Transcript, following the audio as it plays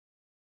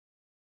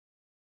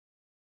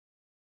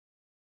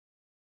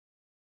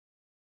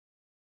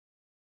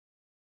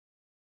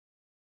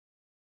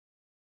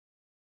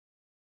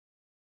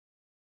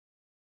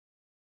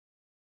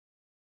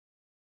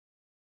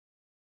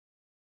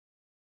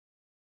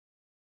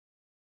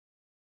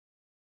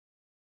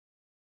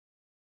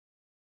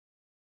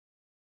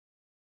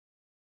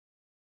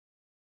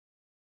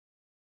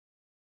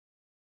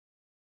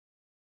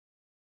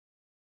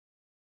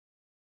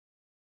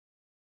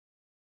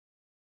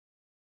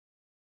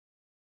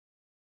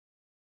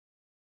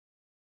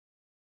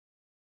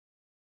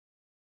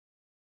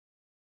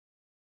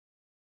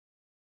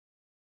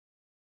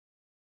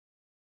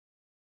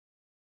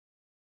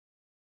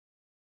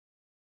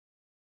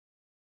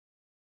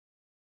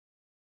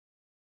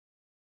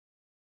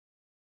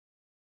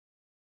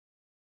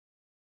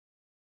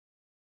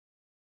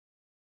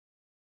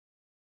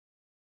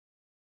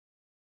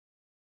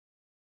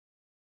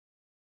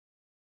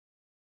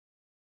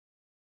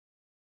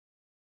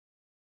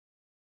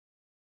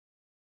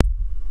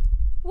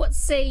What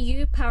say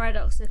you,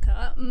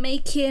 Paradoxica?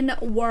 Making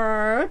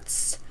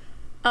words.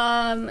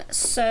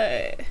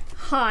 So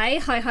hi.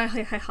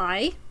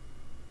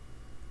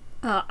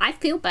 I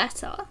feel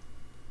better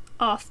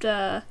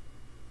after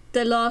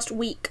the last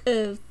week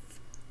of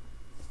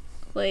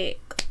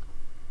like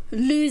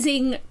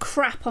losing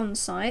crap on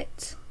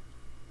site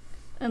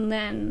and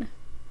then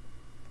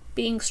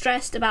being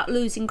stressed about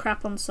losing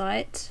crap on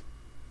site,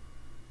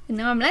 and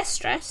now I'm less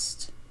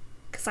stressed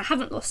because I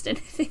haven't lost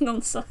anything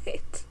on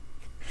site.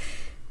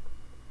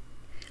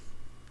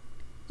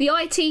 The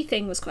IT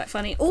thing was quite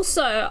funny.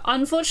 Also,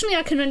 unfortunately,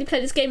 I can only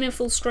play this game in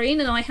full screen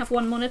and I have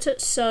one monitor,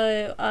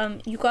 so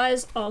you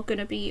guys are going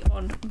to be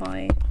on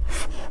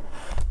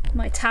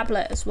my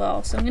tablet as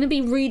well. So I'm going to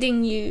be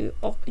reading you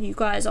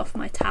guys off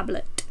my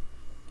tablet.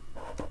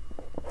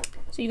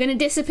 So you're going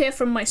to disappear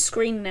from my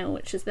screen now,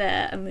 which is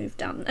there, and move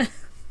down there.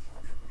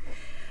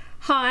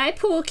 Hi,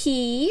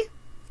 Porky.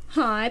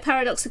 Hi,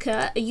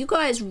 Paradoxica. Are you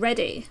guys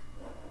ready?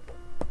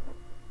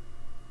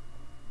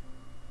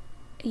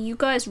 Are you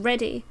guys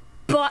ready?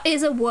 But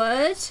is a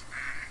word.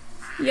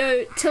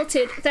 Yo,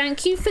 Tilted,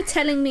 thank you for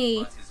telling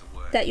me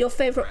that your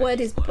favourite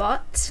word is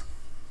but.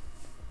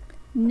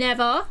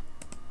 Never.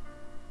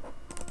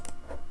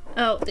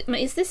 Oh,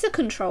 is this a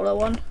controller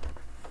one?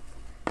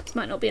 This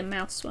might not be a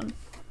mouse one.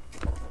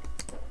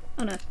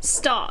 Oh no,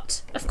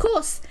 start. Of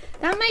course,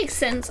 that makes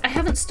sense. I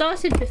haven't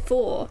started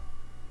before.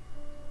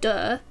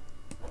 Duh.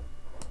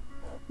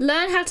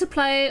 Learn how to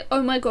play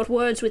Oh My God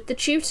Words with the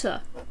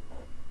tutor.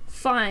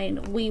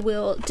 Fine, we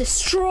will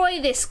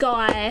destroy this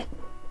guy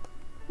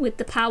with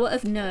the power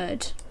of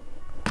nerd.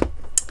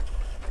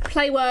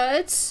 Play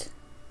words.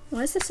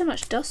 Why is there so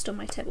much dust on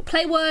my table?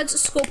 Play words,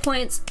 score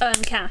points,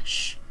 earn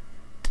cash.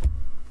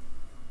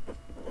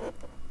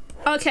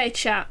 Okay,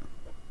 chat.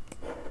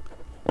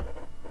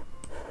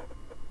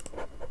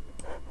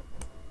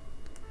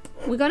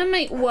 We're gonna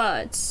make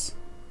words.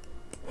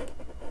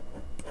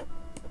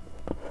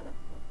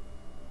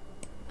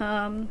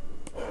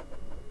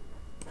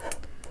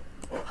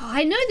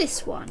 I know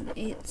this one.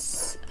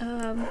 It's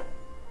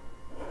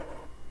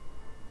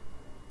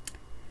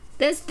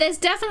there's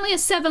definitely a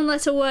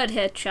 7-letter word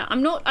here, chat.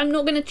 I'm not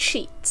gonna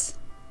cheat.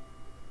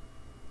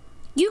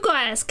 You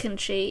guys can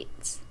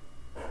cheat.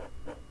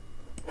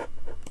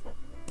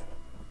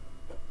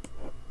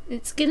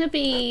 It's gonna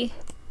be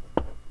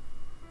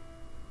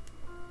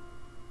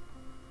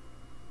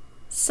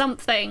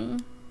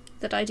something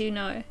that I do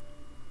know.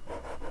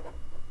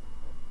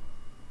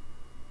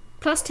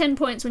 Plus 10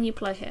 points when you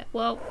play here.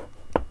 Well,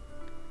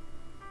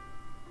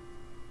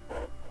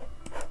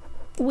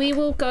 we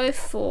will go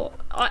for...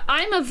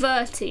 I'm a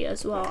verti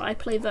as well. I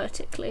play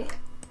vertically.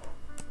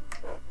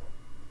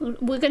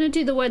 We're going to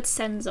do the word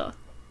sensor.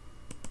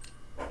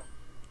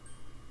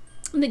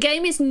 The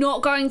game is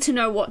not going to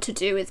know what to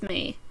do with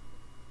me.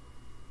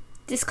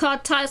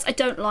 Discard tiles I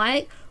don't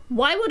like.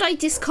 Why would I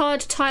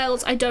discard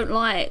tiles I don't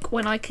like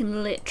when I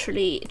can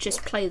literally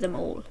just play them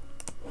all?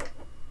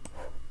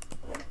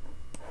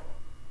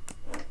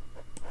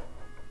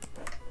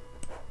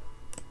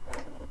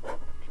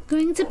 I'm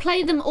going to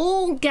play them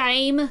all,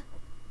 game.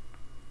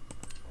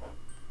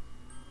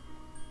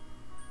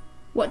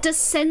 What does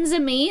sensor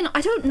mean?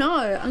 I don't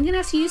know. I'm gonna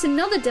have to use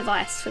another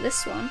device for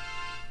this one.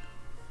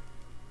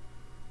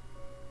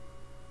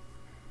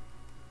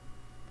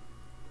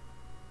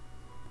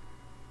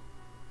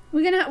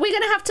 We're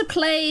gonna have to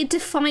play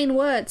define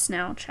words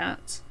now,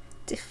 chat.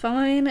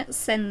 Define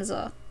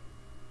sensor.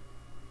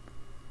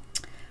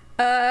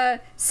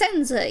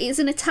 Sensor is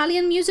an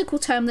Italian musical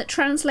term that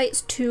translates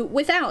to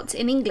without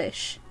in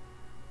English.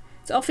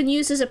 It's often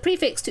used as a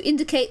prefix to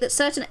indicate that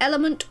certain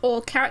element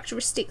or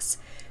characteristics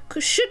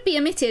should be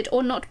omitted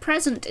or not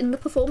present in the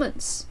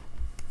performance.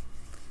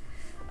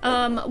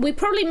 We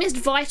probably missed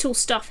vital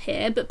stuff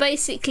here, but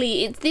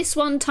basically it's this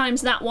one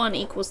times that one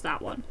equals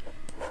that one.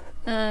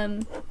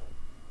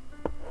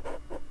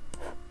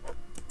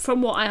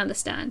 From what I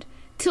understand.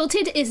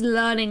 Tilted is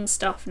learning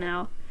stuff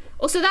now.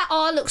 Also, that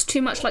R looks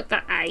too much like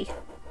that A.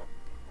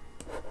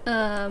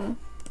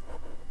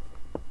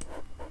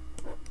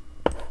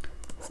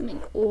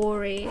 Something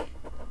Ori.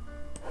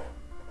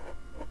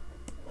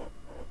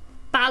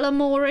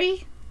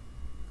 Balamori.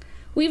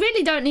 We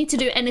really don't need to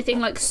do anything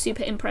like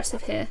super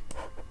impressive here.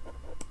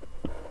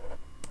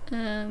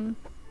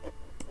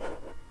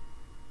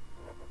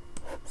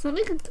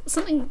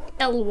 Something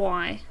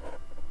LY.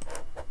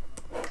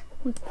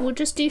 We'll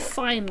just do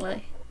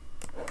finally.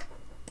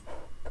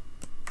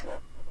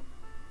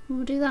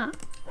 We'll do that.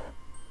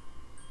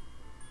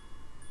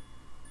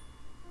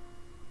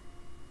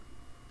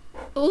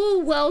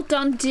 Oh, well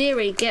done,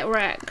 dearie. Get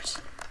wrecked.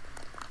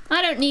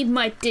 I don't need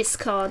my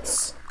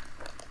discards.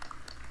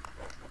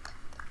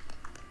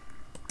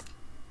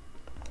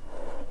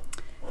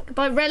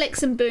 Buy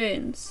relics and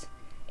boons.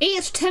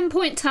 Each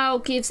 10-point tile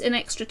gives an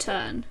extra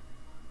turn.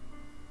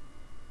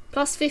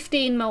 Plus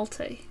 15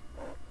 multi.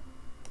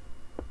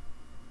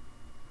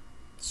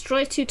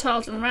 Destroy 2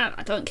 tiles and route.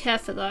 I don't care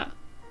for that.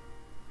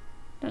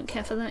 Don't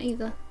care for that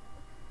either.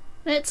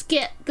 Let's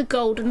get the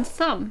golden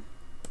thumb.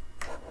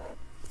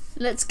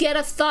 Let's get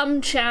a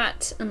thumb,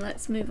 chat, and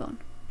let's move on.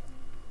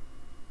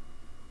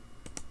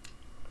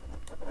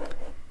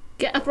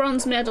 Get a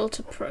bronze medal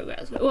to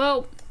progress.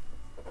 Well,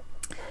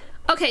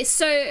 okay,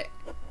 so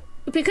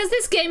because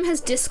this game has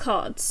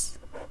discards,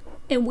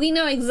 and we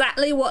know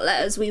exactly what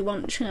letters we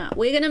want, chat,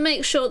 we're gonna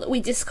make sure that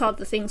we discard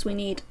the things we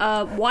need.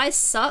 Y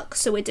suck,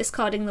 so we're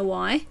discarding the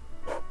Y.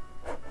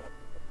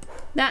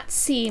 That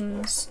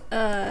seems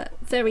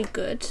very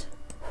good.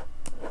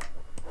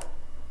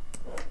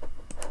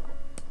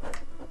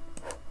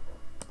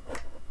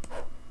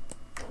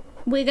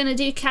 We're gonna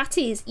do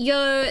catties.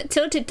 Yo,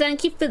 Tilted,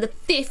 thank you for the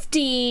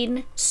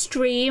 15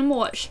 stream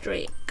watch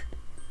streak.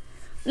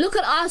 Look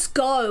at us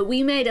go.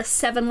 We made a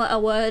 7-letter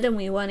word and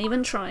we weren't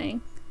even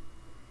trying.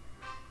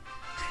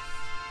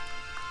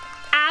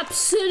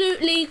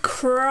 Absolutely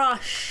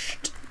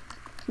crushed.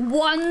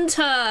 One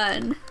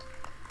turn.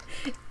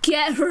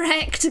 Get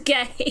wrecked,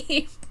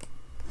 game.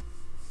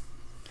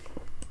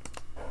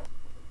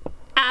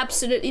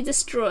 Absolutely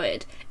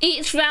destroyed.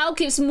 Each vowel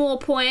gives more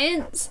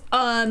points.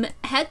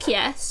 Heck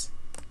yes.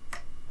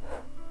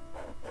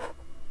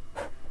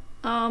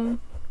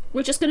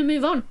 We're just gonna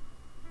move on.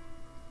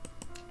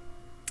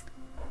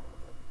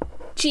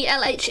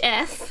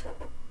 GLHF.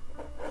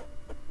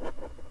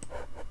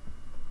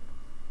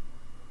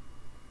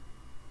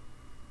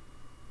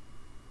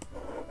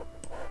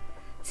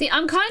 See,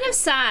 I'm kind of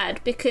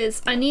sad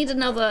because I need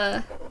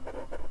another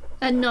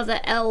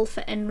L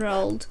for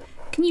enrolled.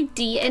 Can you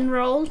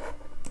de-enroll?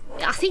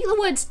 I think the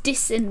word's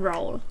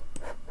disenroll.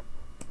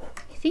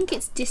 I think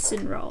it's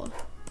disenroll.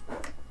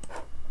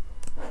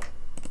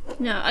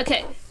 No,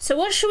 okay. So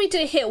what should we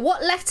do here?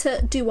 What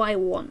letter do I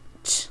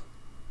want?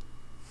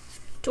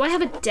 Do I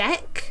have a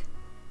deck?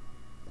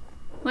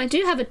 Well, I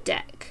do have a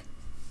deck.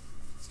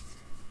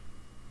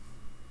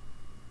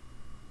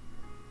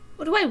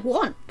 What do I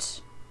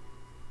want?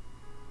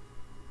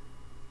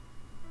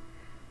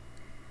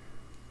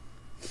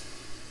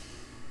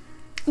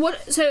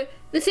 What? So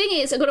the thing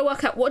is, I've got to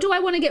work out what do I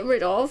want to get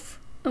rid of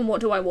and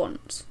what do I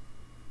want.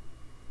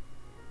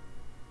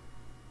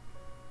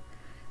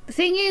 The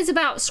thing is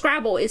about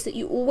Scrabble is that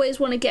you always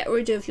want to get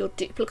rid of your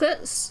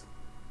duplicates.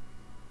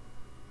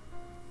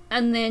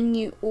 And then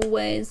you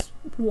always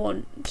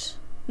want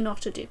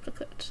not a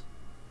duplicate.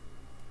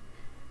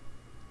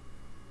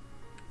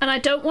 And I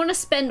don't want to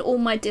spend all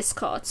my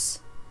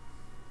discards.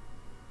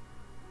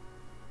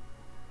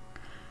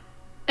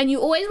 And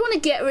you always want to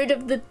get rid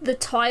of the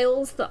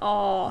tiles that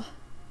are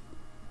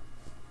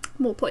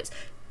more points.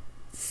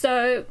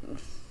 So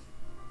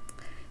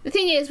the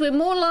thing is, we're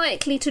more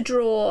likely to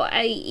draw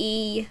A,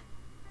 E,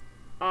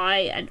 I,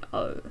 and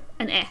O,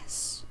 and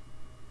S.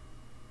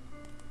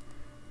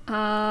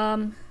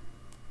 The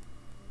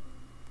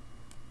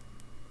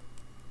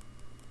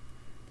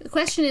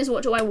question is,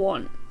 what do I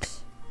want?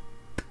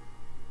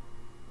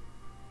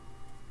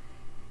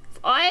 If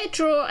I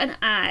draw an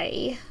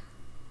A,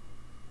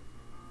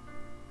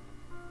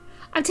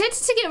 I'm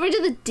tempted to get rid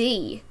of the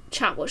D.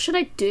 Chat, what should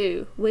I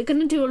do? We're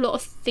gonna do a lot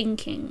of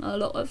thinking, a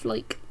lot of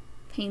like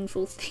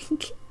painful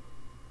thinking.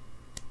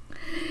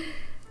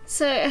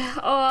 So,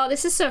 oh,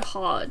 this is so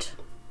hard.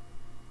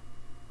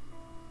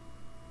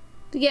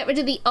 To get rid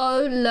of the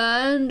O,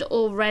 learned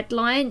or red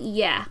line?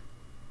 Yeah.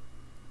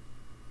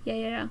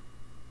 Yeah.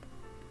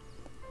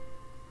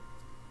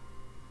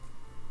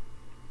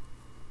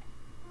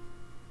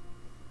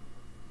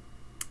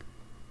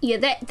 Yeah,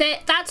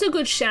 that's a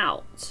good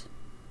shout.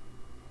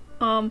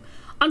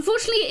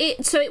 Unfortunately,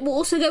 it will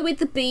also go with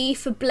the B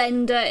for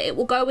blender. It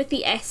will go with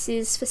the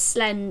S's for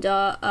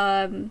slender.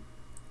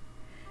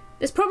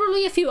 There's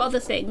probably a few other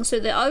things, so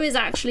the O is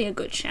actually a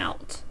good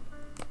shout.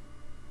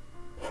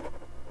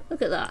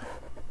 Look at that.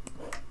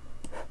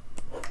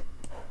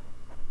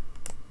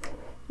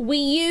 We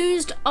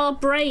used our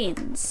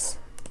brains.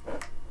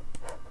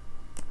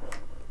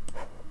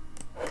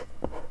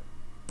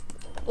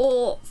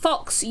 Or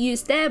Fox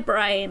used their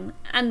brain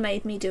and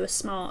made me do a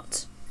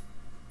smart.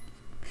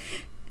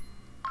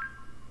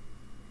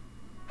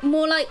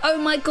 More like, oh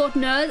my god,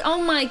 nerd.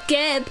 Oh my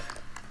Geb.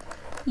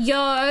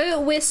 Yo,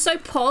 we're so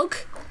pog.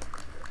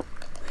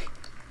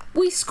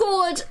 We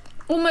scored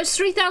almost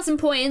 3,000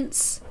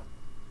 points.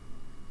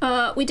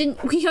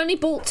 We only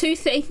bought 2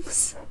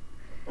 things.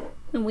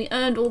 And we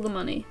earned all the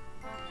money.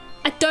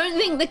 I don't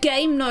think the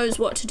game knows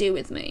what to do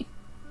with me.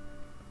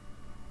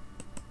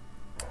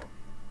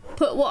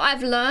 But what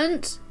I've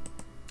learned,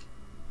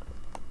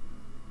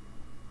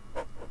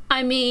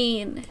 I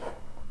mean,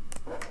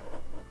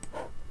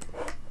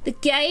 the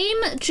game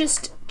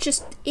just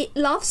it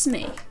loves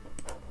me.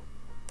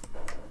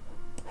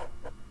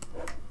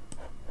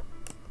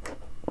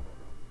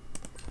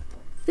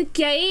 The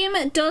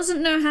game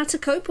doesn't know how to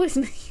cope with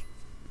me.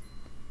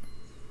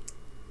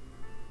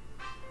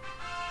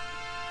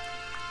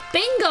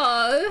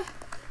 Bingo!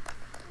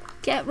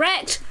 Get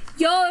wrecked.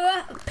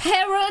 Yo,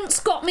 parents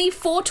got me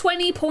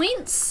 420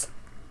 points.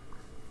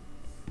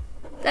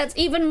 That's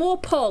even more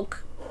pog.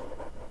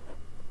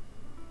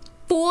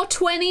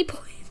 420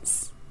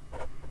 points.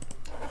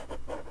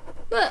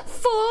 Look,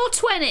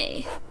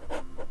 420.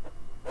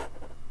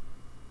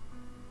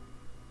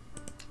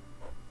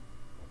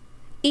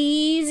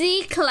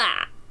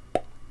 clap.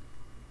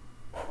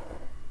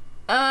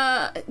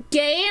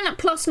 Gain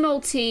plus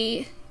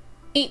multi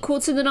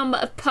equal to the number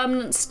of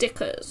permanent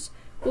stickers.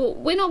 Well,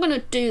 we're not gonna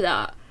do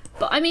that.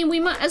 But I mean, we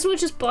might as well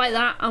just buy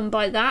that and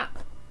buy that.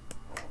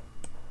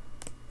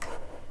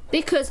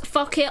 Because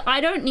fuck it,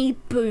 I don't need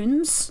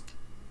boons.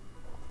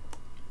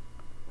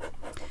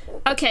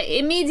 Okay,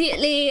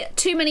 immediately,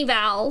 too many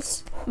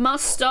vowels.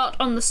 Must start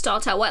on the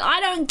starter. Well, I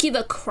don't give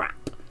a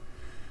crap.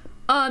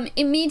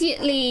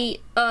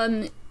 Immediately,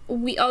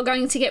 we are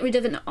going to get rid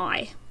of an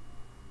I.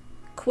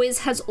 Quiz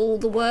has all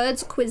the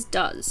words. Quiz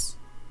does.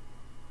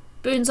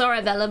 Boons are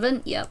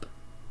irrelevant. Yep.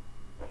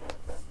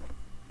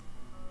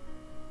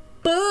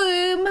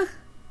 Boom!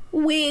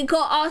 We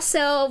got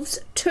ourselves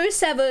 2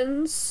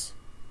 7s.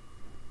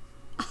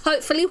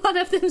 Hopefully one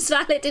of them's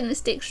valid in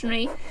this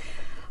dictionary.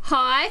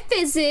 Hi,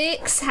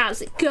 physics.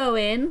 How's it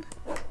going?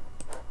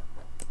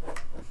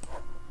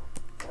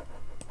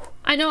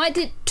 I know I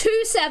did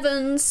 2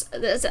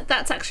 7s.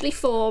 That's actually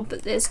 4,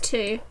 but there's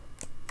 2.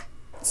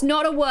 It's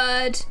not a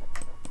word.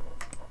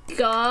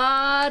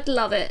 God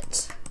love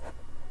it.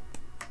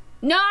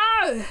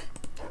 No!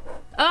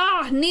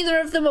 Ah, neither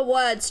of them are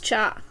words,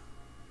 chat.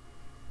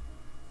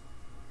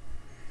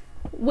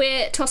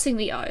 We're tossing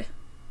the O.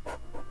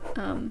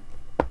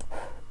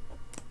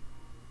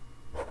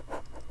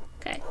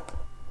 Okay.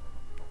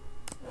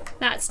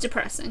 That's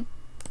depressing.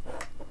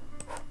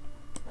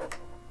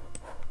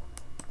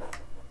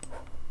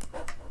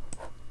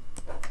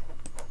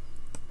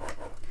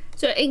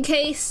 So in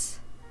case,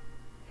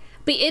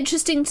 be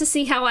interesting to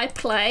see how I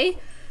play.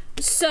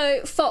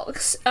 So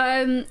Fox,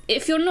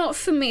 if you're not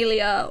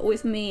familiar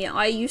with me,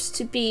 I used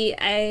to be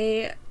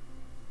a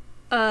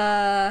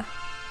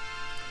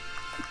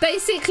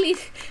basically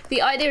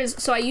the idea is,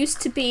 so I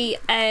used to be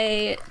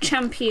a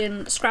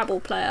champion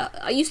Scrabble player.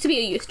 I used to be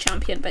a youth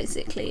champion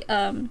basically.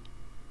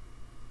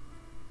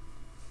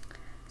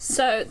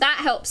 So that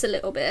helps a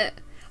little bit.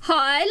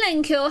 Hi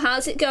Lenkill,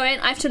 how's it going?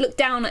 I have to look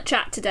down at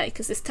chat today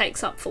because this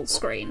takes up full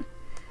screen.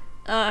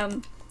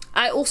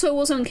 I also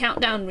was on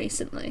Countdown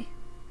recently.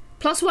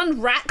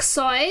 +1 rack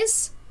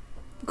size.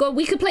 God,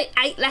 we could play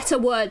 8-letter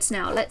words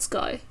now. Let's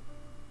go.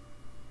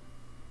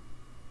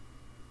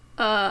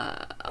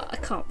 I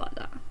can't buy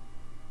that.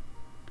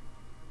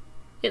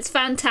 It's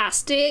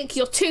fantastic.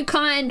 You're too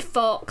kind,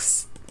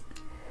 Fox.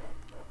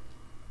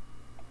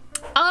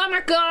 Oh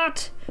my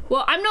god.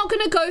 Well, I'm not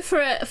gonna go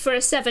for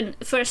a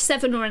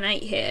 7 or an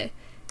 8 here.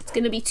 It's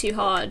gonna be too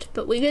hard.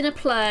 But we're gonna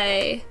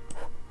play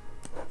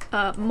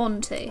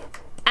Monty.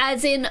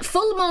 As in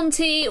full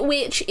Monty,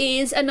 which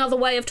is another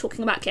way of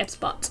talking about Kev's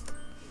butt.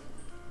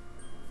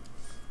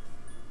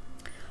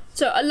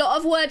 So a lot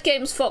of word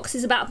games, Fox,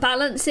 is about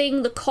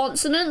balancing the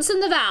consonants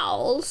and the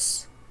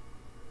vowels.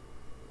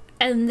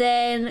 And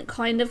then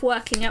kind of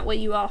working out where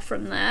you are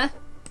from there.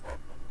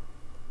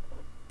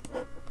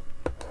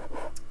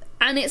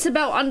 And it's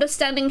about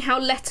understanding how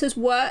letters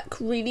work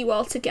really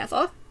well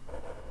together.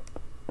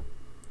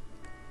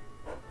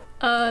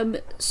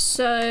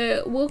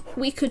 So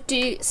we could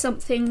do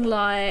something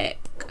like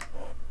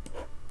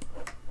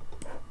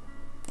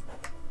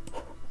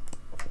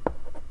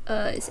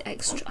is it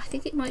extra? I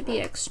think it might be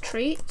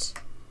extreat.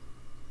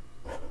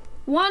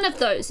 One of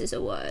those is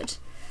a word.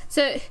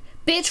 So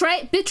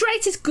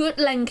bitrate is good,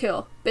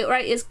 Lenkill.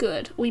 Bitrate is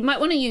good. We might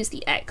want to use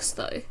the X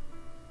though.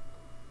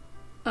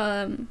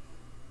 I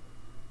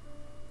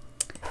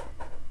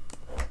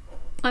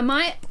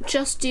might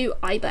just do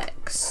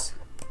ibex.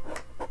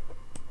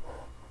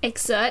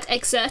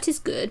 Exert is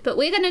good, but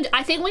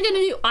I think we're gonna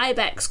do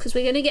ibex because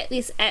we're gonna get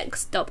this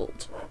X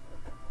doubled.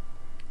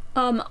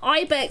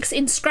 Ibex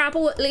in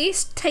Scrabble at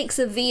least takes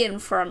a V in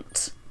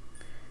front.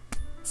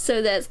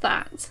 So there's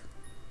that.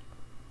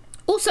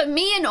 Also,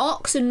 me and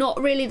Ox are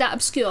not really that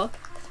obscure.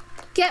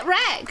 Get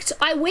wrecked!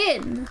 I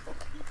win!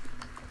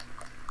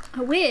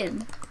 I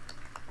win.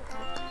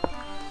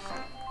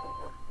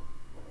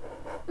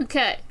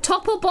 Okay,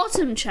 top or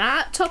bottom,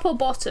 chat? Top or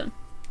bottom?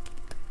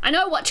 I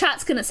know what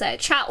chat's gonna say.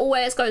 Chat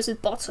always goes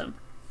with bottom.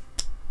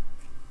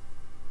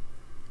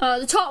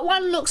 The top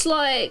one looks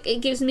like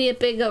it gives me a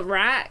bigger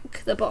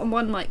rack. The bottom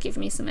one might give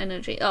me some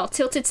energy. Oh,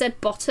 Tilted said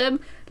bottom.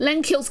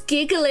 Lenkill's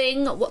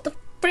giggling. What the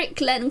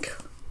frick,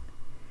 Lenk?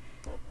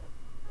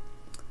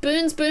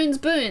 Boons, boons,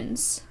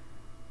 boons.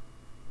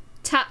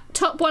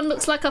 Top one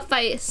looks like a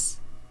face.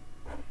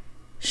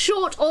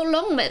 Short or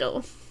long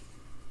middle?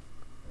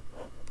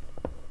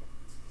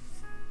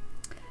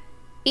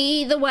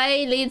 Either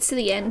way leads to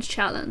the end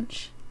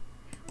challenge.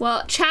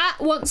 Well,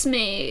 chat wants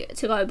me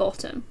to go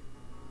bottom.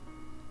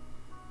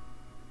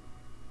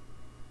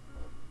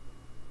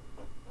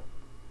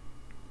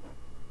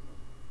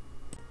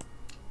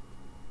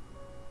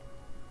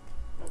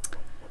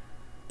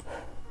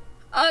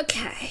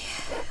 Okay,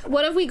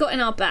 what have we got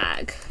in our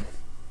bag?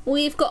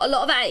 We've got a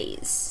lot of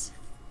A's.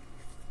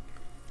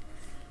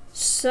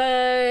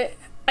 So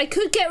I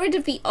could get rid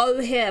of the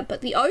O here,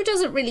 but the O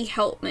doesn't really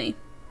help me.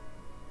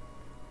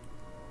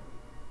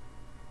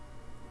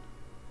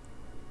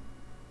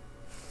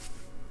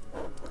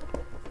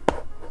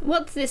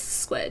 What's this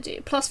square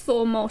do?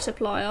 +4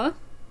 multiplier.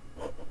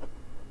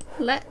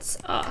 Let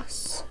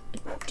us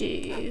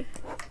do...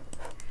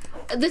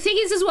 The thing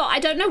is as well, I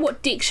don't know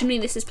what dictionary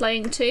this is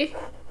playing to.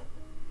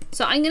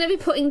 So I'm going to be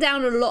putting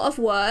down a lot of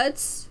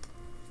words.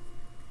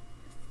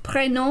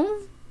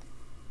 Prénom.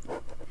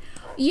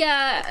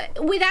 Yeah,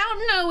 without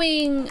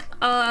knowing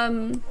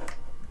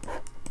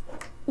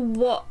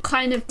what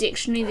kind of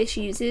dictionary this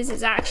uses,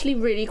 it's actually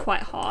really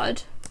quite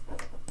hard.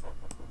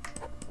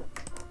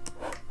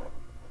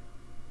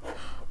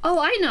 Oh,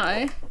 I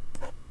know.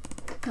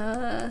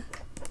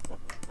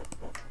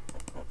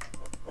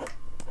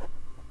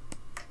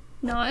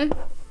 No.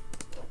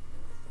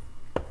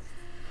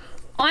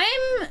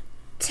 I'm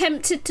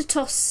tempted to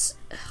toss...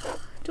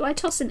 Do I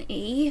toss an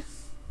E?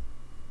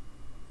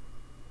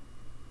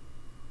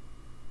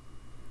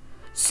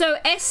 So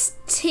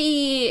ST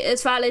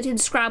is valid in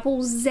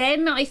Scrabble.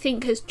 Zen, I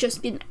think, has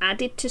just been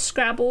added to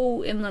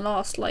Scrabble in the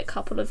last, like,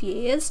 couple of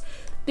years.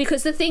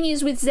 Because the thing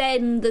is with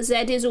Zen, the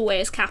Z is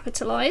always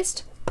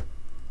capitalised.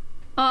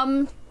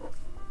 I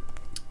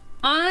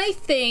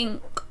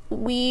think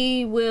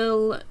we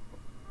will...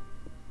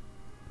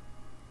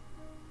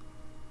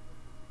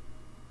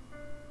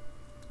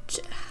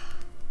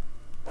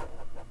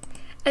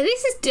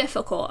 This is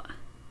difficult.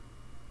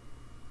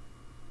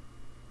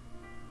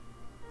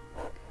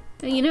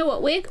 You know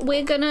what?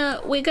 We're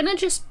gonna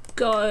just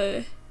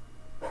go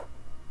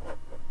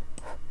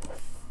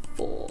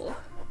for...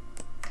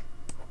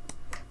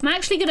 I'm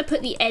actually gonna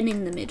put the N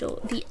in the middle.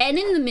 The N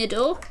in the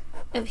middle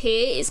of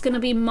here is gonna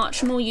be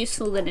much more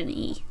useful than an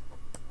E.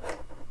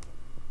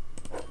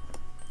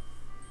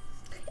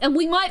 And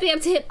we might be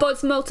able to hit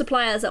both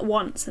multipliers at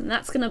once, and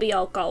that's gonna be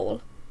our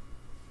goal.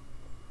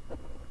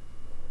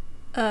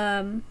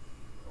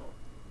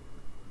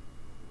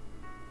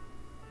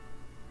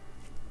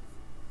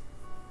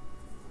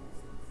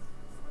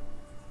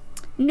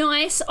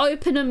 Nice,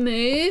 open a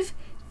move.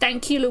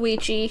 Thank you,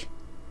 Luigi.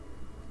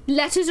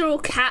 Letters are all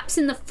caps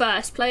in the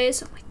first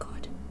place. Oh my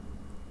god.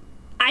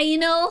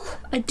 Anal.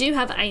 I do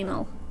have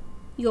anal.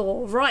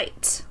 You're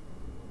right.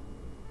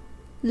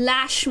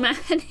 Lashman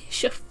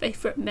is your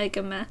favourite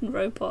Mega Man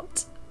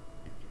robot.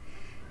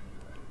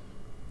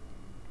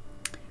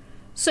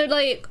 So,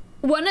 like,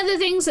 one of the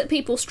things that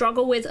people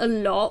struggle with a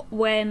lot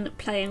when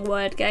playing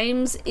word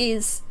games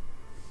is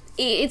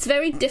it's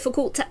very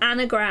difficult to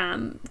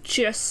anagram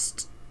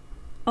just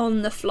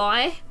on the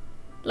fly.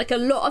 Like, a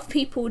lot of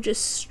people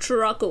just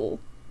struggle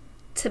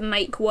to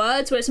make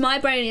words, whereas my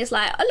brain is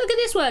like, oh, look at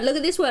this word, look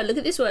at this word, look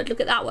at this word,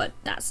 look at that word.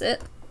 That's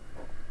it.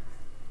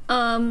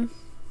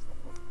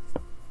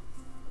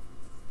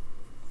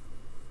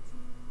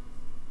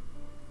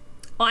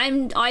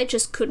 I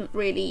just couldn't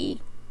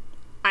really...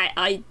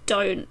 I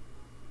don't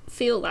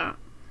feel that.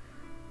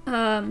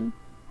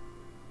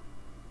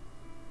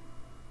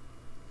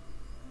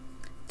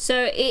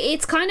 So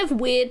it's kind of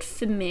weird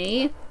for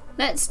me.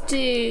 Let's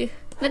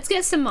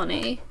get some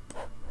money.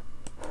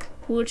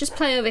 We'll just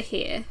play over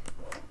here.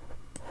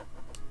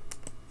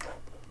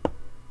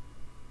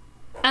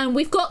 And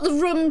we've got the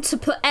room to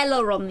put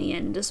Ella on the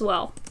end as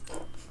well.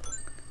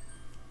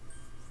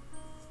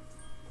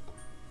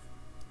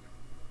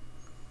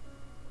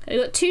 Okay,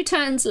 we've got 2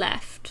 turns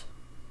left.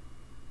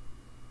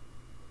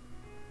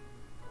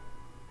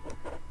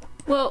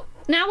 Well,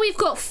 now we've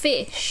got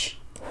fish.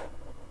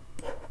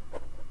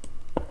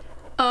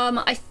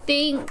 I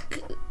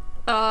think,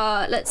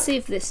 let's see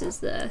if this is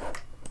there.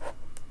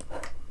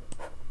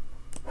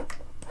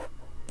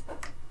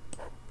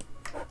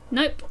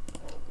 Nope.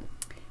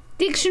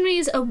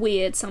 Dictionaries are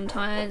weird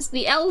sometimes.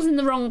 The L's in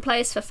the wrong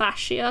place for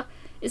fascia.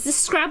 Is this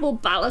Scrabble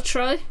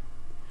Balatro?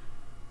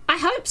 I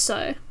hope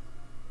so.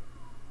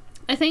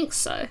 I think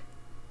so.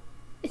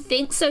 I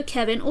think so,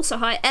 Kevin. Also,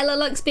 hi. Ella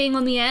likes being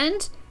on the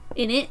end.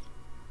 In it.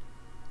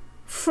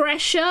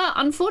 Fresher?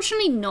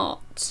 Unfortunately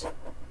not.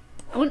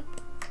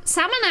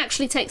 Salmon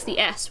actually takes the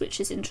S, which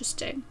is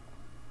interesting.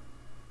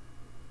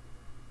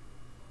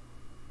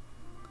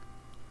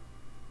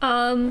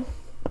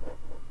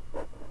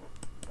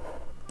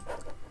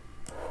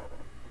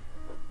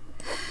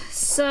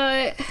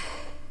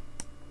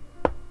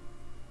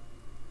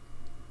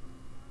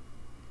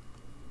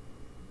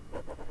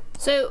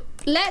 So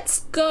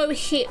let's go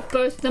hit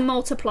both the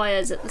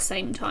multipliers at the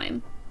same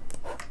time.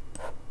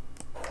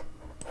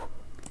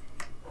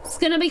 It's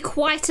gonna be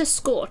quite a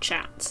score,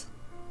 chat.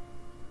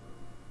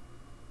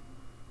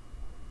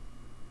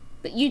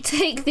 But you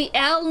take the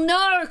L?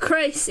 No,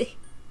 crazy.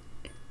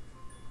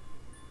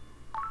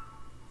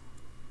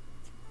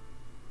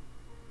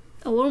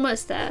 Oh, we're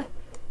almost there.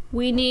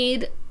 We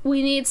need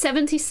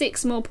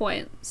 76 more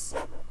points.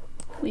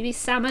 Can we be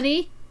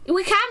salmony?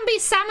 We can be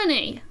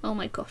salmony! Oh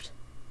my god.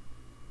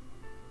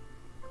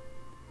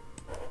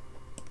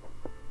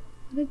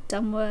 What a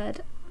dumb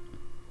word.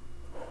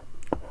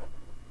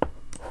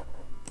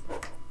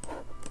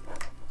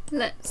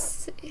 Let's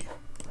see.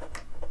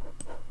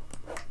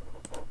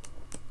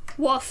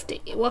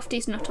 Wafty.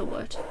 Wafty's not a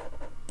word.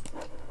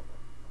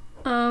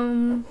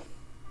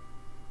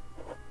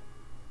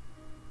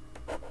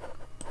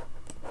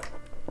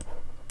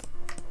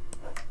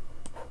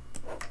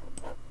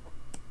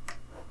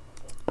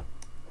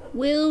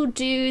 We'll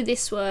do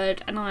this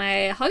word, and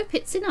I hope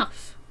it's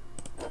enough.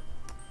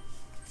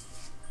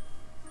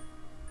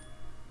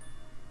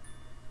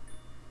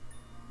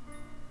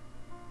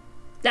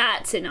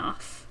 That's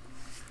enough.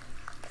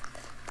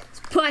 Let's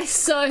buy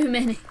so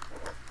many.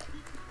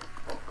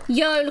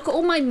 Yo, look at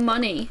all my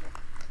money.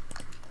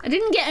 I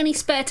didn't get any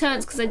spare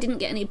turns because I didn't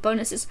get any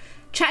bonuses.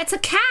 Chat, it's a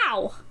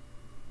cow!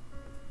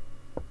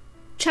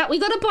 Chat, we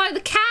gotta buy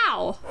the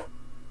cow!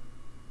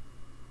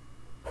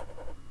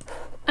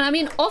 And I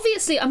mean,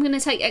 obviously I'm gonna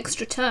take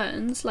extra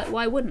turns. Like,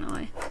 why wouldn't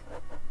I?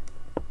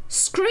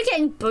 Screw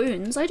getting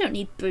boons. I don't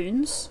need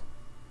boons.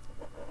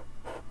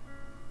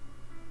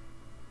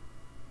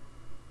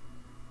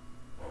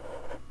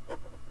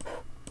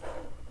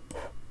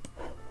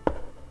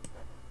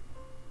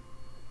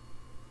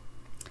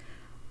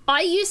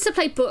 I used to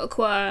play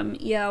Bookworm,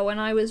 yeah, when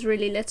I was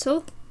really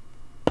little.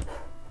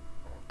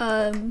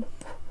 I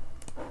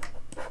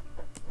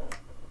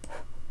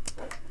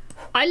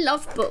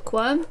love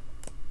Bookworm.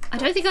 I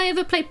don't think I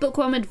ever played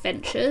Bookworm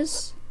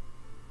Adventures.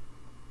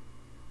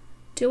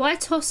 Do I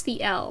toss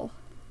the L?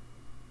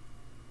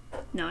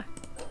 No.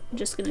 I'm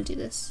just gonna do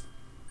this.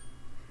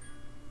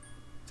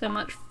 So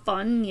much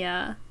fun,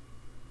 yeah.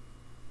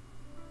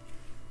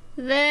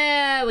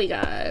 There we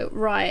go.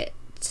 Right.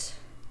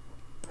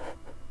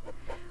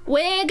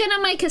 We're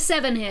gonna make a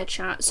 7 here,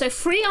 chat. So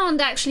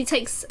Freond actually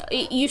takes...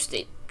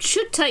 It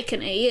should take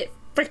an E. It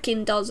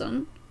freaking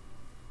doesn't.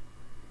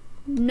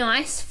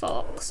 Nice,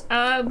 Fox.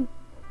 I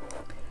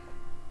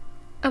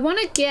want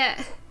to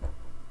get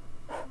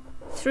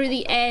through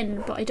the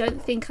N, but I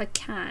don't think I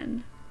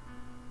can.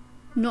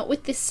 Not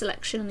with this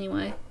selection,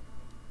 anyway.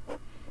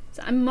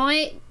 So I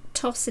might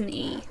toss an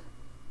E.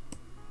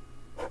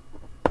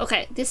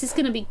 Okay, this is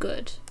gonna be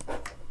good.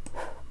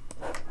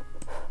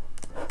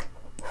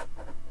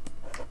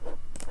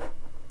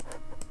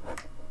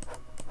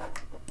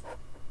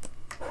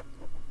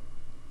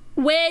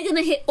 We're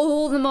gonna hit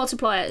all the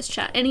multipliers,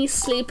 chat. Any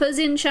sleepers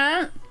in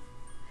chat?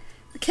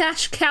 The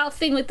cash cow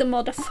thing with the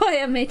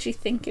modifier made you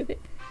think of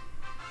it.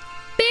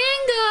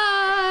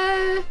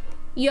 Bingo!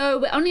 Yo,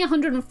 we're only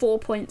 104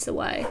 points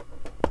away.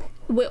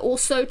 We're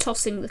also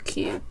tossing the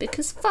Q,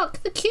 because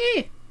fuck the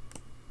Q.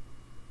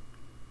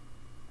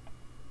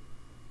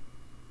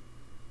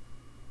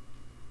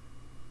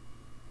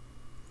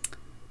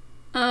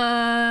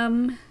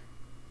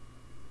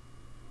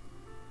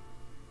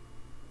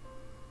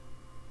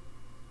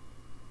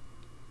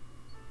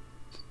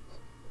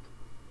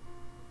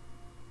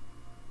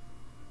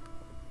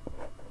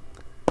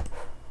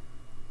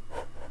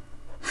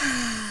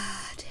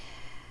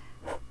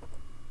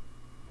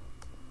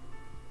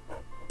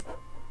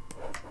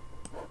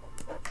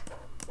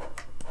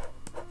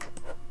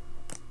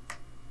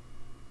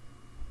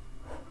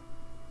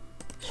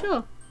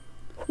 Sure.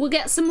 We'll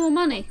get some more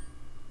money.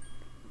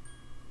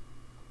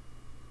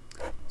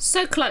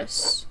 So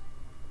close.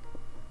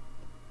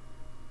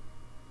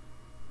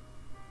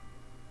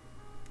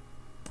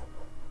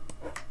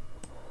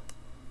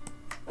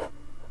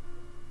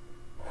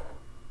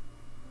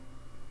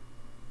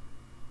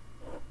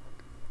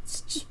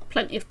 It's just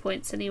plenty of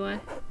points anyway.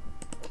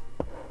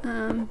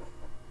 No,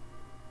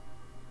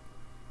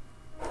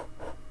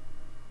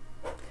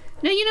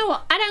 you know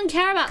what? I don't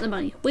care about the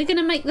money. We're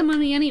gonna make the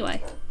money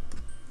anyway.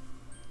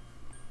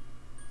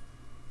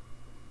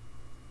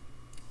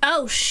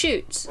 Oh,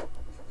 shoot.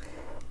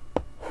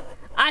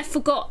 I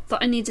forgot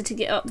that I needed to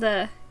get up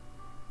there.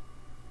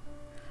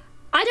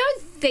 I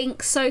don't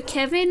think so,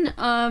 Kevin.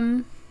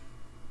 I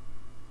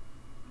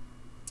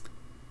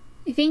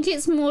think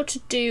it's more to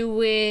do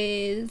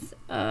with...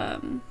 I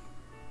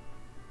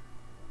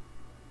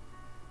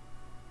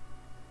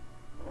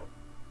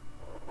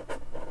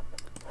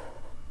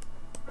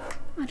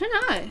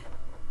don't know.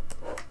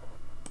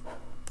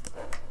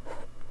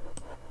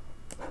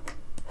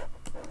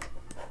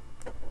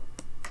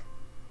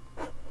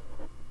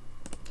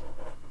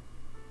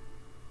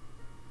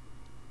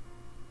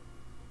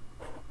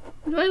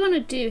 What do I want to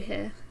do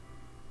here?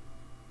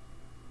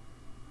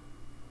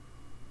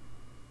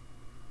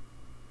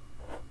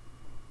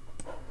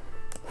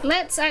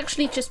 Let's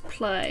actually just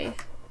play.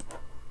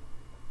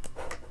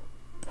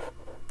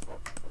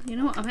 You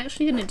know what? I'm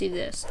actually going to do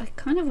this. I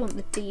kind of want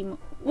the D.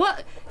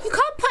 What? You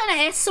can't put an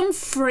S on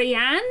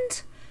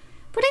freehand?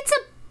 But it's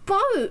a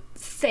boat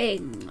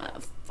thing,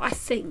 I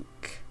think.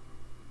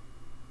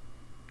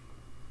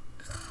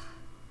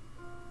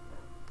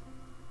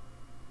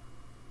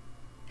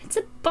 It's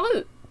a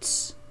boat,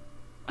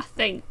 I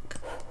think.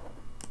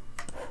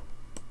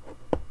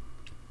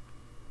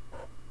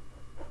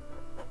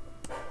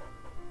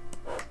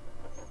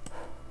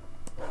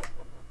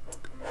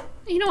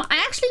 You know what? I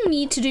actually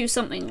need to do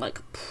something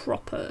like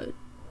proper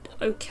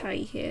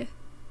okay here.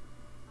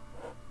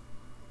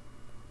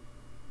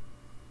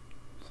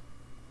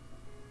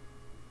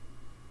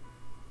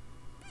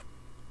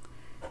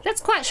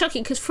 That's quite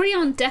shocking because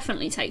Freon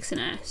definitely takes an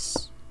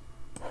S.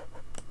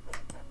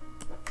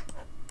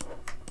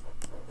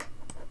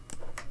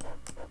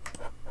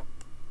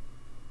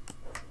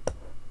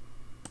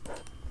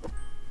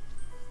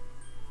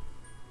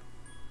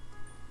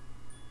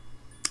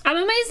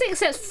 amazed it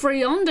accepts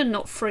friand and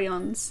not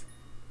friands.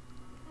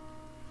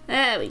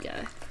 There we go.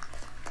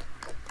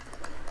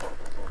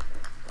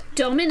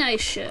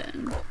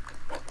 Domination.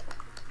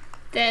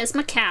 There's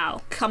my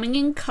cow coming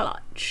in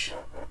clutch.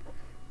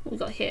 What we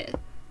got here?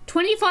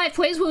 25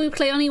 points where we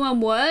play only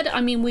one word.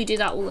 I mean, we do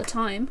that all the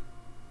time.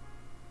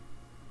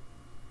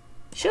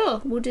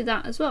 Sure, we'll do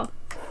that as well.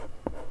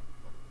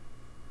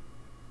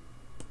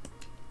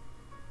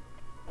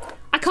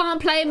 I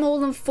can't play more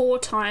than 4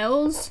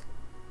 tiles.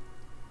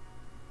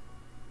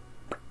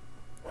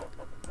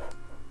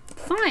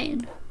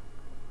 Fine.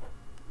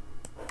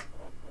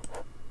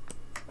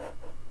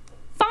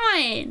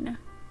 Fine.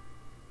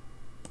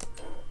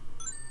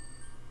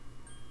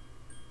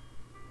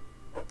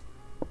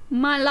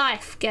 My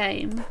life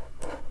game.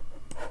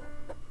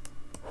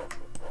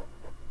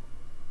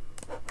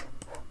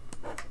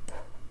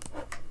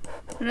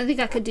 I don't think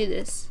I could do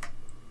this.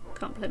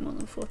 Can't play more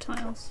than 4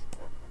 tiles.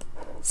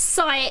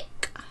 Psych!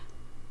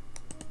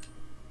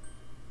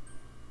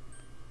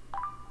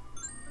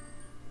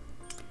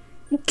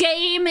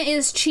 Game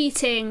is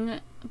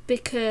cheating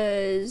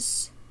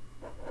because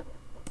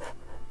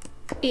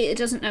it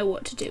doesn't know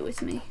what to do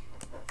with me.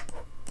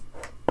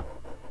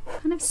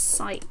 Kind of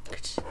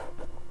psyched.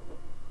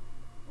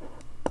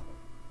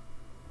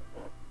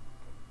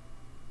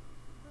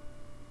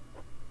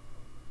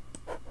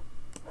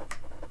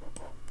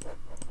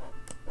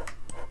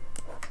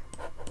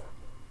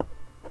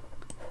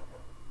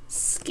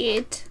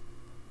 Skid.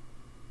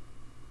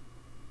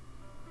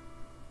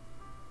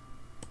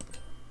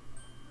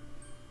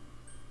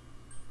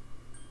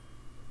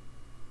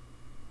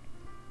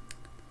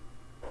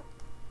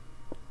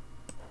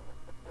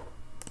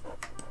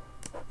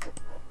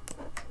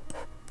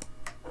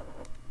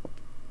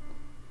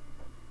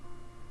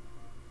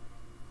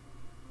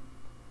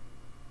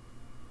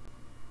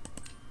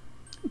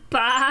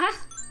 Bah.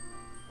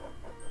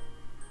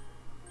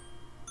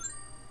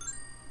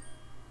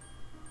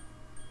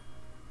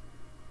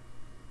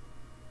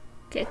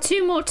 Okay,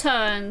 2 more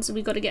turns.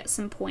 We got to get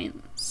some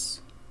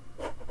points.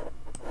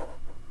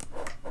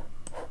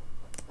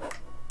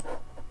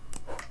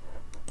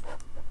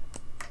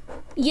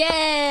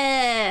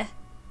 Yeah.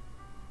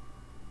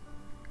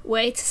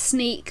 Way to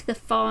sneak the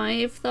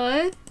 5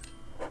 though.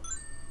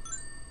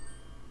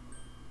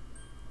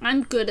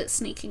 I'm good at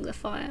sneaking the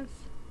 5.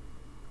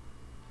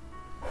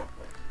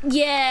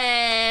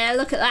 Yeah,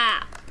 look at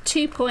that.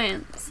 2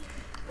 points.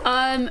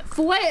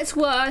 For what it's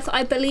worth,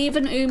 I believe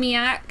an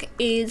umiak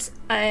is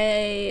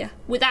a,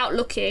 without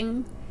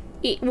looking,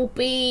 it will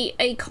be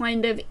a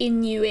kind of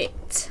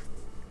Inuit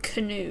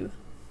canoe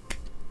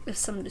of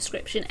some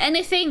description.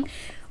 Anything,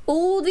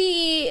 all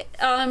the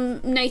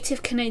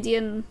native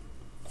Canadian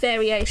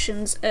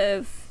variations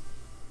of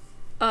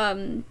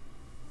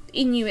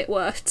Inuit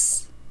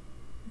words,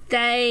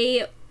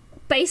 they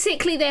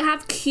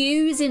have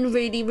cues in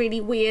really,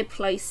 really weird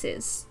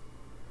places.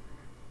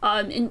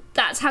 And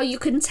that's how you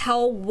can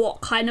tell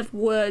what kind of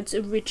words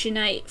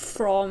originate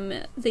from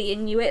the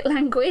Inuit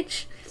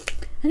language.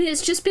 And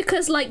it's just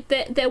because, like,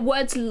 they're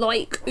words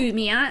like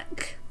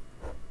umiak.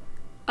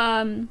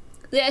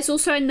 There's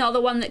also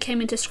another one that came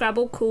into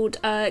Scrabble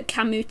called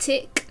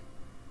kamutik.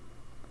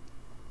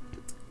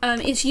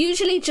 It's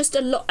usually just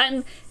a lot,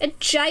 and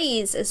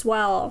J's as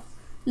well.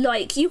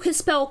 Like, you can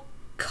spell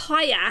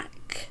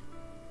kayak,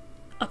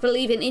 I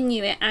believe in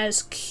Inuit,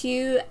 as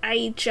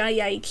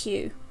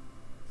Q-A-J-A-Q.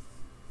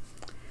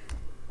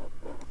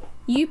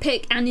 You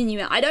pick an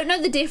Inuit. I don't know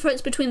the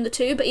difference between the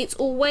two, but it's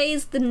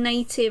always the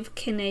native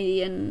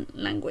Canadian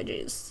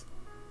languages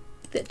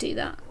that do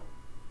that.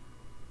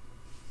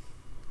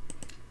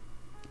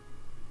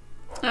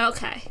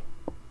 Okay.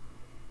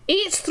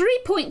 Each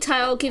 3-point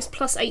tile gives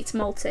 +8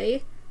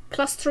 multi,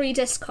 +3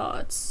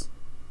 discards.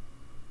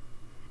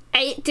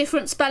 8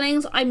 different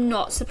spellings. I'm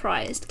not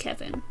surprised,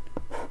 Kevin.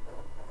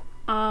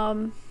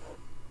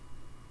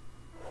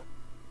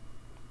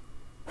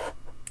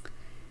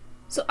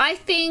 So I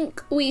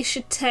think we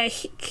should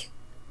choose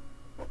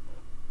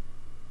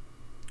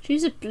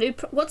a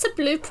blueprint. What's a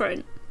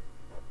blueprint?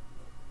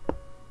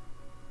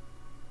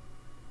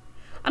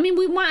 I mean,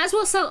 we might as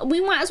well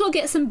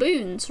get some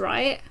boons,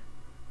 right?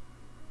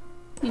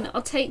 You know,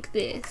 I'll take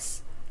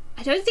this.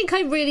 I don't think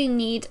I really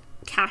need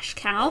cash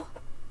cow.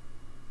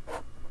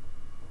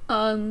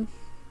 I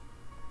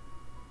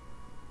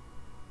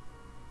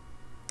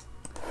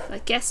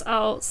guess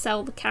I'll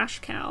sell the cash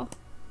cow.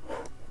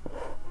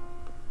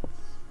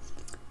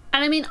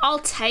 And I mean, I'll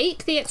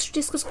take the extra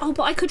discards. Oh,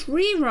 but I could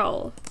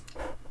re-roll.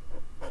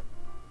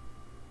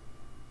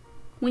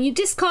 When you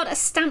discard a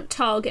stamp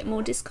tile, get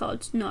more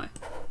discards. No.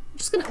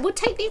 We'll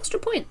take the extra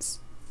points.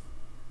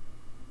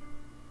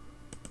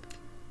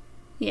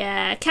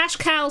 Yeah, cash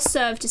cow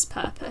served its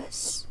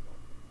purpose.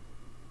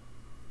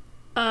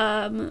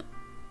 We're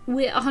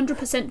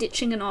 100%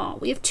 ditching an R.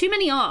 We have too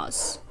many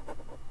R's.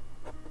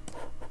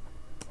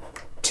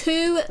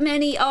 Too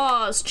many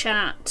R's,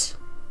 chat.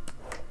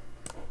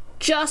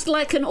 Just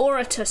like an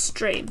orator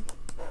stream.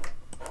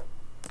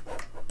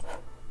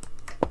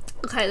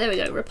 Okay, there we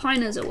go.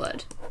 Repiner's a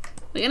word.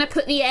 We're gonna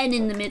put the N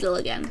in the middle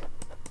again.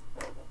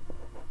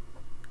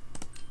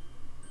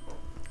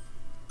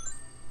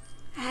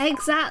 Yeah,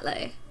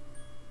 exactly.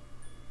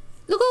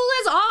 Look at all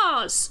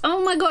those R's.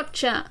 Oh my god,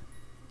 chat.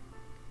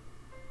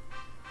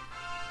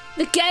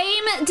 The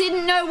game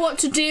didn't know what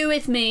to do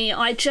with me.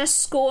 I just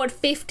scored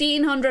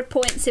 1,500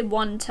 points in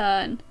one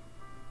turn.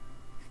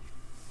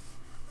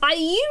 I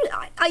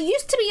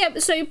used to be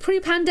able, so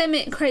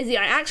pre-pandemic crazy,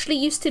 I actually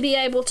used to be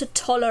able to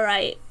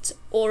tolerate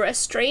aura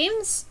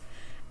streams,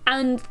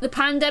 and the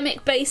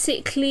pandemic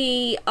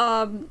basically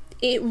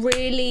it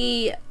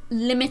really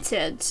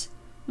limited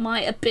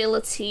my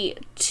ability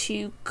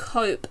to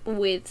cope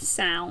with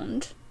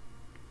sound.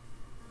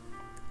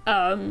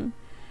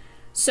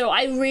 So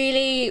I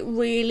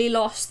really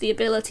lost the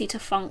ability to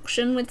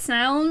function with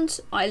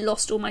sound. I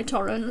lost all my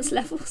tolerance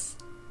levels,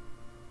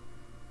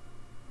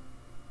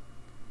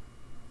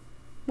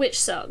 which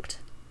sucked.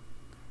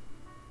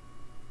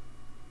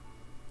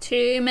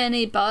 Too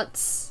many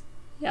butts.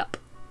 Yep.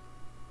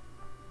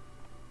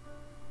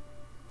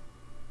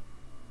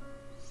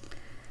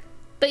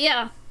 But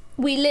yeah,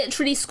 we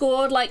literally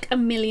scored like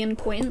 1,000,000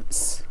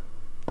 points.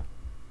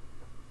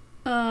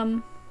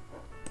 Trying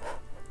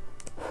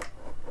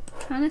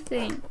to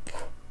think.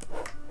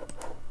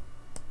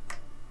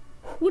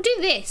 We'll do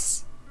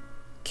this.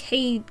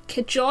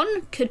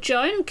 Cajone?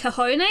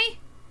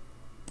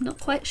 Not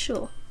quite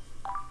sure.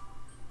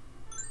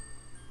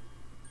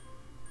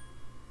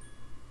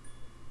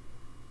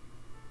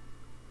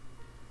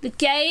 The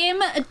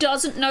game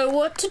doesn't know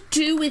what to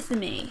do with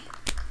me.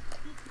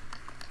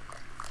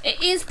 It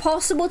is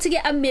possible to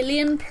get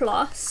 1,000,000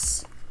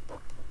 plus.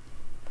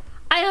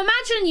 I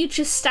imagine you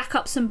just stack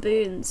up some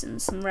boons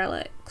and some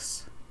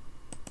relics.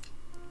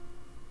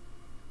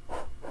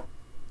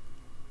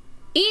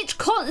 Each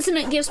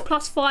consonant gives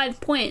 +5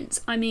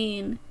 points. I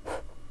mean,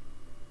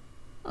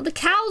 oh, the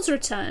cow's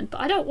returned,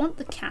 but I don't want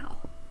the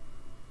cow.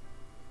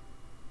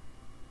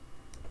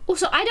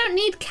 Also, I don't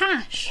need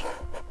cash.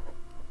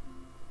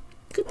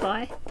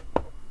 Goodbye.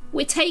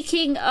 We're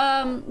taking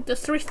the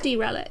thrifty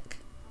relic.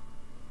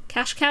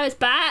 Cash cow is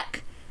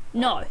back.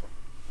 No.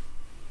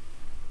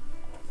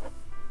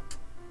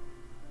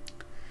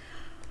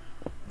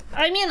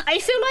 I mean, I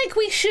feel like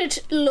we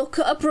should look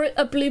at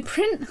a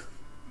blueprint.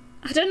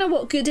 I don't know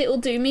what good it'll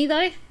do me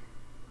though.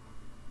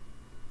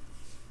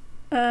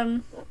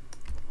 And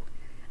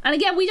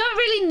again, we don't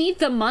really need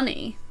the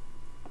money.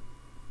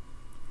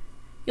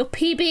 Your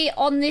PB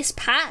on this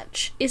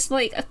patch is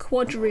like a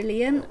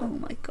quadrillion. Oh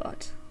my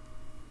god.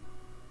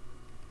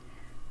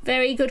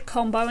 Very good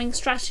comboing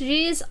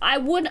strategies. I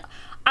wouldn't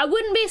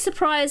be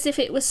surprised if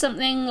it was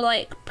something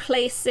like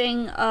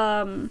placing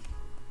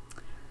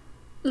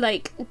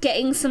like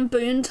getting some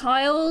boon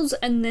tiles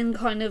and then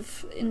kind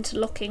of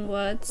interlocking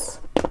words.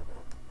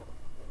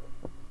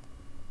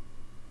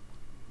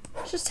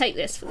 Let's just take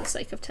this for the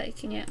sake of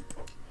taking it.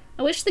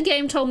 I wish the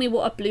game told me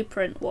what a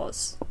blueprint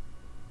was.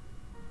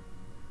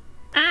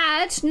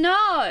 Add?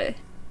 No!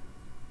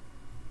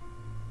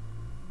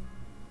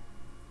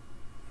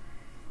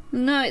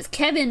 No, it's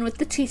Kevin with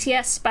the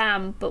TTS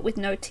spam, but with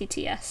no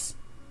TTS.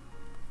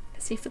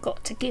 Because he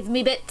forgot to give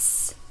me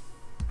bits.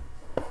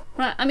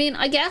 Right, I mean,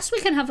 I guess we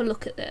can have a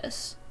look at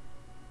this.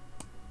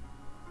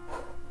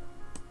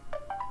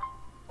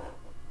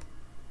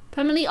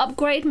 Permanently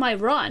upgrade my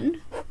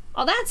run.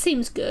 Oh, that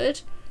seems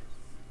good.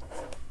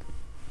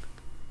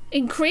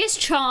 Increased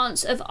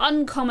chance of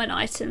uncommon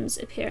items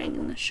appearing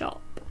in the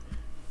shop.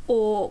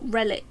 Or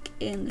relic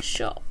in the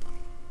shop.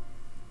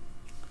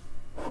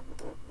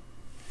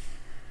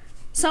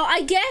 So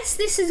I guess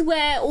this is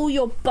where all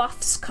your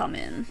buffs come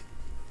in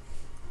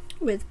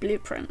with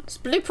blueprints.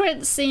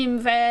 Blueprints seem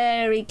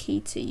very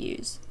key to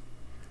use.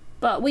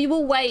 But we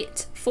will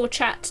wait for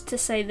chat to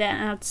say their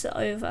answer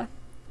over.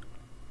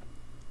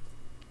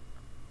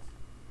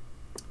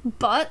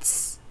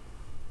 Butts.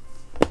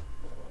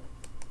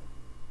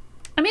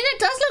 I mean, it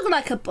does look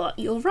like a butt,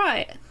 you're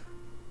right.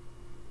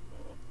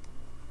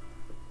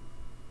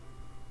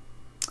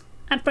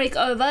 And break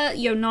over,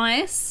 you're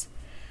nice.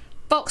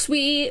 Fox,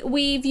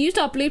 we've used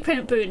our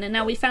blueprint boon and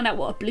now we found out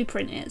what a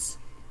blueprint is.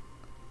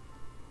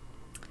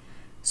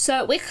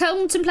 So we're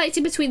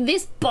contemplating between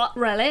this butt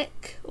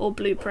relic or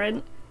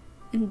blueprint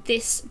and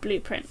this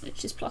blueprint,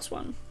 which is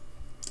 +1.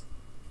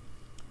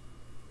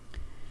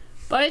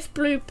 Both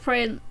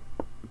blueprint,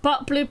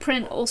 but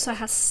blueprint also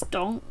has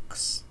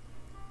stonks.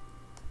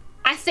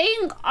 I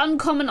think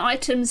uncommon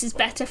items is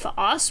better for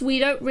us. We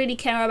don't really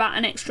care about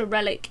an extra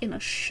relic in a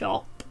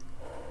shop.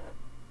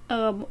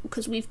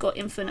 Because we've got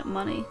infinite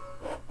money.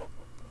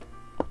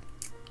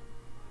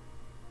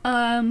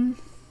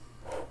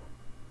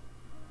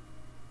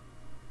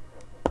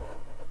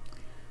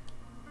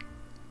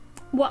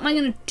 What am I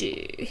gonna do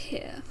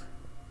here?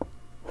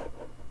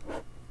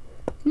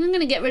 I'm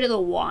gonna get rid of the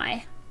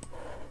Y.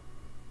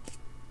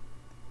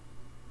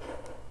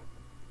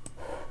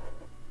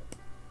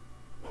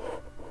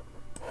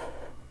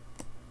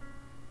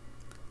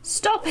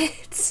 Stop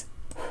it!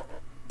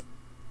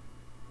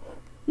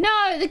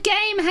 No, the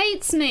game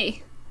hates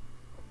me.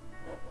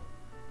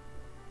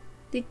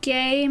 The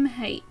game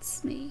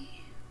hates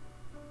me.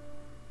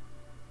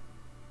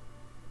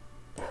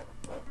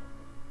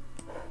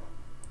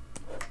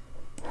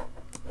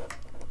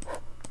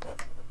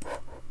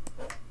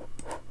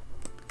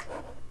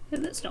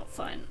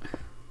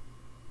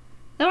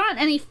 There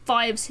aren't any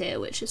 5s here,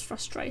 which is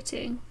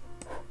frustrating.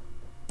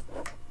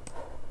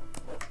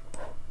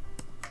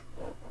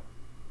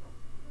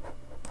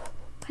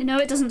 I know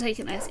it doesn't take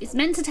an S. It's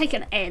meant to take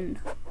an N.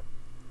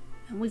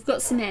 And we've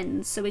got some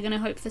N's, so we're going to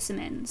hope for some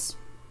N's.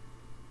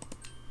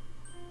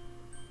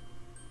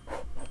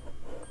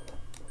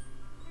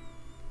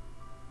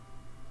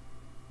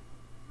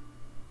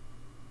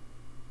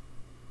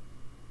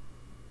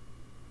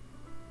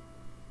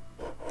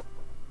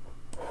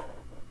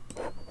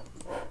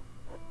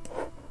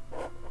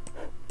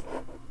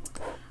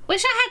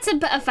 Wish I had some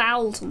better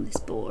vowels on this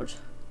board.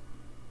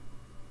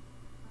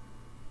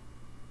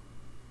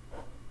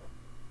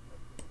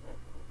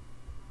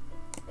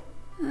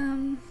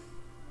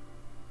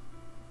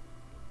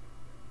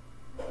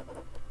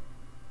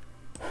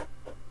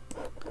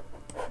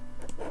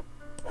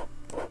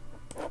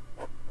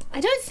 I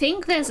don't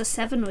think there's a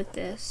 7 with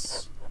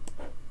this.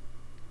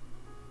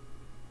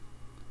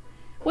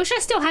 Wish I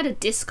still had a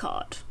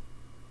discard.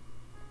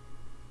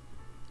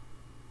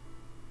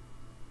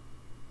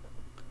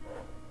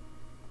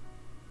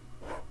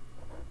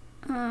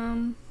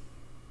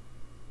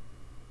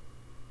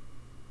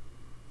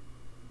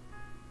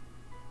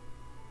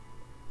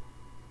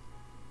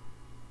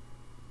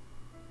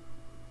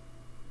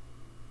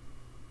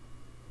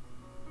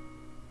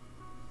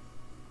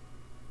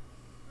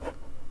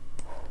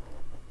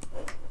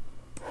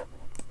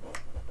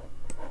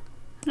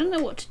 I don't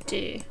know what to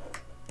do.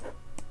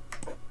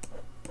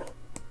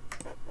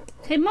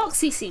 Okay,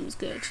 Moxie seems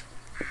good.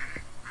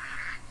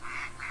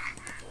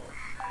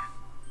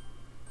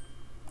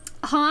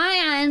 Hi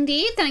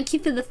Andy, thank you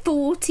for the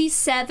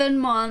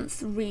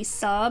 47-month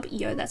resub.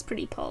 Yo, that's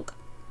pretty pog.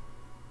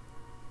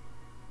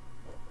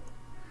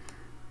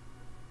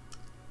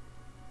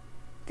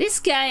 This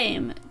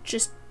game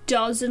just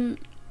doesn't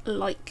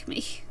like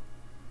me.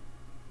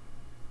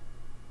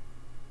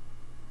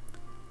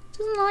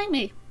 Doesn't like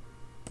me.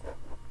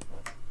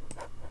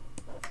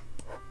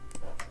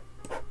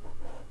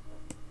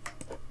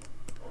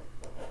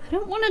 I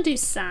don't want to do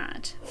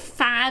sad.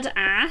 Fad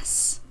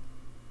ass.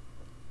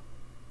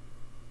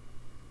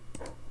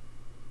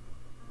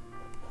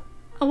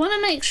 I want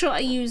to make sure I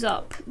use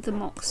up the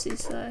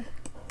Moxies though.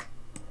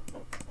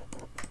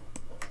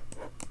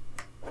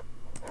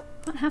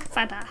 Can't have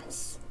fad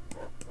ass.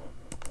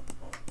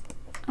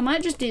 I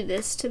might just do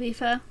this to be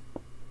fair.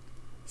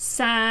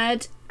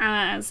 Sad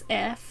as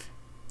F.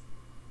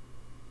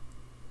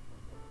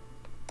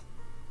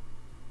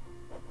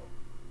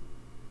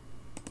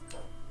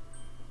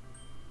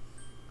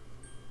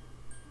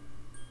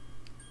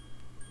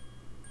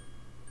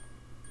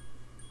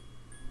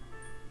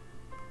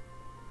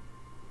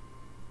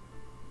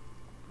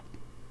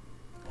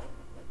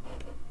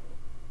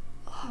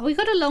 We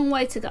got a long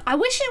way to go. I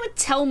wish it would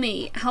tell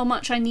me how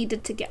much I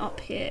needed to get up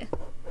here.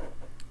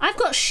 I've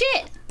got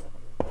shit.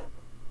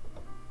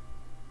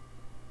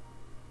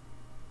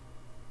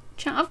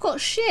 Chat, I've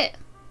got shit.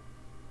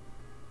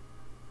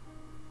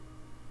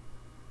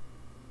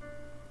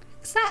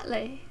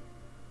 Exactly.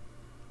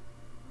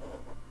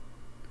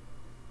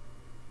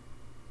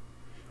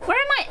 Where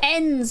are my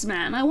ends,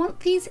 man? I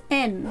want these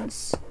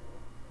ends.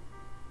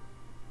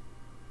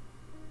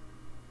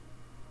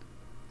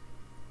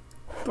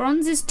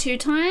 Bronze is 2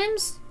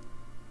 times.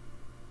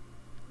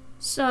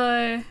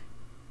 So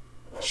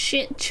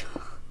shit.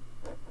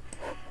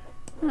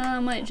 I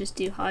might just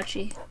do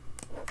Hachi.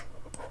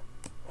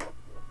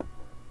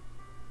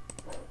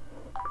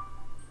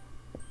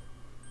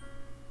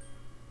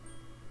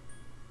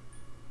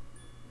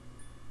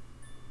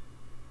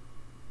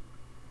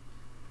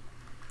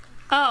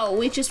 Oh,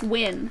 we just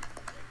win.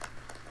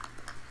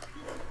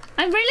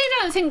 I really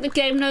don't think the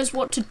game knows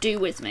what to do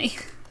with me.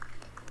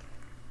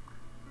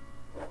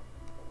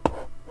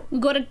 We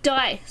got a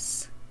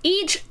dice.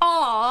 Each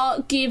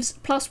R gives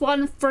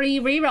 +1 free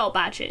reroll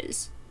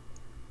badges.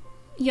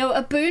 Yo,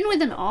 a boon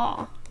with an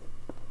R.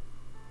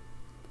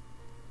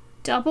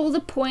 Double the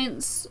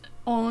points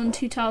on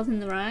 2 tiles in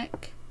the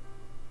rack.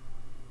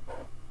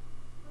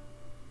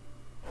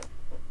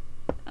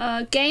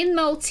 Gain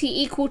multi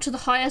equal to the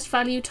highest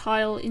value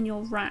tile in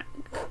your rack.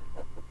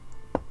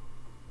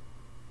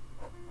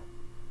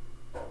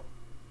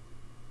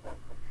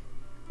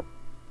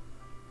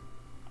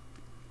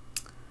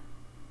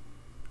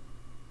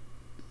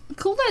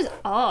 Call those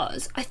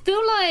R's. I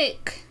feel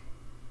like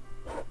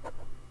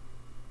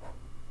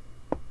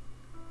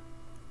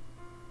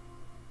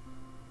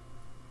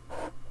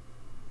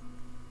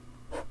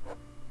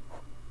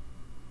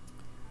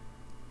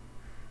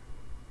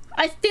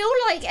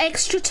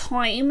extra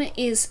time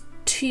is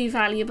too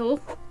valuable,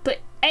 but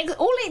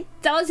all it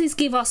does is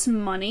give us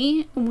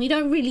money, and we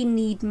don't really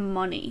need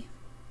money.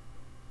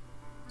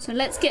 So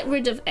let's get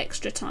rid of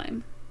extra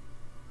time.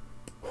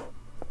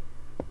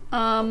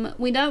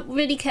 We don't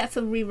really care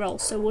for reroll,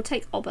 so we'll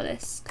take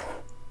obelisk.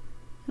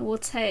 And we'll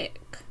take...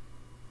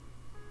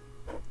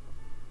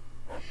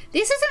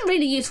 This isn't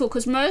really useful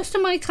because most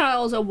of my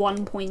tiles are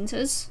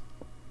 1-pointers.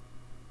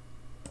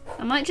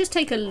 I might just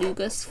take a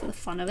Lugus for the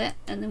fun of it,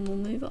 and then we'll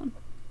move on.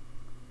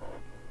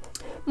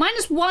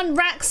 -1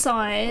 rack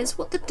size.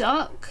 What the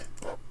duck?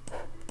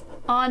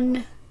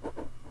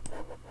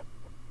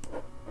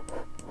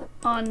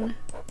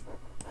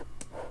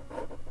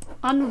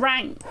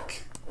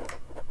 Unrank.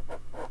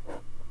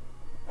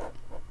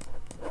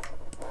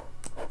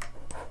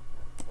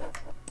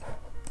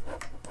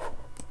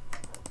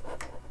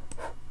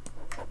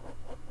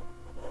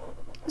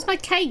 Where's my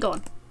K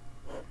gone?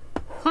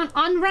 Can't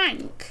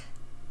unrank.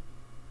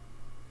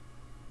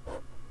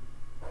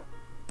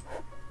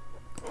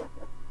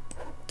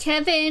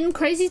 Kevin,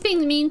 Crazy's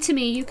being mean to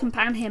me. You can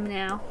ban him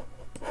now.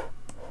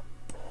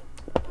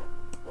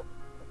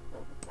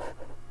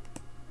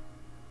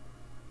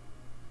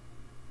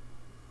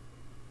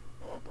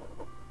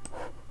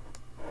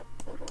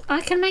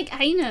 I can make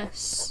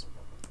anus.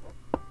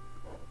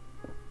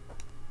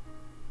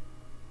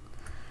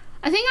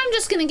 I think I'm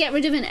just gonna get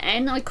rid of an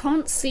N. I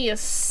can't see a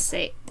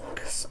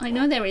 6. I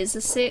know there is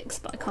a 6,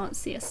 but I can't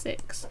see a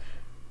 6.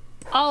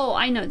 Oh,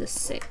 I know the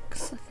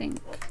 6, I think.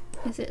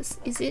 Is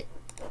it?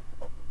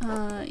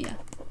 Yeah.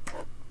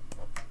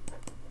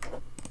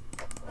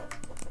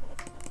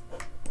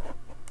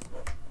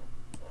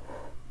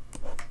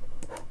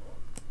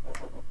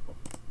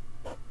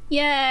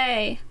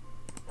 Yay!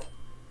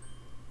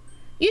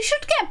 You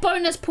should get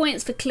bonus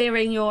points for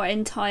clearing your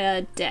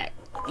entire deck,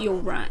 your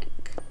rack.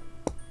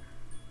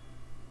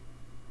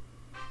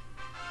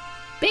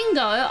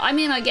 Bingo! I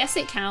mean, I guess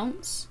it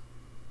counts.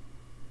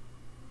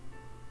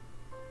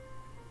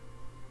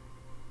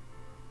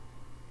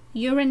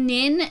 You're a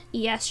nin?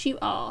 Yes, you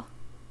are.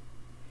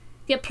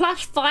 Get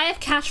 +5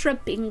 cash for a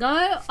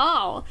bingo?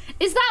 Oh,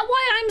 is that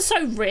why I'm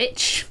so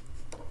rich?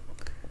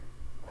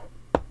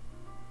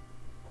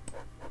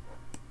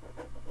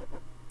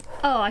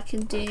 Oh, I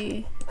can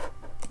do...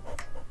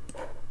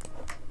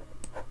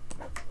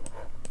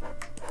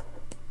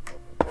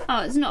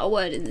 Oh, it's not a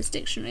word in this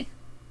dictionary.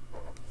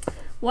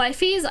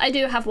 Wifeys? I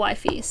do have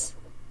wifeys.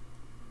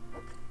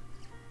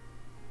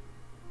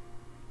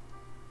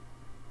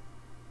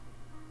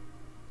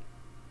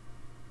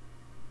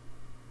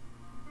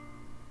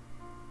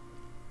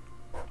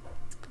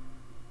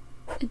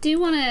 I do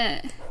want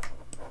to...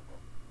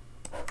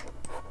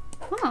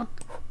 Oh.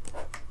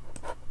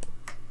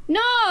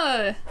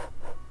 No!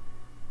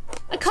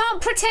 I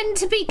can't pretend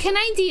to be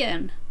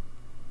Canadian.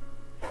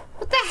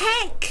 What the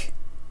heck?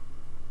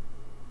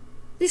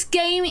 This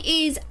game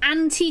is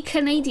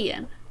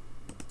anti-Canadian.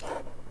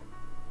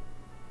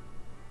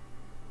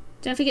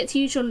 Don't forget to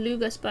use your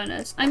Lugus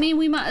bonus. I mean,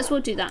 we might as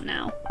well do that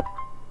now.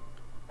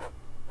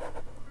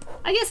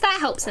 I guess that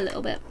helps a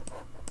little bit.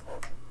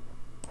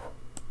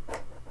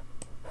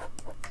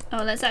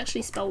 Oh, let's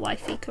actually spell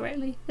wifey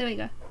correctly. There we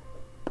go.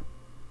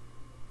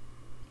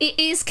 It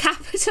is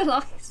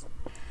capitalized.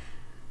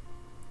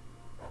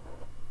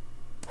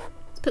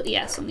 Let's put the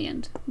S on the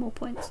end. More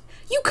points.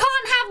 You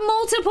can't have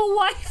multiple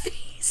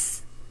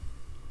wifeys.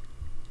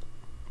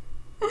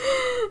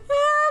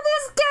 Oh,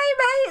 this game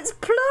hates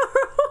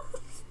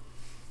plurals.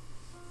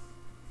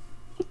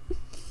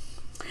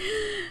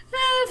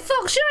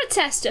 Fox, you're a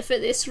tester for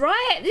this,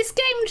 right? This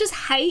game just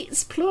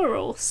hates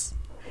plurals.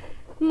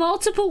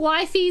 Multiple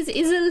wifeys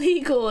is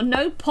illegal.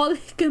 No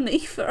polygamy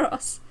for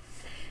us.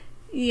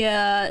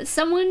 Yeah,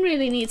 someone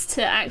really needs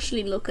to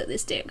actually look at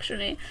this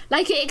dictionary.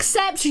 Like, it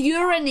accepts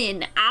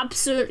urinin,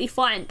 absolutely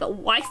fine,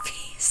 but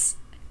wifeys?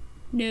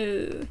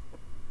 No.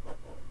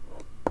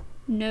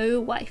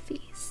 No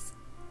wifeys.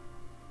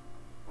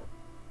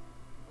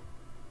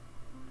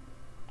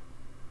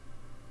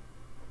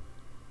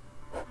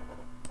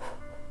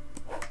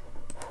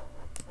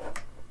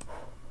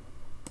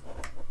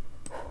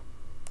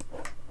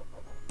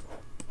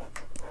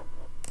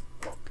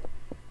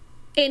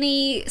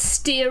 Any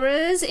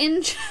steerers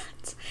in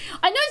chat?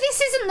 I know this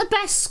isn't the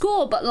best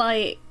score, but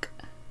like...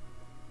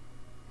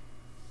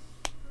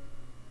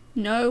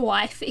 No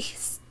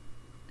wifeys.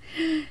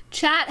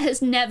 Chat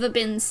has never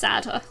been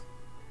sadder.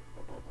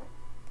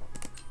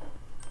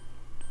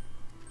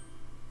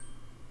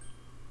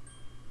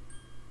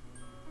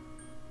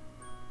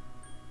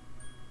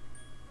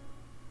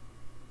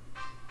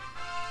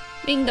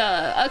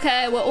 Bingo.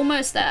 Okay, we're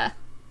almost there.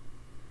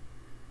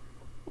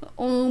 We're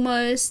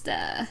almost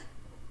there.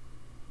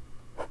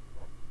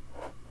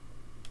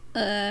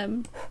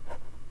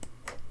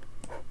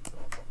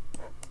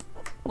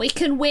 We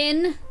can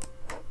win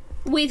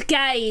with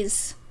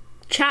gays.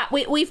 Chat,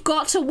 we've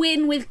got to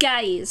win with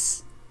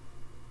gays.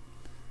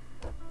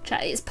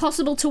 Chat, it's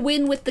possible to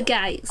win with the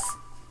gays.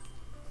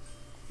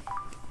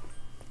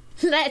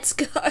 Let's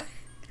go.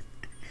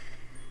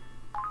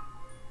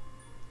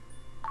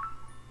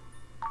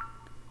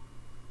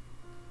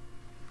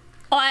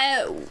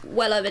 I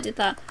well overdid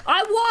that.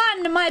 I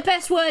won! My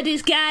best word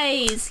is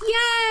gays.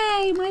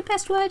 Yay! My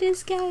best word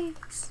is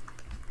gays.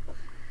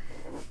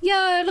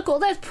 Yo, look at all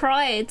those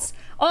prides.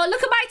 Oh,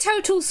 look at my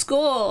total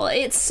score.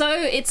 It's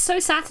so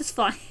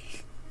satisfying.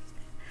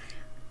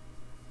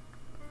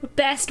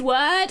 Best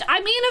word? I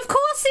mean, of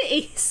course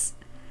it is.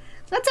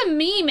 That's a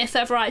meme if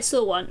ever I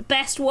saw one.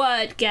 Best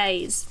word,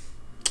 gays.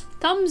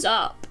 Thumbs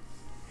up.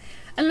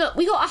 And look,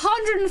 we got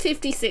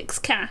 156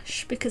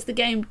 cash because the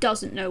game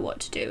doesn't know what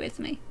to do with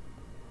me.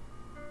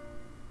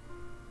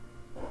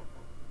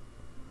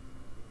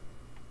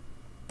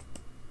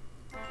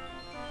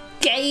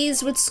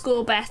 Gaze would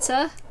score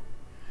better.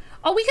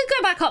 Oh, we could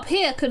go back up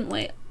here, couldn't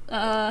we?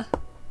 I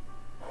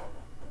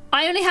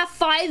only have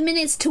 5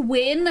 minutes to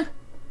win.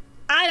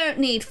 I don't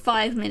need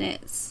 5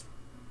 minutes.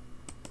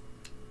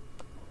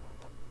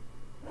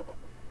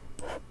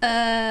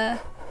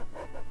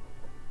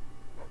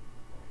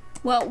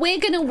 Well, we're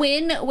gonna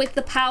win with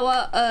the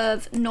power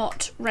of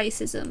not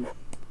racism.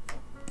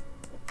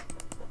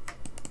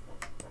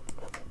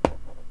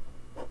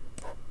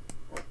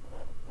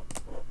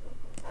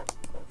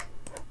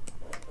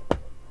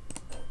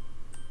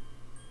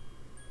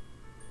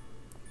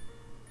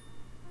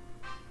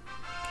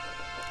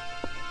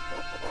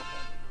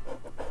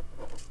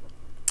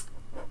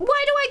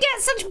 Why do I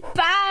get such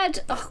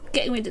bad... Oh,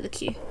 getting rid of the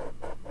queue.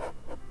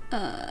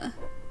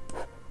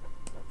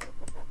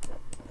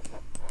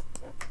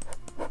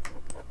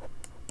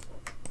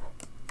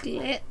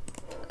 Glit.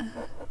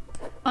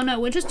 Oh no,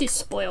 we'll just do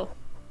spoil.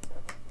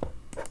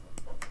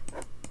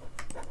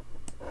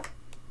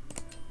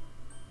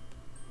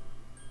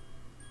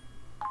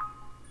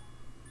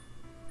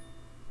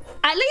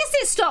 At least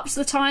it stops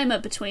the timer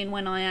between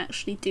when I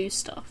actually do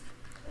stuff.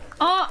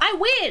 Oh, I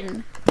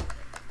win!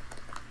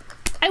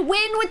 I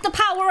win with the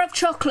power of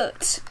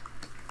chocolate.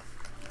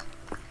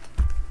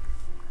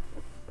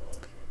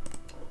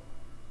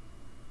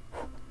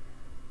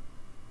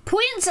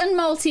 Points and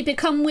multi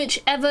become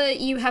whichever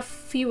you have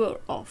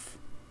fewer of.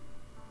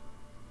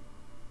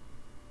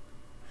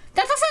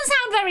 That doesn't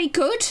sound very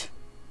good.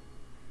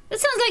 That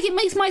sounds like it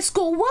makes my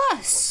score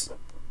worse.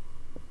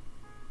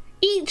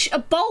 Each a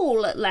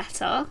bowl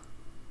letter.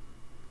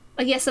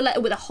 I guess a letter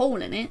with a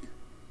hole in it.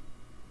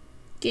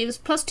 Gives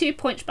 +2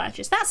 points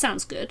badges. That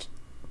sounds good.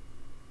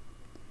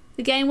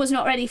 The game was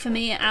not ready for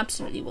me. It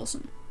absolutely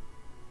wasn't.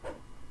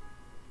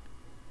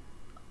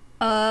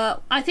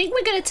 I think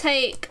we're going to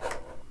take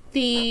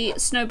the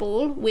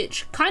snowball,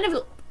 which kind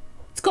of...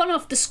 It's gone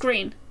off the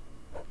screen.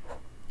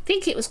 I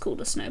think it was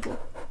called a snowball.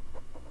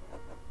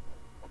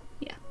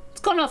 Yeah, it's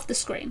gone off the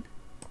screen.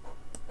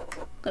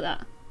 Look at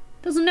that.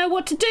 Doesn't know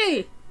what to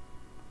do.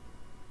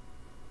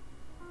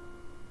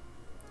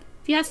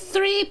 If you have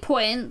 3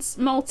 points,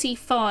 multi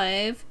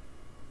 5,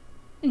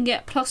 and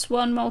get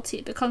 +1 multi,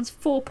 it becomes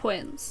 4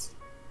 points.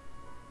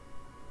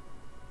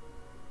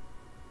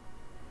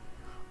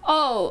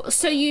 Oh,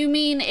 so you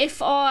mean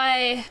if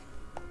I...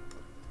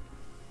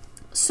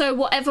 So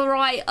whatever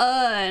I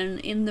earn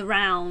in the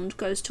round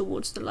goes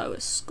towards the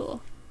lowest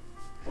score.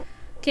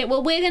 Okay,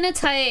 well we're gonna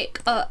take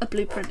a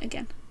blueprint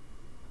again.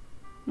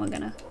 We're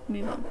gonna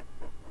move on.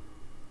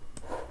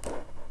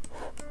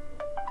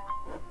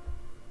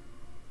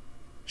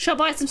 Shop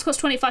items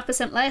cost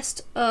 25%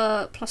 less.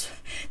 Plus...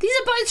 These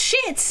are both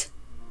shit!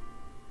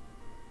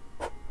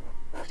 I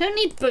don't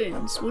need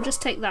boons. We'll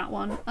just take that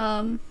one.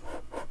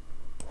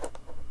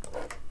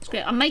 It's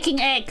great. I'm making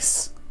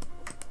eggs.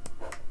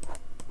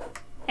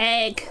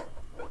 Egg.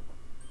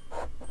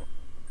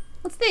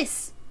 What's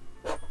this?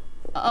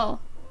 Uh oh.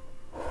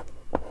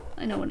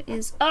 I know what it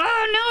is.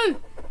 Oh no!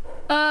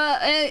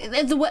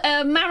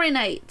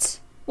 Marinate.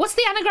 What's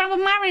the anagram of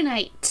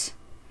marinate?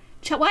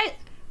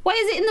 Why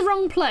is it in the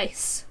wrong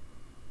place?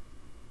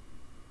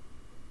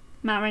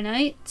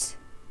 Marinate.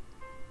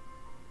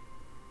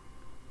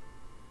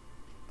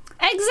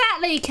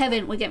 Exactly,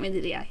 Kevin. We're getting rid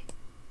of the A.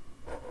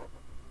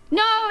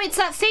 No, it's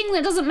that thing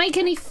that doesn't make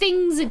any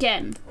things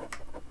again.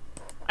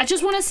 I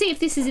just want to see if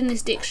this is in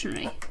this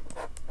dictionary.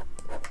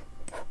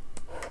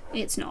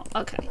 It's not.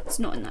 Okay, it's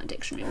not in that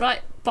dictionary.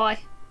 Right, bye.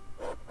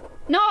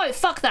 No,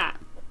 fuck that.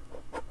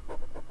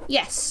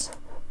 Yes.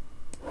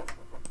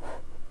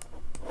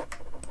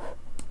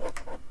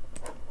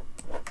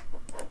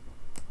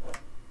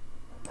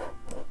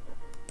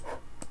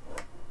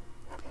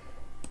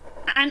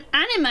 An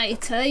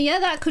animator? Yeah,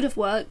 that could have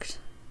worked.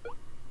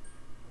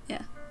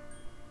 Yeah.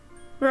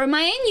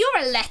 Romain,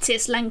 you're a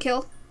lettuce,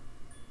 Lankill.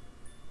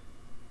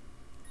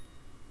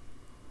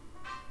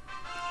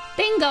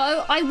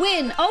 Bingo, I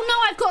win. Oh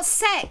no, I've got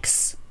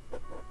sex.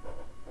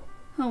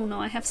 Oh no,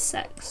 I have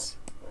sex.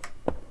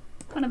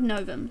 Kind of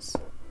novums.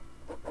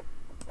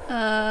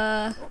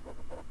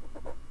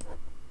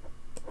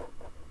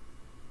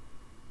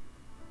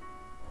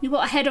 You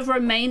got ahead of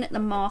Romain at the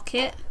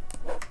market.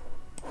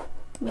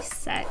 With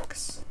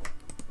sex.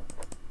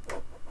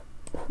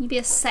 You be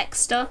a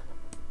sexter?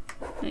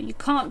 No, you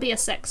can't be a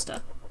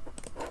sexter.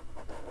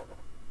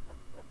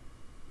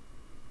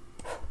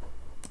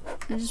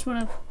 I just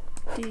want to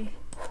do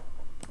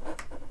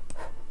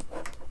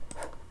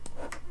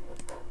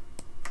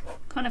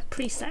kind of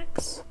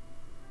pre-sex.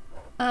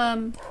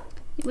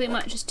 We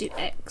might just do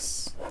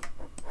X.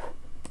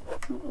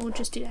 Or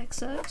just do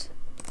excerpt.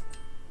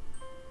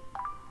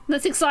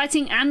 That's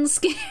exciting and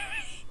scary.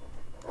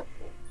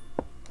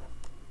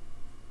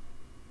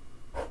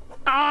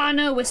 Ah, oh,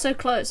 no, we're so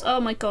close. Oh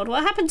my god,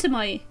 what happened to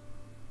my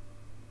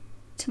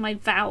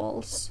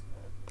vowels?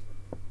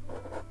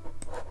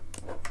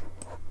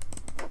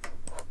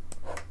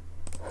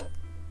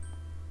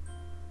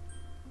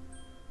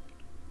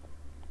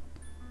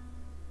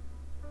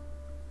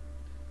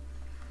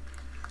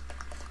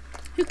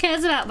 Who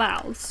cares about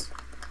vowels?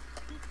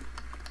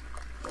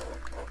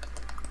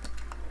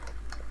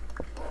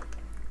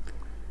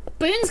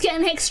 Boons get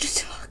an extra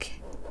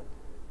target.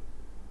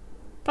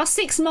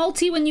 +6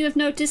 multi when you have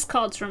no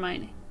discards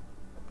remaining.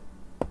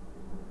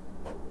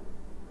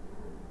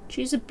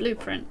 Choose a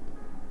blueprint.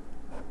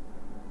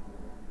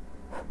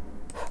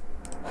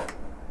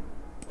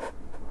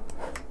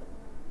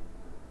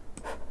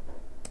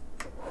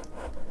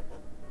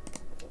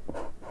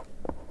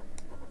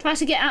 Try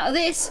to get out of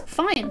this.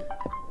 Fine.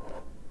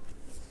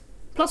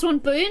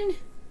 +1 boon,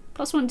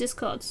 +1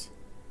 discards.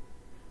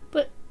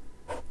 But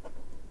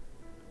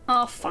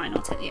oh, fine.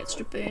 I'll take the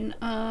extra boon.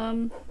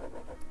 Got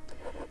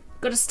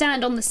to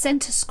stand on the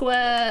center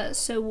square,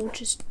 so we'll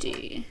just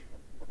do.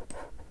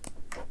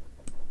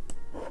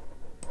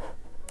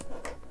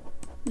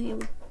 We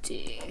will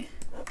do.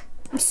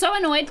 I'm so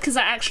annoyed because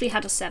I actually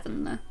had a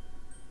 7 there.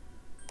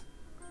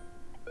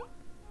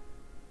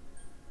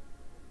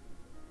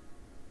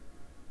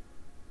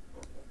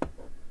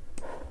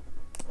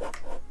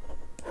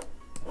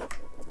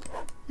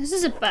 This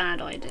is a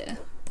bad idea.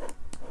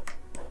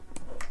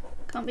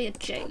 Can't be a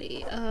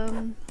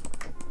Jaylee.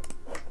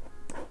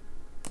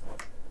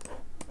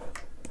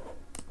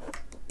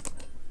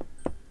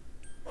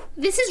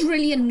 This is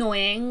really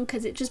annoying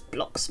because it just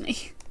blocks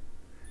me.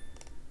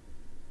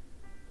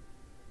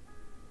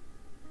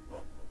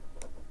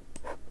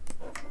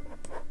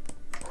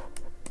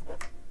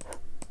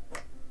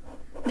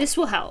 This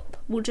will help.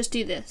 We'll just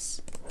do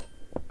this.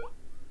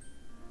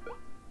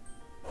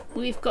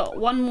 We've got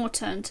one more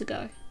turn to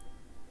go.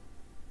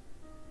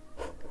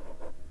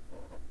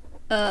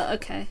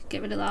 Okay,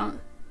 get rid of that.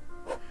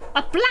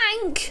 A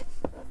blank!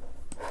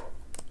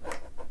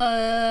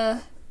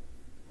 Oh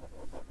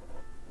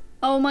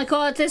my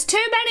god, there's too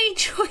many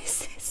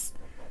choices!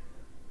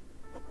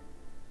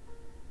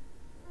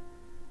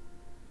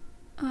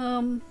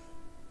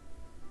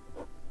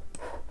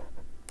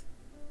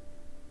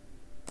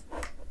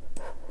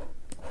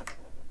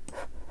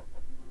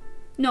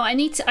 No, I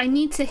need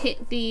to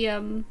hit the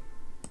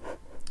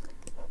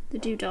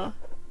doodah.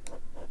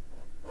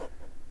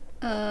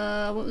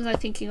 What was I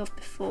thinking of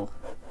before?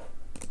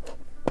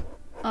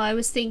 I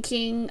was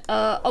thinking,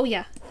 oh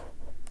yeah,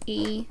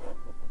 E.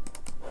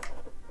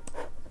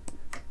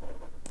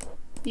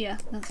 Yeah,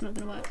 that's not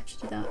gonna work. I'll just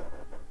do that.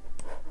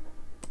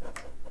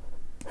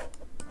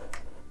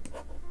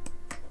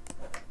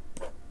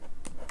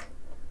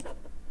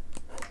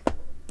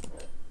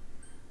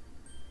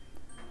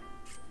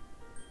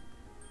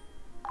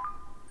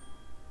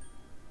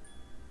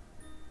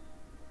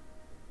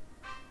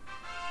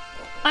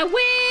 I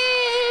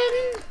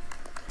win!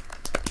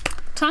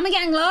 Timer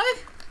getting low?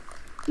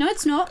 No,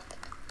 it's not.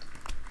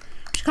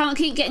 Just can't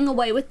keep getting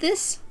away with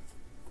this.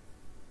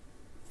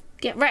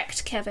 Get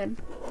wrecked, Kevin.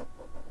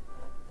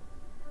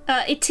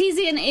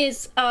 Etesian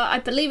is, I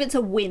believe it's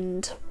a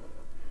wind.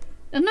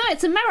 No,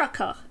 it's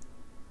America.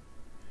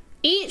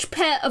 Each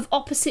pair of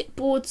opposite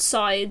board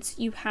sides,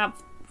 you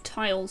have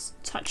tiles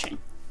touching.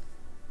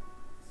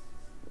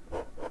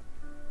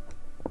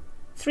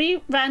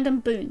 3 random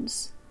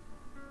boons.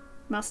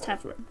 Must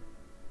have room.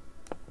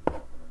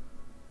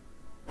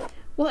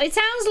 Well, it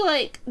sounds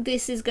like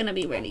this is gonna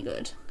be really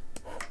good.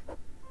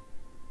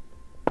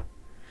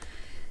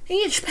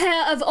 Each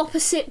pair of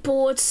opposite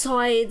board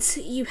sides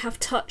you have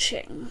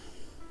touching.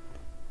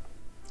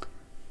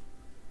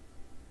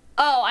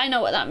 Oh, I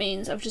know what that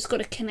means. I've just got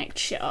to connect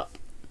shit up.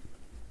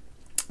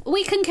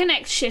 We can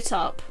connect shit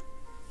up.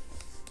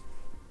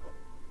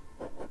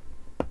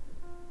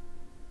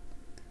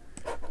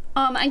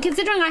 And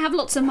considering I have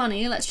lots of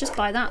money, let's just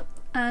buy that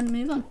and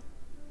move on.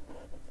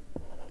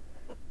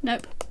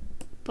 Nope.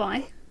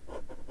 Buy.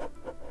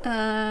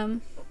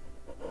 I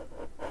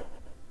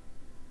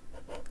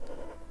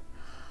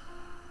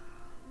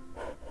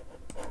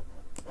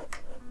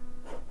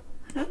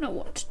don't know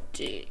what to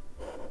do.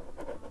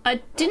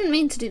 I didn't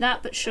mean to do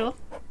that, but sure.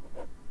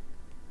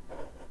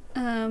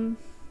 I'm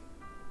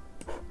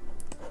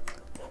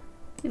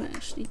gonna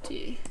actually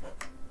do.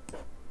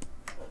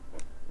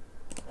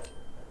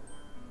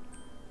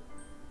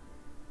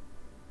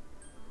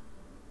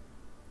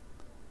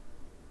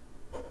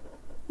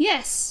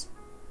 Yes.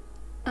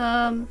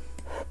 Oh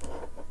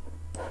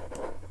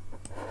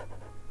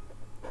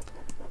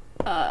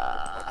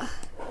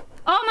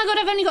my god,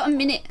 I've only got a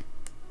minute.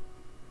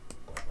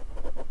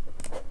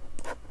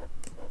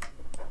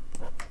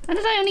 How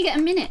did I only get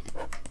a minute?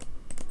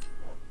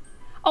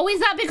 Oh, is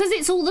that because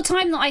it's all the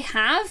time that I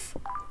have?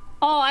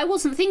 Oh, I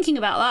wasn't thinking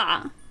about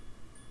that.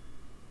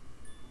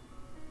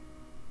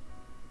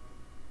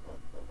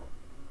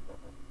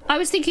 I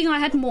was thinking I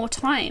had more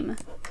time.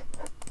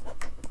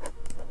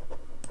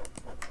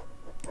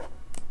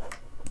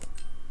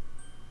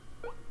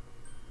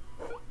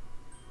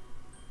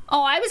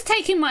 Oh, I was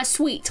taking my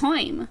sweet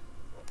time.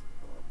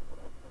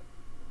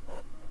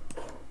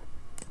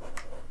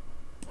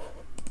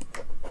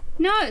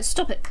 No,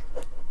 stop it.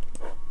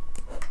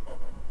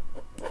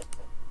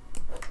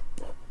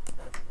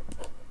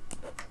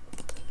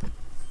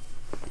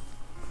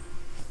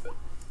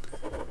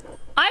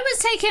 I was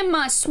taking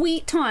my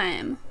sweet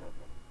time.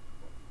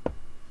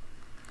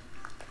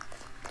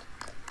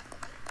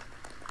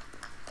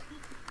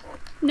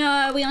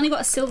 No, we only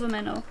got a silver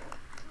medal.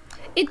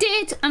 It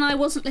did, and I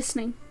wasn't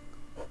listening.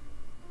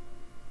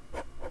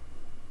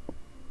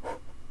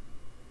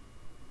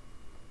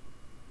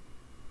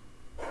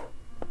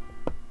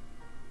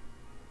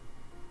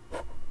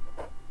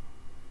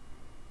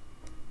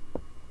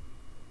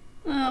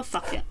 Oh,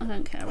 fuck it. I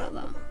don't care about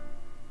that.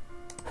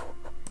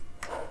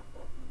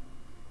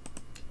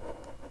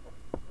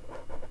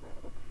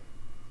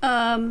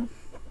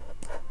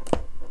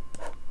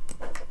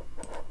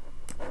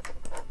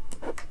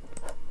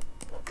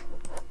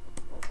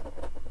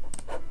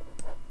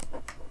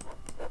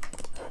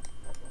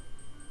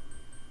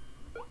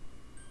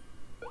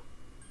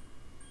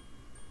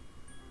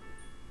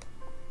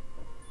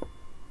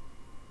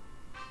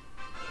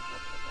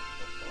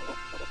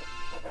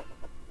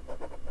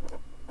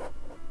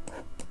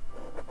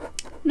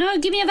 No,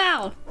 give me a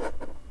vowel.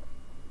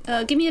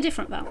 Give me a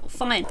different vowel.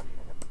 Fine.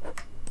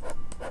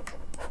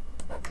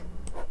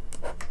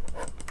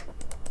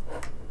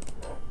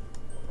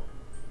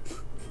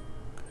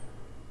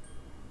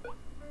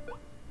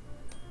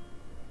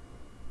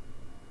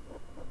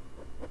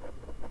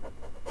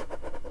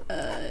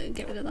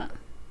 Get rid of that.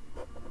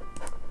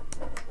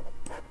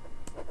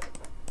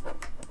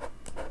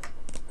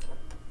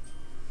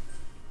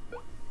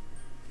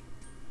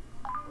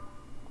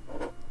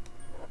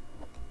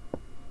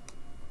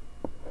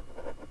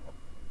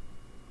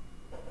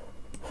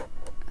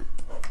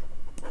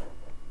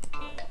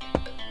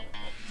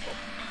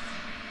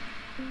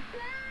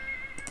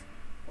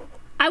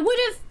 I would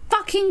have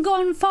fucking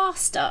gone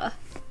faster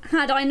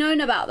had I known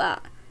about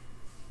that.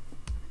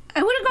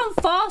 I would have gone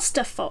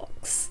faster,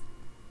 Fox.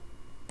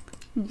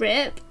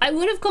 Rip. I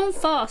would have gone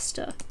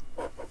faster.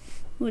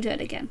 We'll do it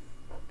again.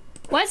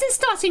 Why is it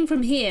starting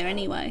from here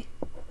anyway?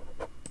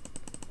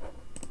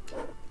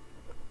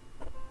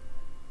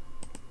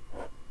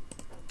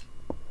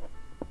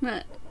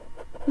 Right.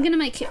 I'm gonna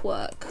make it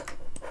work.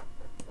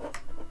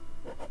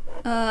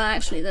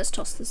 Actually, let's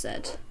toss the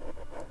Z.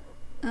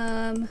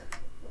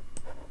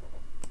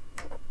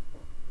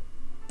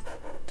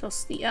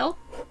 Toss the L.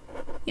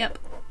 Yep.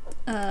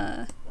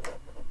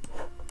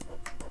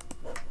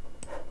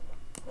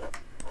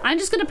 I'm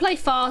just gonna play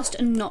fast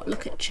and not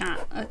look at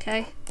chat,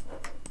 okay?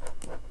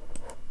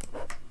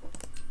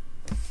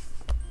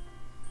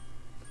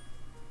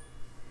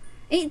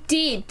 It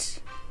did.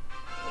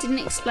 Didn't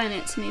explain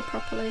it to me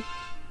properly.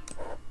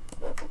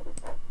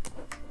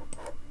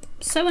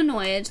 So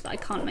annoyed that I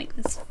can't make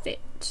this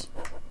fit.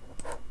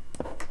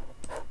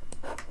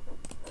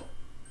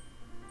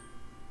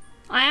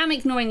 I am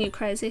ignoring you,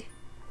 crazy.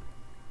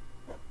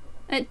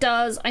 It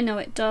does, I know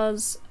it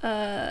does.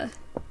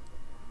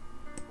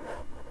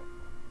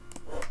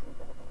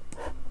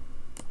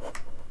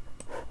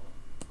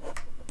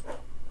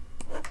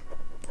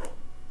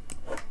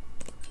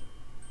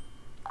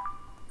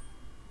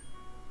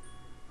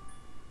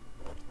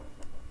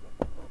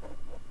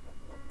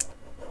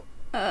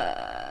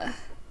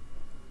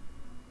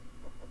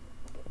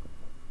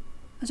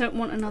 I don't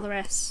want another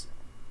S.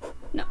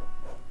 No.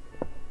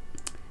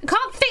 I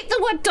can't fit the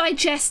word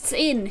digests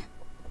in.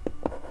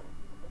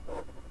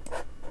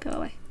 Go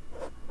away.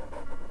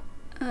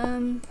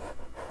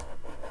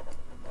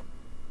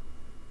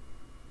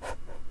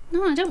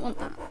 No, I don't want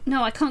that.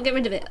 No, I can't get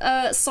rid of it.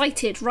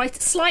 Cited, right,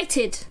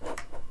 slighted.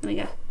 There we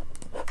go.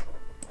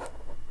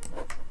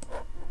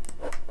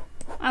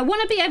 I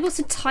want to be able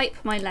to type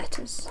my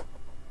letters.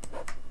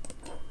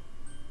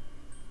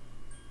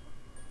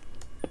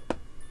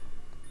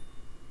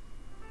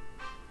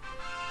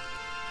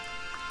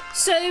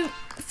 So,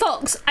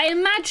 Fox, I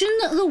imagine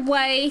that the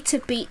way to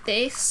beat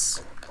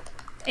this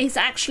is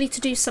actually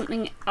to do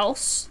something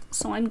else.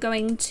 So I'm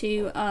going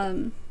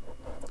to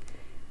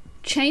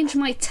change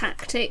my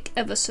tactic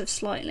ever so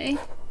slightly.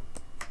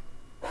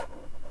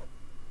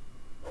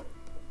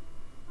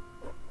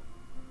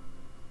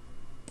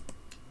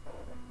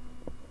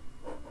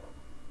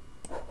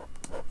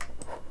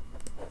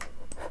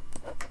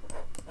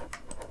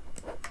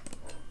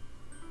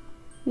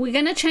 We're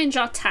going to change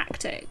our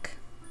tactic.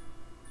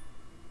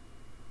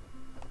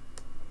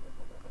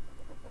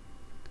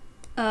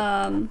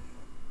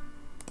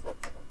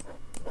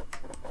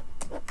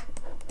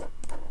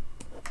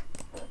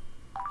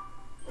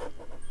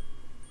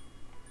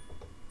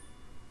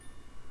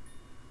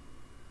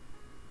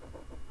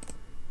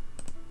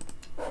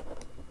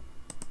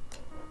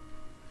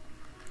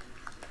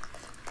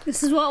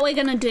 This is what we're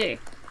gonna do.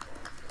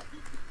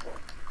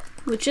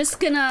 We're just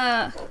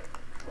gonna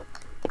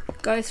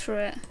go through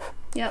it.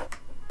 Yep.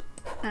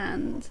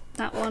 And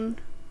that one.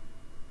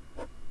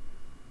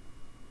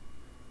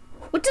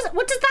 What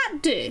does that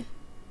do?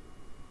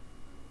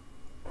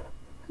 I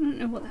don't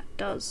know what that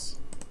does.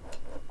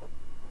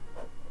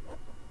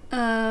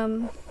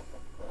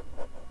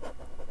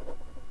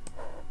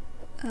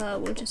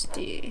 We'll just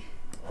do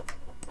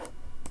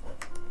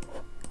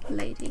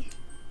lady.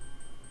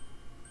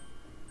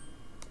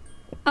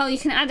 Oh, you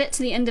can add it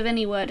to the end of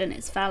any word and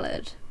it's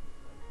valid.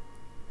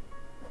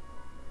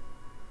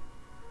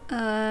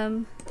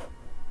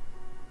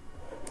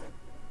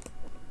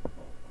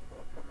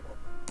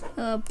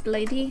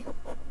 Lady.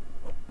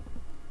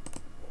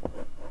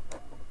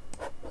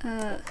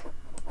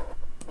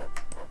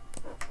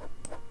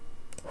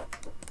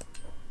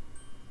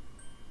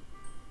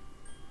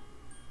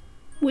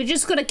 We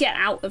just gotta get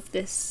out of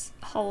this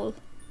hole.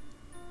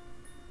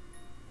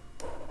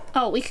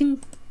 Oh, we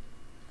can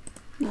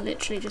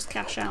literally just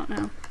cash out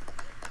now.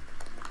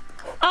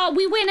 Oh,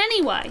 we win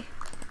anyway.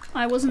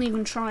 I wasn't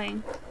even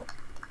trying.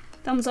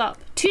 Thumbs up.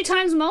 2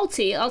 times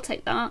multi, I'll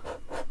take that.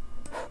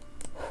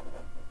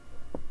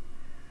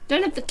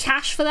 Don't have the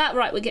cash for that.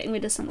 Right, we're getting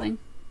rid of something.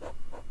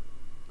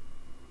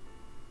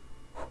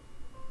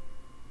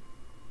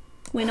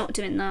 We're not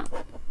doing that.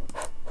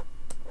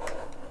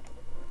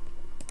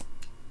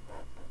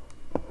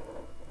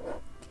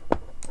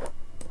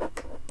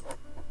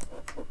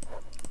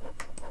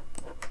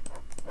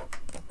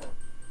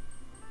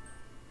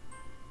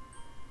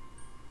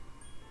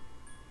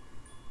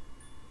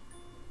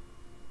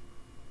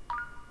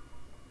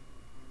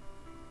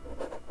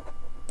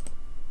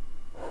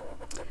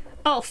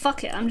 Oh,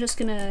 fuck it. I'm just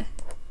gonna...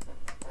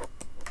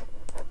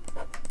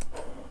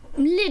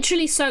 I'm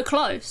literally so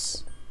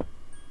close.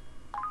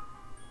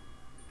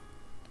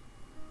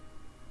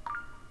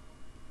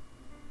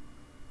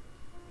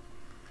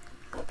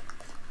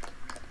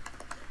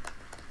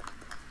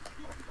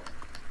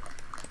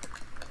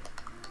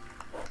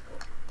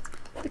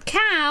 The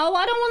cow?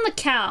 I don't want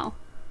the cow.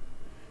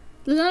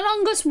 The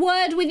longest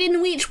word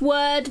within which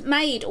word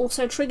made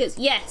also triggers.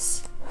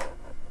 Yes.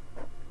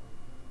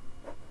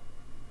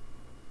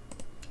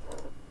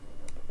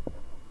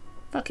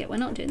 Fuck it, we're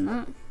not doing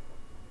that.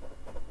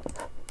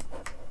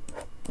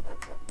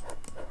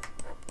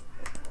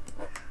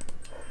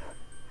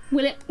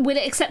 Will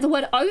it accept the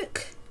word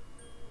oak?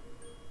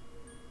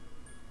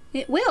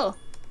 It will.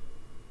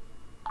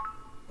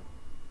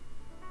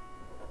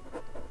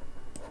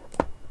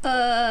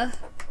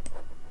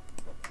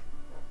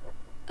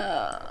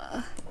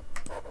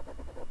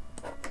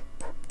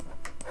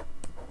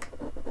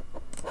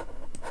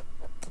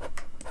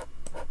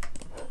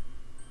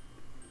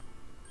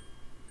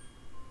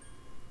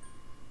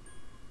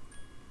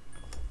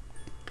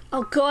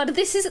 Oh god,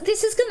 this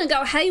is gonna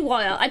go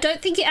haywire. I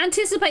don't think it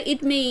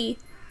anticipated me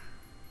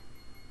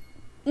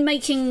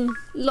making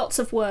lots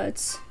of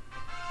words.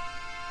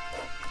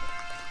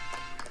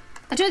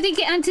 I don't think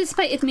it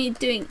anticipated me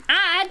doing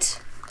add.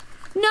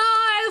 No,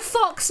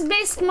 Fox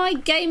missed my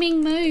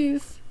gaming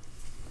move.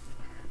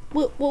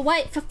 We'll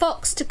wait for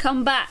Fox to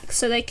come back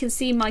so they can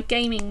see my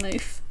gaming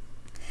move,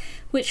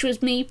 which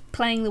was me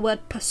playing the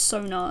word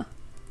persona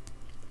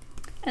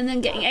and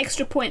then getting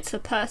extra points for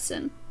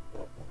person.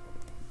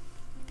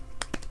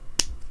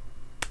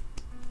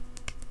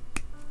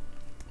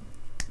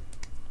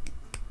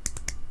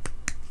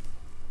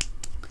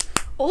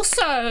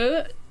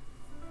 Also,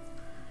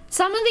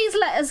 some of these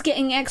letters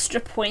getting extra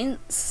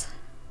points.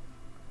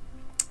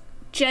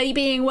 J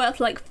being worth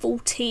like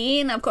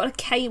 14. I've got a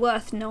K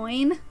worth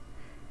 9.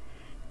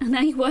 An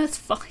A worth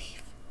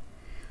 5.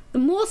 The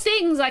more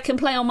things I can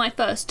play on my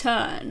first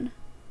turn.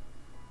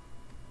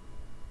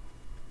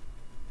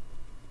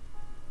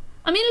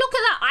 I mean, look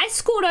at that. I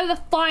scored over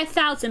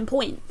 5,000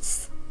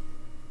 points.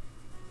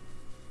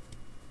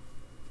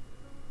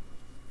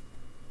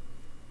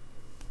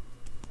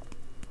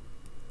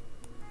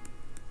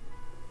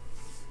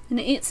 And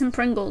eat some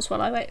Pringles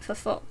while I wait for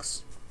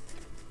Fox.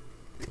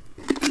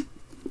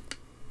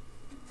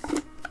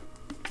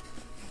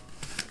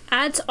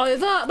 Ads over,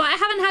 but I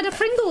haven't had a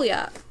Pringle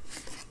yet.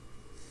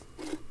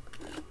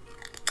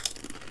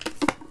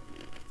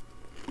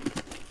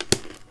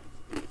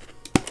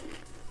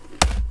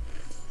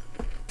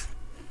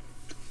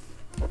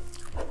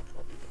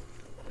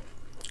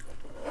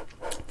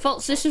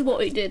 Fox, this is what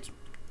we did.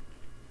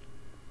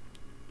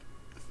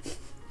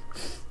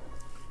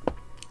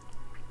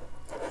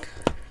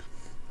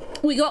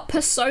 We got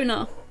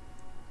persona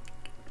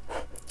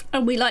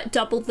and we like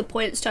doubled the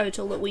points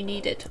total that we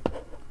needed.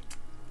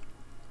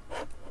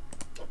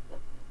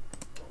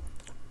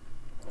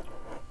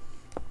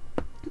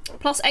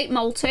 +8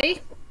 multi.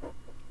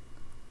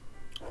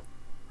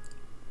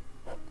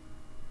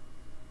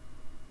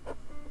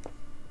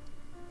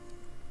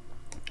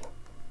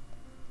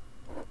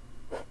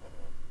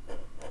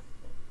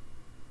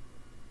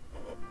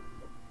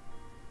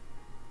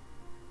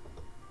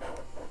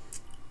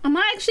 I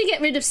might actually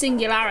get rid of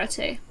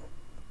singularity.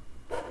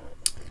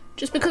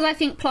 Just because I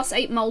think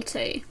 +8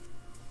 multi.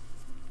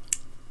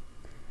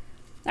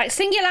 Like,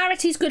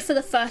 singularity is good for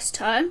the first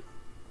turn.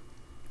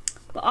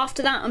 But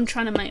after that, I'm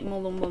trying to make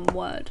more than one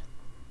word.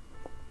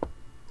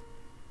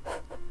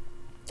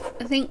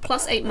 I think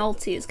 +8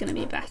 multi is going to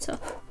be better.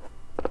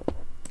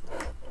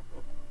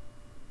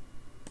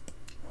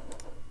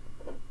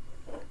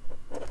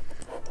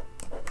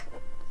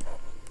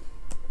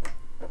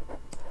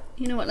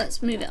 You know what,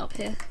 let's move it up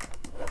here.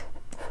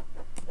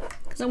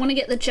 Because I want to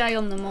get the J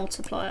on the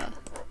multiplier.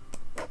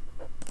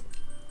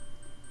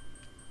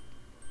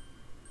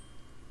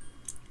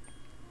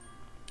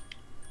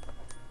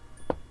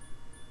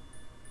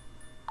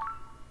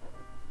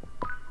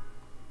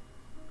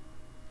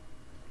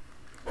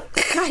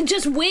 I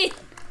just win.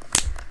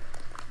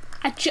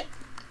 I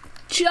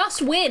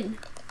just win.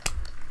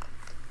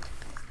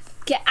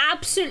 get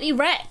absolutely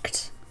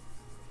wrecked.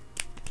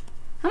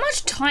 How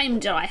much time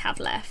do I have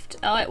left?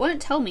 Oh, it won't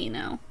tell me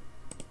now.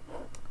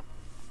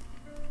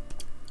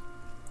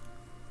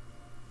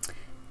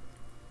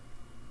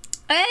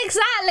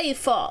 Exactly,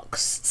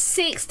 Fox.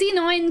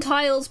 69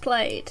 tiles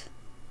played.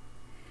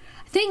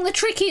 I think the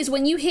trick is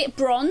when you hit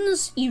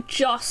bronze, you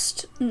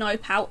just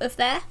nope out of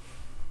there.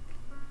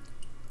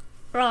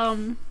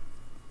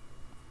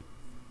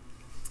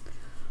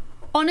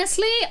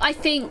 Honestly, I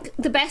think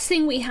the best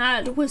thing we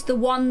had was the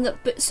one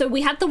that... So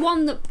we had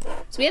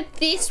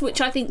this,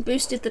 which I think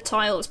boosted the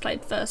tiles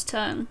played first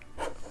turn.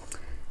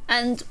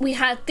 And we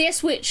had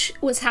this, which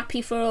was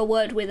happy for a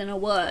word within a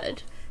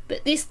word.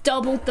 But this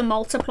doubled the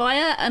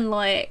multiplier and,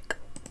 like,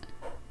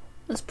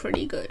 was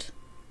pretty good.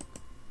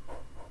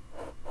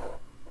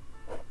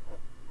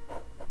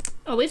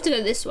 Oh, we have to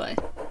go this way.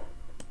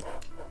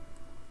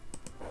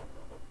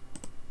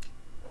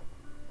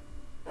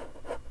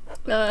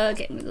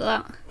 Get rid of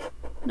that.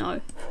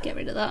 No, get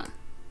rid of that.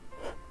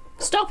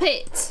 Stop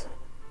it!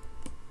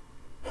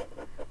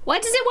 Why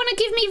does it want to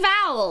give me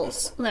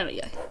vowels? There we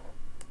go.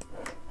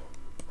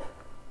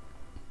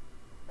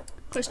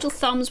 Crystal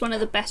Thumb's one of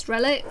the best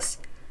relics.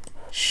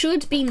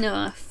 Should be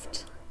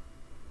nerfed.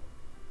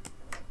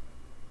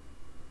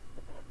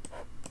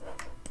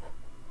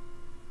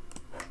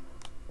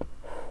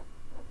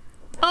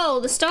 Oh,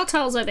 the star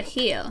tile's over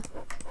here.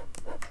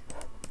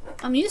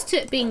 I'm used to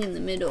it being in the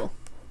middle.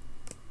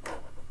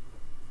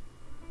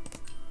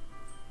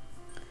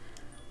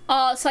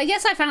 Oh, so I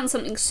guess I found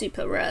something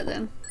super rare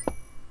then.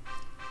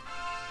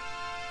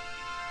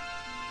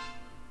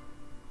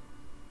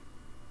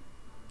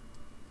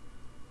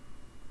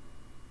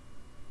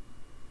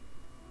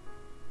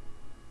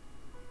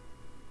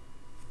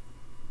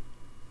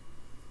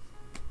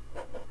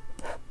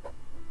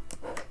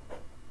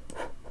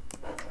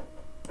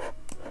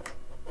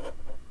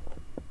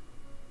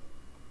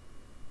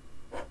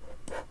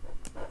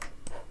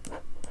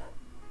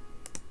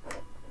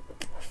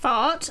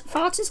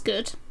 Fart is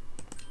good.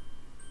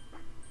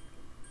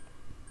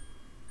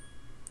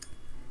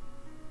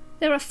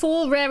 There are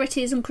 4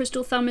 rarities and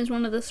Crystal Thumb is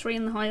one of the 3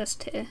 in the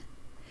highest tier.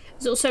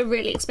 It's also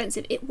really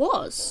expensive. It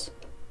was.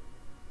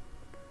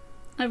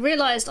 I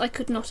realised I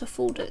could not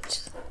afford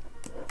it.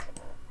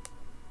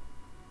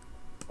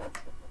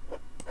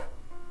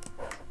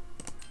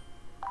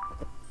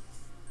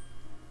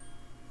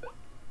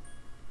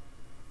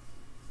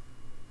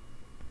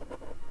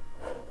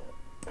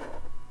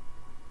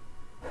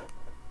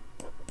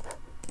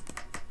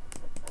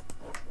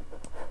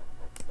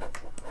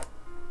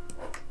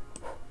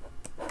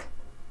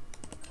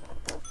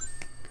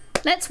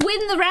 Let's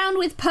win the round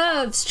with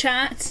pervs,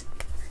 chat.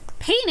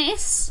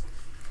 Penis?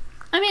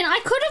 I mean, I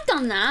could have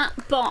done that,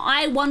 but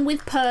I won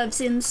with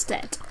pervs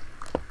instead.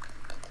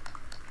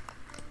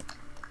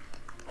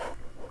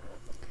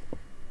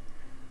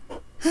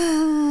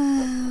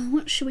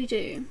 What should we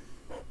do?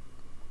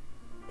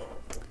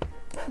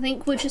 I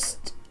think we'll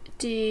just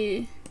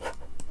do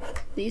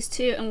these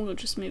 2 and we'll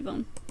just move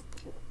on.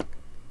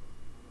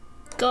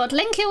 God,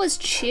 Linky was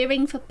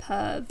cheering for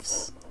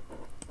pervs.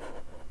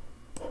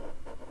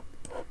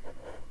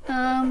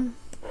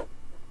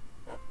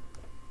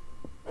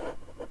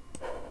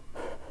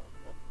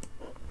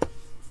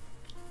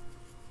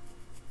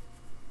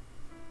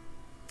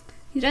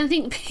 You don't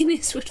think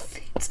penis would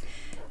fit?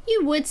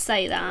 You would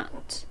say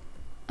that.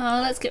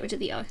 Let's get rid of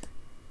the O.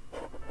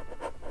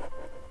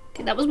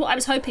 Okay, that was what I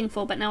was hoping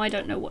for, but now I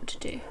don't know what to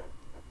do.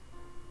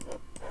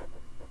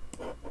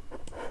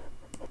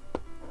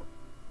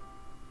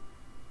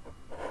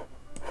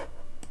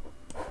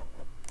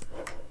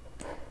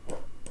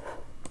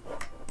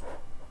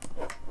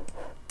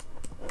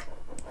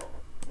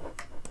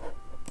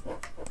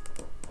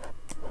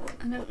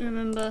 I don't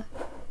remember.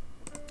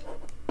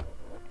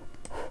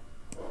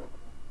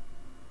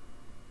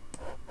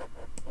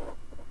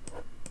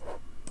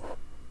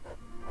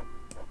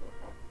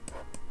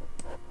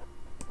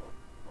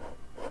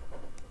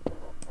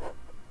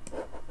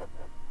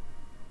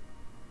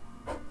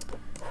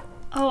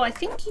 Oh, I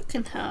think you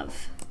can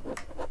have...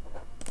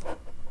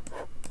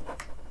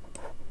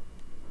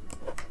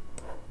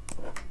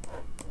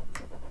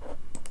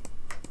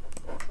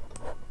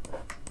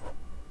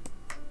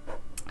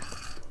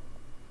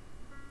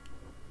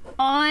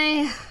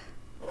 I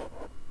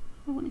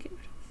want to get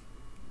rid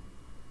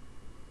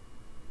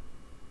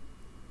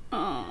of.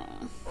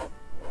 Oh.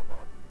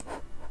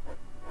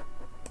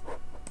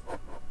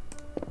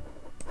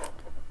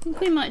 I think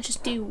we might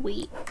just do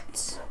wheat.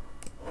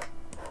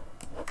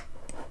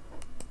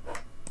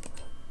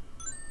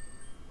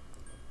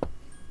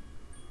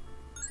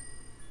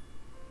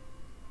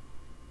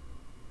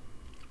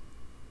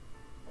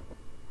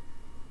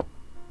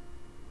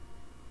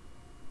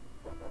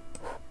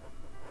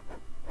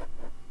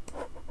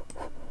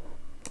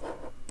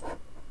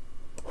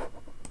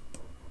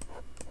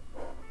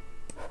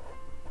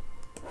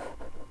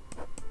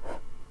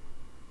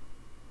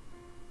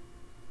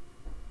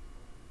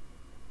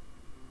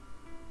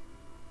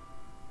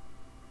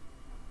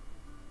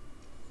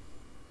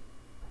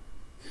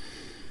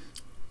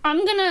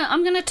 I'm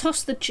gonna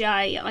toss the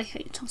J. I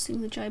hate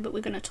tossing the J, but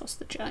we're gonna toss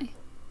the J.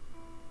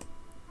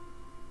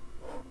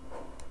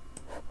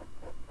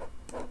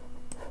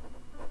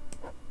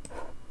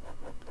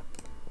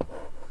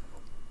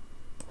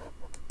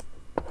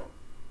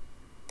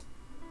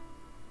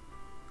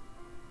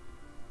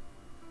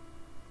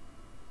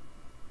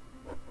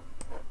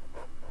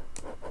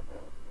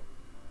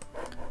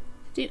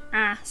 Do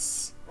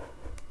ass.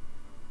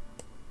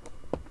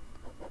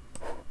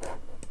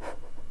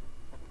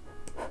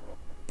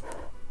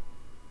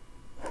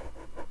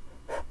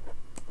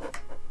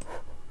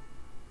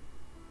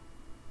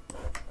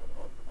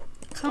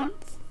 Can't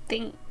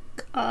think.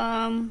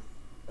 Probably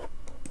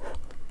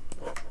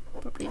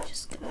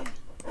just go.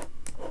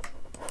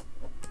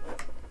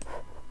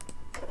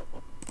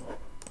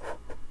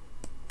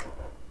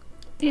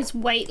 Is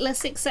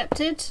weightless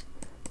accepted?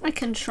 I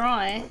can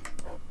try.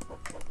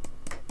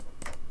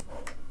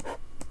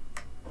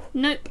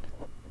 Nope.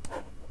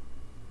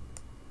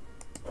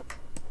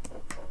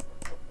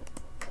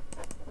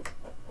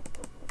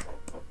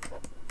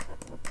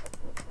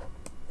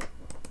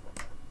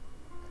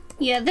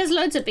 Yeah, there's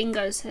loads of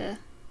bingos here.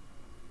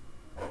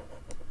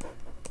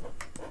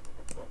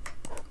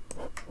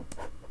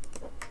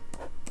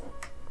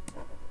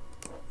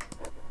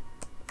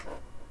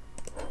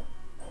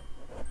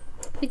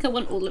 I think I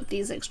want all of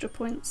these extra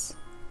points.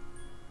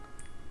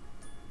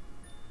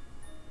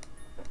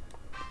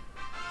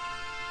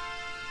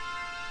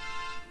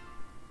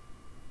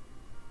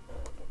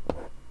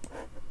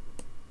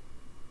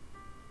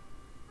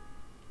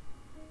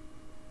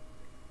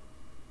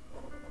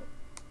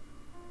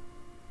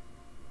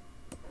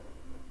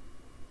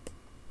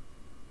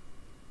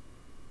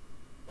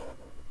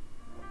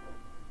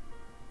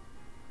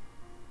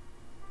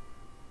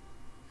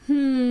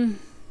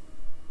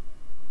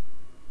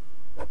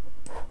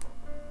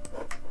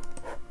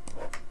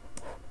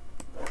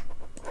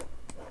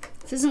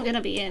 This isn't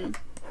gonna be in.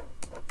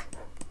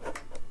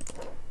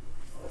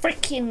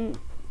 Freaking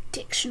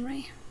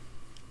dictionary.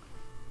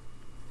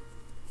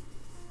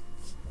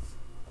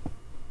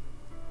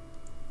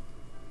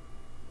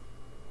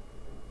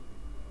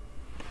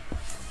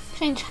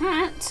 Change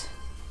hat.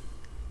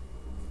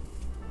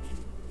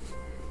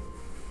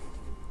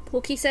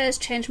 Porky says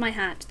change my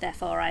hat,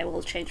 therefore I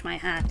will change my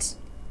hat.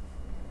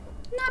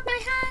 Not my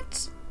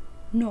hat.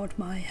 Not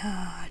my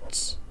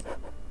hat.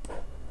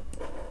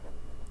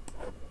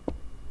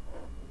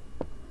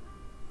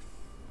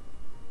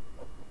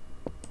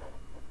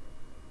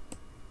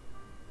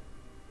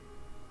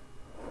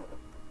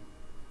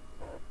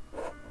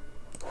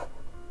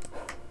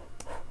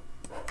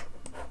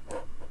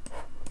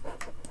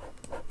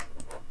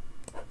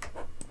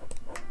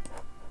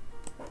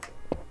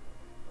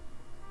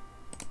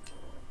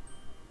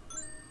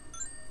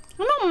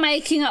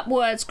 Making up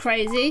words,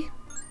 crazy.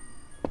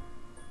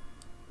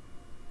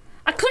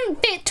 I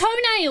couldn't fit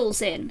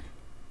toenails in.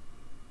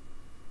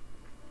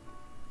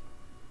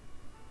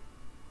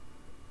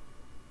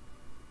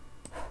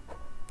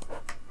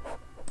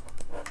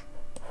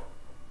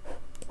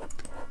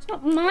 It's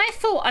not my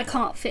fault I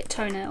can't fit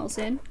toenails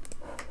in.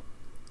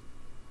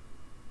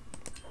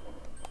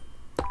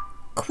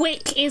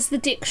 Quick is the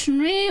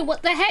dictionary.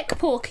 What the heck,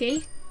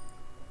 Porky?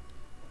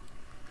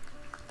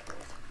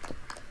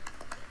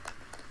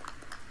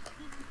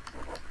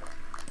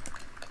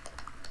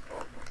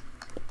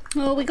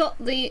 Oh, we got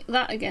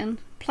that again.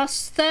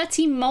 Plus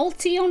 30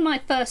 multi on my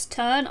first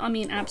turn. I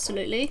mean,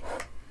 absolutely.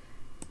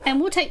 And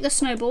we'll take the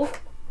snowball.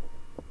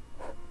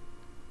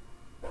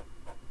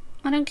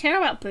 I don't care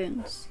about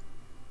boons.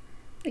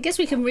 I guess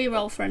we can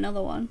re-roll for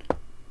another one.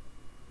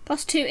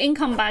 Plus 2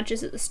 income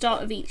badges at the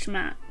start of each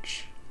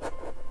match.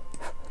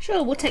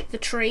 Sure, we'll take the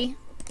tree.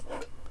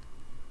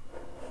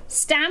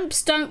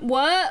 Stamps don't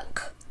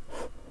work.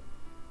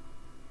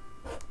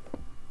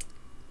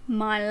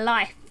 My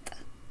life.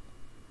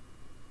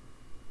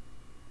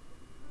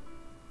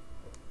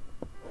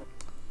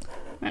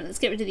 Right, let's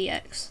get rid of the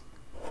X.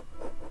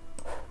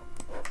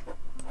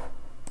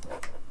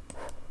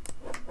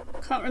 I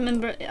can't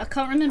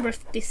remember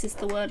if this is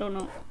the word or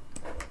not.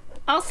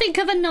 I'll think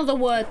of another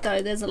word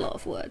though, there's a lot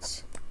of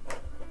words.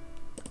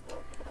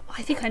 Oh,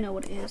 I think I know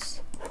what it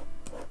is.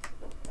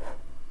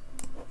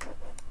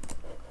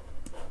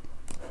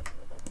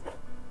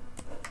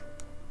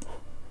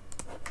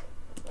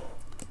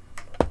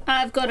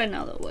 I've got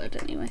another word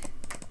anyway.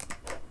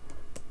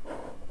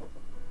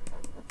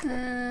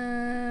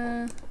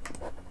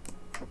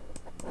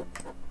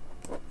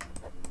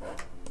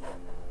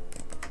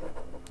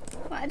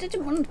 I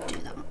didn't want to do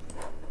that.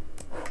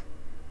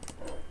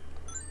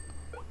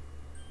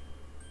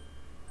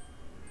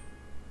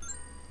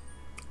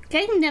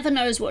 Game never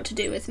knows what to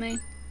do with me.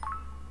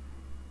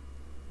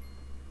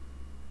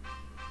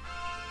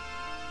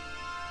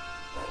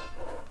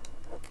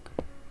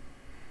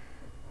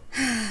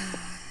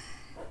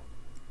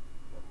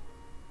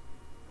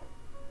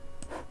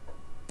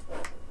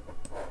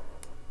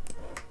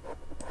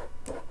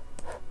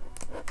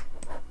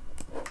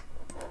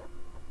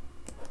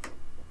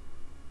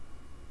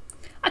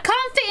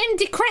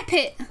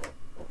 Decrepit.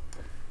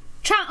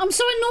 Chat, I'm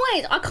so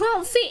annoyed. I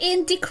can't fit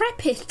in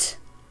decrepit.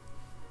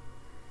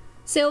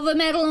 Silver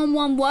medal on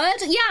one word.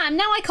 Yeah, and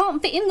now I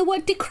can't fit in the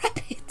word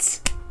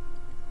decrepit.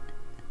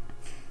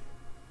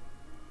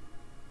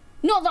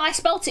 Not that I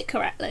spelt it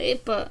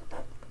correctly, but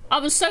I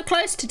was so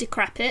close to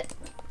decrepit.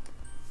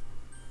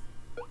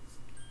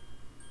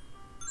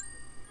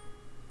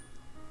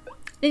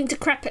 I think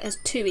decrepit has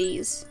 2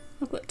 E's.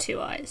 I've got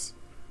 2 I's.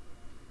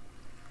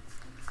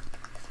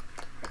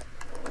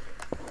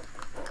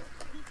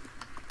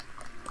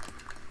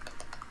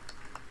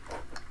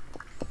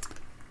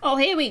 Oh,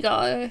 here we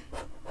go.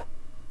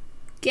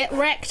 Get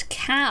wrecked,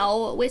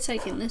 cow. We're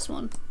taking this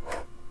one.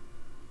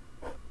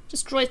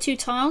 Destroy 2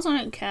 tiles, I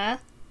don't care.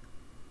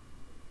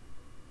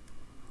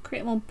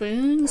 Create more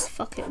boons.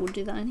 Fuck it, we'll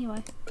do that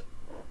anyway.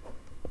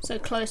 So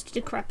close to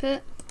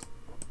decrepit.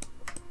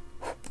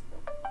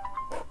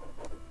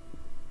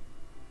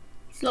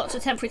 Lots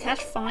of temporary cash,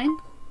 fine.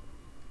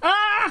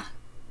 Ah!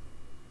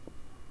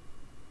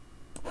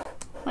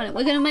 Right,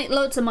 we're gonna make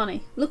loads of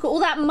money. Look at all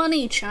that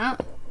money,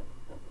 chat.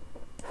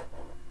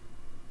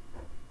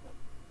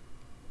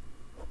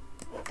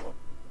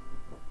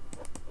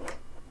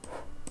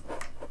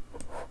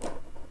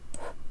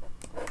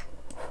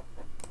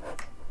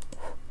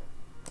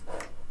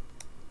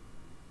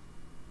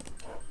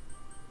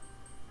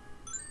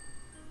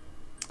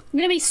 I'm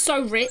gonna be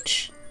so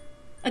rich.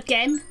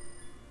 Again.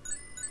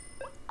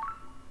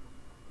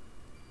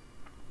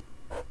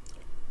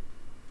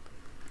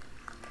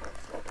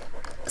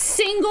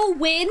 Single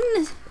win?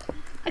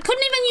 I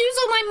couldn't even use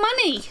all my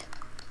money.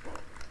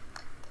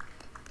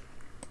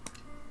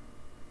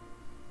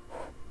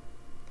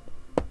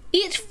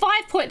 Each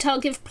 5-point tile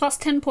gives plus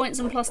 10 points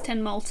and plus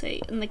 10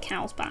 multi, and the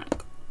cow's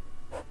back.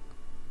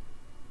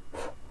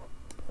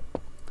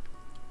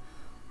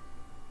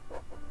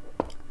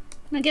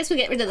 And I guess we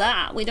get rid of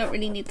that. We don't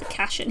really need the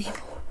cash anymore.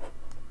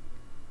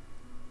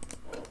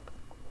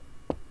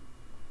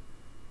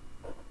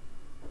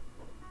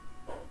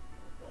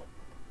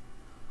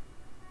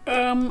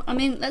 I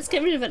mean, let's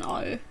get rid of an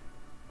O.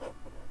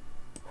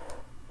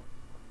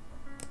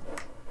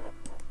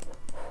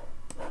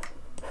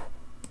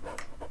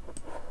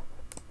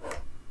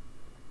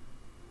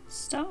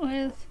 Start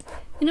with,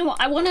 you know what?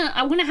 I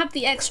wanna have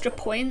the extra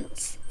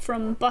points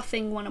from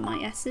buffing one of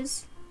my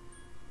S's.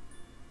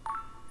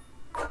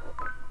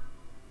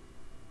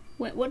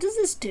 Wait, what does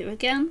this do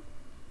again?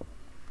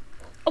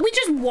 Oh, we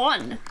just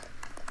won.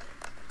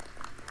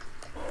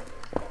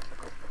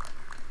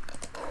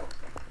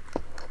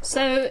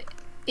 So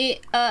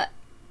it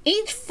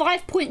each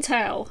 5-point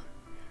tile.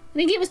 I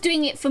think it was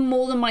doing it for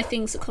more than my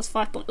things that cost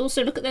 5 points.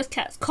 Also, look at those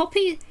cats.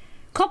 Copies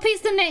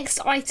the next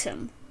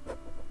item.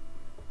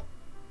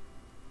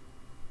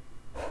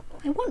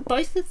 I want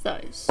both of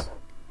those.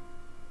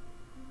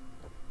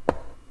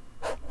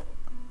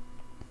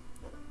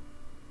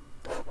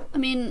 I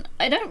mean,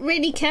 I don't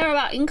really care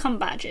about income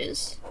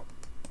badges.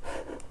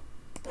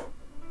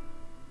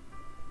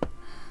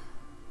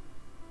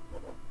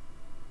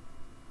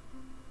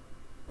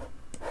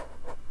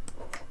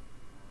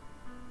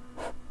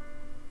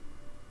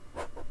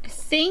 I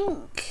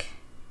think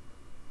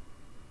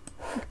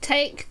we'll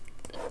take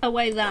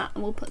away that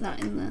and we'll put that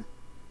in there.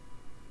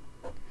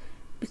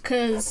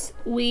 Because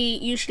we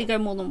usually go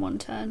more than one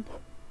turn.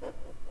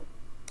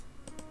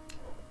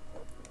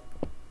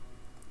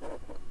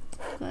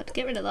 Good,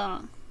 get rid of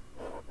that.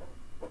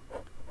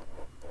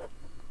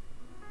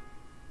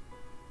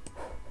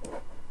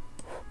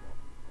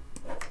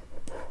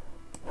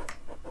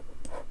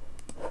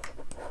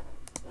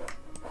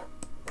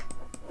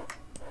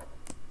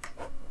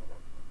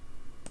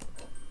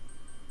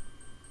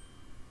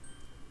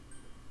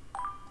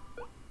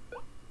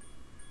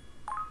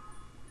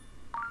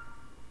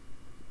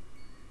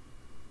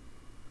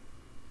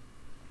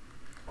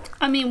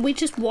 I mean, we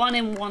just won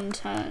in one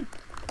turn.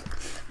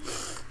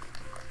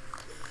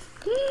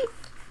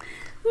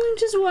 We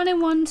just won in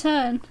one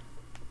turn.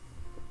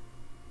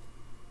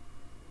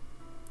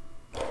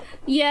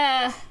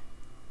 Yeah.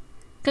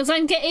 Because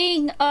I'm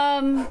getting,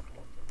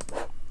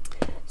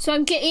 so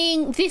I'm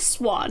getting this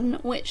one,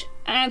 which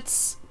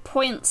adds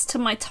points to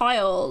my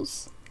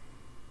tiles.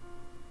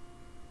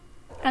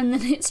 And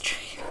then it's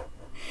true.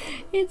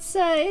 It's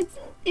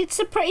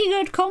a pretty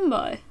good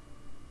combo.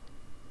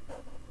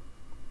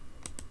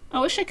 I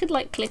wish I could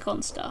like click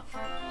on stuff.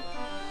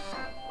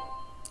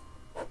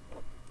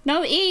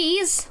 No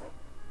E's.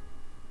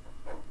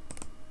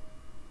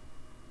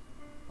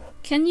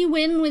 Can you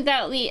win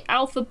without the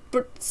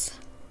alphabet's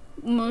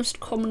most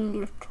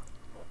common letter?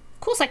 Of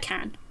course I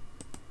can.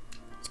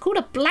 It's called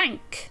a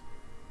blank.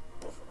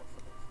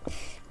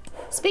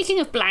 Speaking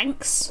of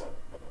blanks,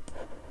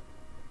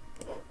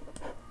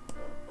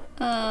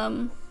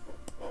 I've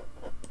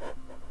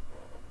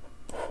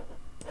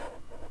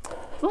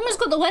almost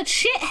got the word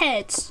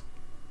shithead.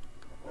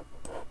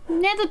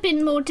 Never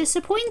been more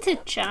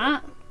disappointed,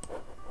 chat.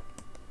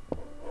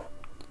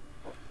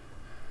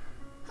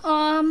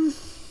 I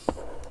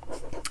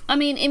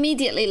mean,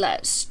 immediately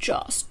let's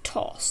just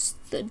toss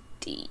the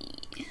D.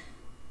 I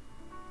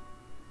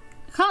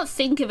can't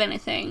think of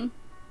anything.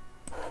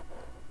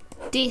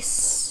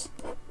 Dish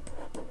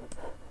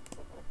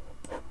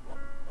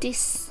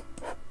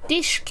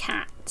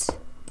cat.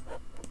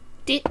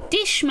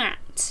 Dish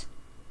mat.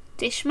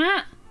 Dish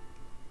mat?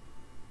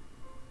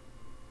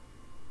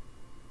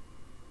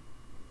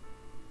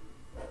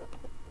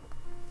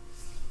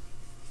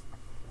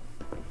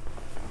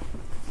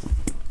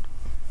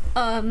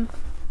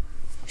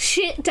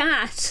 Shit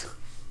dad.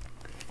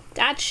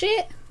 Dad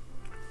shit?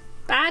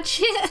 Bad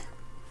shit?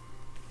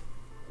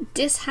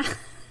 Dis hat.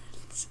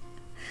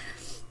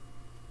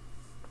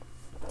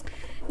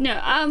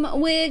 No,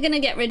 we're gonna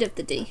get rid of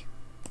the D.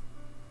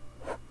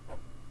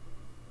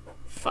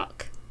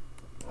 Fuck.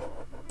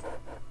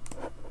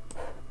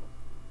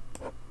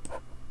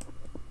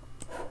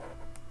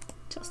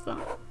 Just that.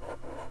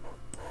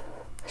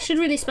 I should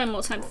really spend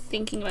more time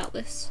thinking about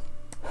this.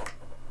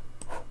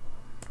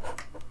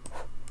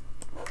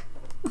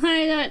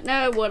 I don't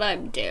know what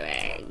I'm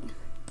doing.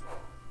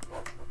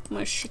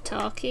 More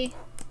shiitake.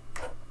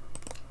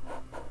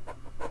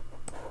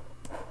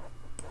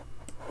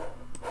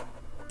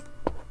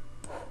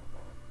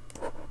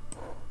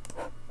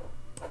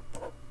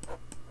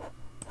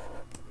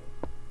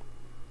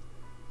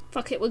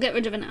 Fuck it, we'll get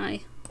rid of an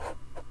I.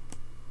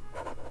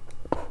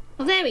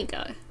 Oh, there we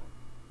go.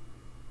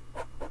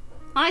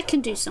 I can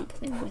do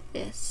something with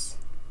this.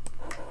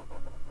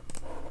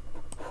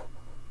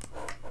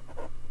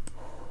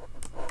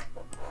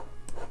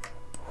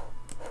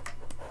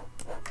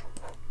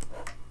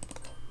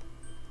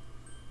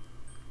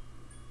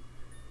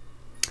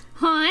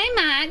 Hi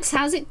Max,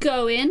 how's it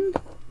going?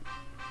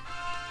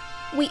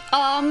 We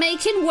are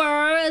making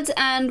words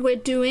and we're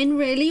doing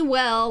really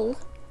well.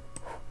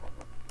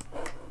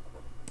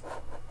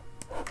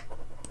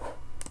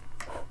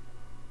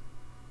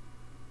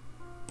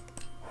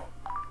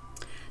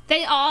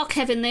 They are,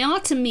 Kevin, they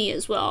are to me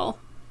as well.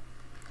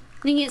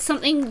 I think it's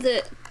something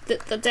that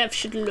the dev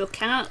should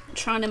look at,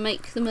 trying to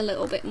make them a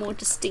little bit more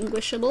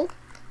distinguishable.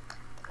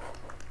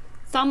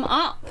 Thumb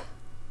up.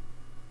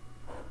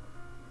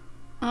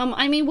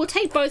 I mean, we'll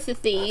take both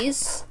of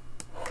these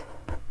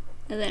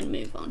and then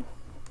move on.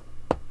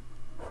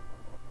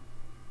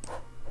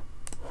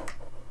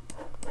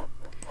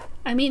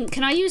 I mean,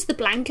 can I use the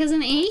blank as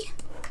an E?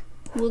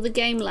 Will the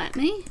game let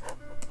me?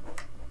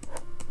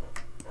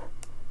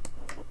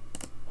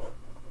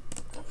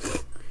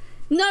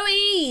 No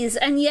E's,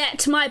 and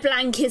yet my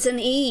blank is an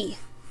E.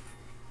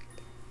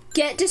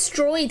 Get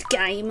destroyed,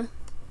 game.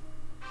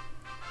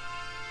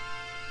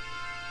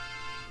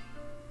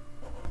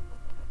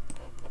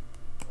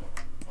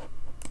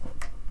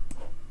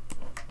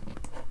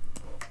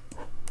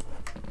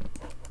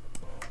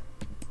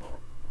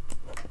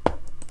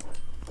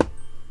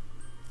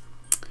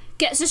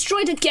 Gets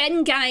destroyed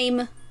again,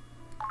 game.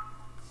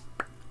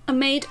 I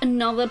made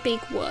another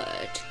big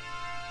word.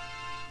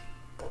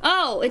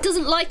 Oh, it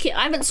doesn't like it.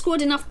 I haven't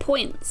scored enough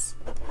points.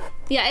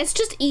 Yeah, it's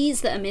just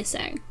E's that are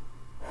missing.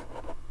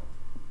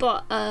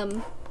 But,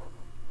 the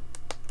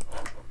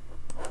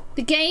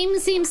game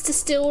seems to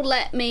still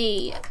let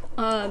me,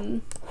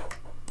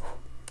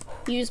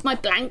 use my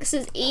blanks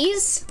as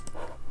E's.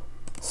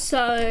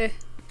 So,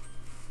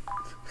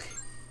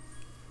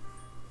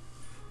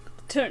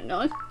 don't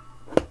know.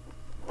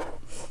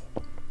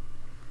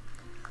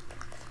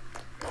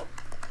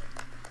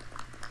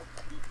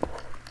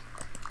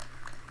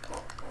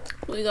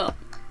 What we got?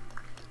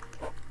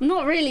 I'm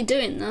not really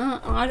doing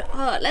that.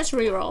 Let's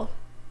reroll.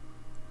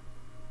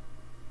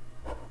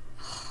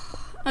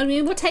 I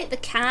mean, we'll take the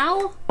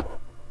cow.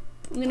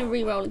 I'm gonna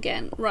reroll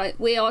again. Right,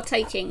 we are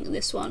taking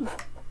this one,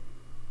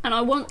 and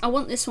I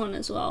want this one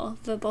as well.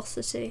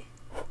 Verbosity.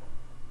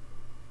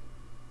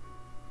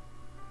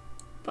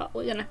 But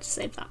we're gonna have to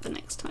save that for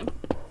next time.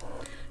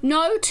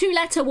 No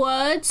 2-letter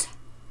words.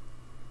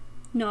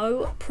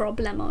 No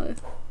problemo.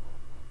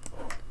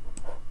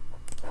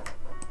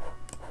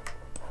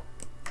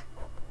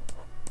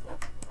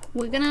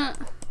 We're gonna...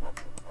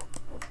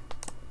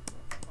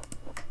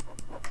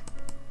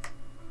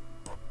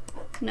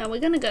 No, we're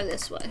gonna go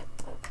this way.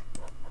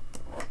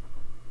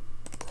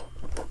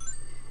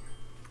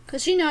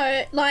 Because, you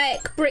know,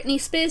 like Britney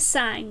Spears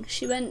sang,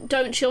 she went,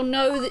 don't you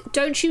know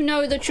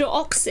that you're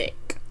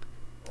oxic?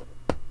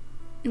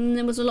 And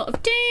there was a lot of...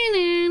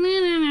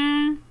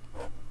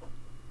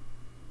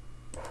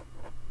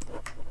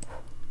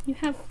 You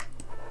have...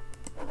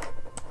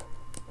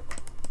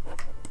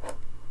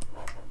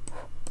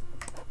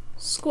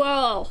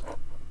 Squirrel.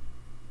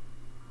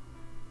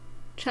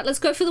 Chat, let's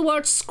go for the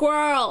word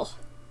squirrel.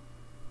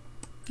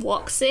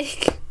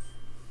 Woxic.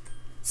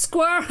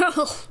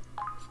 Squirrel.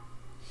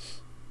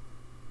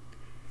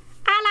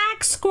 I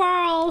like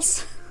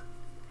squirrels.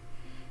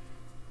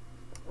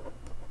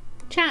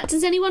 Chat,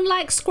 does anyone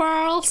like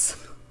squirrels?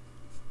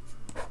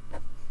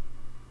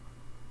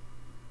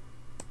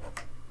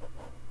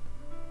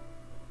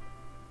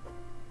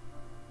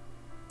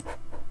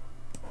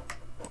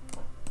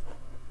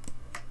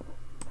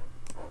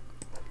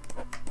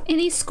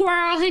 Any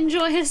squirrel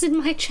enjoyers in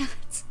my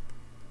chat?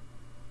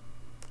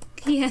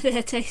 Yeah,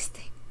 they're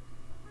tasty.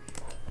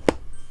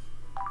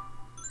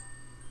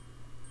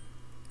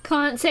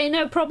 Can't say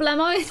no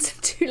problemo.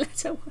 It's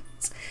 2-letter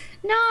words.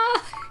 No!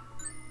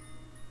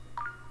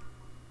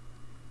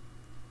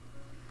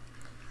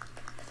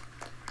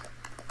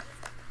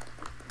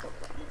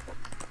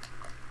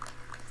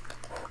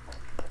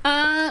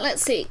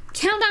 Let's see.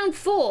 Countdown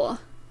 4.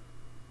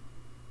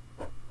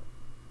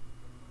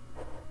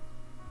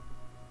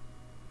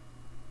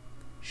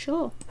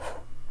 Sure.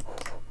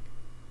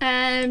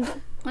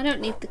 And I don't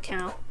need the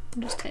cow.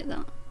 I'll just take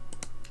that.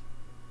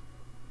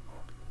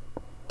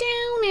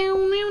 Down, now,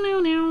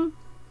 now,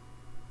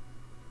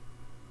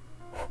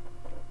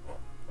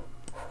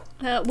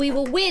 now. We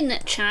will win,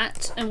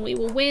 chat, and we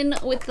will win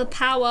with the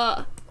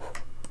power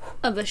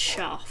of a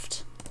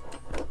shaft.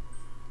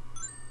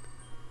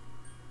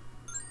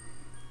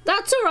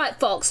 That's alright,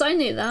 Fox, I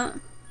knew that.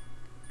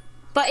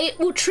 But it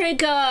will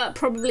trigger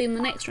probably in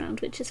the next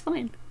round, which is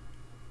fine.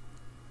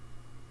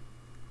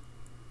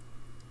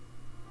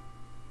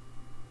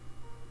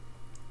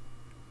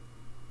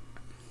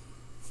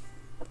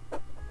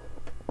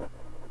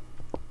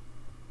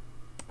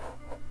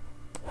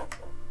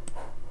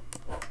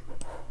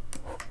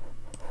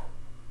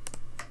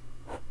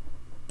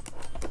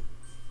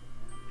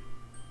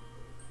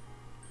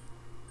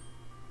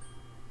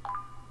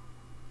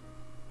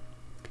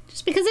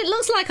 Because it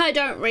looks like I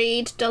don't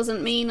read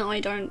doesn't mean I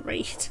don't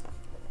read.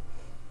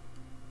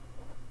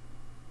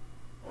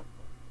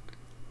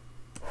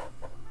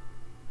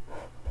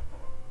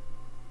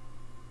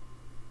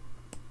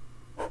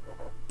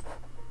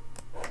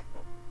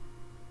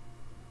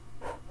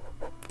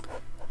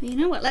 You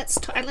know what? Let's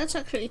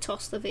actually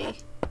toss the V.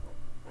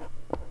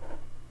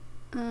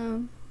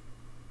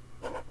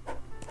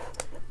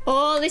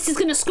 Oh, this is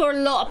gonna score a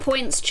lot of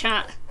points,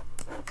 chat.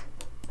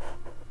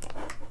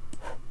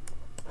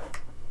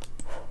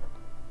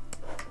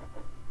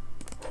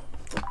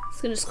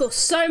 It's gonna score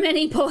so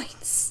many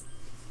points.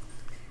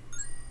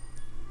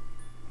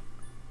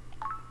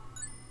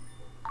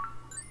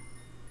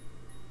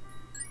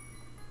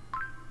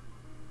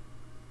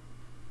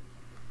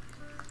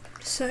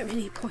 So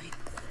many points.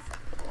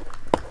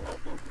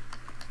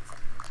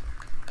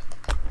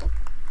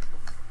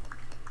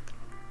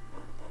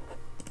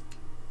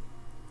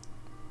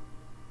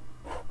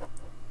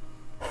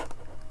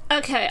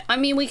 Okay, I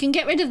mean we can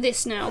get rid of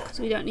this now because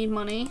we don't need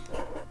money.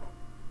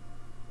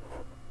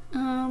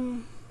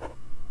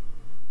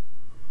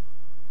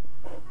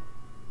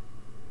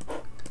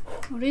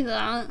 I'll do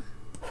that.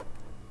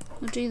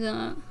 I'll do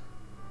that.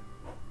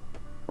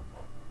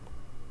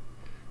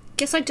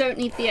 Guess I don't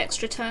need the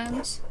extra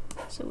turns,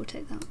 so we'll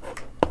take that.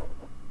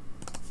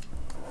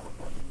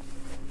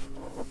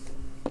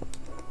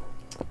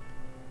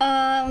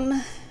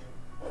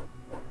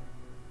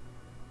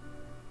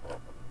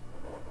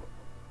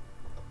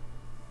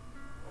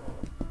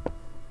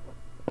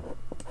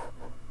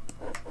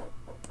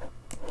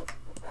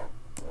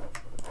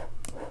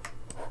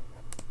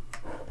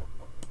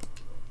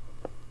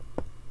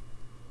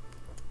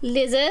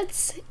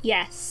 Lizards,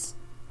 yes.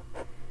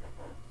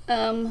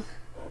 Let's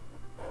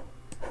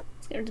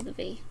get rid of the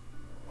V.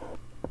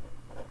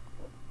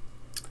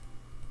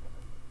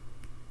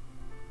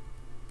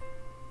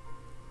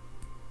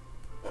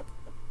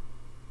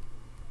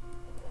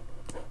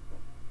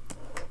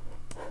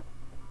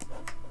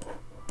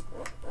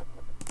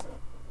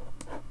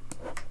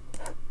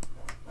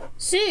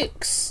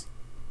 Zooks,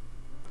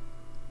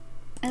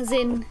 as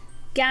in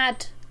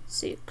gad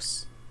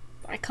zooks,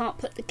 but I can't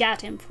put the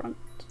gad in front.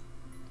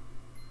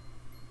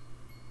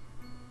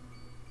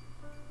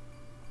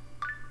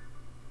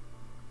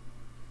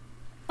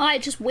 I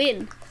just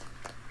win.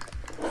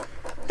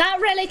 That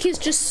relic is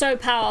just so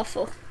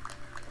powerful.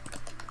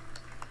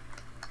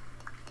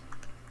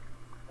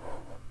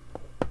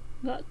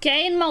 Got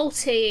gain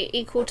multi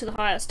equal to the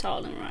highest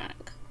tile in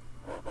rack.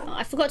 Oh,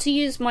 I forgot to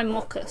use my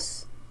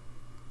Mockus.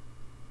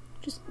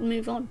 Just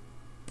move on.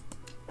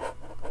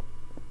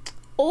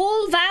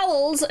 All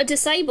vowels are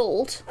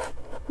disabled.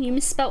 You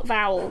misspelt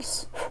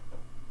vowels.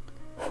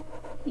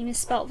 You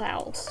misspelt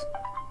vowels.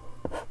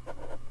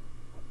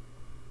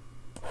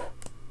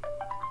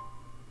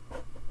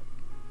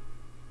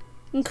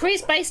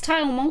 Increase base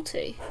tile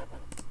multi.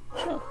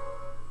 Sure.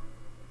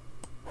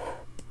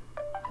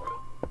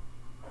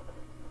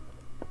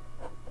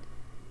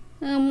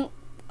 I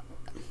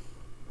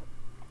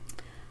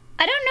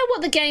don't know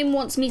what the game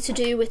wants me to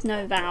do with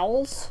no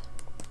vowels.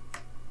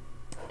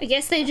 I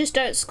guess they just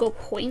don't score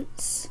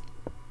points,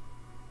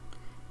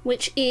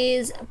 which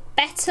is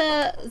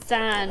better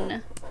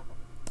than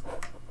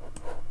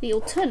the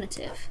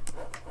alternative.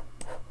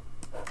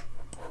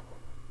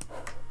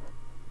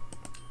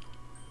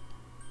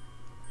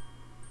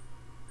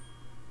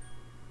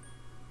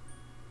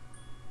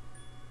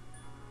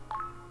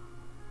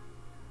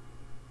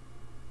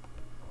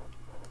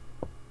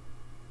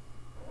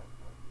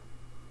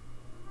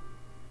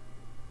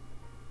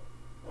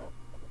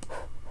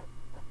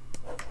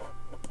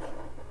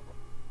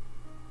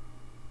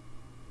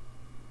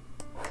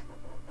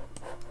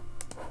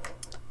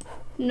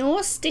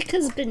 Nor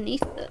stickers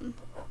beneath them.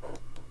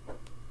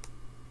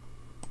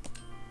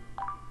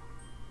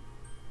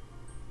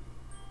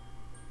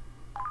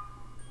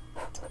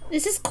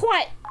 This is quite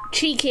quite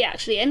cheeky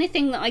actually.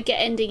 Anything that I get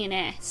ending in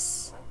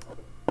S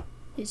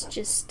is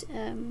just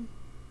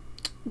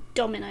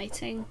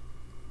dominating.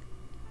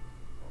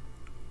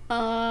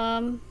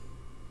 I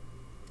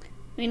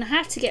mean, I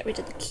have to get rid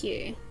of the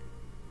Q.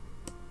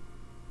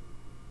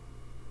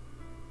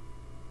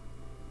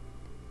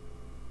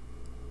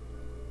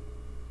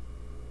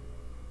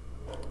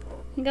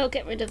 I think I'll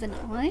get rid of an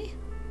I.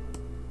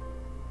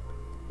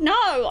 No,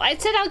 I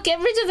said I'll get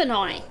rid of an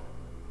I.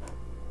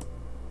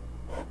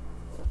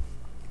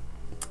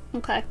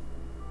 Okay.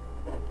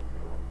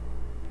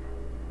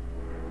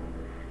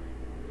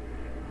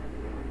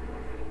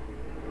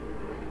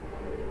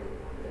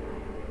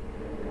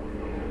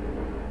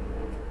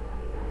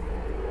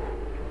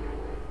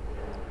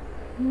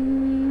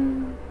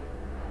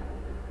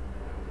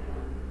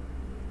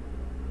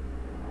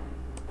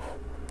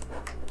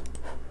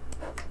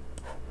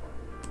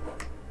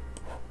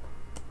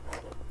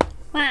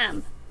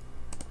 Wham.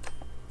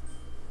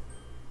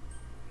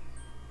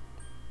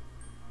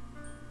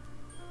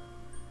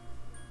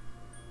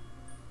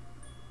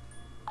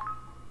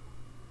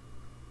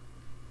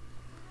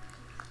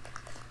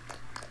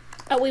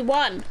 Oh, we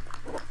won.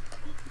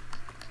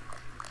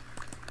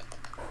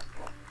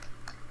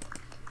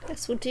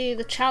 Guess we'll do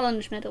the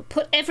challenge medal.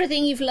 Put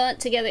everything you've learnt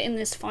together in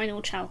this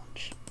final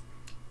challenge.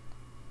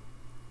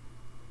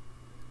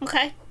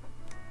 Okay.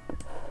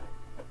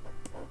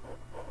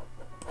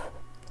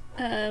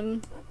 I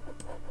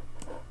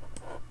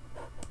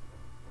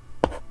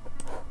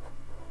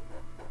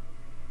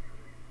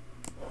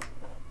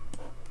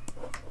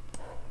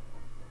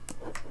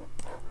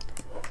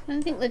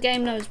don't think the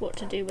game knows what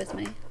to do with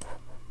me.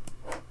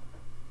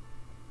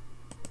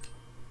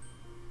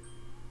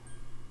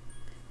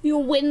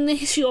 You'll win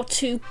this, you're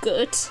too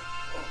good.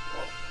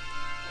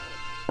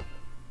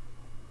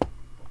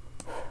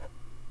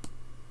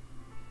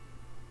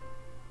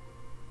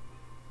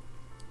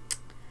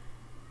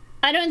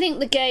 I don't think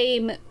the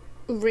game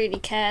really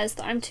cares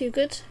that I'm too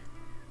good.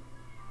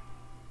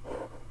 I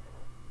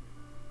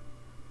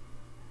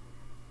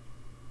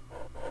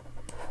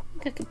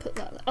think I could put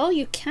that there. Oh,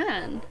 you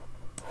can.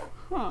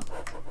 Huh.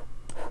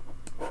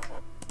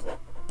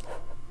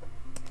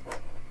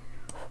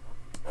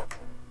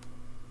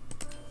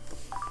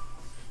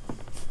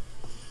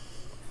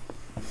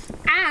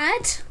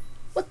 Add?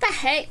 What the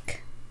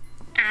heck?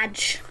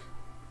 Adge.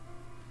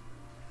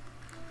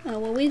 Oh,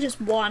 well, we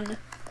just won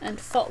and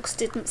Fox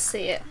didn't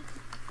see it.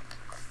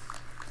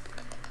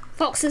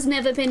 Fox has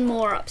never been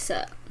more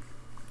upset.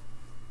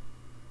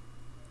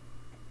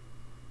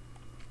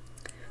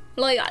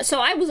 Like, so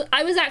I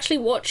was actually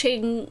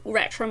watching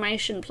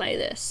Retromation play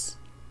this,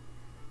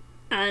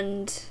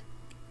 and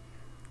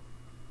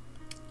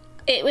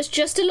it was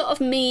just a lot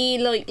of me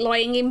like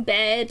lying in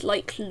bed,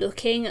 like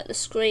looking at the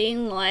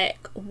screen,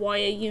 like,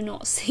 why are you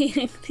not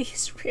seeing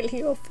these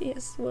really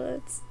obvious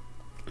words?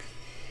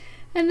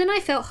 And then I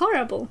felt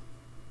horrible.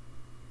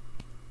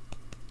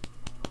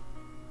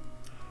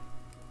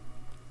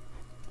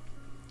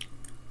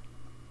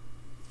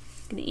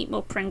 Gonna eat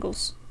more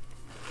Pringles.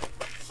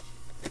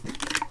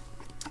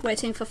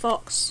 Waiting for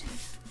Fox.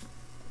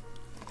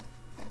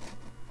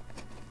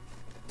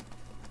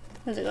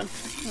 Where's it gone?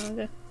 Oh,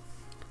 okay.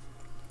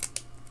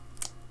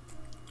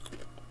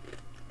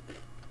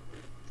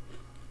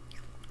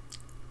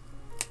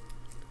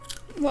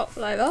 What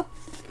flavour?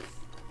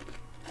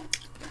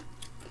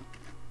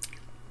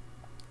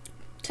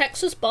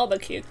 Texas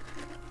barbecue.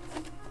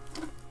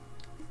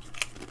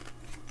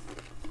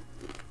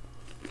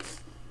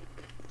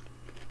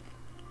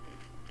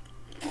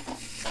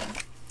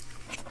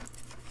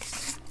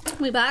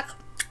 We back.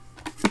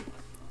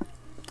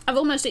 I've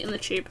almost eaten the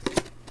tube.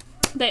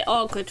 They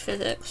are good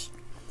physics.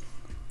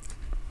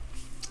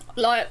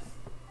 Like,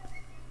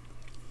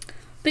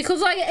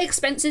 because I get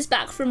expenses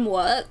back from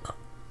work,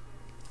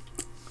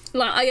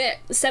 like I get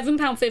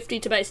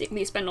 £7.50 to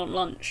basically spend on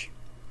lunch.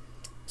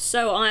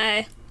 So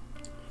like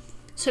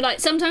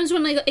sometimes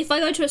when if I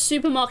go to a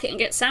supermarket and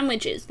get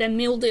sandwiches, their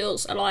meal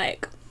deals are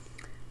like,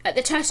 at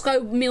the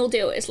Tesco meal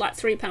deal is like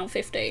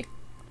 £3.50.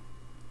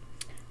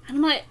 And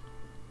I'm like,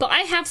 but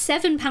I have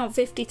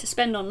 £7.50 to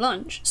spend on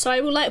lunch, so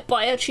I will like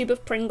buy a tube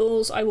of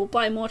Pringles, I will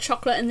buy more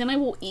chocolate, and then I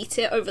will eat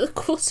it over the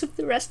course of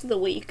the rest of the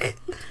week.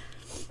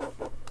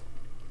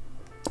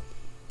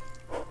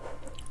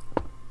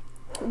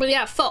 But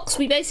yeah, Fox,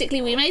 we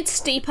made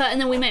Steeper,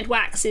 and then we made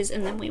Waxes,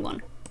 and then we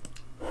won.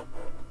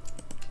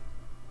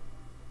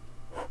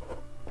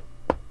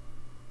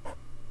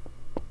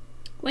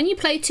 When you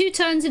play 2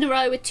 turns in a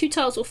row with 2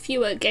 tiles or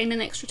fewer, gain an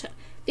extra turn.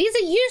 These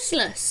are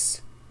useless!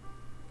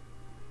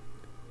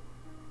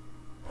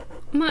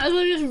 Might as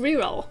well just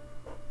reroll.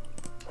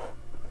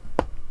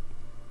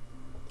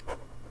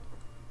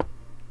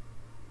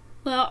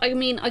 Well, I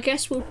mean, I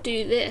guess we'll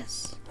do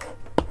this.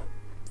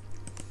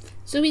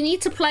 So we need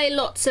to play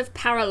lots of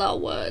parallel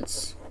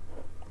words.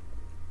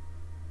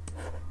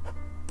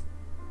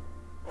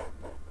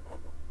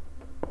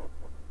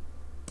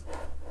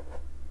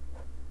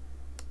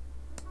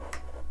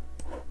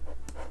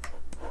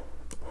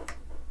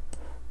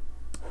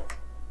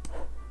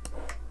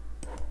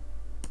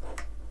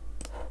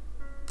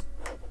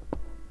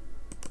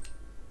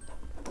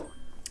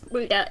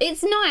 Yeah,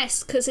 it's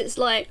nice because it's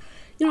like,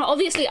 you know,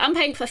 obviously I'm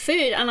paying for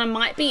food and I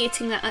might be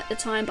eating that at the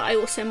time, but I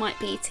also might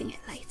be eating it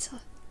later.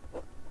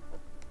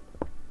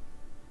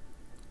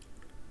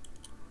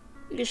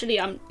 Usually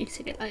I'm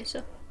eating it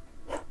later.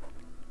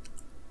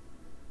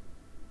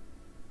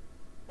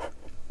 I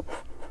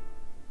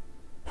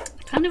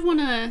kind of want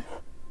to...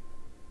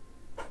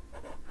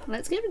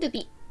 Let's get rid of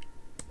the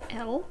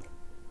L.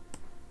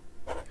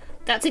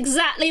 That's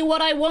exactly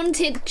what I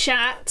wanted,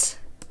 chat.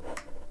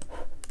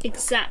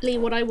 Exactly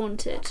what I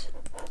wanted.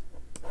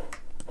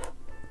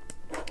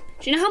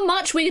 Do you know how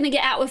much we're going to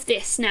get out of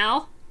this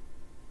now?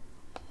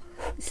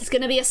 This is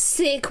going to be a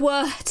sick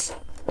word.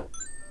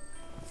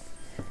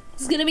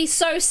 It's going to be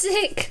so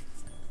sick.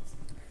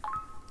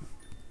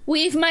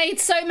 We've made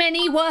so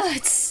many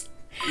words.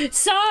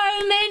 So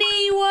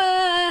many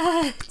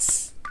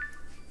words.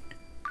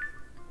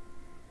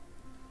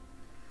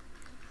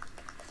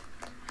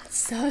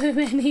 So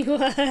many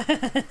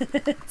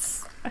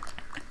words.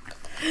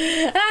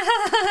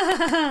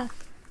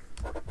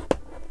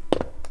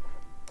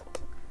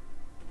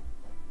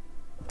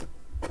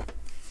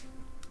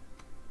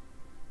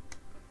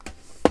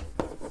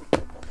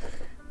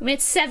 We made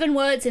 7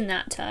 words in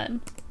that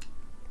turn.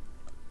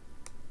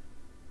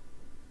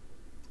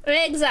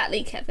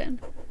 Exactly, Kevin.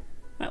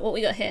 Right, what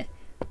we got here?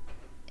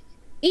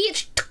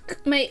 Each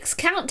makes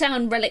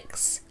countdown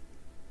relics.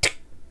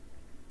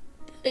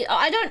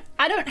 I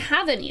don't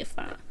have any of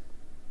that.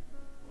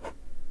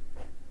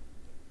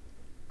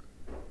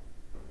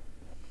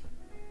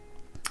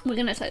 We're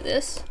gonna take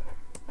this.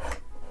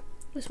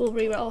 This will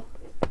reroll.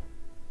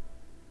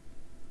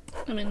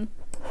 I mean,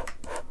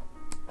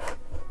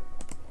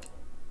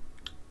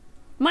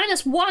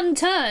 -1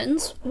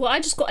 turns. Well, I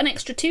just got an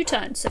extra 2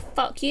 turns, so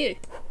fuck you.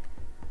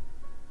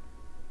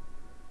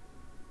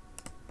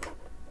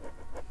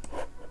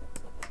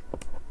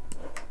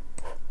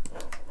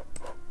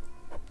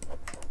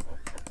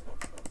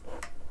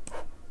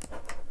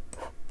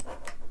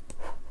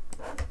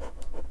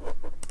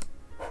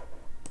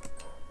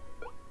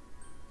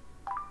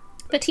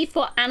 Petit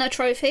for Anna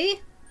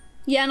trophy.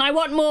 Yeah, and I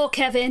want more,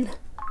 Kevin.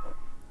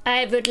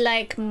 I would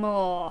like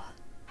more.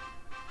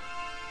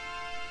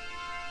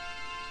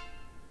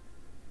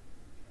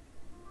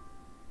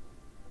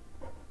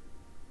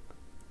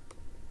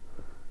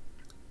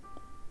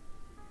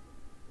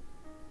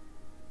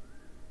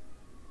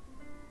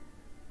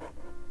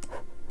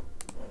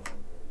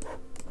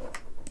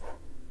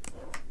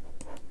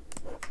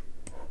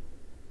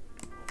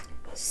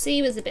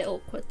 C was a bit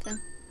awkward then.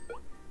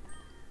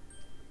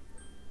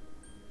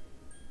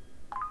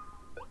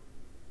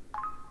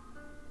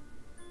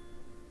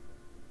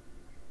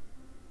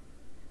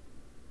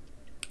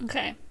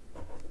 Okay.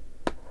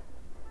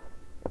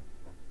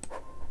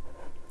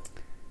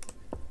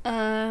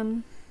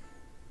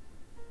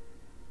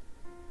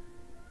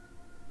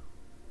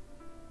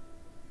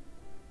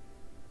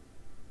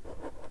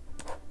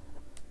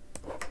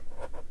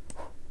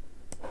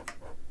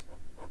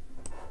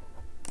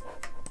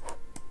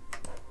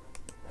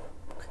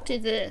 Could do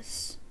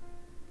this.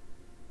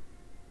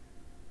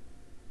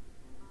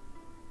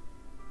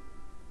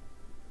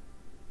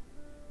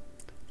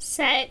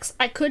 Sex.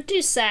 I could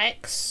do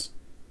sex.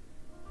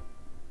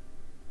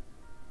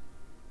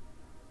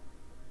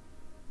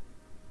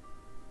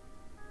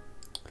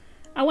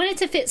 I wanted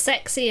to fit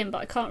sexy in, but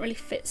I can't really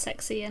fit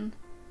sexy in.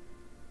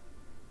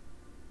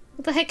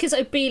 What the heck is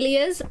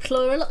obelias?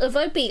 Plural of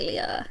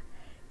obelia.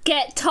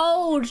 Get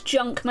told,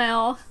 junk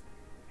mail.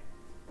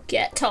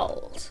 Get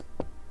told.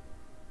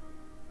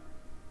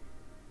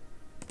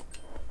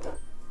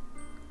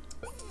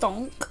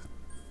 Thonk.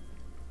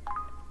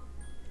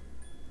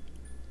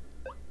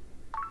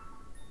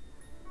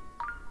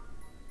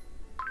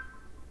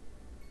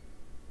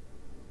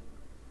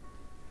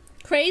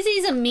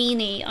 Crazy's a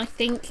meanie. I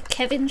think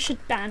Kevin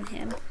should ban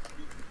him.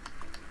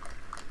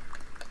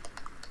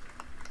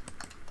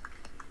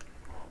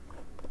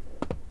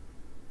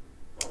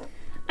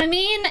 I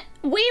mean,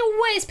 we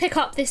always pick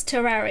up this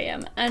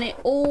terrarium and it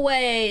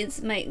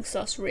always makes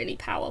us really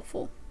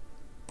powerful.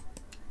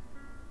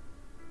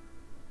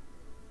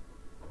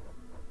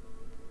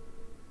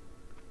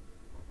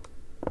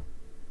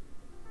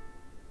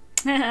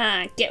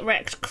 Haha, get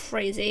wrecked,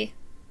 Crazy.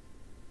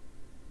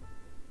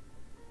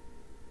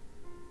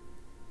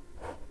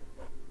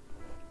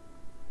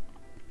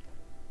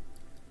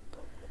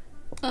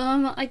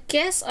 I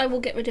guess I will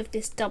get rid of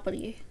this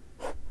W.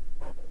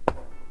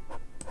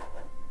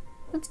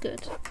 That's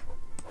good.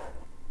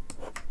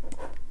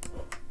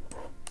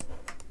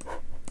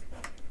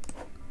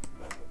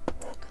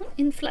 Can't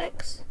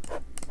inflex.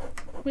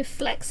 We're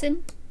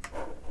flexing.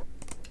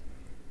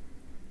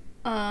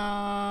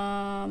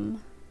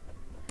 Oh,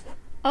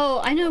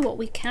 I know what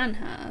we can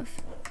have.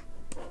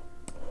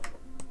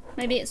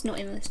 Maybe it's not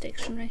in this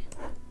dictionary.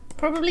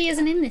 Probably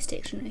isn't in this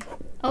dictionary.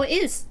 Oh, it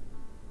is.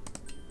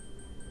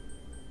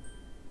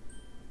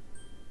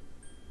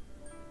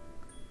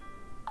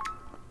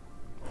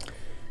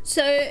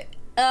 So,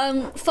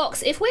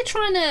 Fox, if we're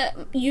trying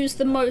to use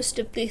the most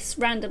of this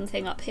random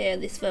thing up here,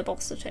 this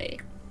verbosity,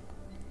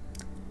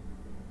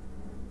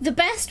 The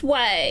best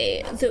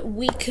way that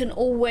we can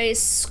always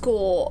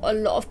score a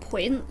lot of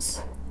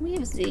points. We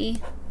have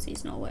Z.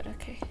 Z's not a word,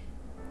 okay.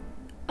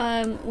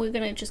 We're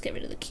gonna just get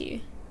rid of the Q.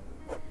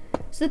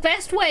 So the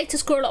best way to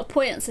score a lot of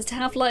points is to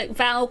have like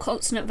vowel,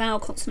 consonant,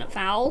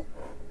 vowel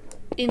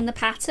in the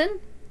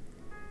pattern,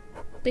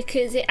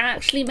 because it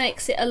actually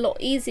makes it a lot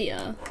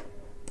easier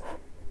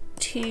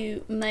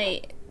to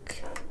make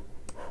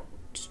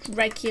just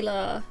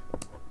regular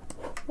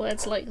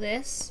words like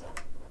this.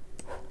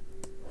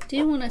 I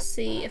do want to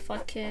see if I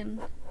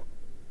can...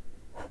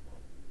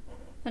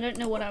 I don't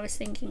know what I was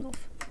thinking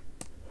of.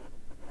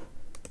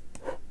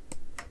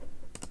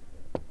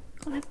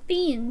 Got a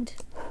fiend.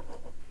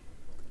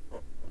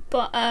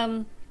 But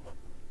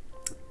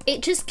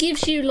it just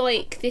gives you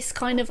like this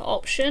kind of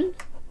option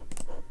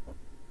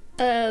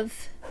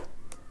of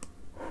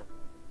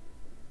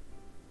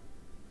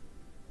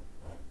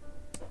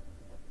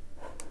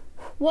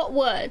what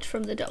word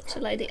from the doctor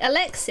lady?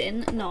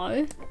 Alexin?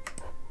 No.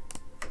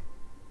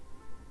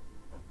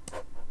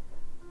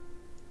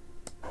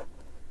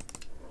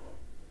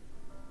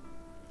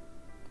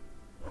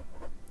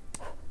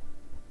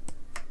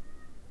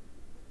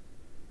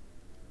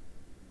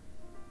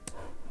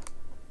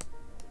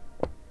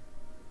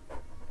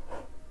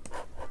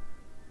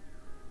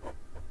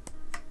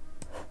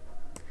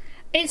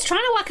 It's trying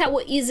to work out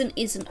what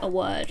isn't a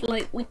word.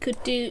 Like, we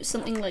could do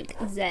something like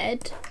Z.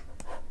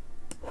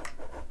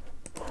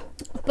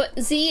 But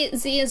Z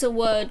is a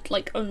word,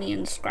 like, only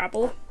in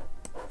Scrabble.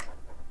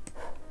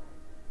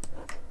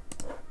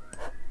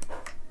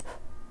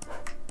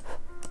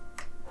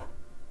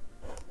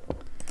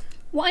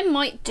 What I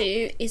might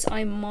do is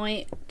I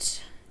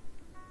might...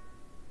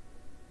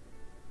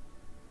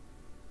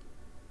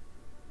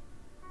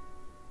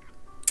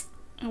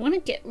 I want to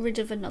get rid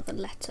of another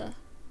letter.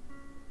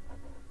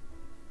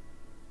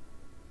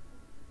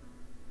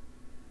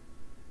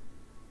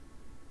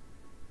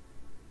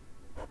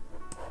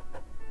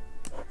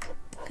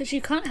 Because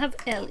you can't have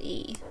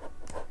LE,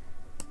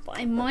 but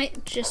I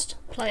might just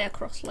play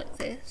across like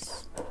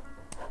this.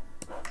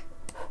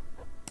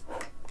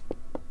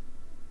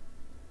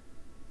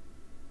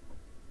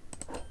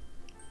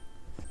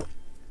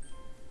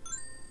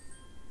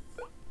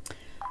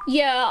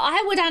 Yeah,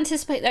 I would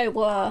anticipate they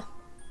were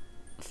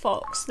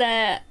Fox.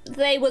 They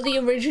were the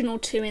original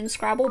two in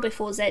Scrabble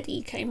before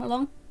ZE came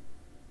along.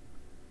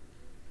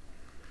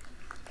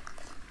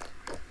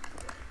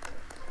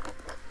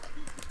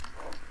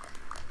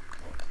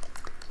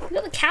 We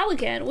got the cow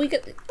again. We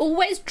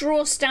always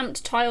draw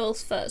stamped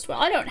tiles first.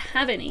 Well, I don't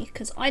have any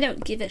because I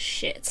don't give a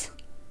shit.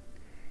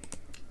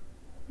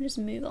 Just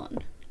move on.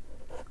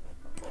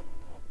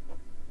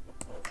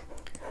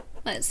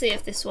 Let's see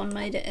if this one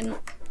made it in.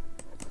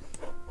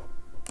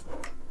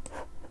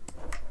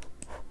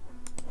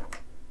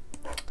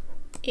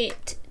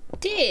 It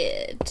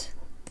did.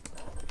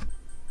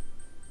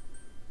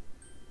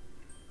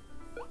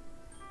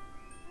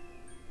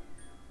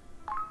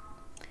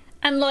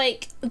 And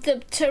like,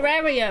 the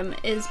terrarium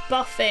is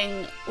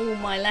buffing all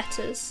my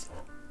letters.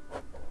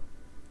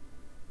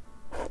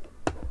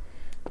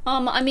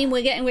 I mean,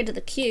 we're getting rid of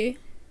the Q.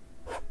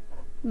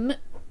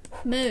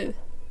 Moo.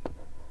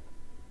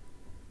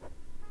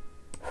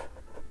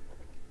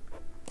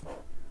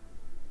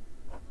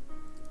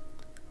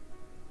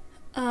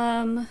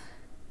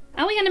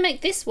 How are we gonna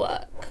make this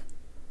work?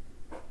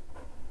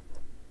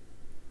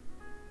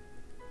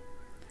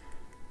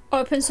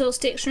 Open source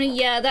dictionary,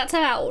 yeah, that's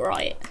about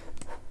right.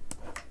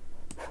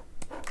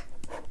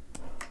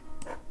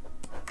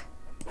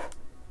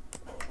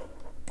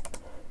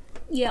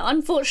 Yeah,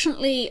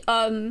 unfortunately,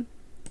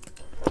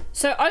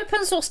 so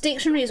open source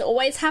dictionaries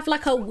always have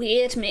like a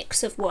weird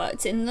mix of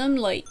words in them,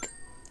 like,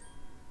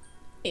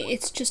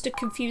 it's just a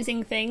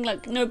confusing thing,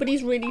 like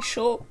nobody's really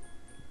sure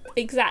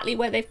exactly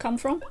where they've come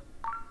from.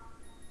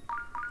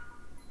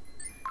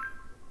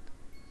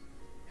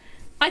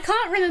 I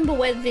can't remember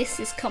where this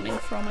is coming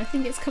from. I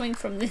think it's coming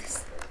from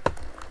this.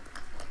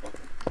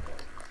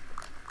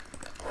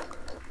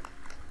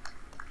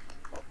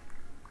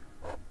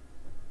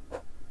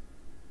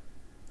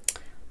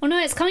 Oh no,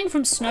 it's coming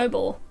from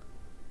Snowball.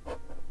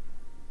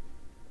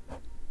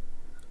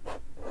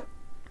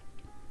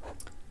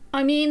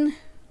 I mean,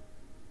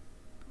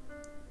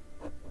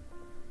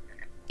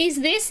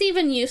 is this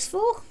even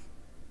useful?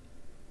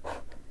 I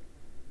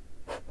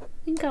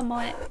think I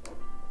might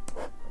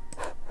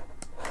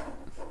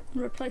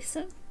replace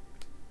it.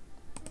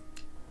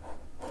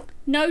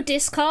 No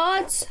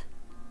discards?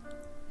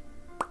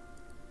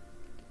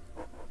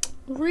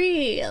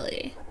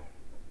 Really?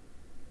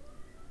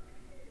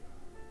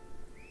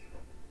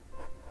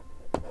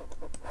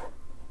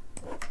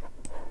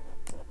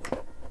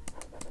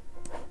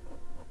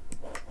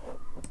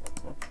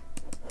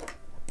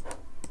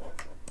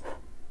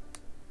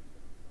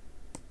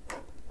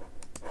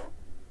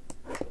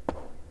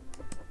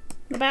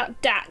 What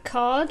about that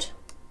card?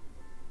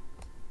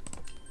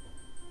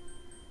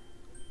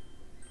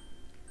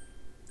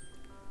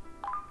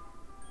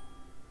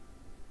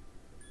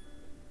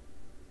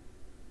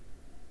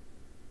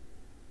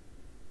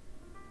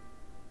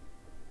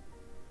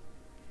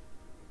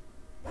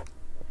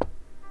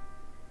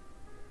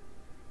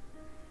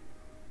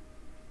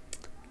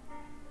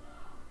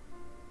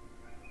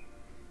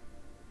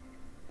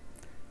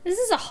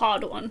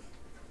 hard one.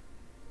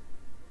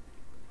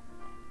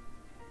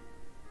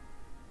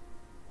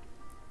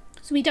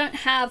 So we don't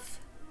have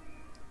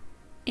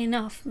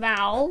enough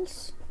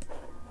vowels.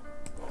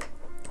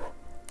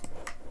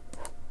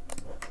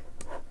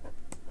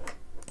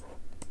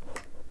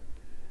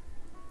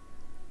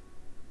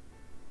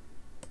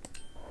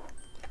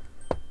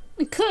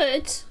 We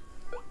could.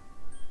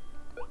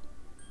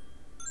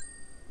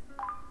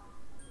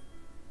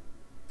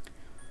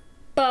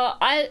 But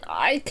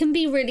I can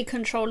be really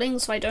controlling,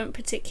 so I don't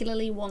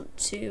particularly want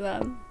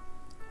to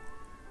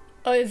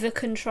over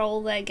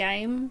control their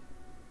game.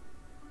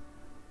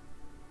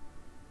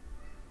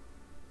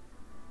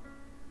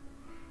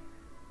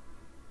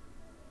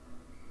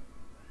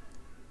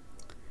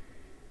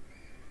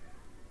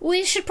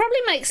 We should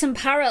probably make some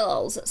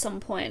parallels at some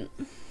point.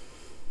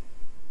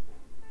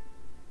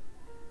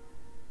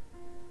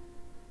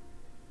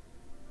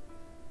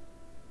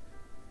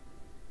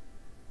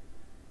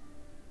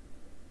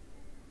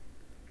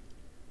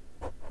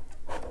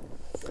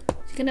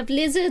 You can have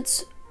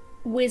lizards,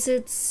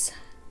 wizards,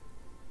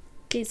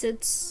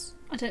 gizzards.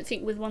 I don't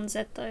think with one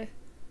Z though.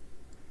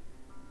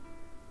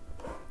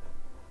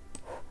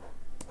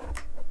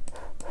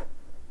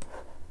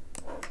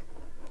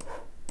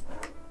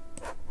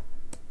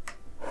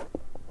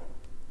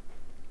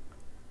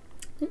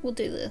 I think we'll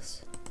do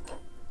this.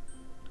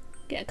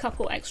 Get a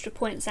couple extra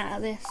points out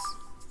of this.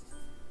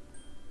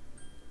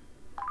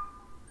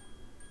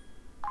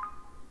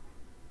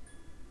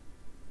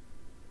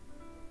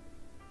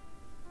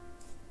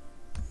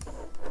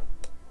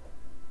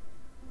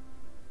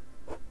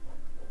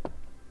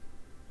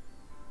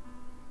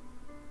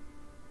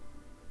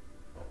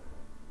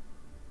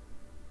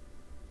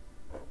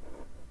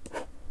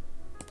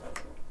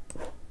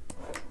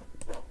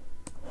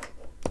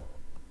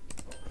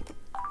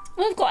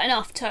 We've got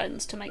enough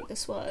turns to make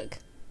this work.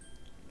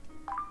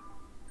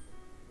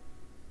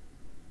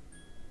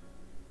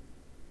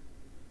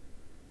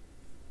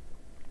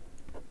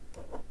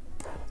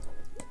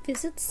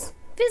 Visits?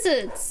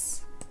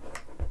 Visits!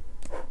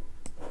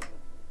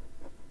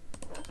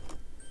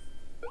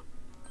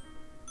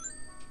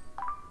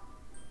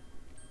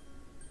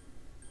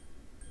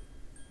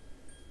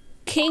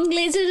 King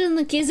Lizard and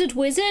the Gizzard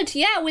Wizard?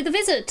 Yeah, with a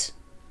visit.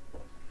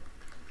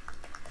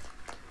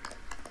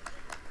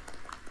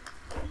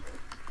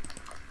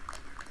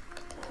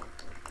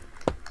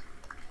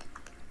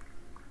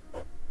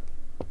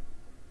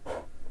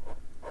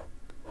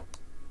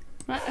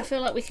 Right, I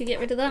feel like we could get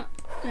rid of that.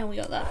 Now we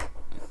got that.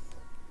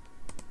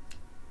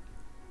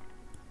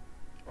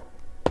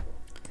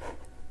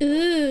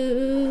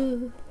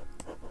 Ooh.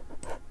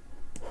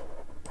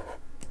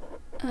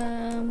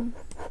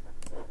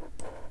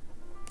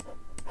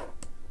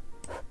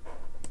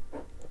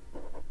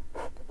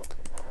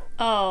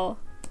 Oh.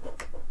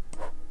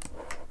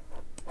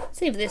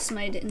 See if this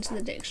made it into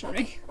the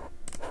dictionary.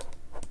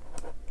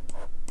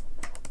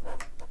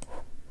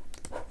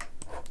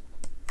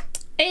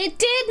 It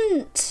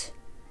didn't!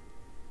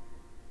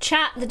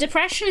 Chat, the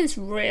depression is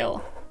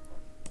real.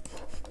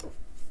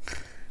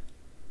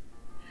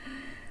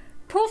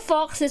 Poor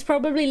Fox is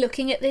probably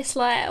looking at this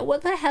like,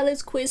 what the hell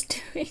is Quiz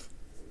doing?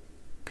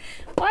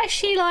 Why is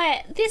she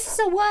like, this is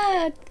a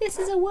word, this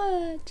is a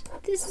word,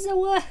 this is a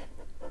word.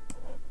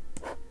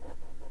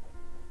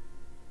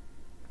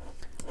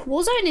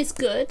 Warzone is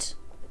good.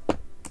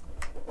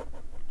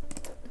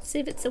 Let's see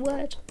if it's a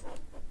word.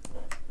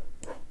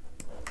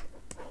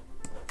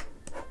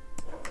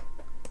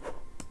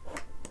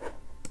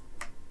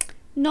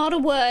 Not a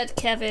word,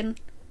 Kevin.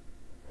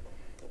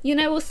 You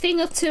know a thing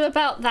or two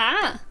about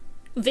that?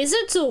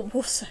 Wizards or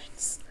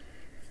Warzones?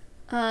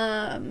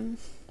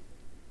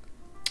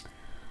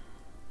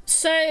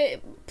 So,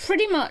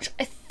 pretty much,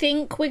 I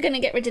think we're going to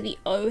get rid of the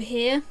O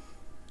here.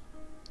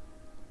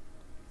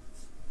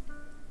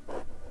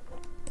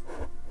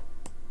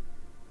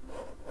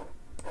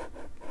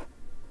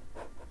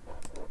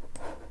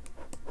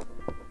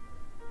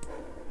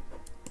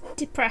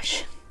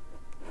 Depression.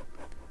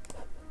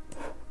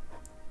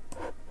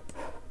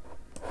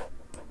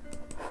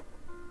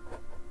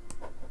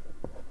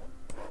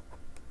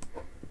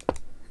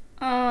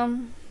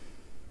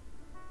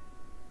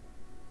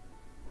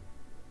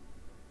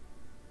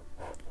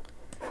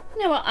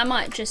 You know what, I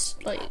might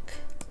just like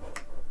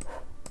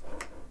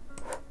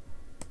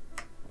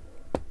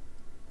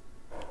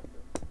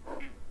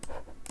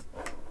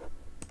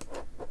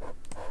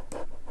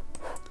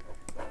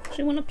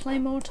actually want to play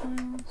more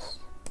tiles.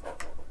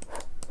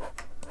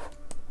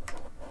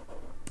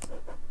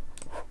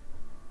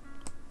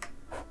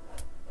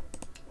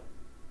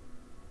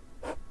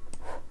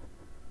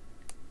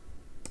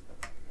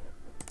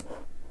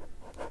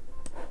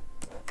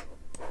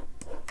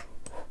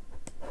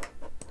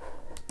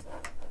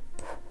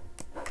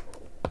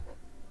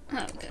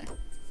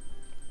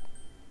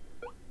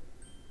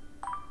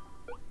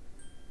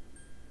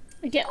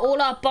 We get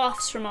all our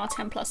buffs from our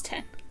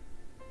 10+10.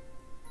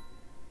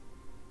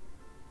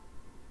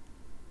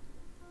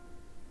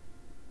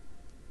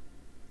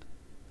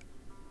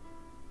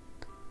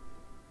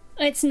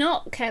 It's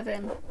not,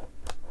 Kevin.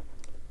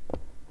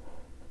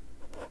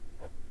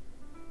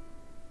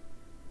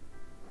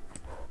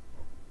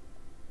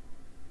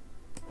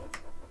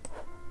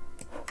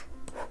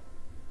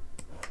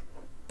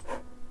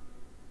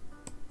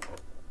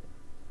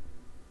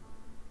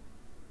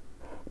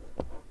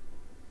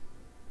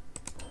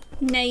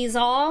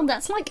 Nazar.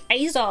 That's like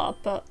Azar,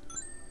 but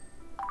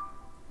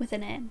with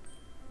an N.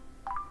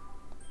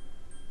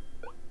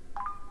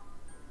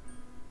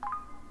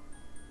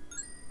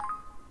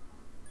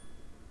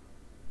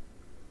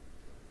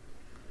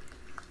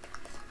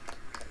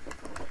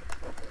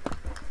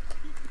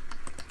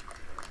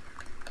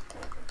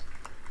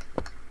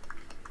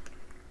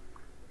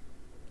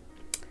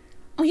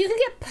 Oh, you can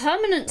get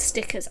permanent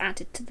stickers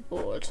added to the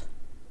board.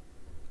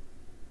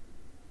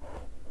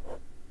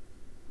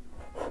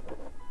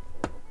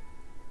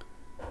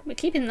 We're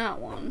keeping that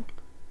one.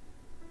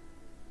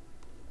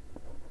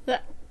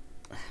 But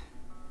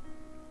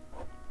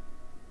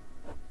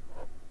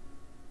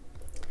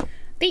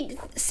the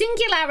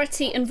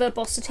singularity and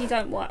verbosity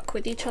don't work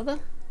with each other.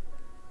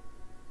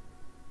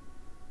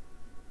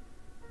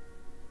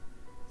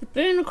 The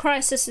boon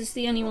crisis is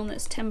the only one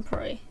that's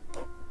temporary.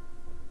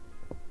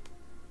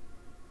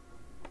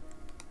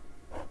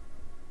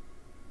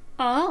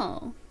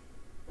 Oh.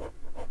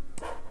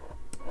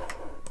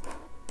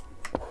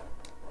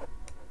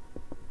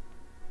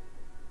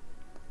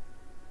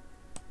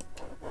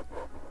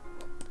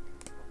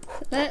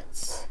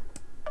 Let's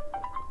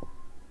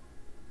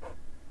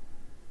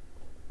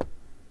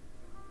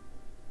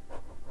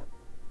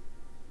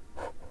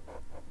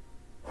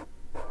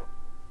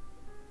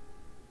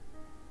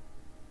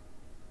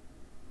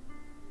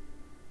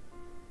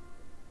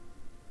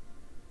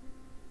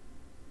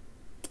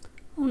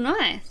oh,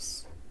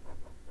 nice.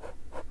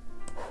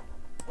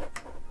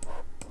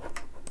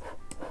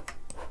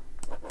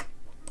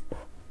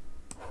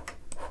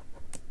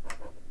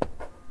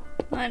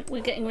 Right,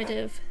 we're getting rid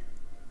of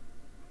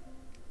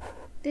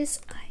this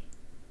I.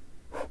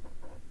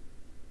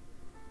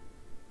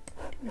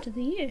 Get rid of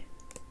the U.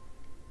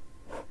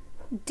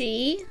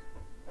 D.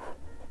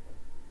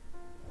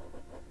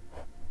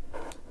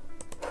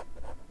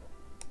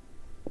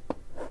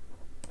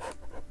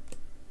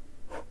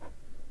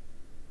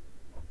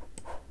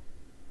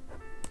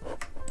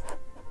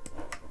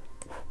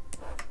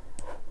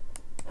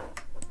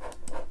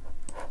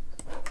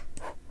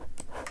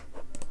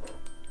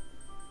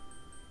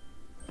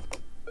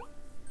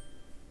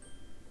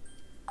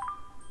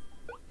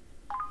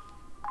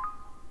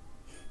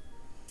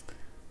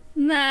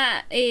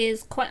 That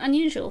is quite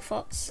unusual,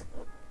 Fots.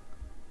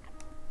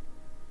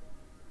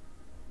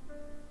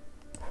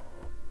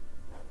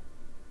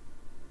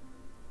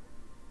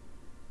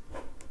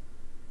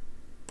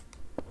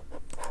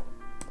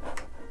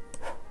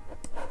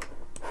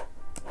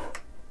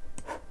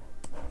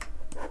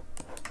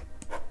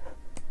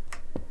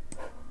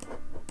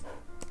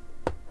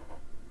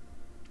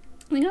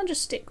 I think I'll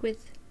just stick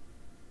with...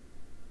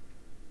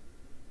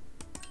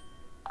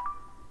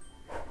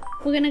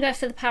 We're gonna go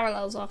for the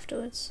parallels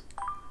afterwards.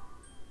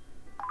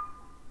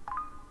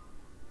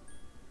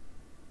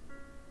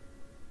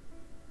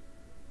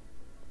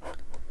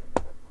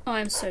 Oh,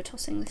 I'm so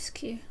tossing this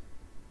cue.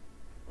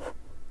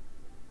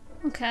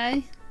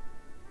 Okay.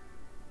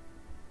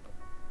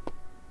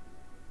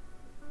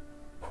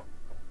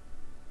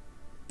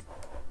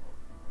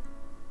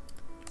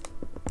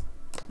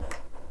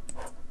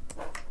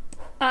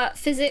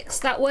 Physics,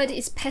 that word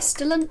is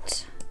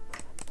pestilent.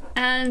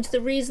 And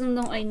the reason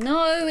that I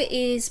know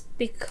is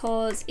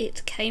because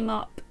it came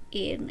up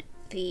in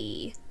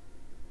the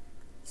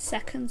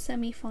second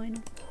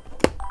semi-final.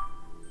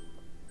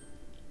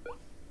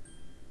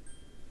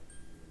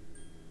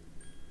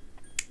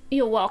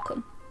 You're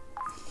welcome.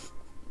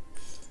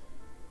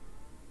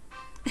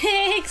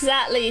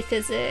 Exactly,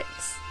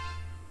 physics.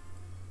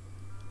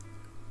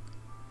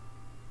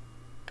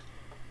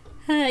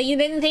 You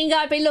didn't think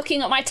I'd be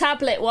looking at my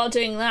tablet while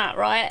doing that,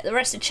 right? The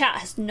rest of chat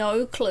has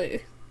no clue.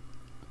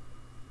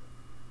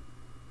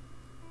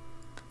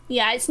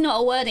 Yeah, it's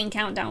not a wording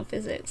countdown,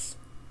 physics.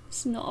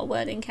 It's not a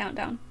wording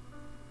countdown.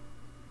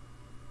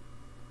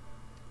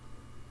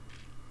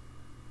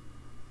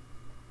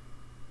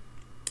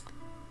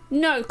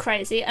 No,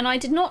 crazy, and I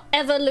did not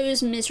ever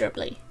lose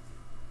miserably.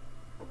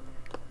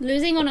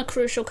 Losing on a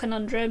crucial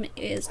conundrum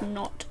is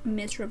not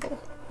miserable.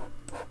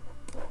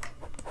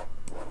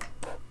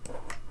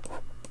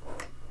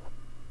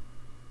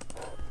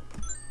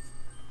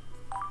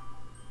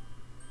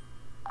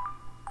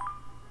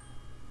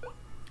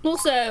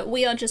 Also,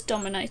 we are just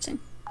dominating.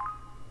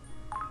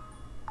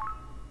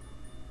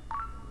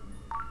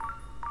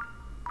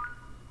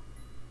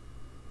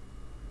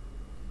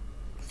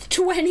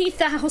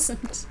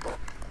 $20,000.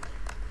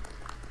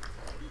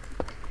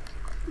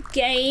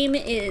 Game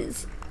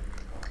is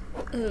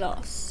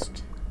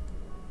lost.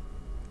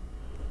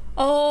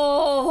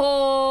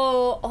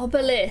 Oh,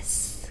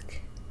 obelisk.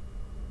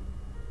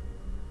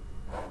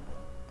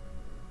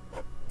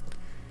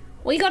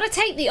 We gotta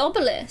take the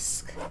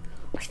obelisk.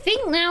 I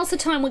think now's the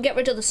time we get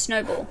rid of the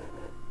snowball.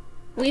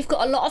 We've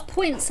got a lot of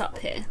points up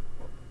here.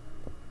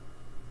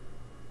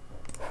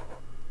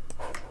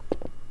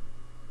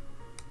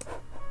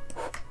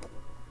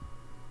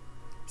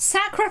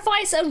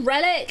 Sacrifice a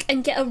relic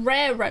and get a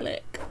rare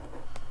relic.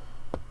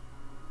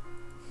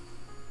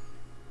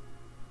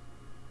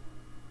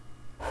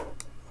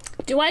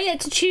 Do I get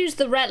to choose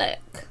the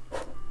relic?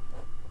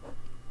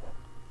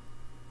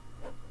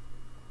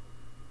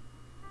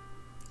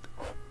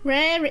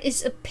 Rare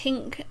is a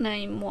pink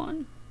name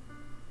one.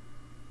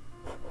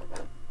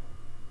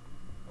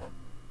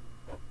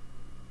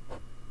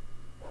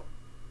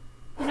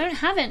 I don't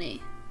have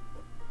any.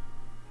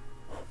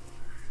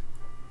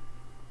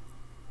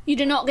 You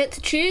do not get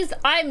to choose?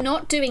 I'm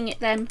not doing it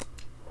then.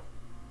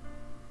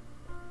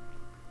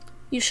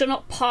 You shall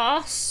not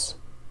pass.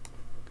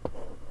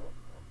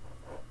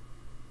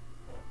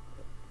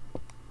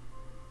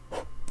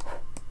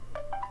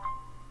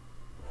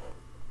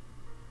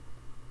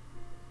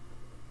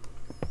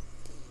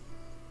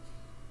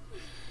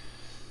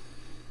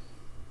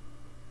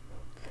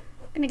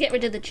 I'm gonna get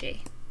rid of the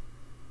G.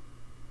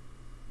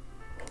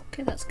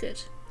 Okay, that's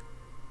good.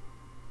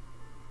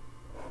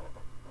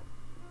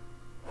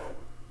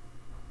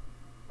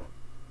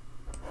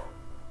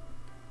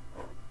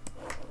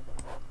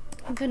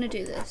 I'm gonna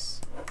do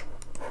this.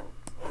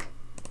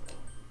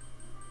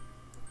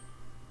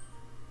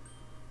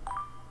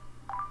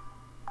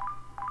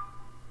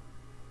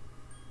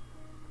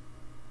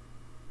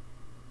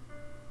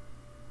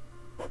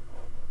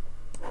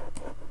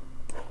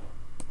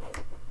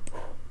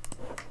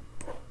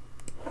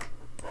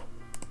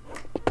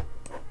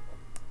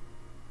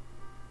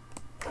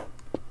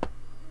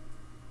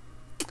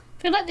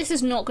 I feel like this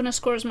is not going to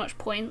score as much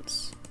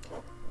points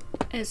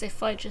as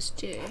if I just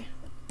do.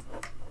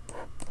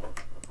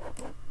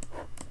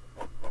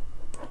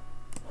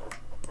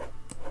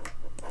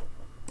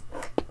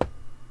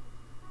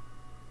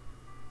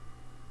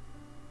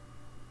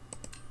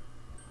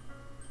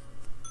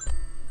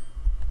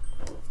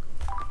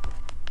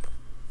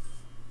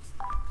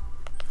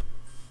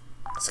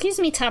 Excuse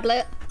me,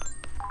 tablet.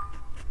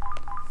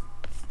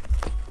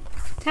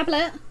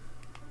 Tablet?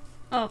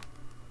 Oh,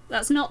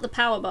 that's not the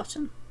power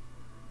button.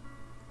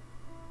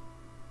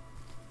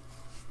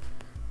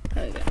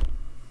 There we go.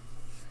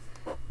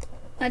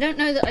 I don't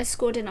know that I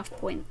scored enough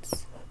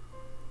points.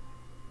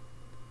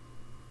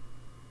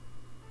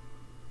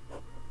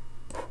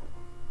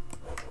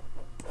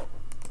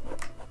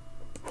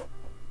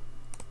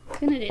 I'm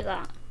gonna do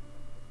that.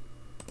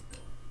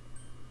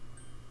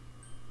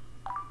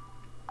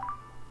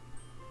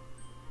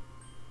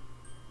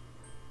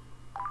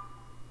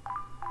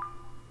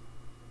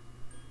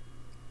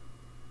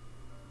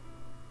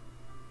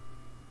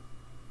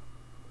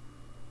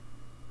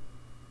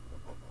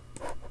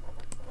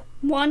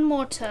 One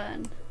more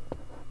turn.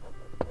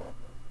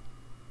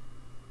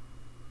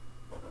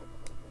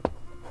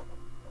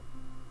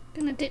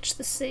 Gonna ditch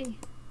the C.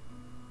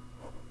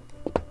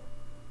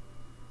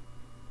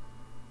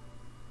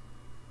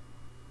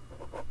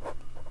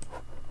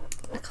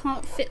 I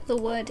can't fit the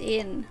word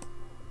in.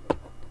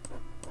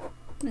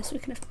 Unless we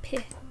can have P.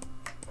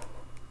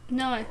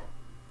 No.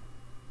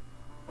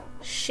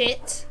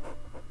 Shit.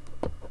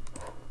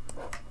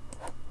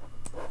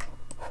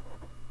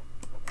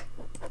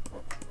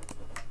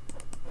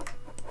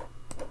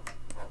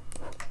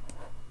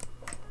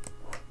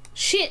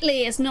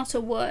 Shitly is not a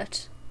word.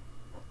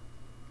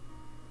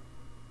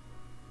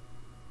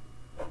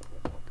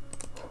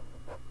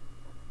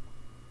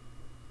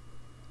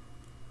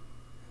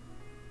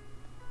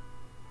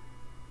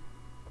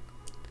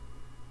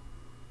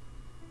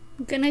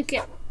 I'm gonna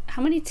get...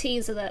 How many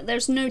T's are there?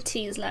 There's no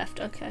T's left.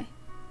 Okay.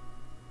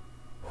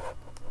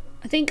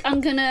 I think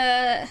I'm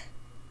gonna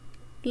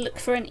look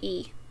for an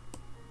E.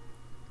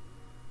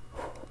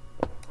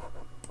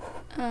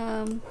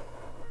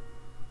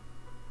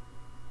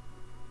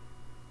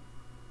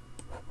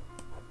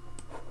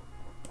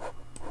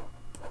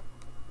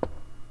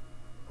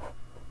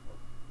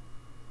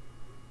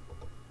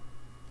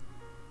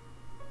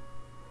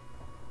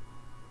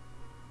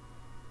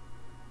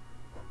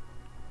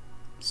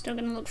 Still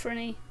gonna look for an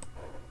E.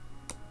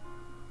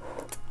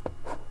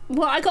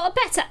 Well, I got a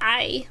better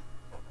A.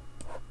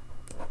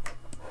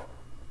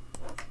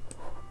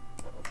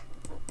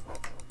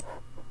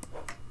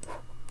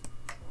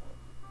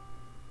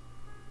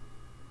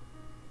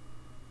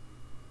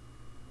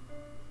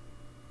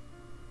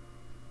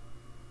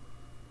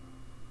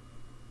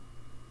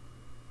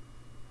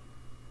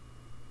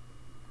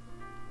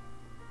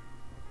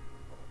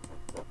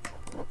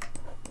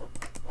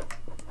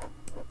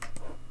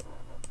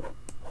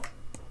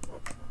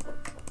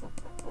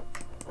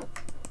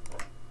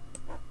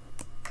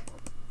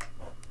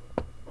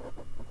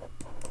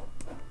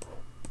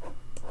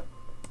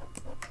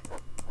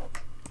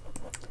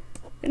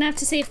 Gonna have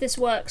to see if this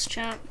works,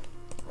 chat.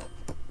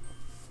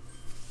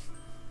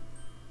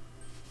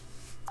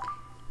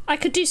 I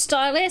could do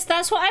stylist.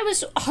 That's what I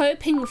was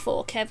hoping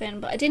for, Kevin,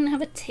 but I didn't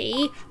have a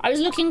T. I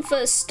was looking for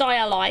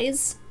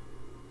stylize.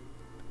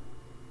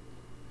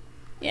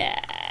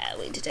 Yeah,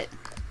 we did it.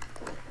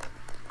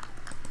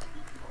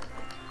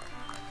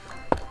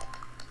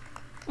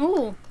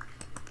 Ooh.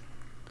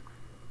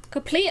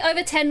 Complete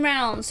over 10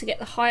 rounds to get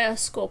the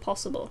highest score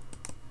possible.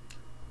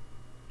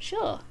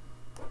 Sure.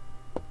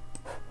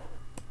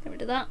 Get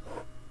rid of that.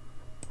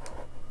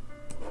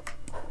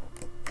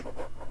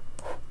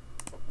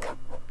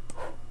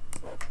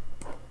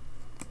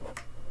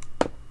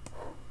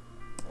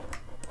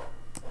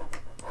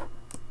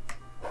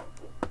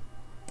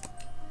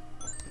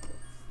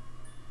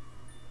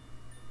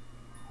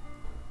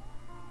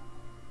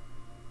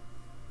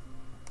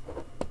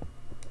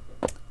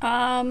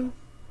 I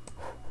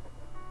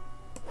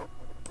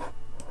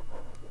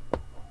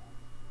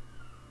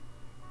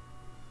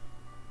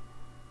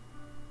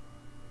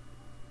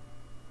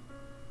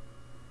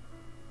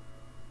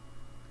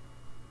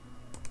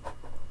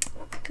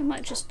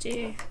might just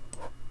do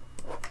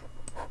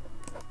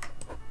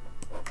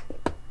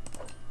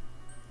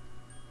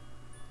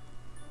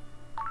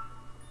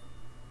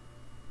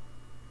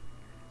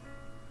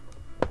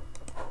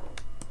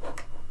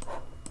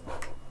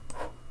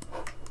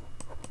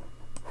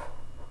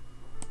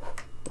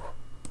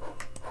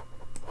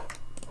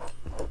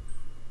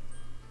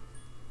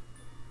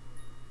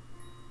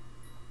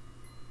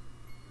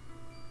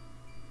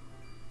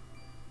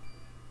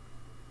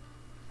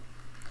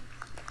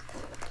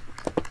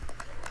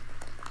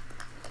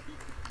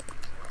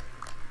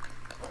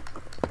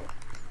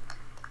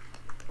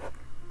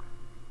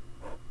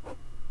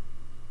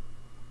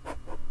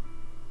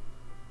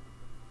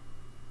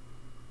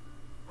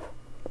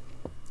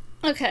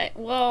okay,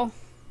 well,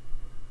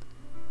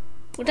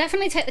 we'll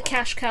definitely take the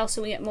cash cow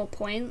so we get more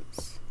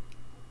points.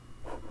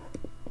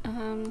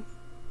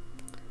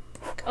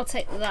 I'll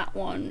take that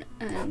one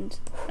and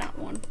that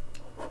one.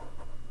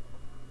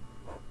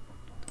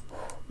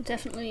 We'll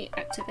definitely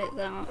activate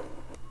that.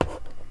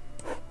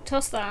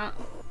 Toss that.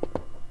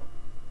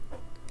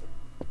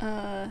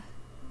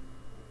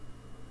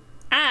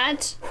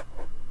 Add.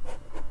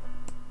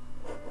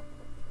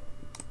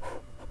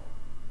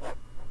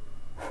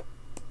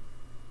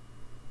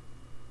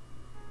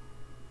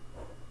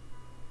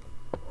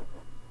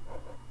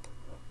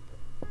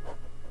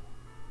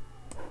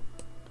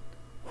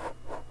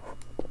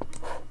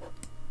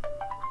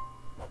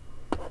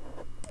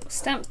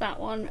 Stamp that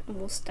one and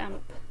we'll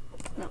stamp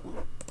that one.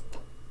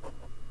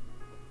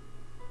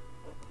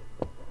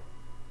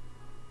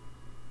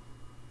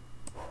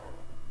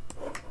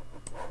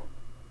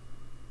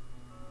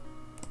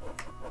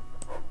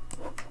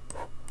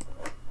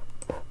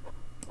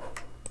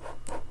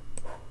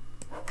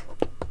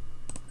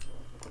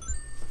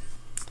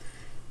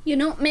 You're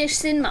not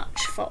missing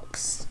much,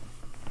 folks.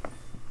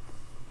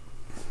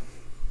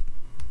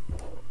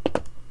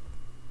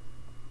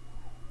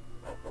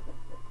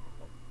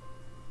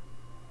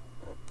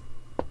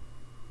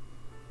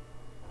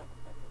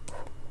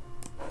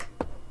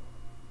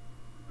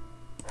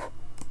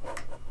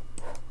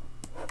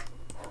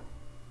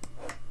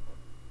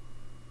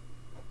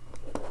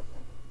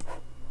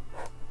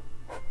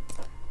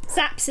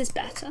 Zaps is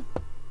better.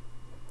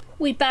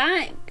 We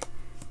bang.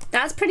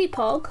 That's pretty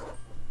pog.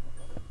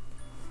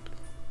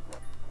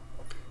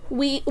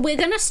 We're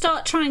gonna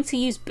start trying to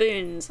use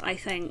boons, I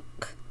think.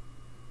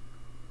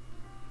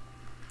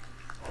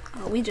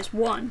 Oh, we just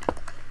won.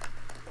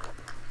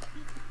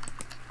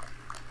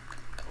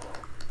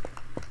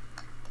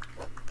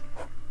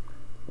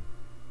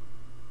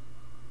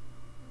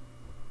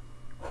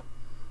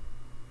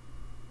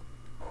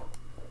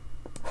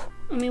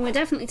 I mean, we're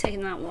definitely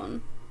taking that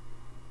one.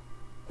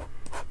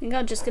 I think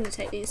I'm just gonna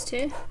take these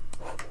two.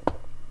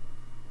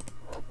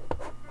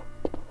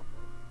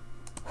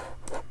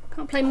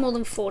 Can't play more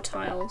than 4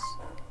 tiles.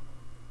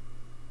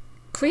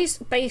 Increase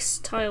base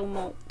tile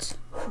malt.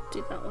 I'll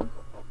do that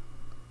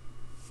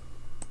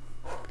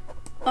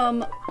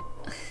one.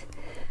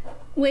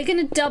 We're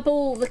gonna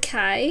double the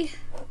K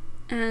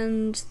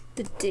and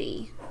the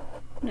D.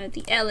 No,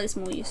 the L is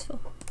more useful.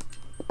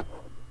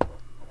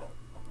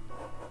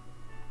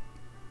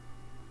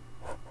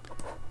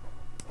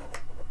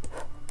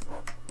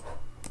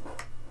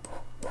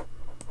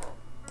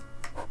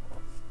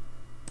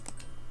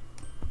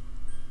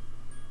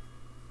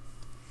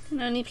 Can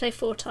only play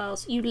 4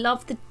 tiles. You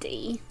love the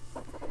D.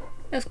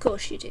 Of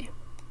course you do.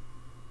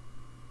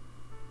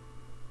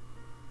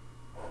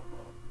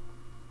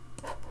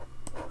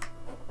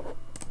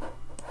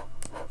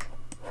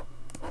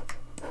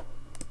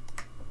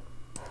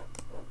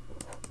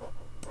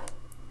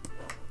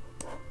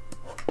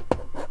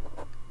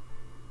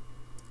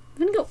 I've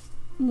only got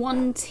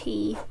 1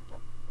 T.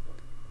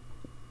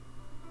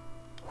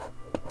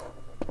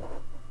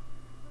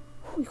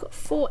 We've got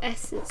 4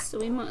 S's, so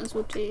we might as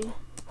well do.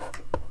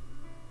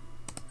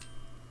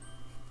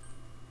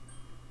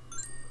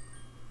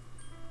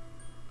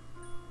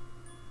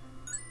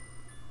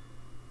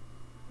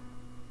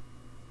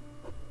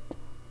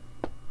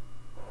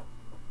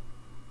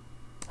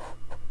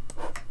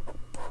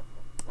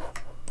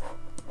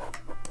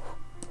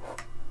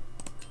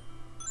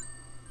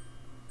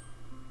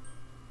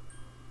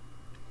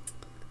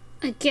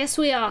 I guess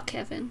we are,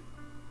 Kevin.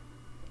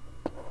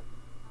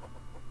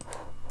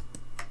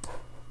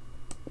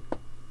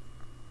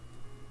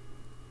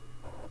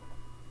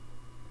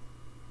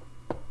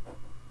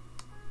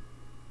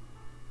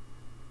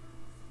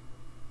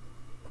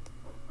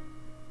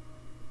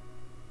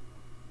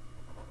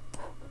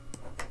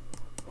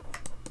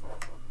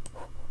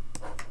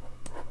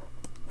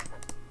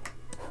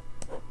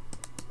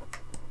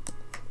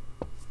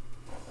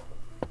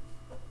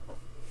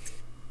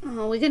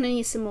 Oh, we're gonna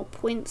need some more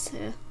points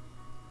here.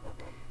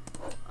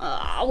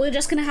 We're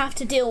just gonna have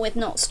to deal with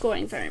not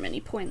scoring very many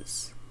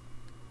points.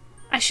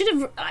 I should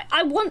have...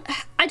 I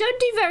don't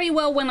do very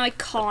well when I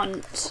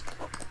can't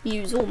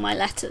use all my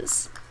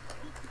letters.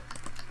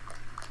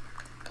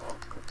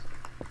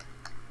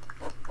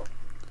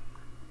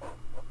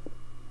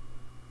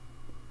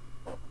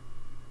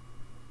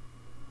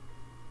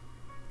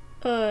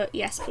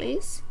 Yes,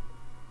 please.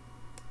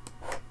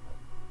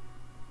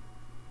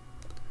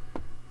 I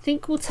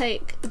think we'll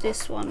take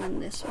this one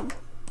and this one.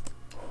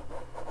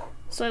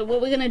 So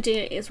what we're going to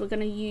do is we're going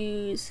to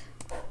use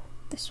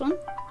this one.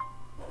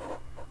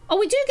 Oh,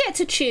 we do get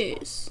to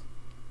choose.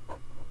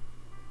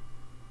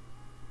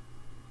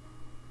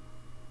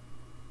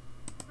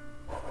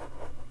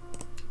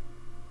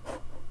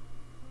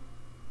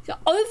 The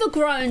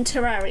overgrown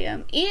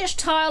terrarium. Each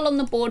tile on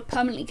the board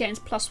permanently gains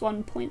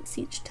 +1 points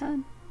each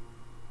turn.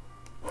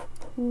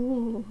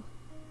 Ooh.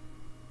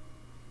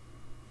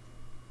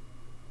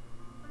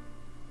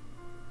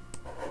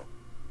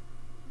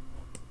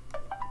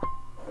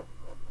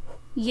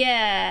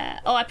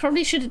 Yeah. Oh, I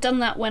probably should have done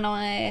that when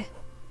I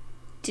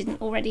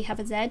didn't already have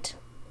a Z.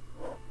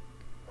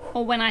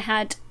 Or when I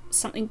had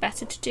something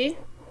better to do.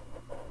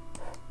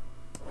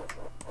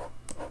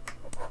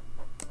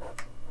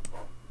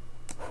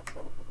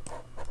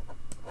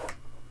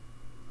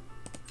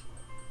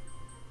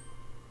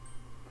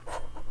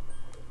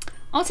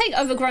 I'll take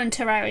overgrown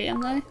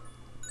terrarium though.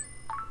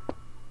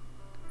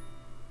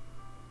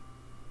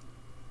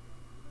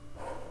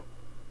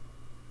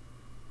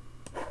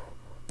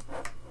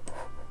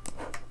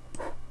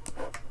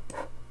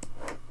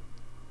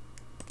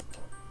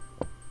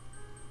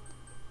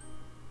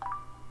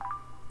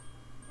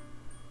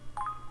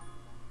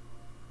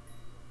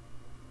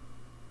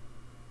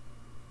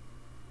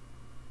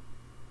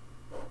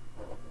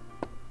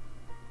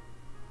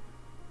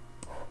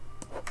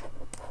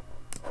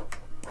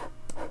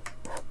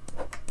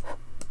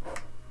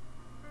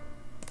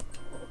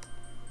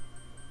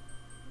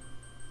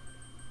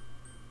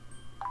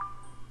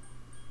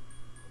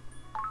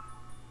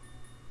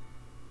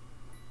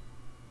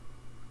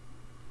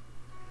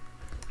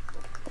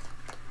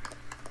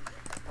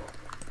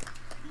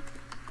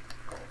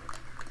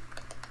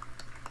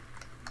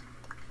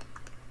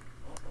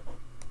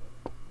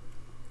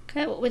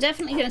 Okay, well, we're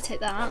definitely going to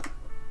take that.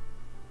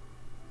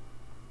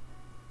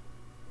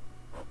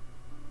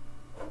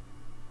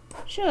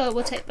 Sure,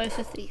 we'll take both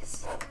of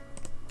these.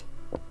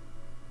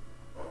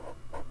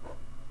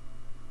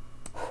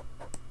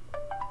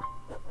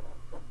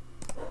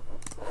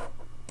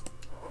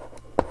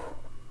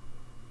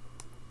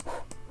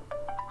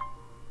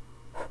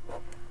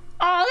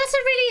 Oh, that's a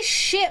really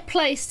shit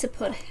place to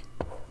put it.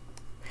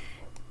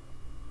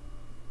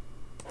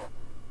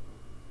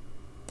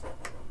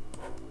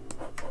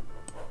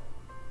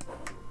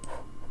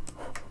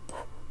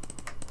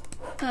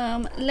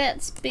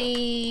 Let's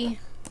be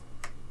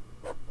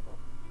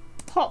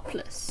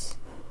popless.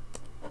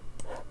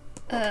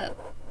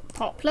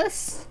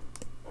 Popless.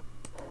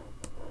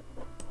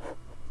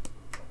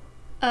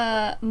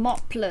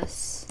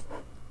 Mopless.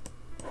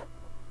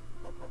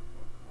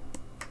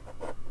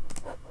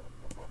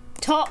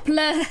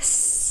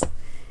 Topless.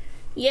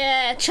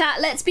 Yeah,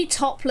 chat, let's be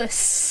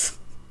topless.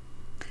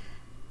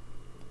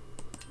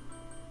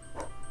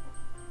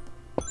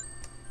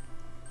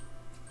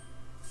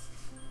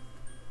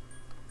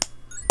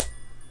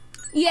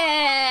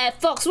 Yeah,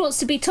 Fox wants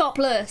to be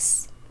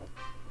topless.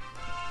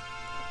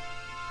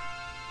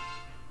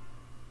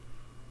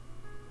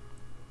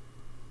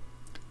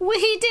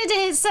 We did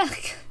it,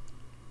 Sacco.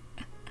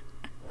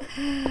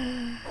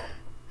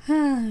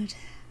 Oh,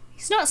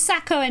 he's not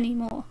Sacco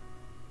anymore.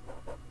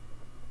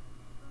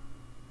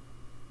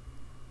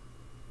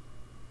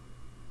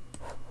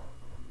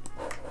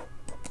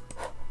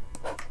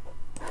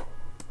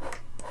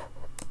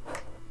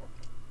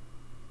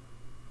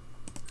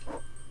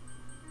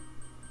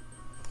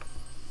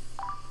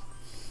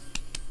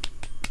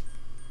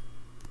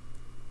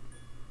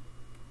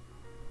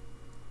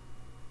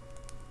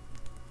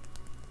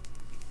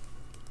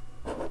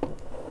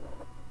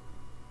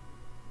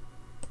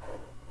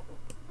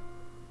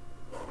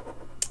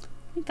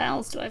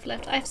 Vowels do I have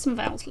left? I have some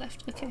vowels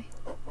left, okay.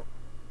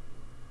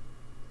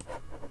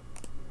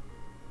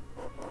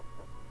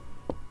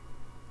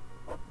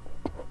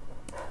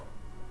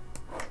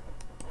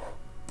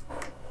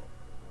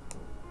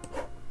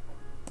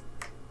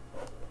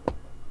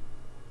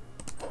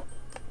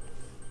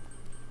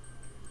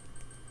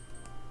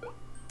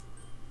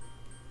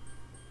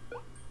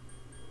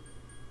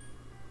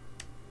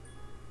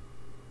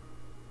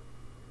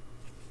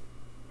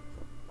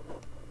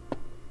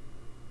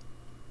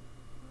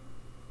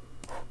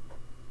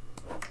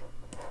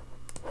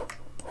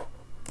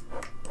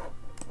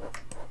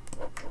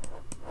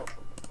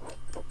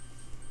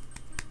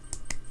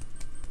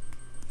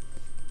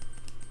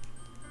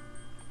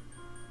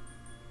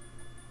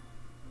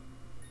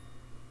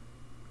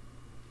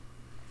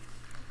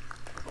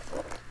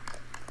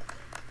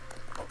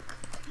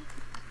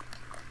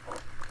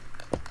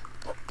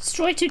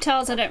 Destroy 2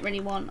 tiles I don't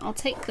really want. I'll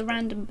take the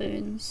random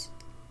boons.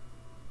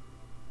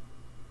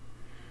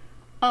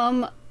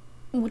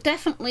 We'll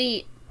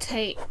definitely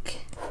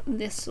take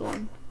this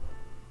one.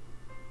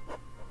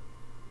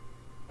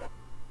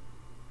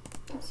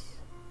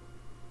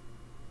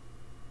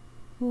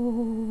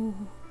 Ooh.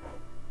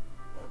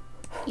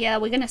 Yeah,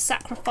 we're gonna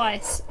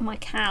sacrifice my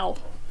cow.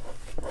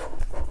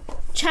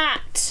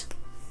 Chat!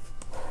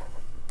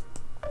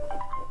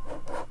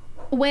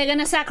 We're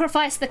gonna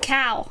sacrifice the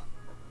cow.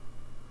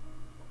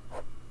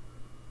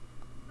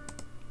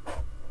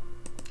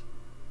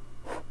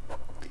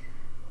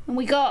 And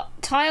we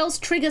got tiles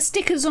trigger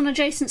stickers on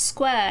adjacent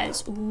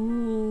squares.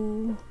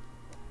 Ooh.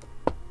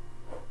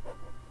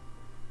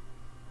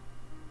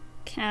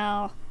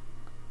 Cow.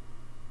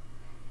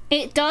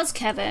 It does,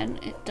 Kevin.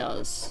 It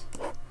does.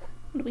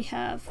 What do we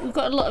have? We've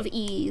got a lot of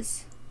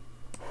E's.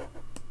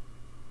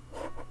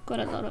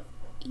 Got a lot of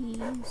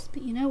E's.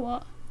 But you know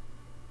what?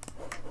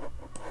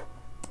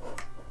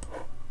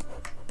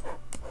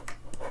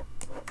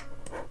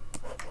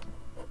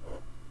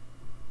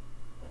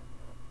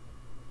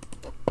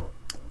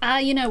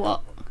 You know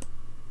what?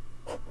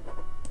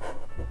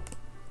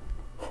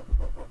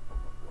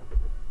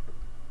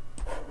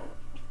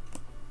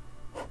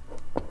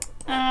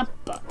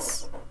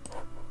 Butts.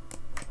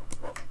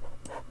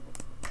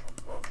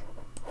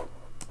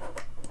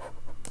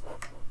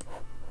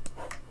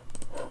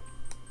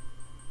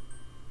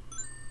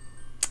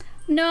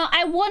 No,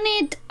 I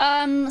wanted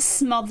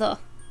smother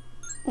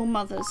or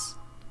mothers.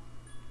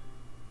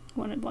 I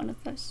wanted one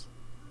of those.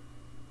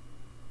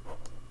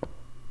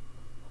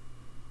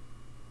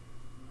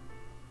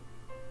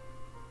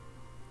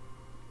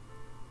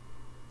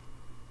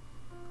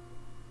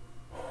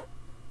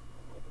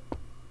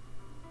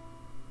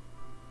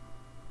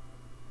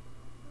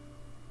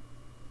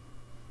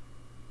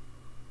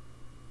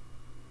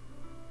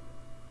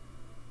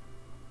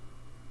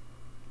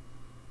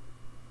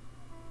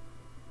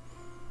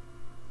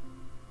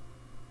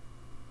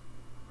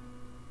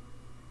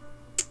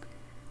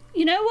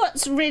 You know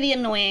what's really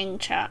annoying,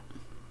 chat?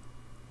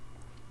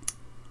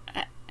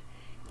 I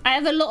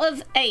have a lot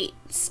of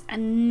 8s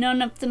and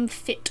none of them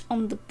fit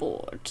on the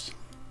board.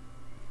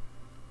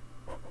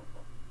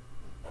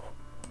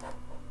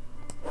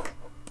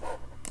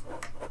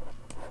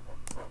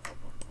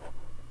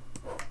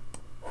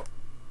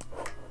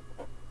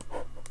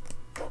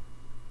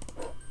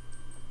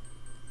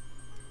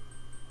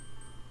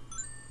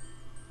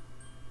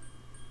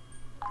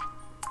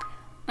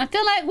 I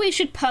feel like we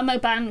should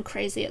permaban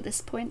Crazy at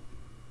this point.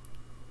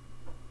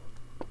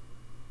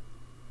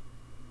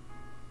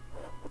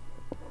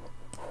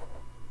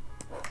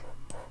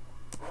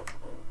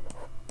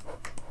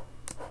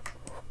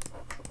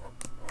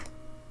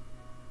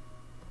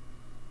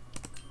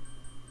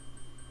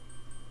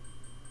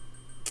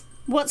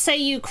 What say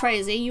you,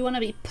 Crazy? You want to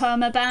be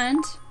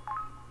permabanned?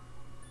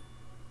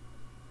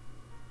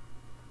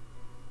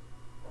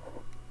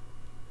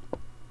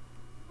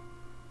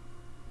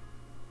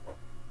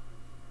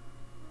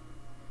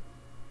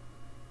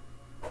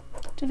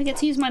 Don't forget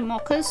to use my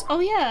mockers. Oh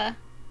yeah.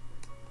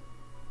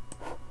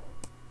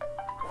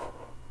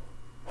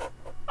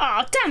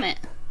 Oh, damn it.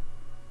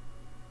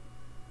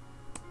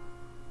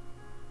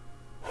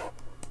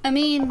 I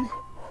mean,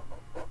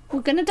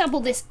 we're gonna double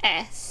this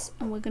S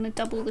and we're gonna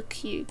double the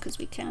Q because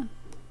we can.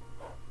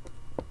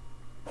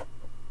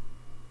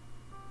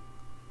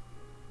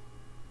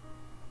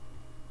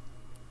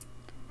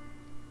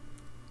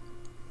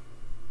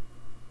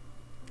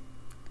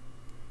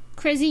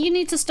 Crazy, you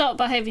need to start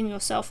behaving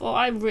yourself or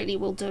I really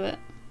will do it.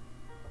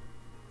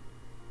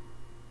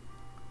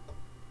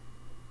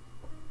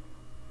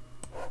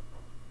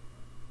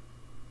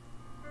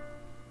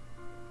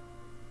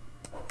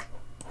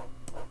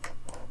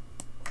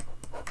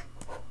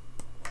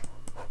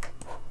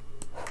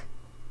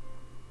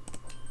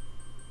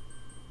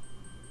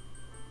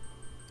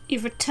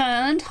 You've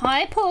returned.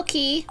 Hi,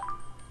 Porky.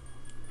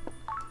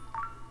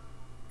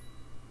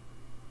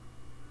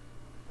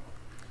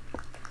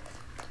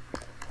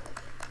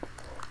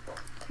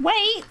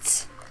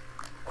 Wait!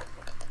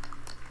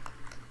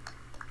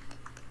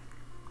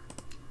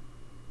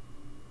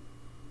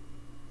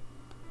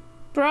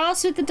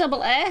 Brass with the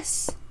double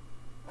S?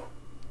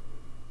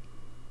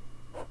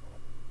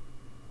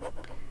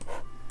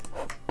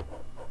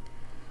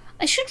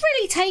 I should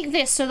really take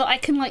this so that I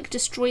can, like,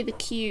 destroy the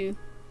Q.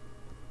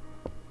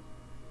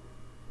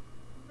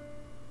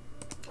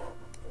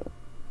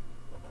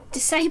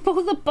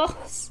 Disable the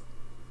boss.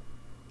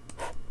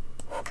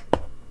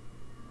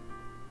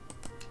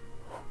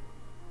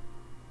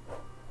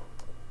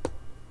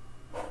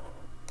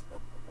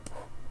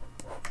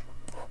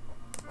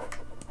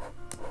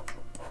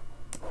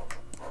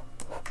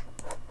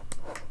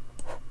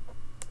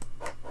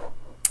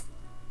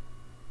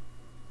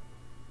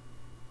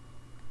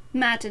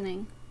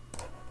 Maddening.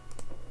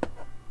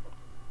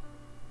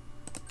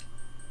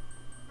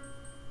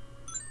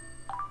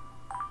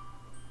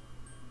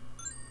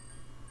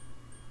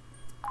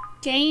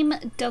 Game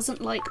doesn't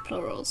like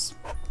plurals.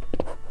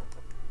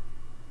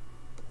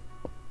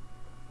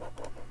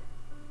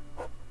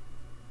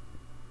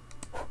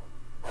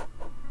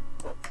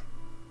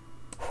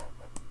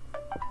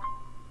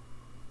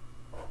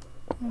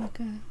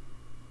 Okay.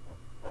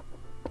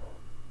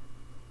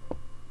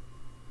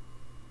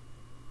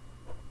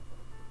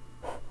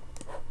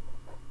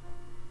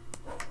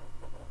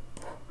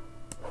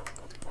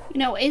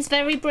 know, it is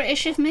very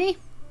British of me.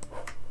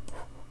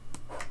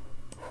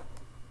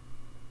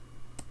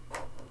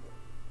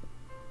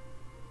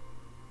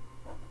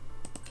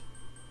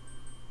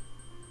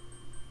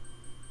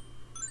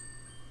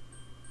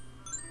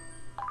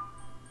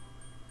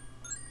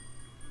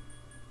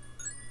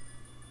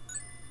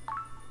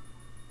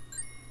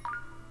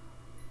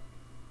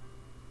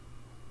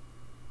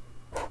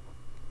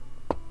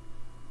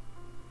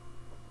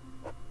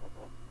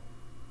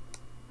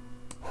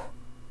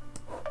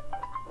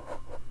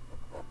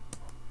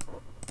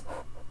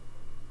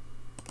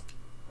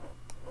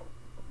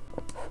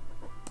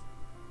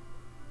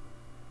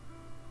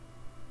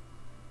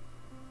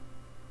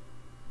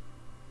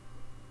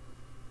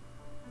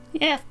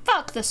 Yeah,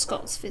 fuck the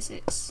Scots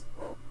physics.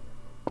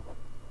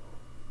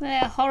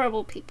 They're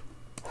horrible people.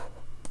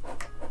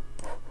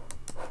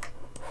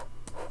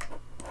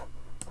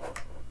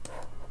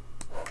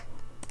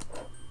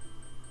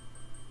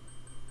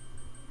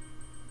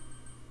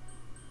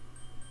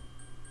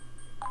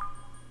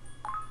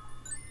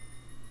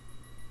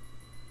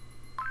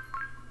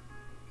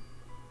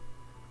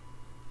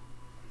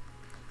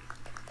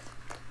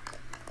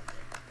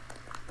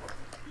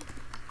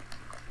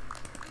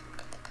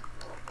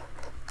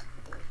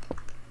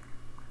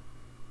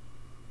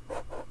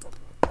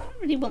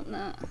 Really want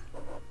that.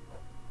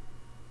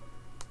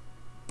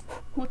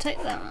 We'll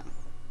take that. I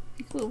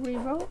think we'll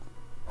re-roll.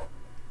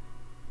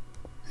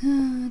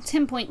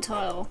 10-point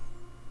tile.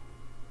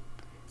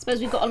 I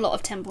suppose we've got a lot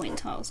of 10-point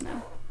tiles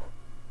now.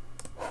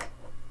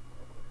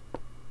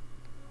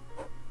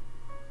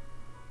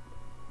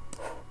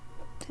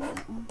 Take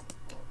that one.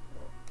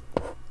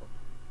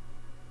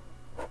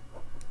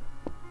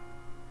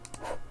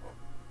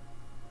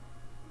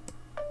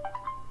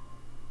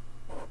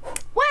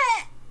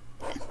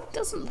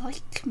 Doesn't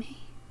like me.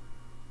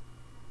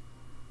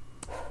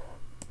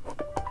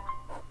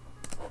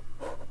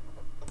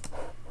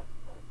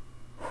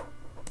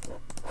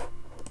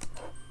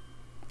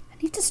 I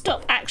need to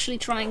stop actually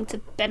trying to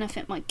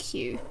benefit my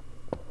queue.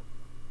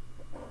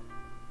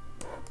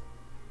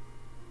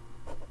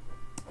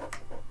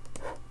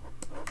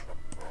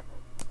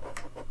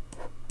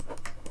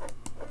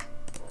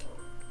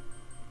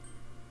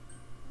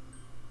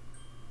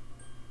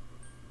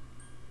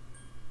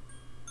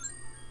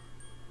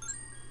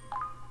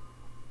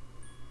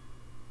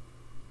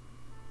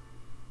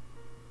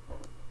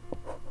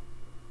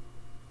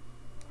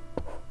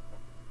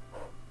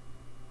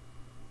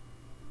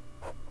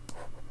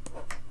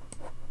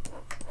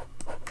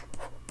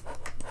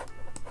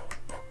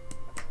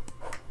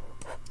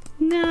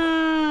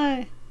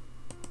 No.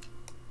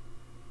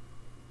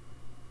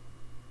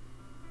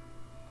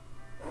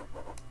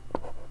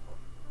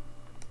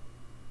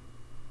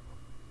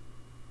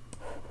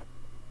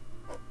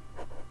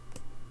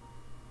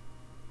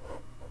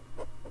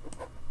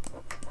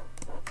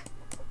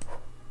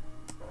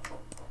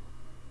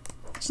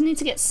 Just need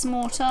to get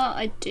smarter.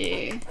 I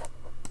do.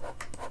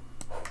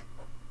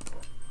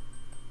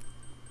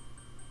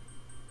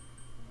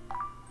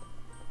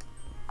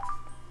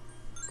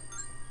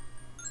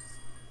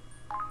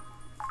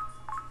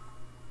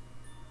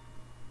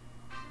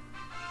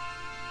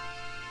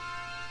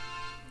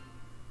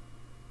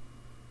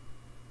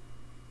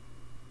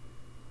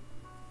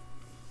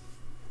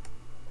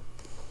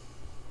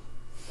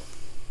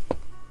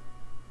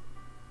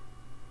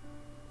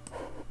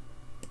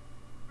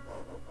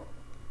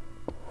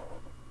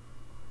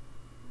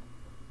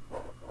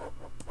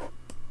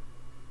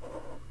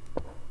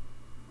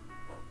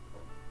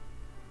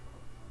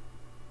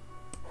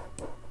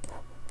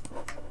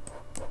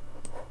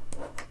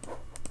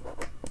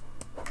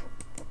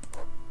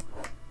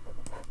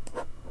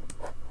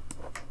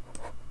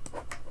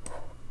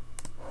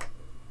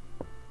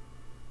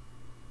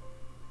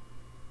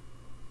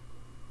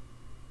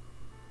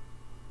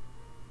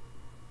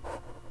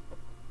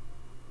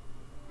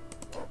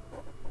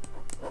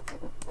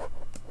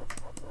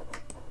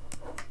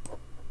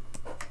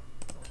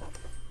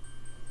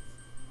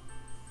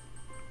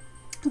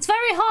 It's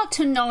very hard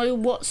to know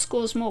what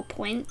scores more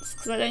points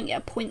because I don't get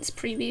a points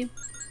preview.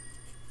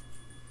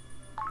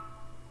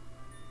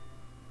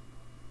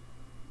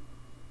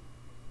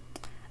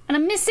 And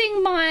I'm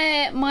missing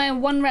my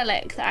one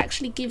relic that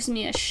actually gives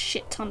me a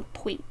shit ton of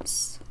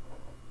points.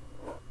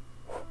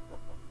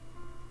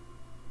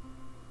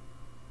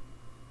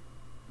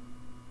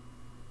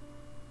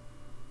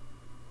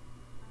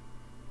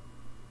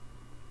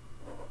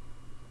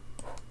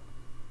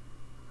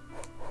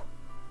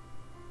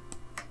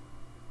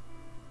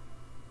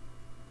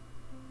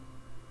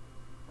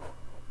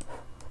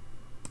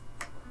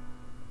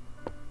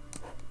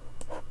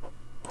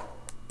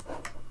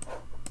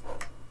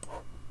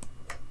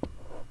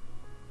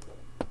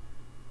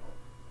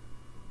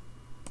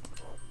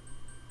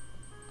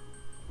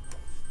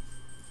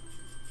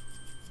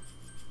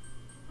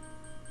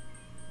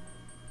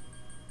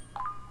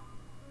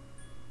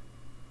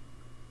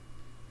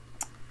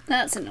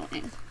 That's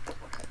annoying.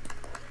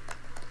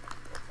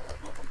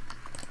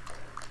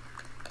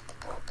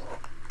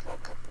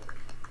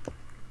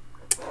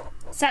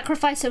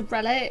 Sacrifice a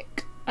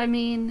relic. I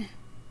mean,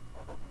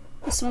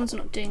 this one's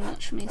not doing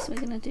much for me, so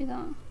we're gonna do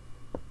that.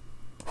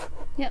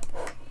 Yep,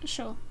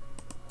 sure.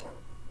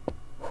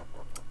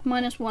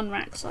 -1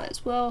 rack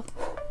size. Well,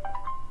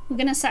 we're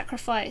gonna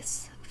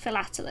sacrifice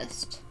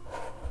Philatelist.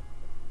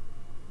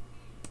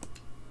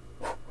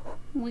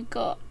 We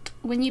got,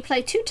 when you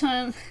play 2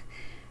 turns,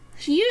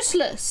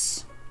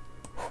 useless.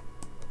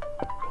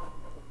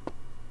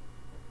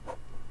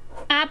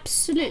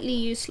 Absolutely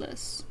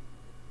useless.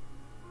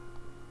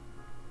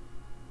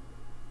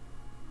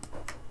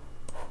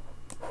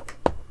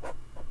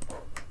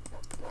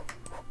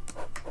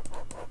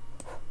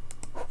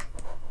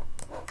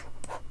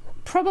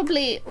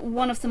 Probably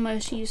one of the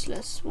most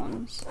useless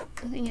ones.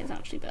 I think it's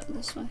actually better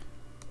this way.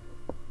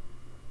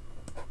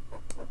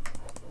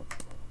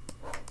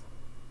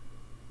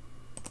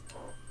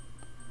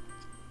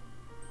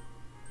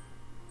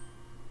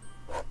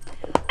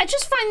 I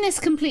just find this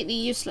completely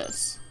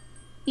useless.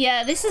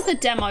 Yeah, this is the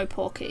demo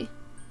Porky.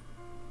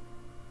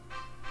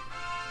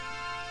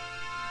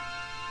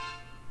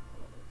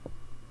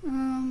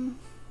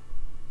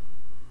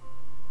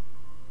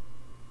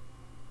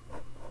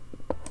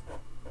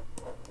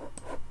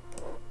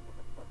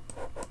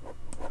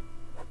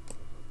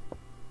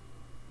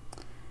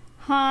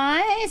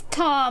 Hi,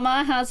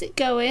 Tama, how's it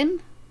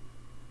going?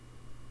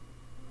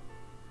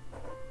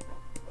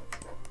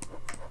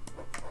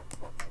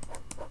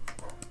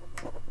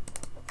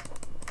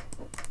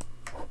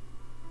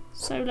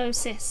 Solo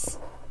sis.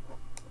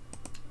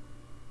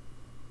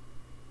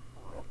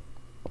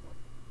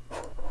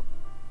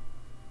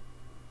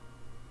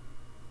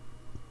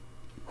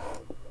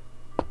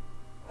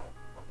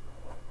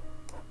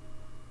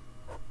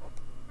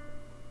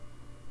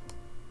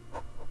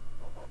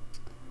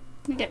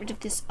 Let me get rid of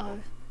this O.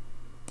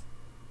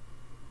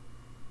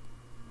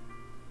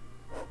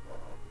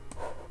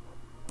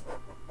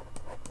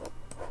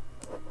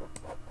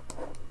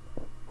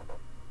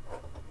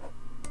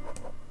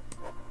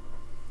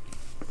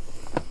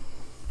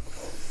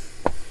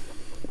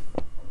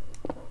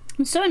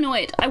 I'm so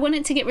annoyed. I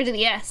wanted to get rid of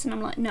the S and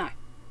I'm like, no.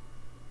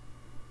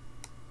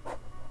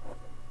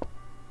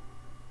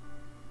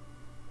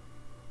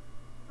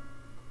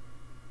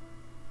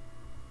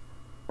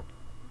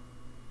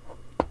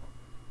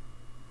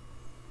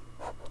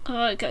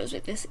 Oh, it goes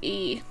with this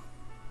E.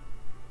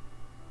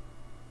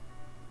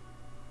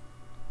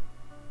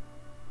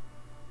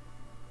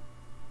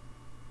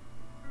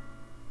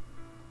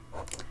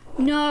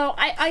 No,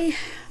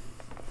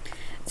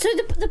 so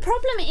the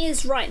problem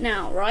is right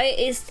now, right,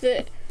 is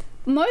that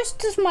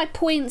most of my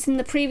points in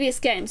the previous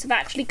games have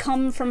actually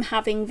come from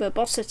having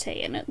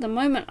verbosity, and at the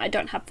moment I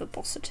don't have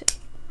verbosity.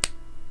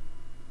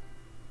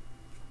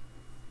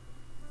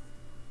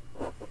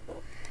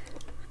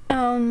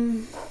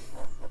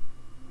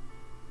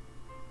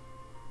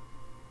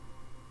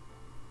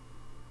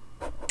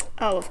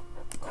 Oh, of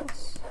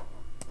course.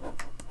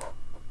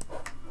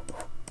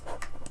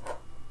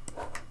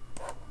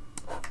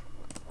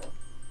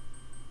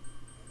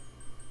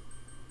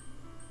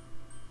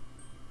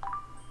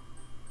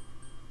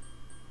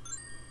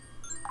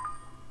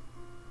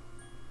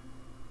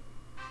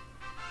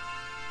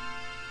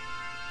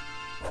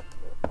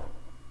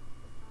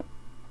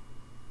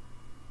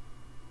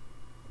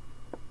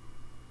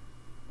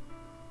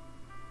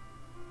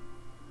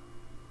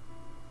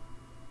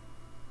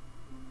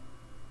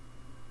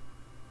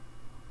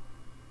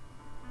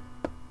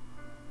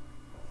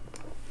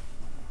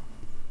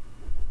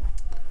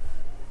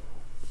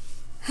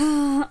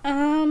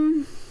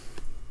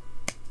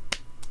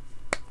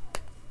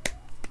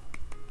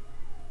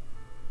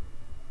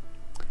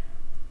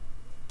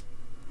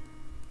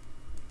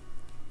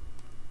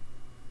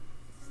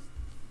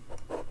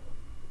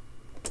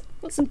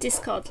 Got some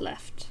discard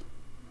left.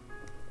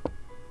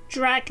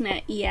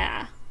 Dragnet,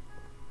 yeah.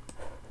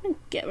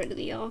 Get rid of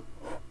the R.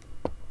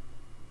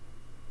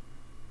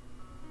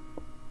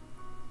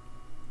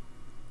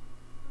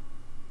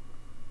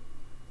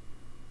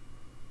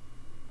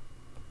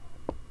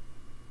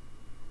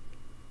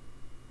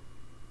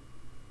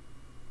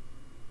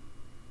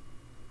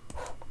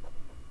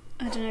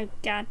 I don't know,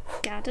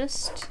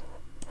 Gaddest?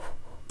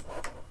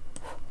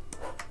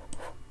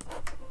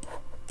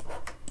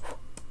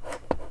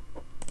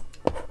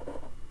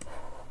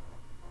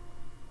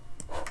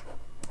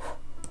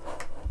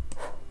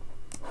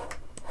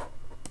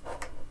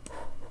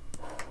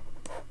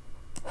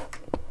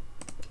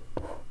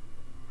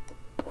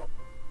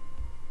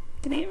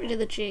 Gonna get rid of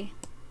the G.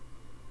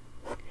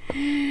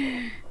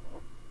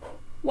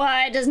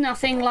 Why does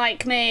nothing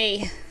like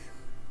me?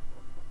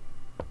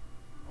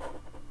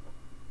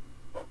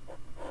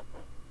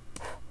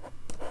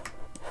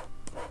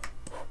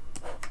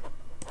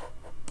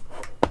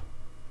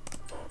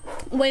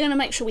 We're gonna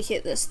make sure we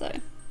hit this though.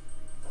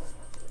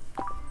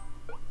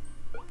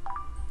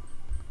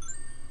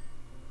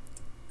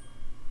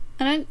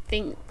 I don't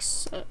think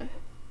so.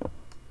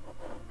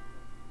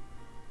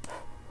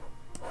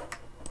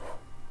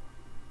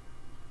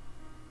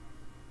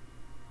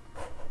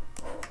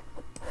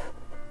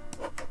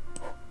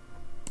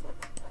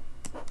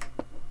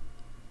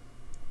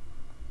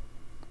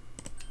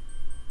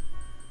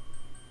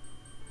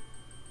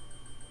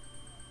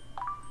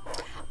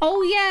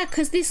 Oh yeah,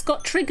 because this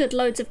got triggered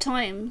loads of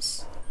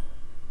times.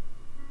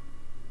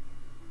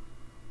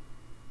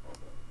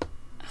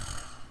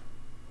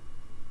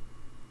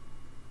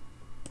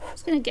 I'm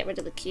just gonna get rid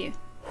of the queue.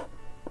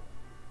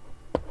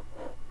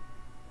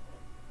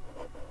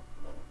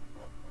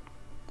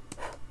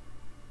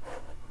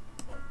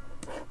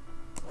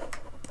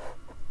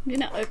 I'm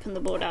gonna open the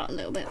board out a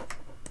little bit.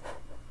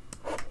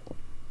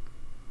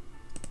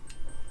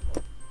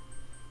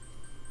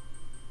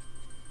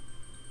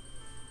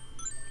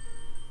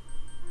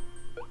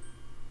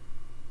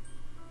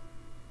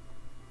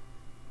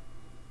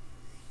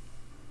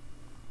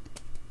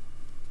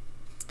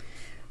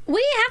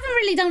 We haven't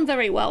really done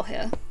very well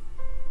here.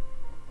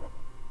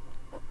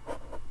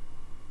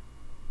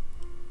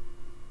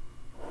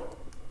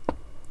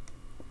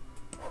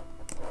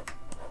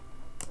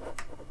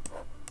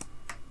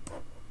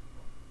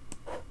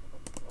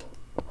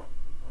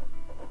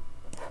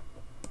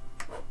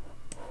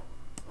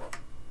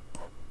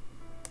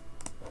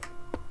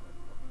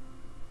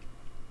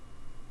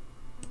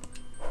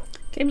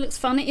 Game looks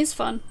fun. It is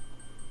fun.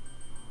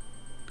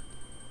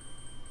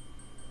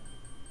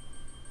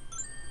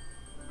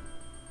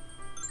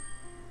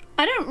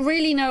 I don't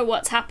really know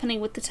what's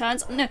happening with the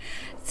turns. No,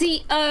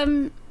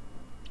 the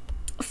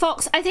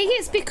Fox, I think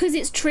it's because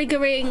it's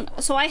triggering.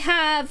 So I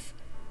have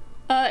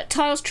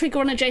tiles trigger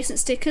on adjacent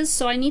stickers,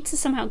 so I need to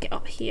somehow get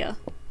up here.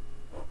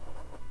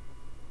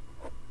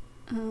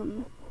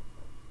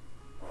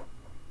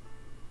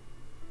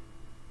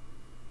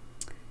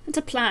 That's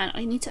a plan.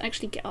 I need to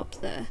actually get up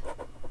there.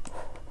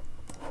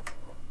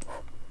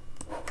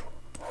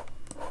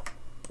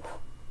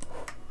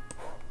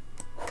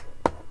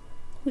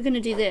 We're going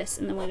to do this,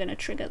 and then we're going to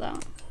trigger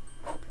that.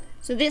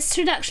 So this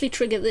should actually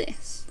trigger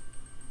this.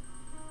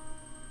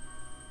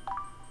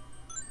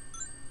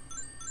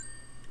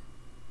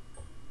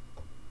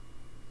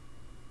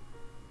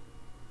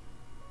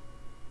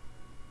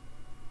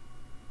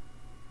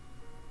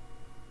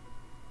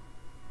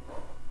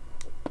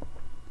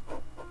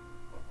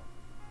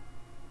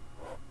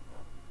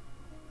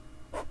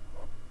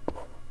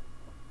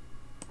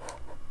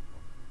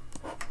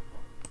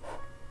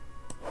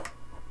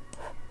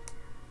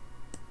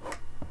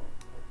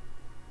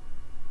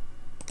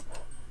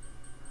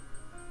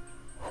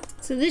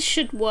 So this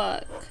should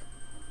work.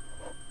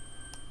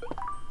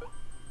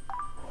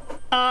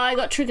 I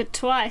got triggered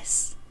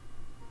twice.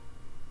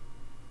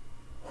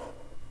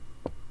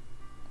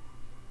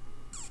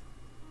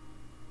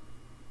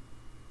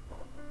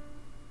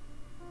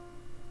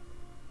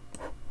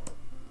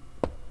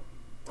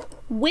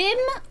 Whim?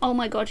 Oh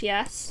my god,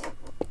 yes.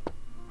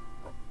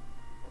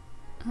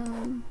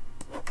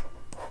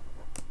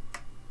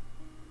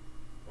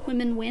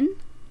 Women win?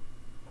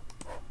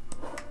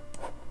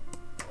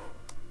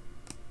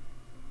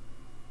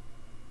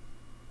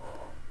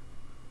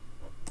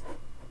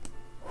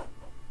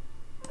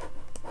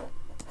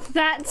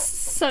 That's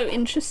so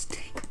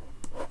interesting.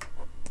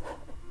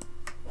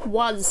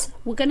 Was.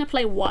 We're gonna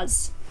play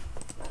was.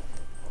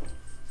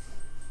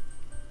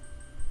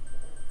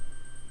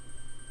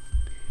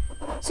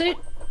 So,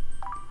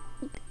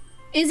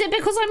 is it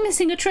because I'm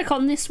missing a trick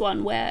on this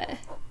one where...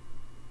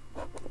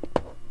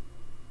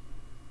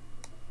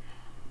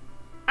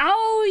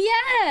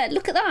 Oh yeah!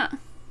 Look at that!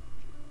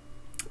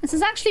 This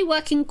is actually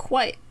working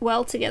quite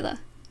well together.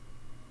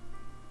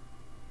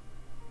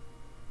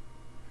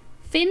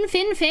 Fin,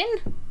 fin, fin.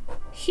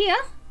 Here.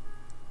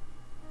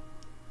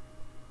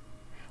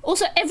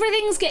 Also,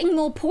 everything's getting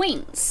more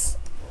points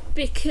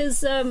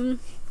because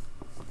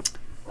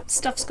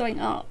stuff's going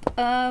up.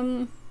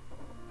 Am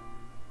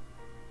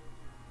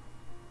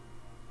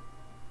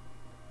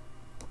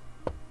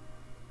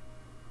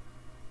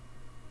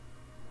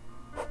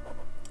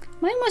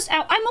I almost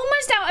out? I'm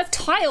almost out of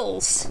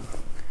tiles.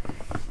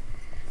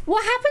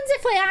 What happens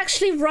if I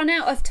actually run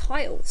out of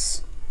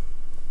tiles?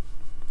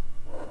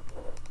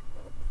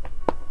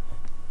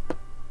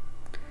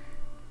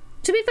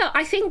 To be fair,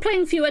 I think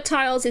playing fewer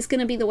tiles is going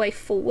to be the way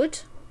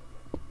forward.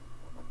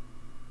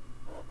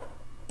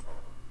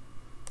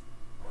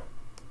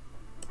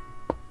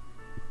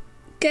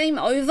 Game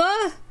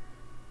over?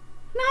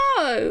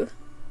 No!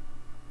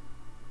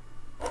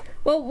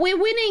 Well, we're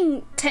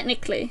winning,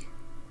 technically.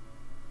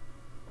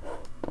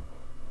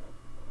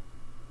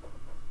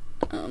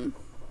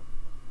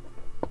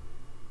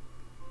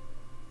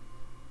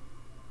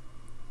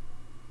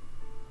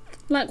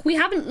 Like, we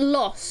haven't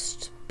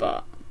lost,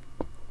 but...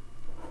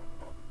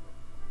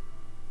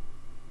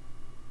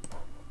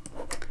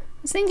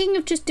 I was thinking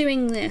of just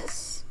doing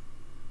this.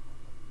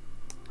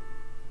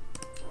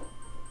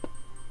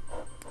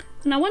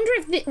 And I wonder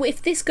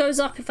if this goes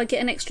up if I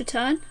get an extra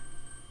turn.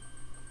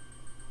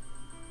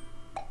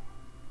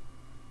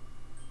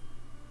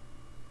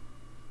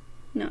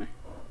 No.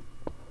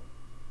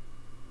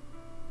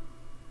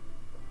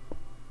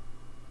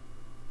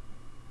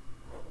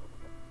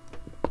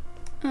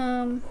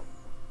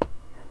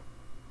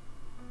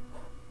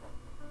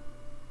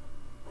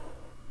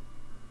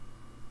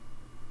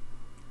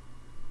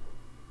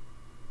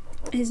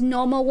 Is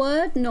nom a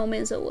word? Nom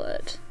is a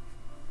word.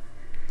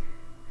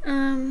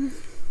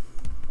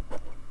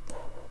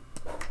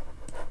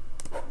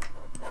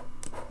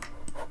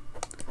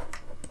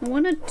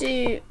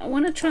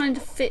 want to try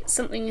and fit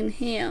something in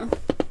here.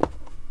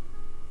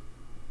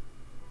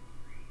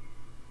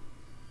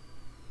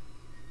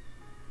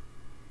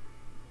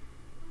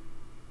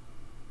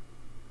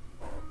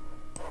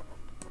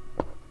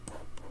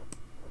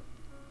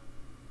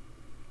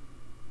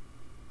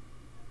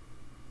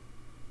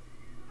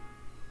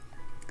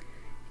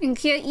 In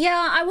here,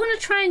 yeah, I want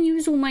to try and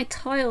use all my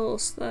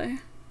tiles though.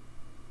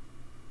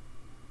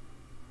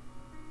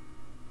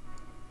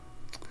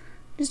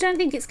 Just don't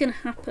think it's gonna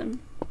happen.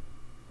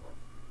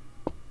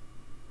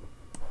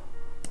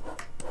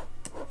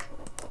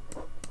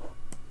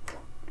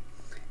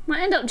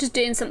 Might end up just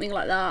doing something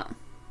like that.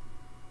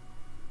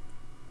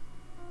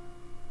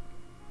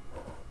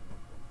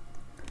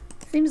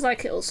 Seems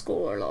like it'll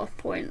score a lot of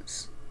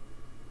points.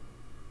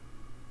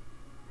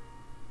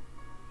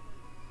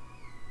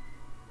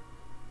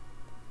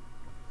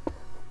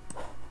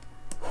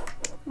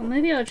 Or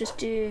maybe I'll just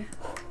do...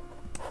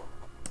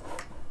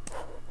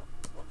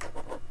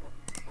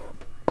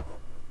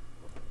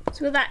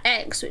 So with that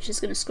X, which is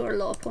going to score a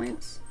lot of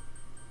points.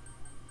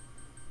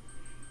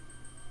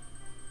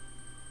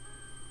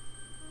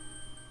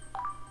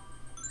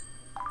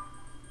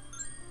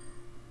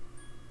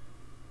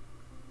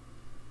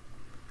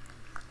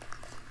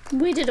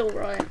 We did all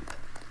right.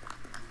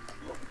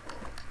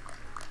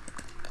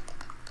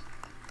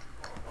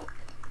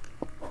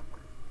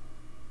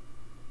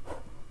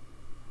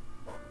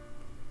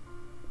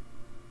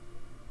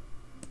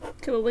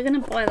 Okay, well, we're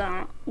going to buy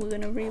that. We're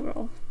going to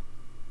reroll.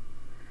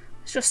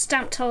 Let's just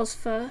stamp tiles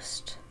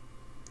first.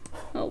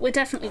 Oh, we're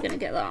definitely going to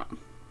get that.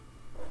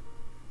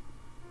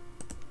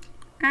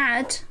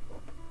 Add.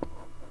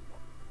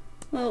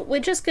 Well,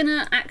 we're just going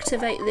to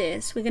activate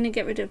this. We're going to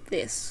get rid of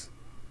this.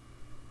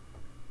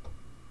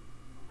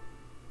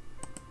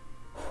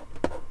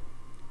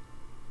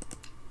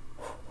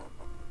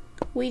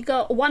 We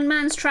got one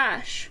man's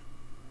trash.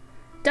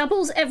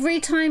 Doubles every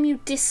time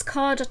you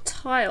discard a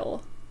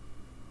tile.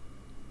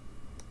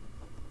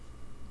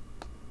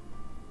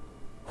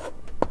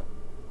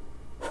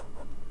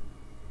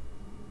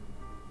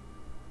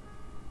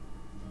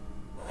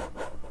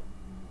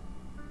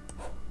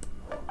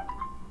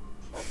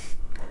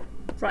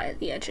 Right at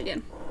the edge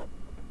again.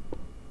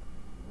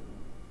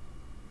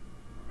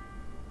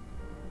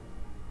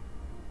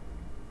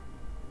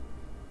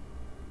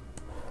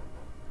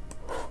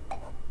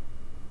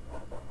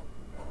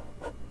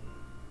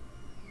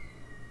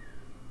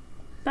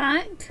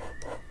 Back.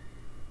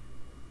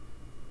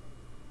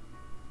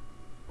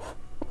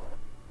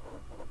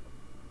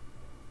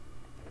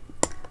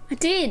 I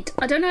did.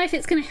 I don't know if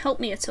it's going to help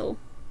me at all.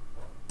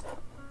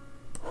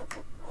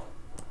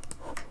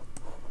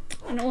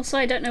 And also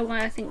I don't know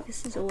why I think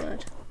this is a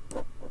word.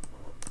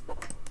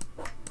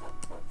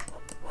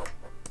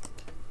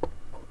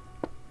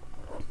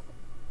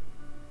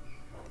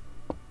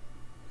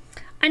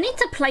 I need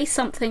to play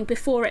something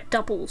before it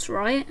doubles,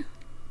 right?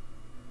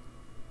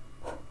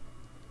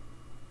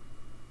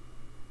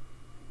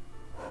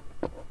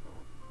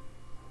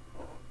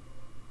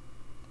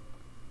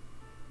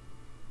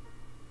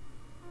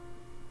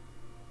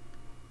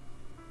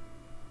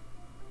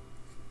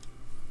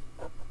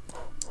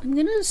 I'm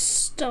gonna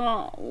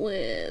start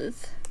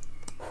with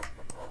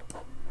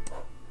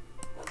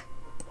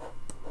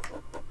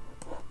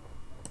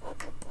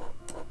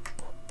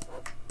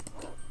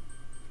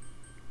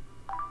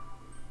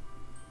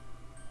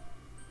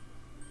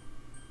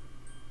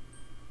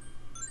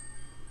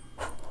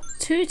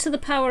two to the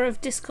power of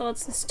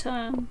discards this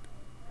turn.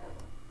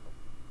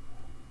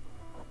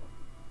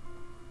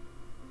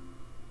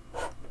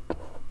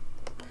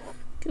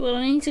 Okay, well,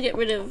 I need to get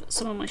rid of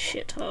some of my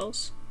shit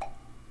tiles.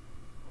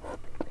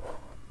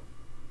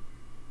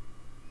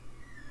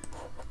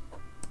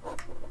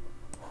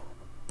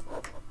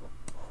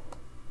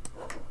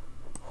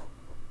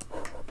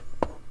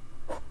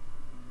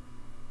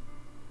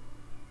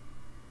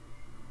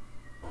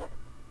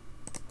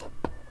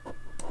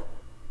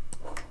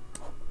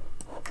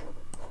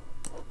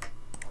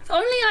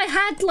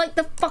 Like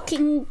the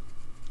fucking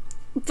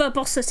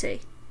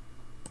verbosity.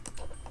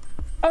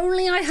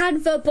 Only I had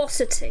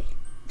verbosity.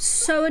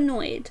 So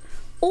annoyed.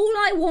 All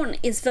I want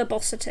is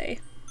verbosity.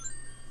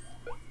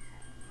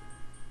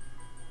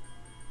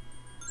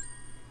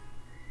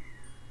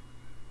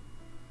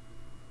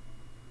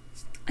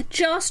 I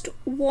just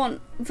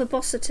want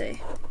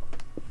verbosity.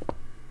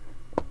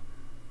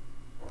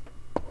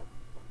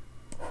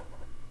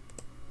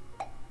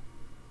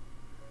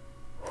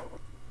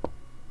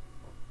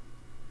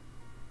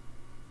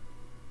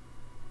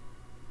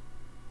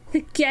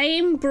 The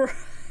game broke.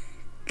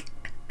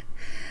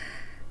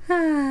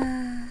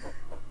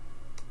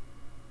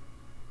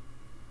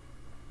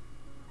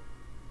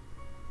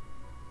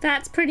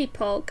 That's pretty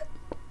pog.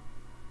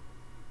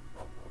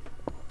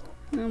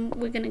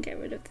 We're gonna get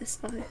rid of this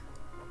though.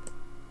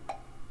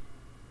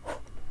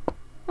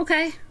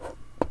 Okay.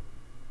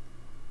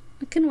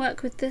 I can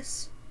work with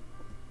this.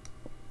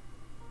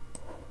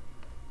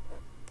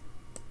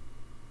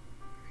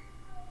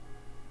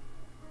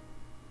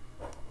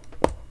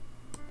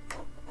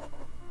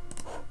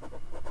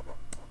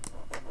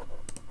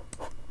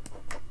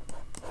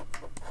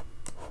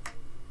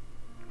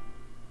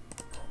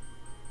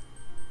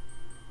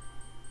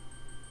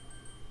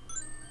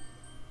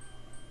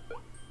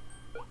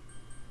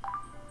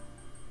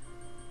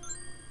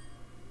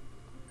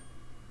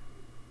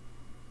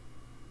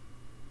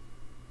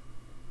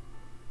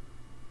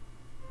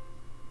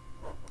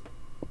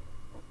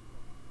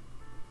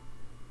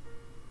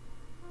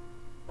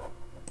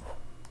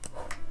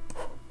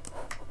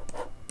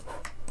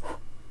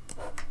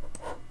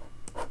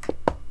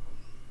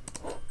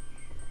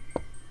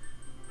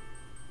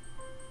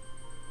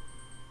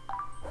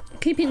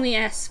 keeping the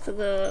S for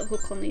the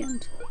hook on the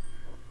end.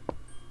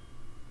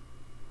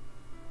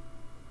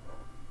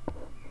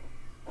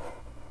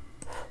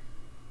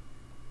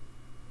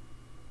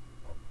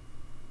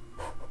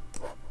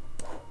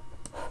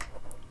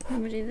 Let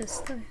me do this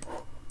though.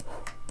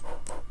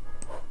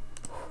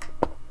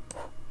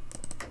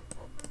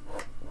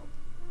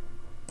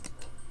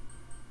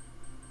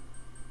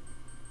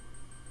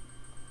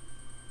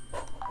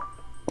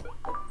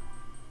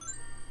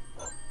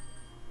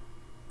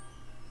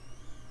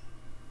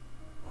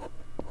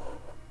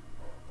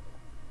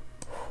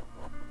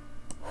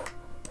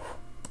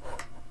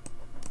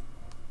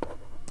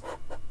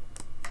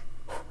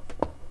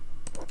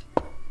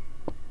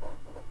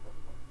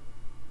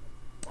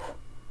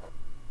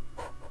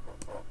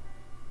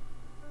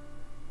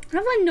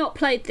 Have I not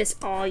played this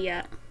R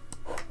yet?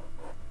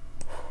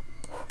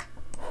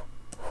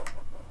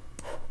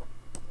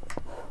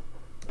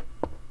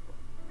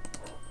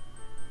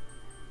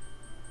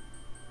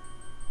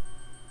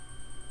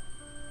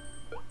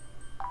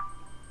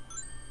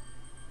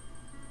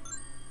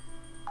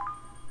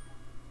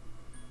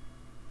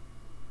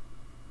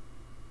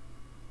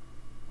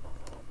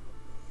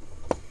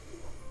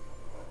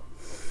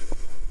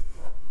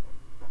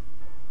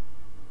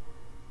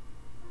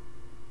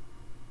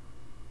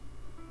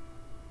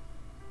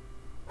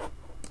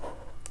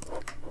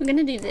 I'm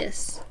gonna do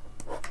this.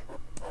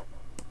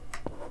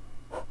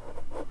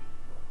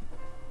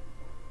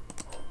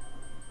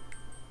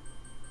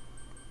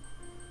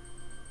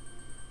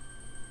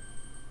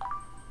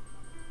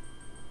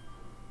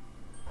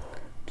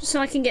 Just so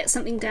I can get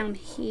something down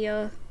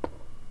here.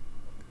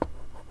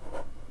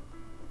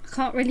 I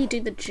can't really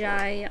do the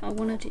J. I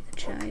want to do the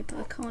J, but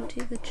I can't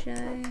do the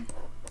J.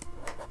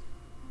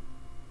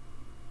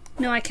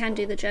 No, I can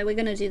do the J. We're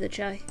gonna do the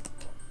J.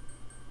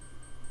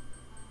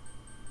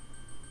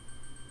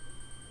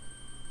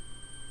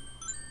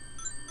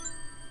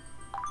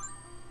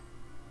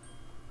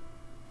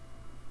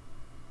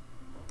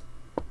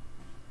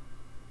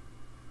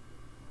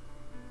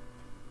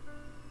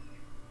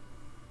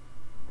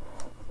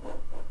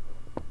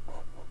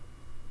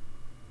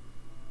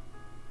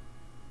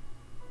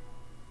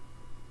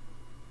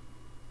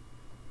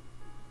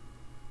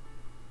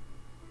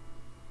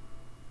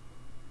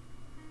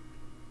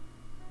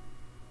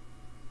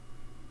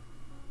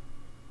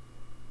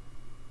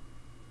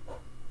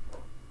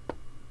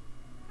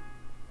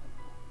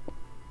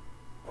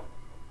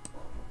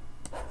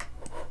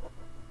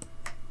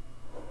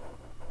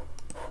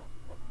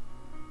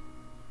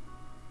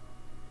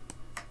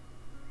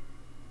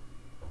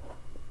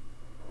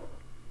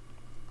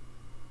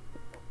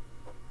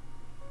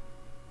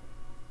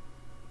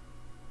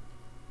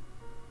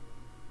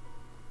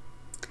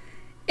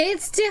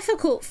 It's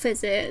difficult,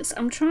 physics.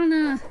 I'm trying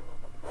to...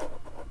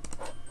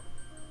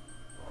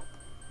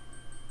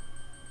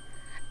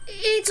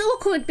 It's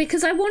awkward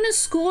because I want to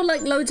score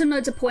like loads and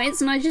loads of points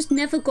and I just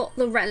never got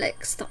the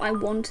relics that I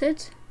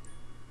wanted.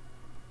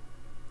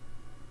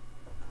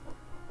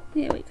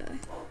 Here we go.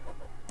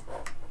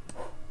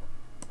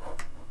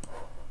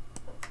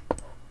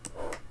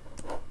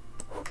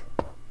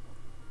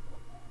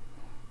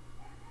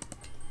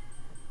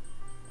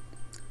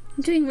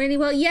 I'm doing really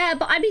well. Yeah,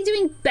 but I'd be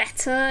doing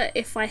better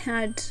if I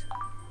had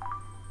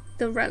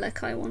the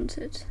relic I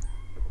wanted.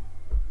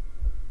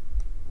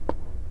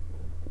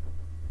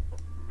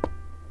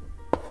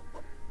 I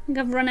think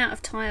I've run out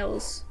of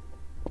tiles.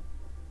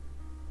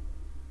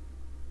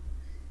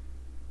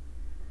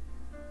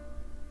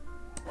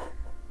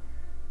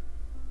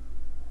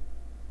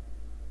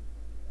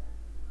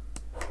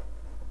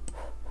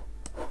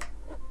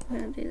 I'm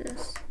gonna do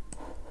this.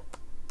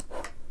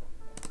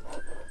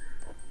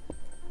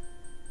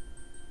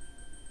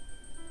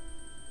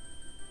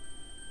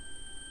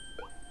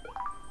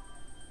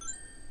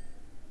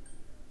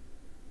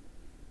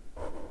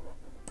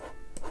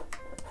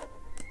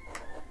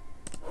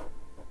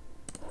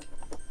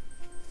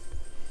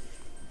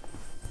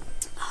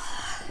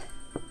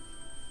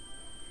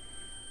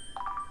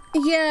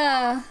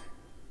 Yeah.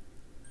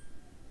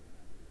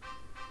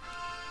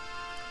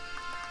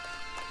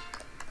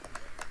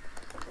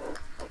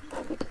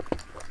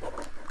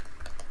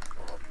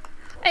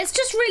 It's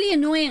just really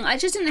annoying. I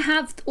just didn't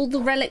have all the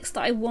relics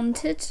that I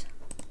wanted.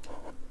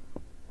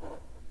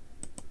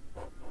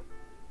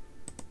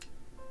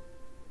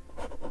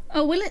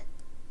 Oh, will it?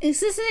 Is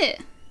this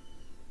it?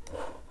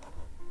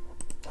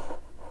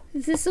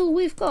 Is this all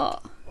we've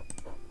got?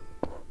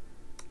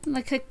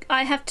 Like,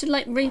 I have to,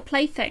 like,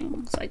 replay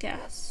things, I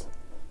guess.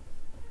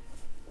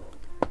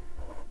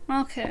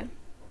 Okay.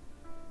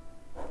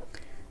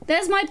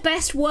 There's my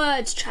best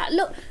words, chat.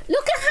 Look at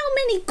how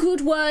many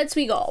good words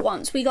we got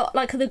once we got,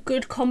 like, the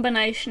good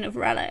combination of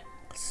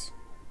relics.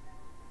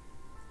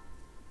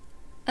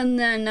 And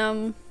then,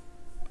 then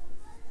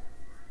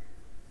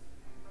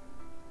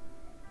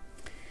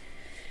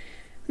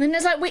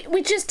there's, like,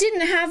 we just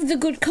didn't have the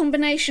good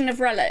combination of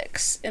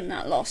relics in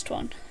that last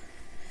one.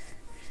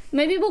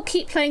 Maybe we'll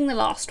keep playing the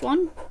last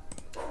one.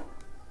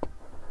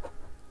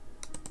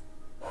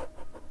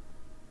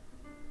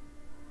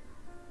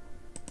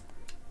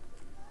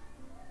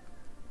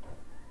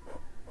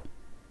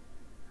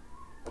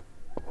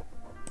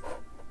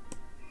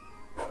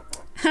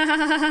 Ha ha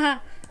ha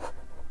ha.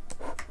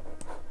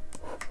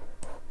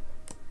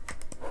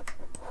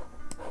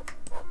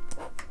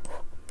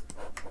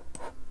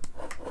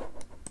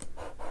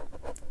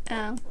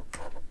 Oh.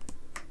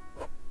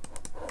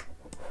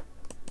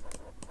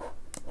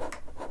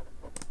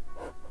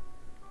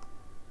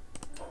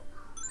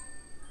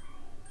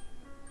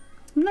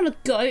 I'm not a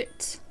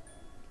goat.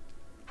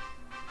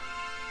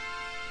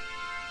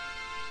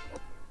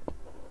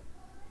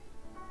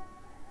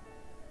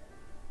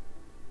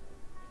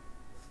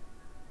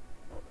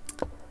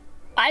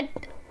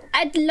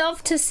 I'd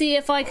love to see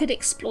if I could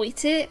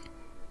exploit it.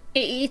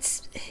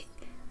 It's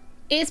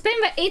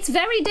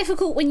very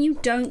difficult when you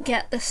don't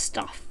get the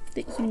stuff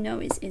that you know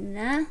is in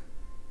there.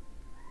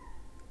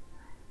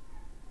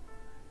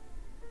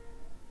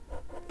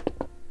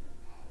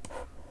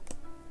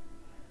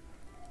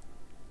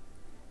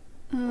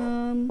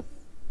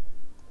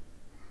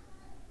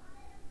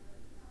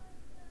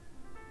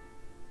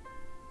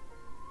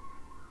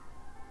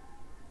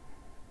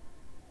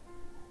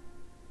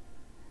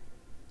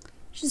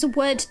 Just a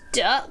word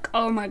duck.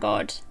 Oh my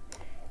god.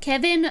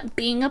 Kevin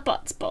being a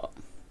butt spot.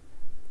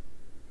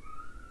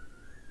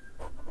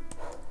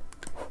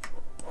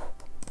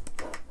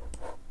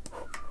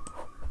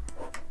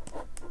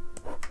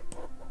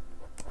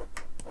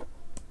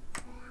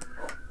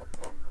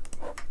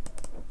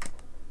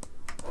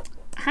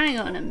 Hang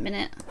on a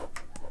minute.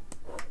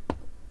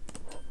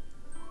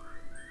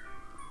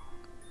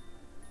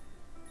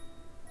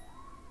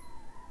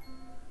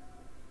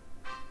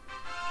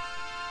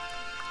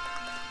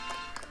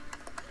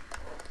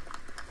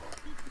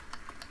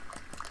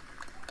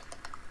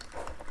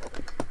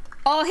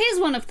 Oh, here's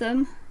one of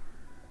them.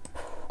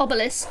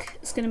 Obelisk.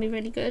 It's going to be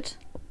really good.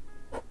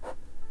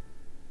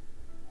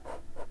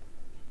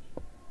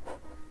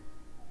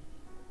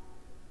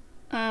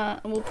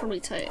 And we'll probably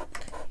take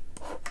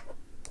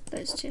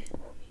those two.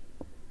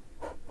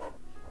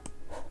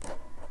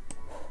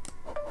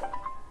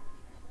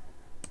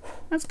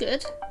 That's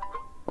good.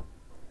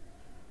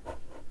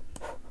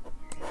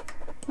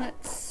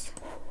 Let's...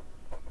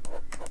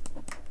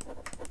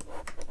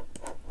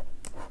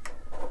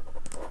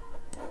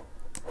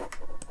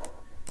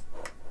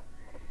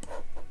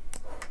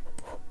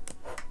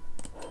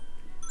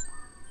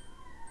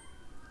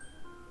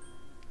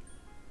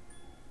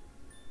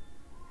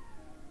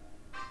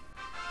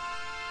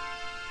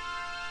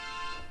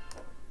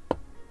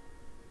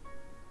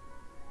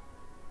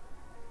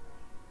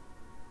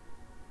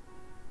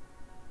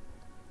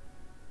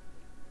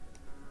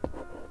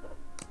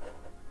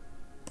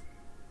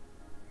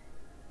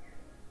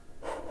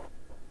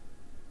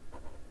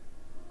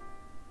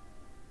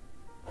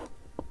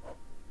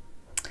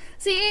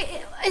 See,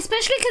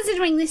 especially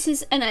considering this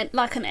is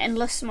like an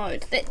endless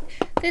mode,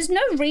 there's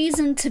no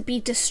reason to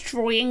be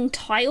destroying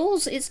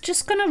tiles. It's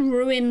just gonna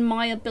ruin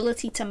my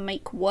ability to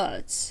make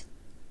words.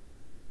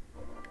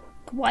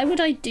 Why would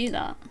I do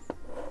that?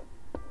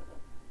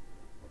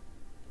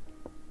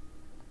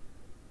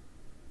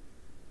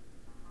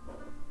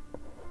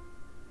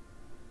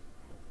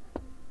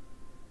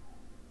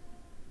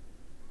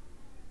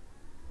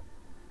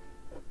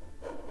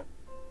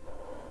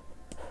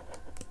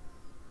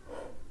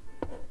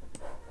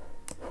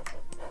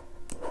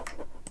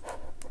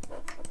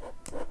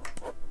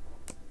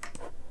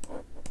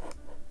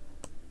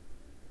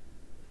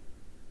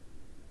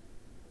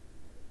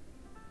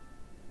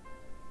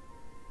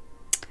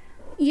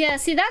 Yeah,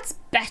 see, that's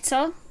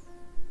better.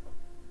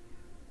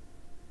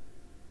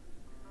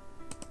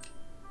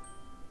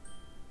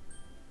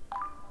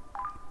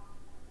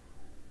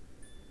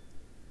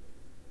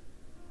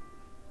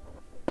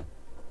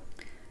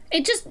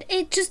 It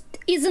just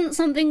isn't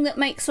something that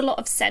makes a lot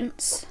of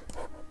sense.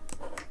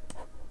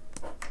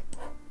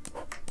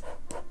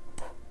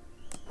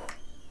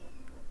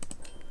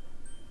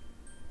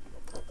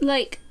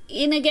 Like,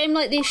 in a game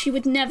like this, you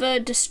would never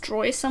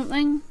destroy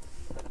something.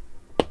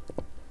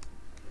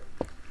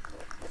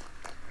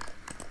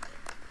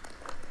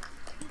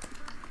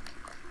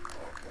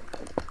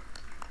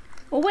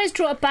 Always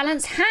draw a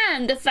balanced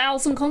hand,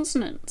 1,000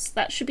 consonants.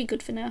 That should be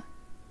good for now.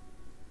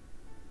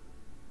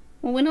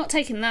 Well, we're not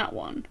taking that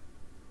one.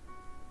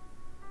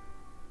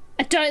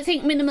 I don't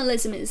think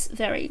minimalism is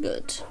very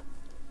good.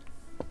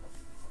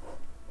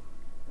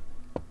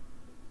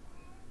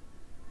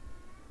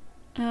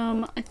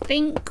 I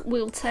think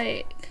we'll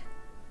take...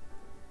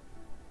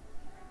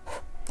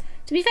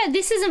 To be fair,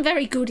 this isn't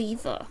very good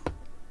either.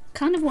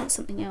 Kind of want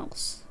something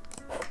else.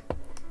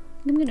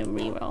 I'm gonna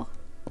reroll.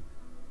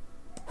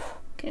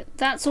 Okay,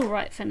 that's all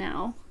right for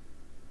now.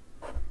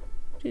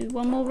 Do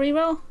one more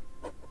reroll.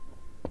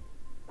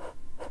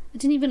 I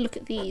didn't even look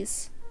at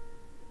these.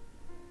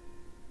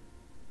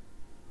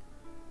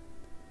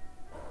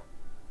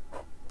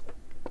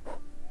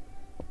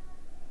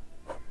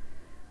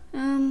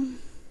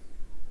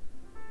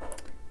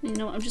 You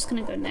know what? I'm just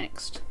gonna go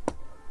next.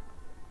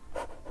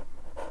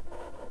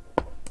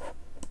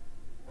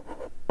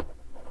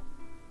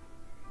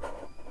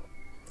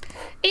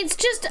 It's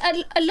just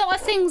a lot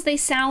of things, they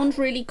sound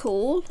really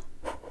cool,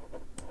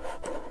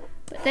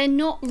 but they're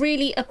not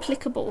really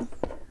applicable.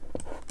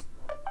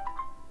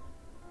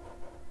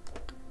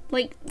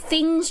 Like,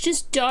 things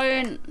just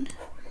don't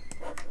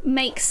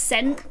make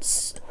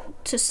sense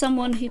to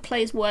someone who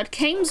plays word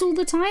games all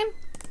the time.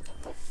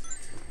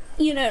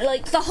 You know,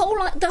 like, the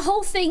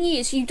whole thing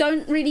is you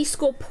don't really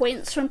score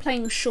points from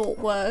playing short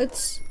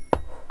words.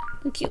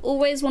 Like, you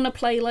always want to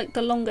play, like,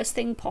 the longest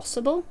thing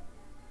possible.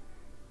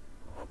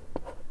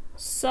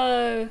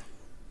 So...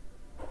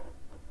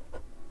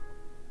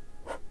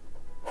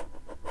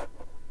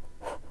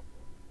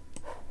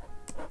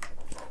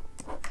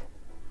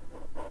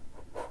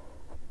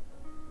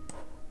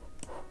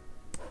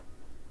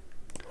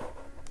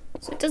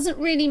 So it doesn't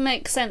really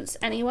make sense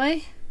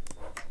anyway.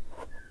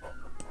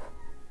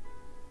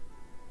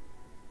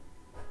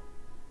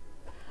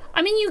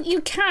 I mean,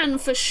 you can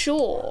for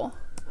sure,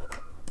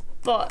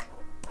 but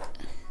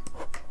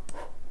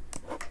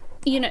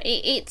you know,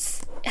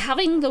 it's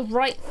having the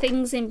right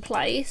things in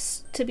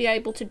place to be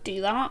able to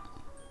do that.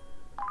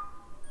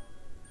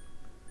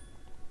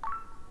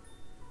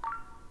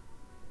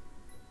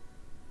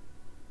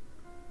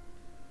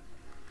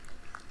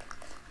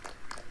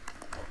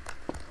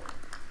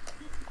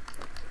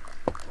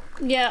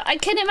 Yeah, I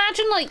can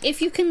imagine, like,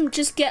 if you can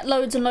just get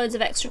loads and loads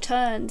of extra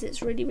turns,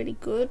 it's really, really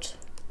good.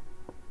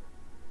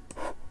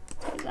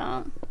 Take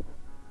that.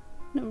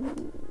 No,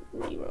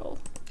 reroll.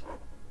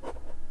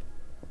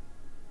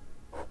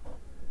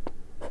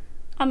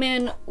 I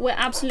mean, we're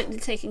absolutely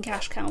taking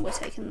cash cow, we're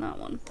taking that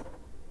one.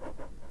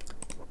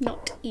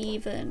 Not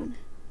even.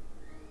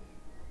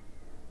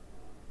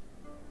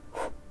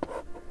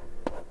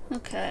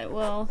 Okay,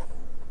 well,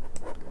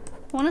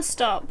 I want to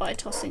start by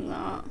tossing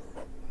that.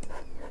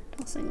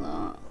 Tossing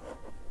that.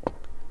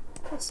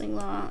 Tossing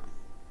that.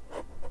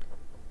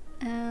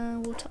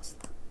 And we'll toss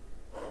that.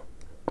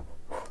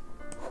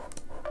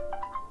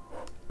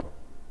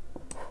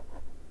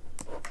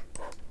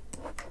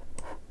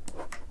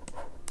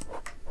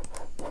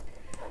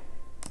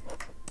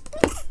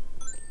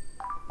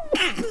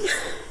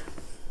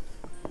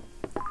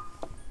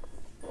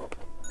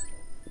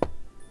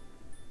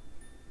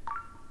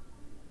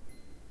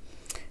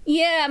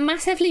 Yeah, a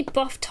massively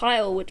buffed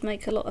tile would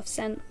make a lot of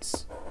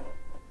sense.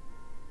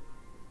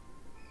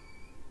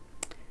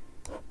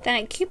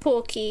 Thank you,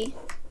 Porky.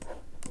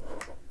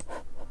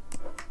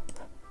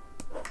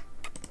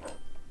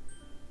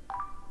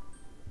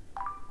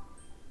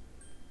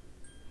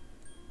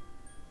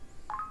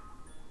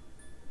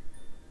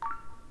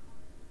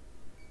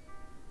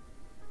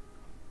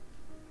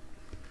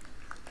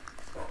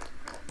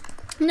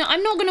 No,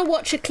 I'm not going to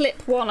watch a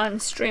clip while I'm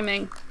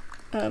streaming.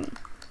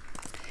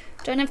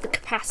 Don't have the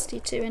capacity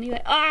to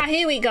anyway. Ah,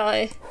 here we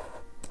go.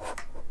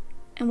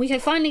 And we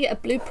can finally get a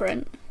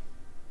blueprint.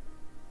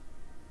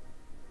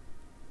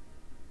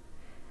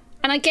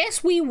 And I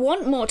guess we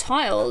want more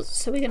tiles,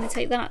 so we're going to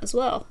take that as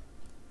well.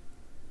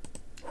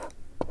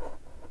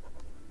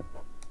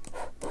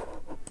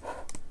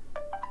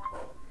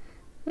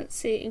 Let's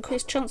see,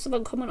 increased chance of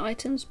uncommon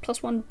items,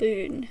 +1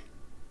 boon.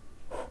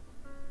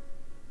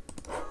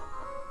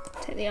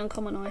 Take the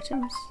uncommon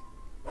items.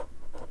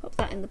 Pop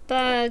that in the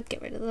bag,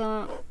 get rid of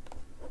that.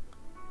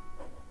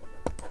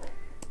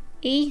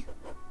 E.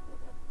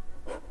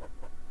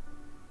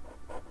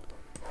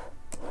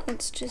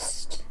 Let's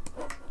just...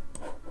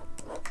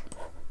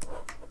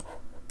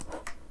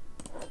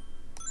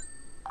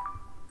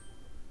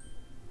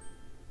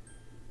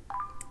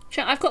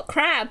 Chat, I've got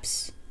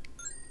crabs.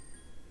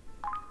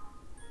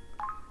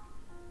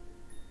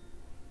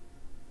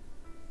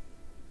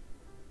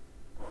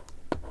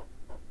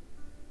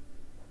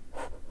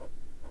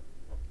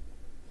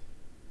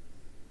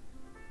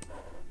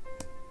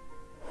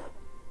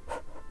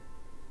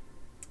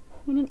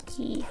 I want an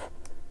E.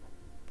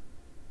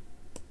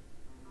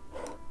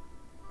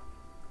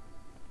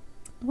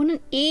 I want an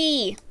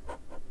E.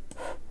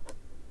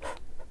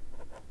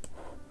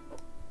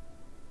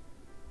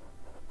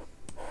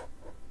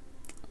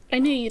 I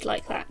knew you'd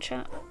like that,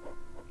 chat.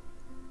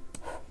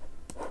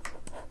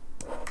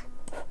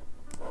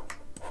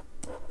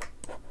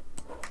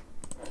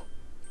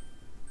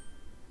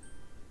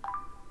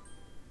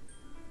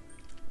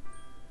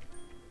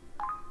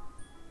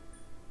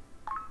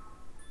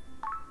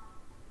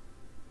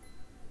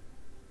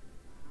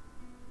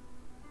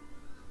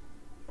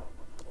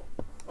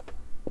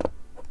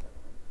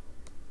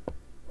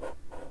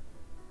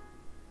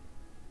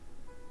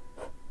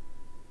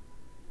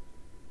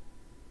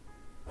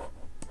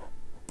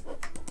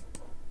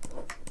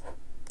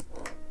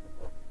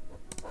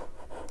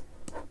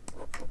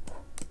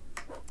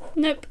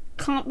 Nope,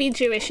 can't be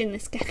Jewish in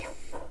this game.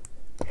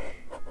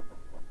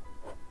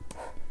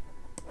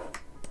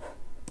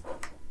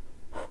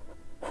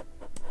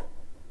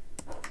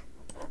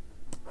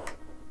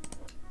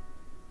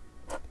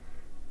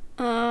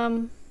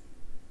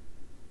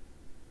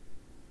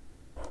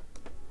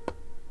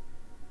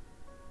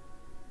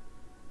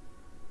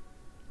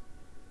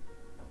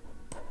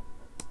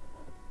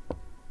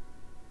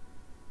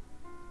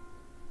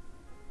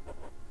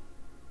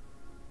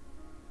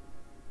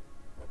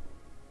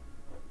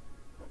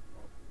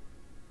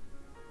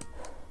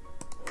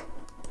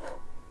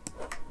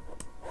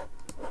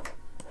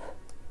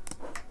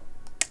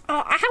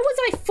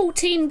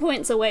 14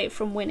 points away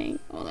from winning.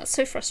 Oh, that's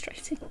so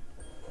frustrating.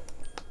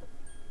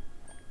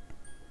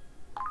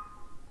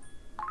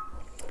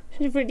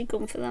 Should have really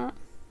gone for that.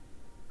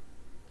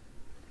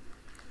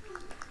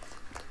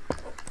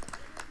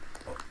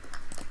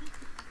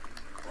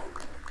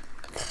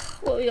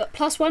 What we got?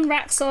 +1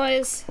 rack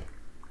size.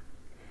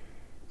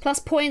 Plus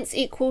points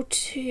equal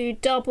to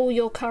double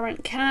your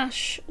current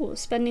cash, or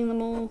spending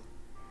them all.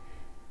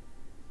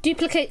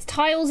 Duplicates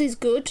tiles is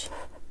good.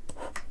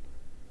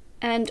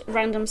 And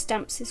random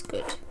stamps is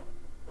good.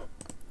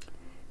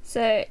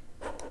 So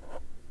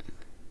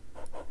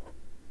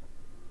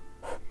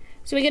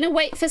we're going to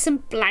wait for some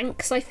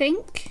blanks, I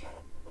think,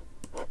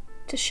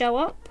 to show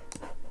up.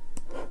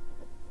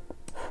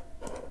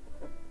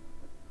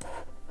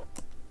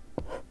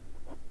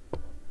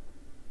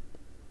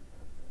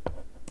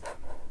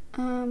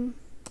 How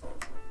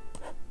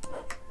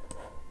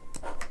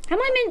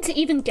am I meant to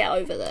even get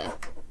over there?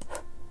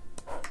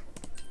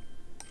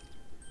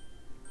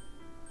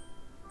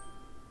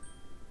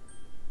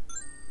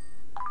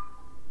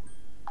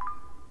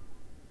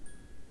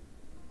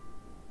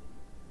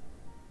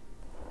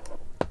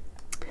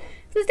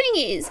 The thing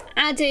is,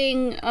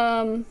 adding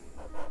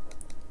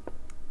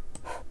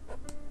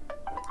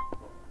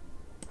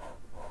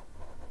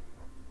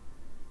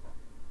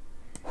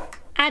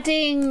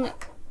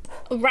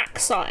rack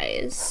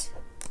size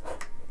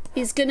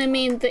is gonna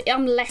mean that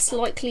I'm less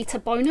likely to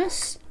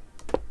bonus.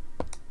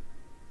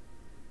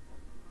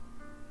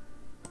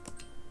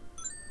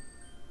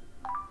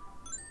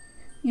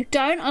 You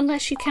don't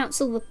unless you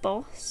cancel the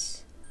boss.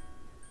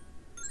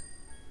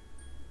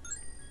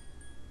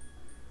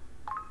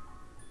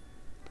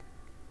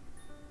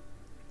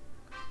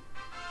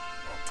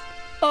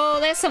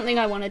 Oh, there's something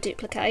I want to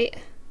duplicate.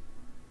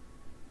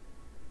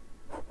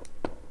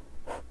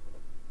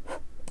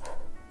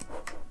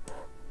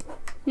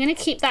 I'm going to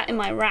keep that in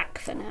my rack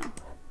for now.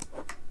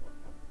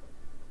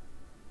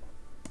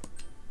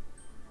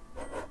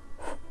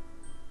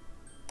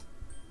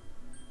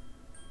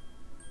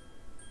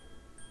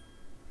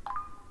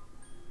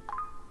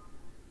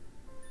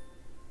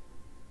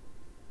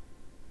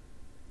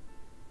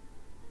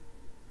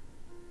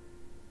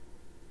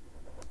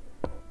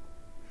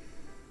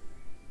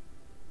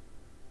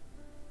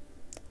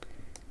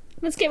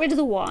 Let's get rid of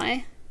the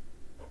Y.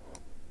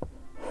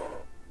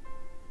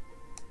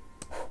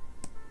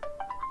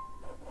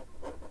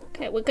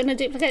 Okay, we're going to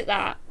duplicate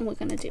that, and we're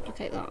going to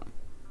duplicate that.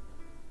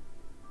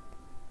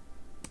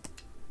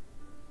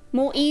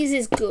 More ease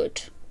is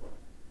good.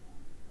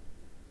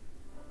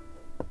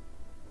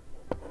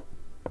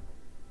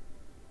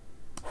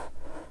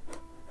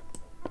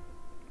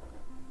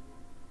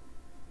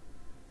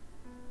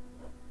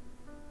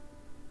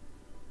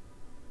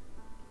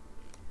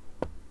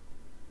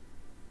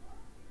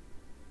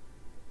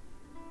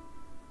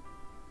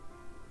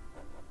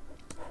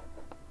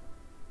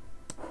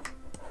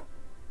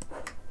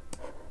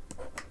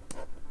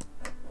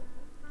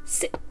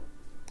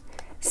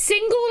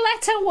 Single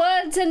letter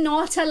words are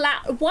not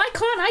allowed. Why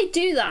can't I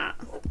do that?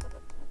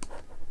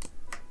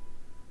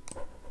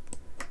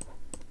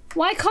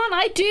 Why can't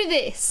I do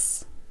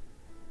this?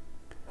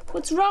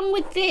 What's wrong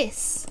with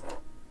this?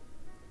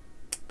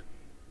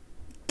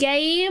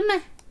 Game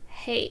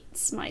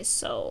hates my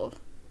soul.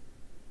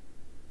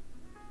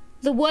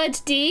 The word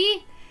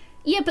D?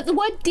 Yeah, but the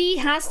word D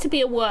has to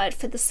be a word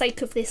for the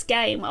sake of this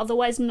game.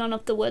 Otherwise, none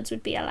of the words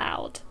would be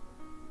allowed.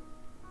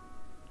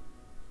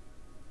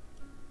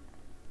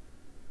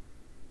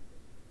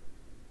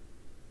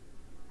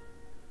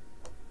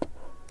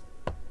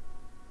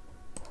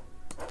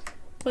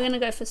 We're gonna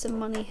go for some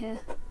money here.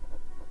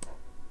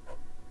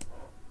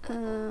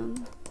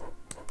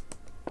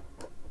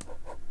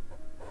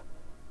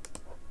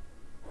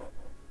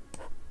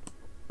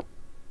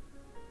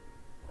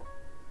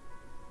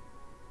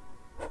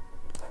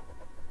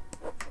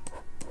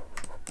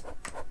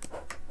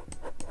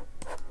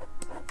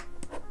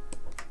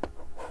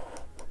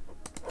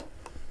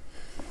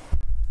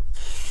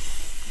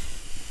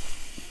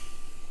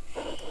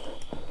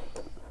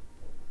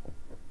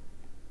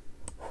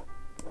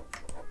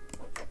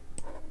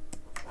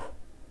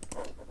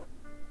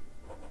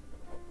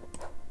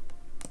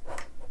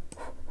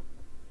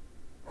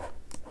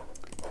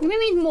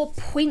 We need more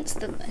points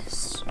than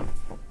this.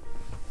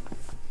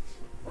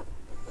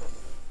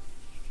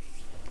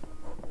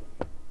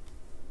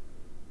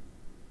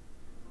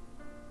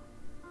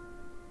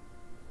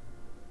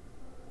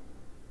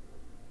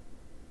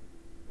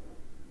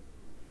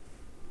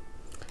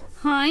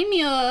 Hi,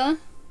 Muir.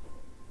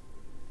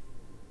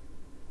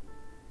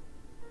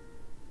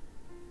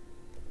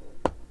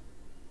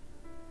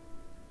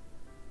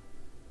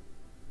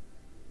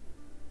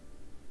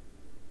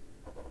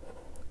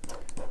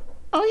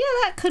 Oh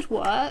yeah, that could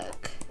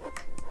work.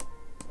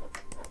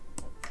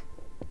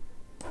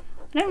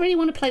 I don't really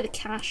want to play the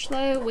cash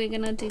though. We're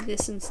gonna do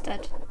this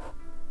instead.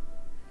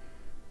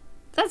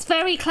 That's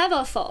very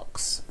clever,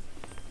 Fox.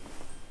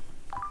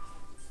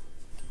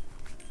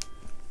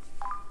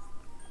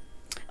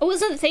 I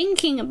wasn't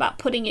thinking about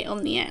putting it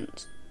on the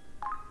end.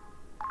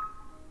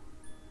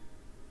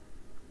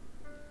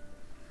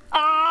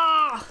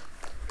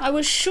 I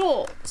was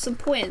short some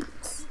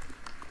points.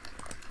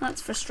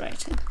 That's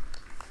frustrating.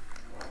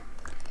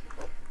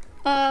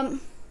 I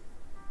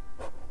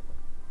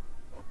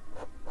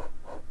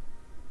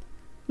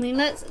mean,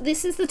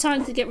 this is the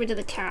time to get rid of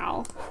the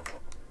cow.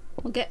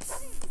 We'll get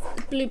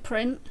the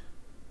blueprint.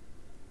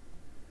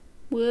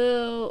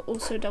 We'll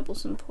also double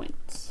some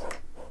points.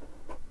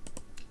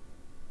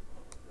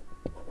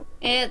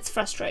 It's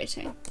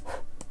frustrating.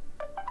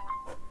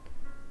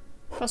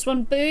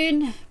 +1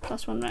 boon,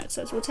 +1 red,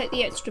 so we'll take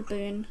the extra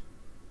boon.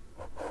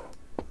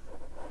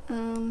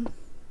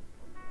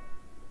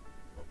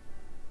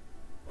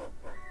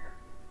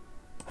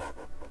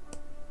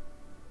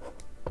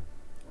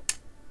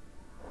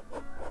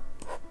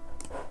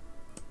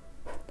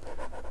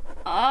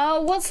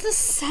 Oh, what's the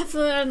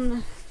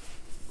 7?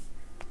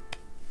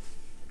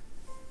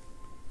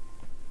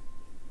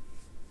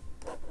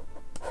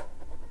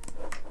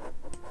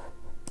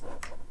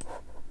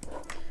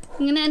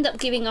 I'm gonna end up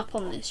giving up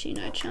on this, you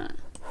know, chat.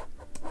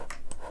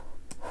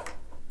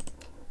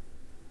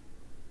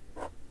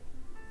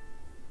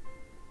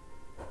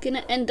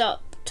 Gonna end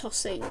up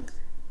tossing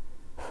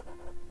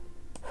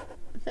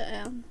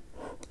the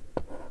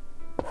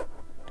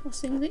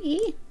tossing the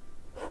E.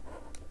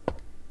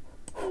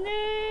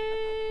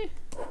 No,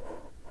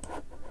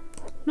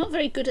 not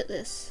very good at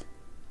this.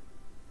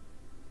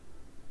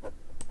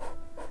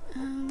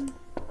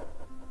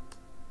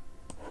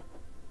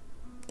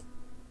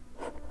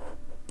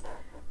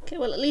 Okay,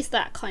 well, at least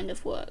that kind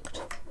of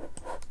worked.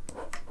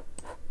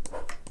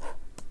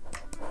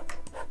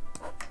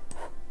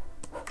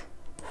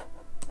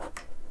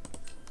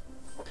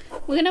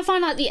 We're gonna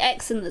find like the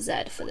X and the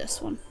Z for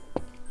this one.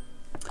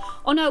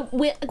 Oh no,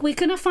 we're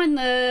gonna find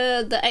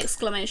the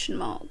exclamation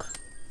mark.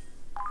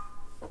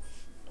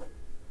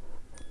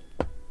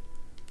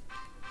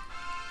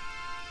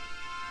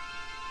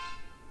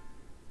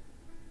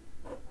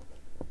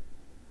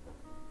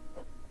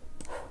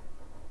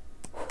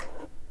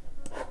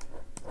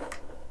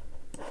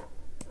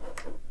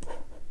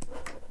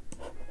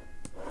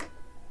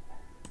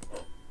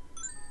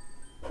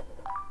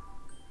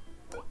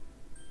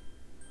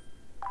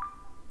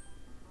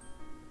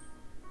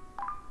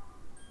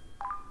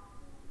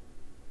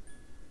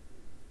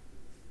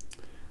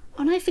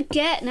 Oh, and I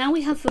forget, now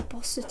we have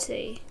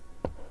verbosity.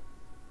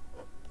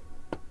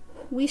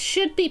 We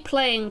should be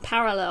playing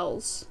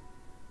parallels.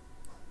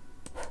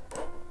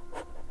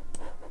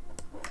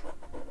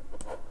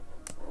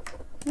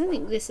 I don't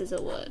think this is a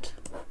word.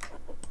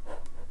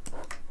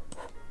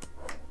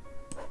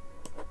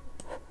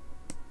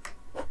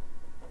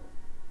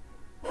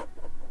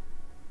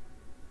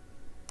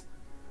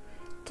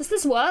 Does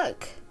this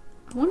work?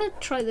 I want to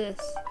try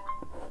this.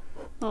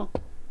 Oh,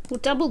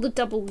 we'll double the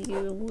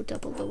W and we'll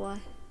double the Y.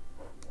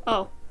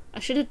 Oh,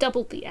 I should have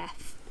doubled the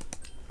F.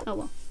 Oh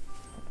well.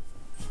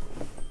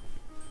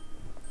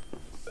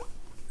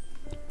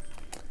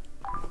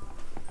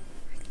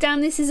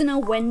 Damn, this isn't a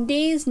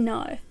Wendy's?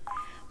 No.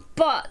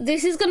 But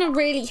this is gonna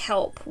really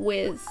help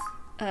with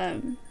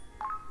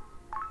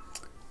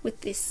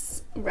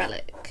this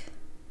relic.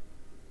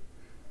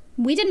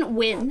 We didn't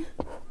win.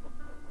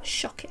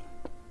 Shocking.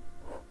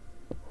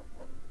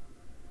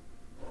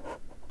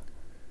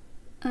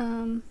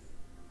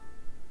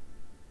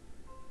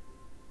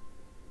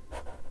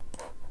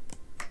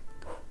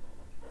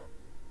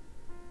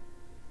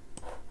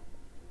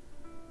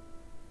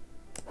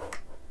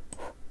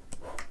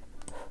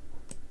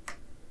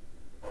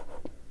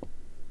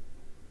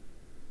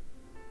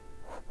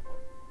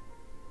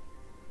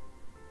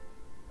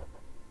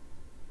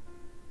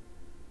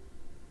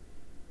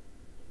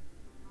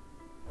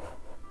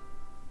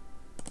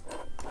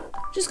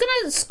 Just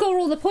gonna score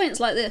all the points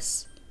like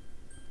this.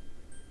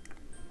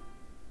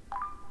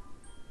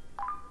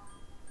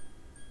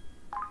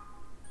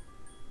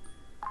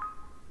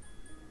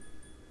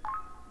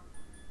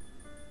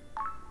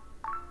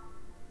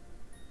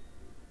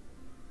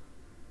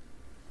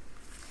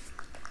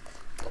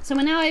 So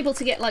we're now able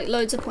to get like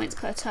loads of points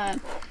per turn.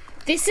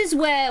 This is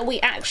where we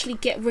actually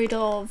get rid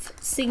of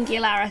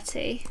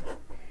singularity.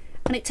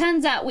 And it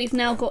turns out we've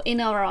now got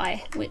inner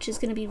eye, which is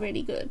going to be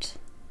really good.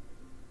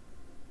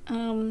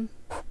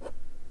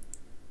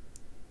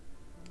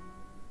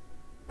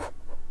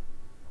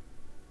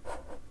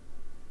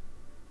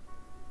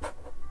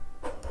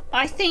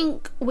 I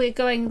think we're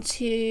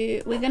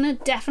gonna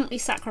definitely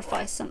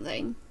sacrifice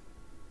something.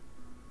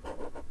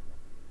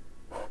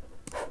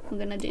 I'm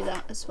gonna do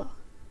that as well.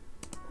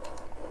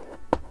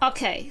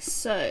 Okay,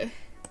 so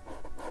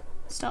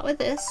start with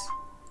this.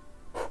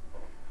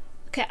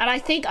 Okay, and I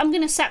think I'm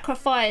gonna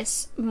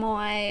sacrifice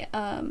my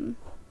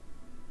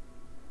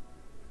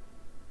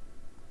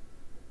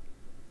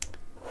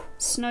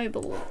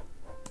snowball.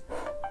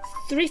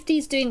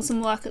 Thrifty's doing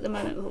some work at the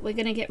moment, but we're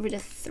gonna get rid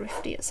of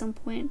Thrifty at some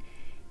point.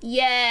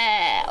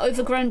 Yeah,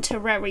 overgrown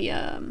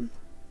terrarium.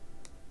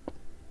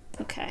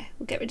 Okay,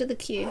 we'll get rid of the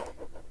Q.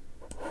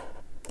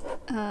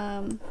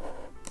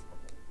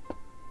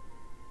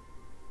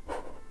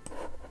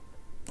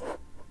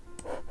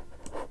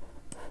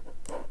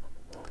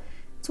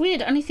 It's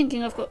weird, only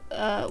thinking I've got,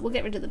 we'll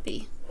get rid of the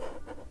B.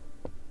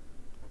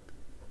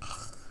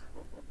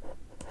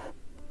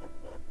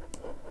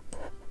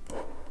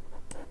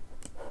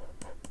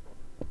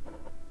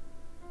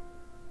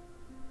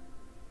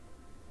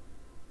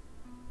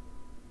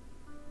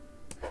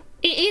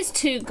 is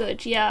too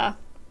good, yeah.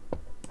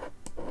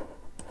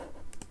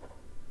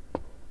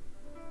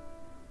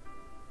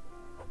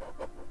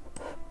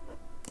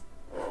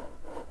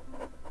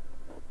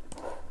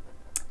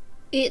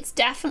 It's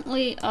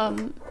definitely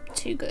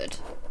too good.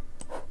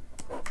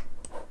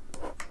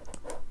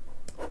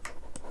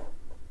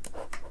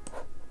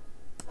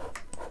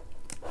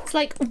 It's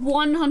like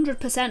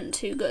 100%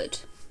 too good.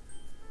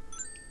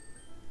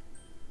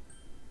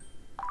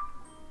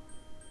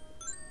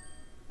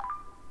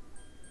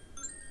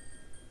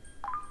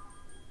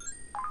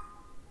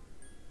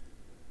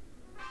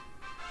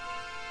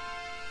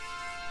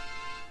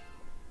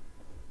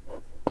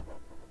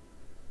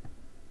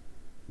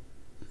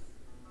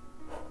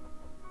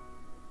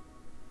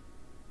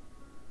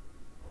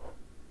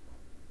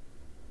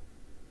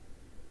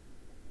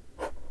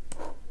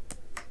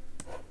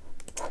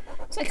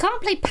 So I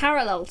can't play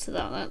parallel to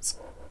that, that's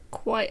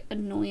quite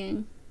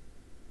annoying.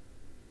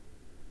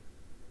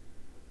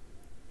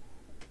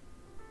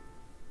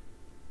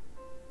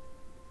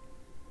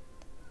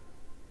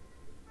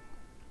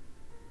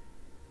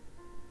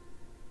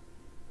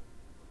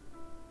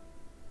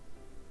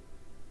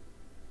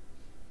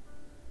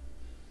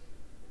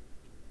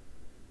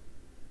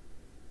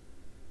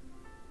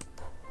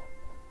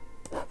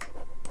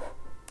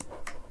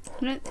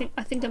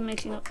 I think I'm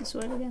making up this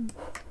word again.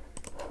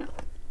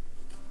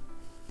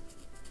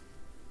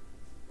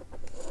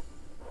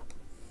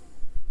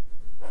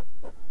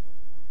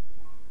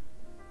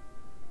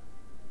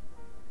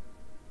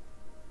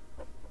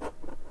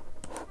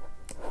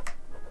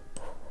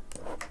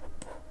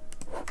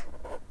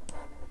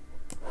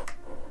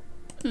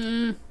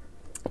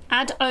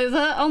 Ad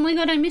over. Oh my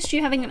god, I missed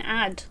you having an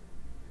ad.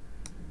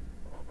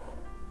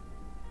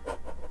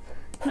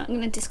 No, I'm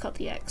gonna discard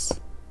the X.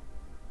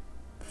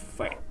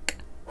 Frick.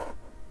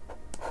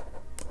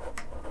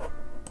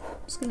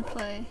 Just gonna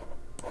play.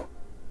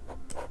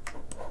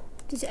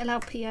 Does it allow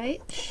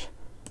PH?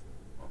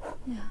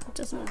 Yeah, it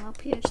doesn't allow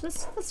PH.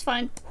 That's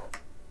fine.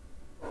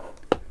 I'm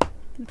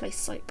gonna play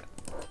soap.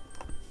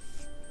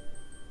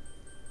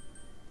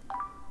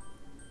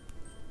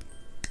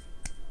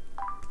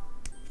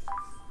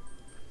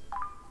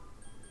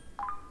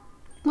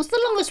 What's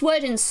the longest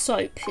word in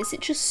soap? Is it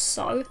just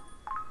so?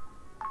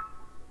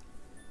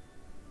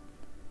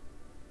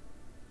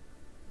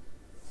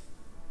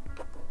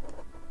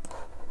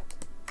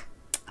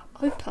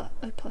 Oh, opa.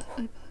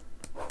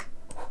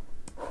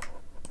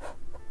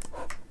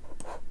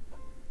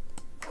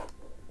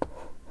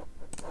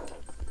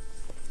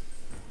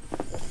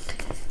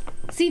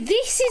 See,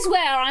 this is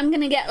where I'm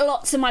going to get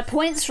lots of my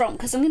points from,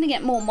 because I'm going to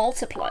get more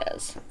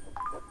multipliers.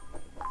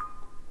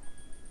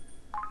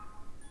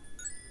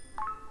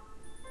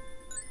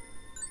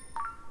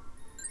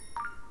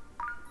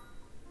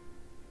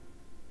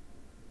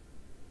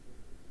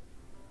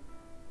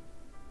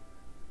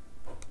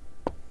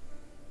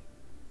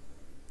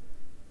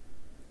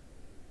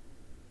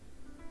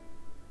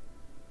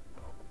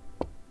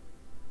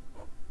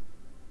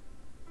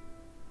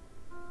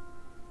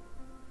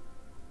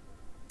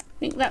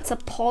 I think that's a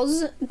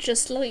pos,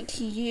 just like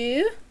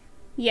you.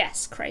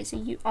 Yes, crazy,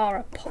 you are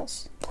a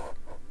pos.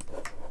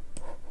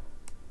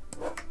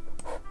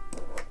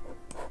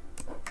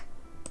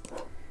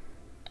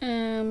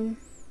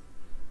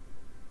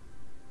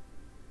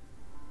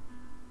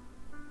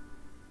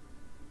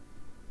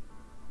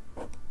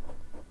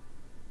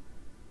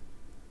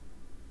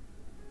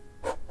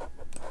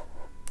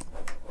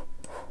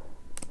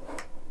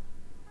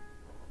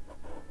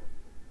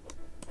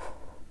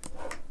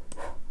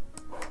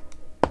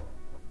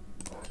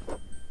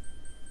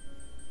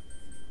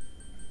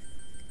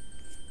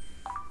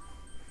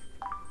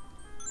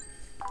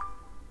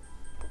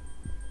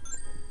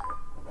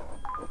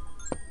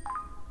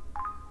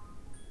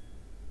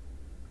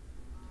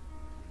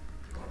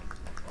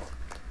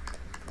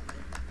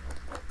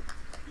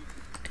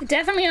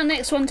 Definitely our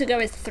next one to go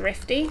is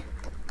thrifty.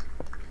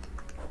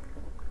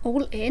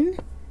 All in.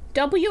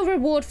 Double your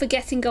reward for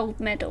getting gold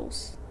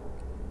medals.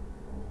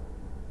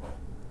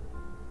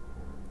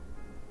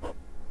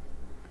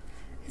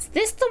 Is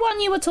this the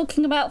one you were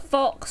talking about,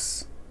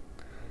 Fox?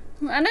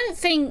 I don't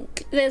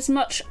think there's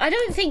much. I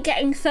don't think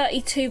getting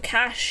 32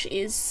 cash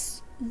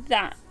is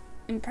that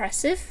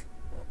impressive.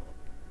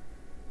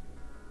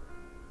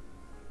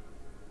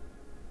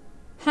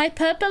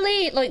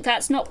 Hyperbole, like,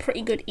 that's not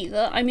pretty good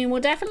either. I mean,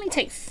 we'll definitely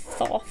take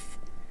Thoth.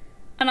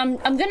 And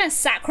I'm gonna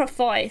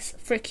sacrifice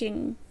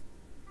freaking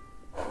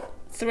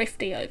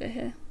thrifty over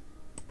here.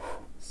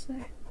 So.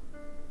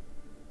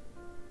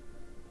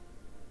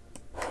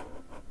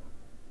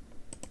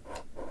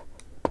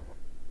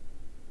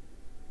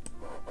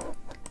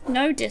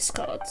 No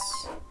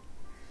discards.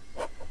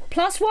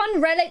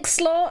 +1 relic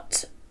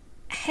slot.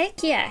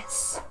 Heck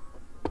yes.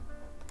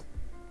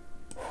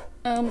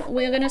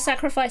 We're gonna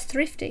sacrifice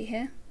thrifty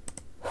here.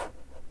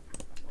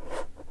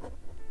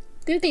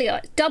 Googly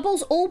eyes.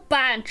 Doubles all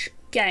badge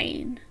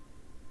gain.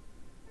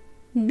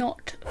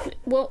 Not.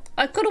 Well,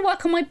 I've got to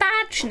work on my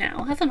badge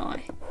now, haven't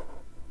I?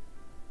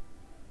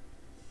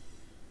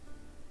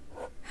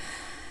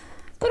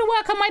 Got to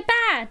work on my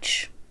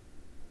badge.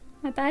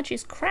 My badge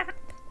is crap.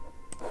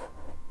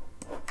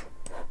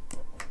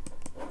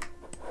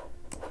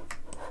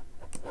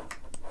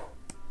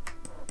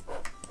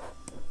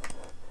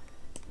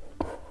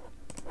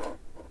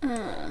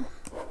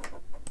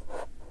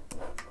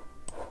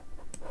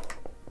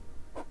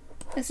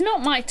 It's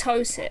not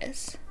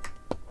mitosis.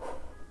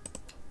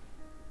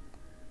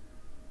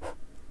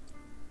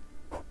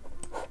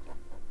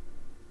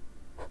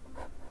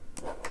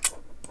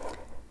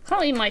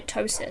 Can't be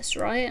mitosis,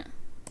 right?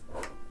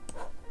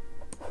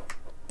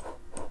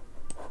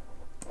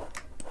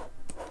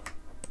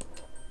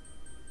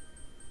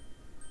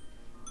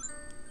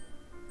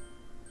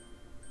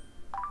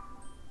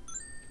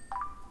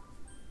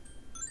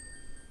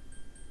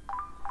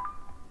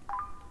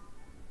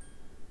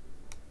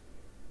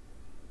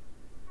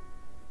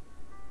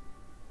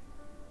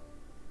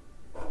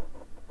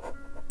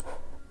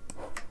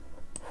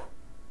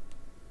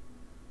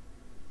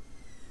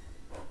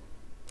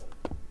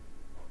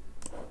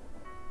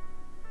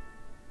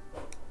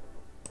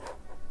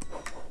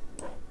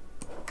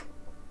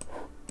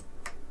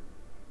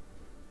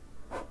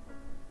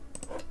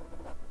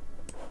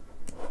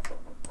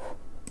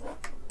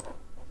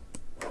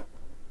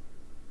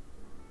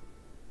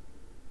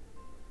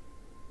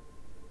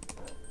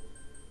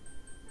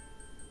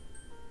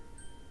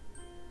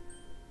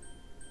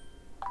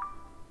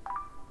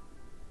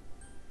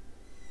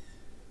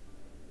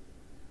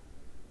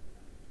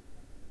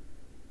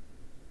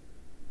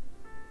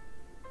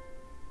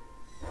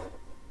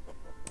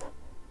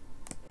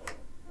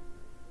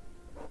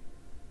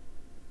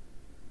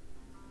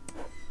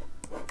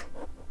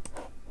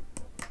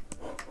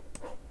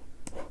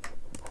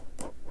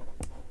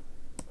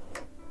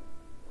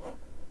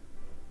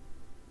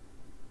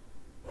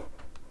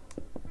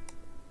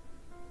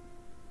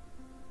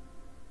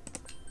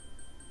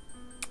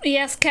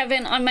 Yes,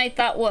 Kevin, I made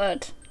that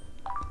word.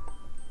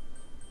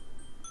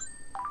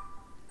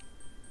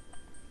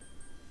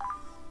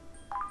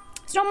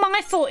 It's not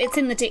my fault it's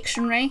in the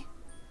dictionary.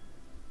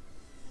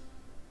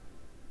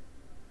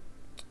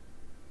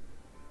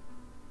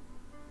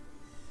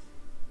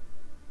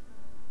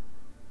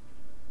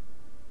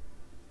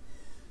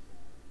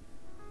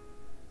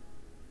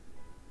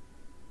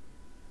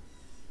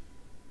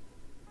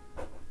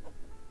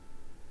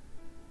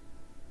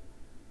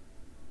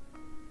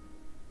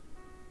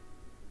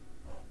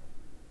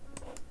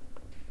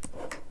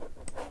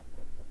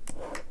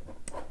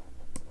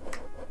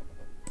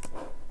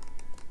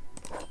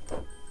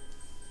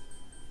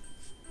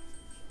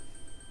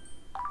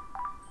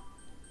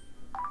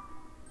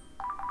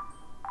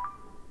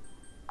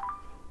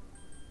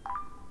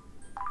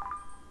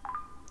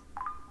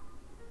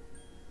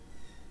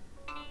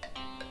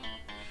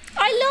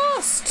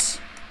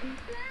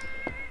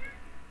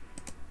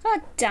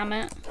 God damn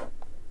it.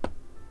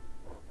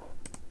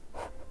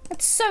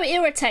 That's so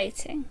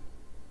irritating.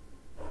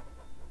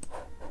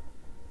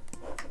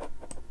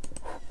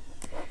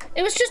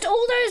 It was just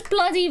all those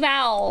bloody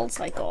vowels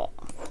I got.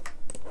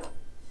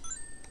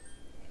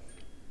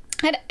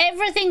 I had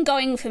everything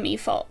going for me,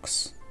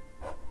 Fox.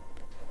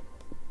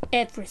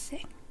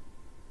 Everything.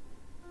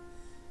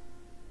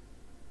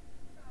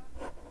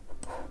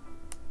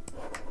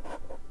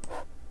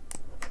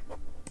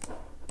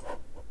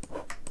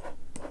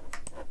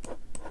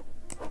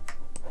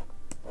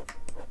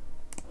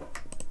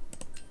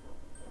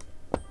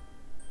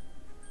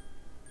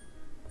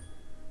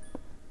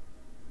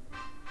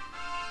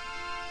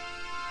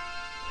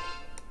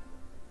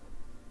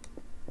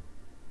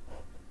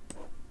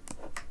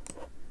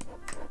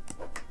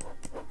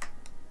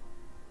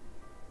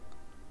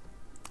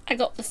 I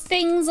got the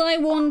things I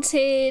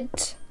wanted.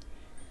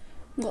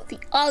 I got the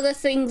other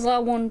things I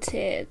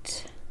wanted.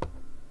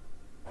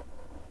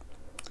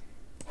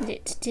 And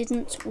it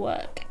didn't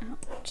work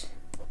out.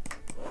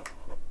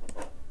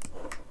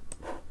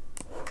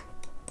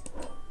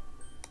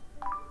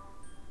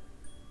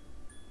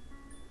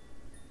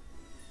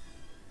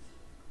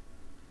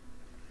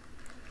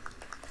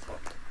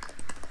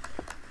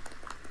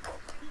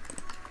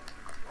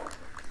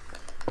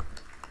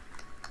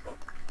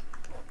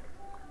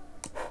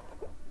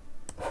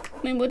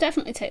 I mean, we'll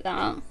definitely take that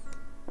out.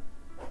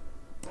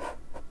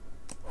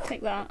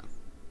 Take that.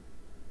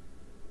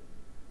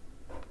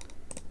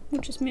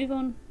 We'll just move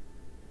on.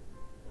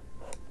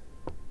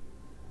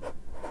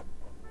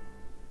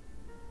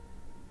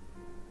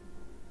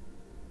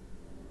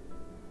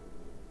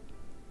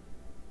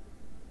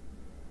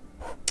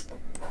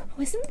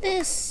 Oh, isn't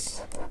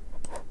this...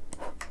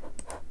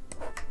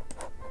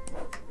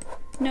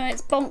 No,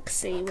 it's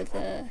Bonksy with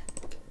a...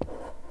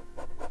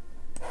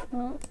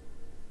 Well...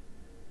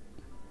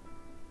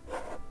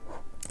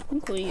 I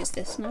think we'll use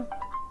this now.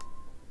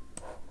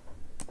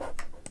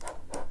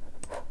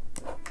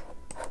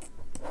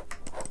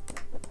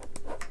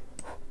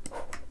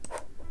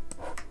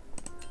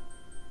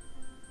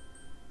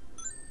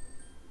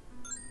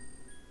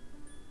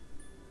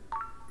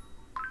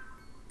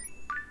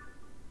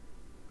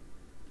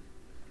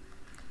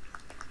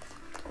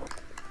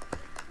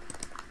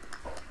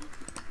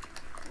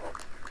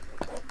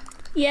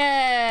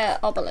 Yeah,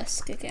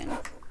 obelisk again.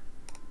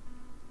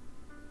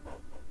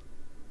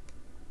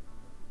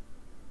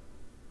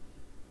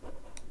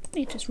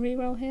 probably just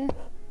reroll here.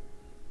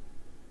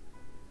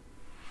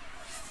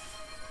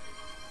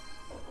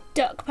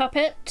 Duck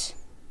puppet.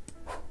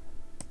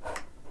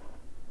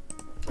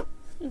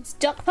 It's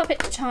duck puppet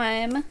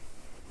time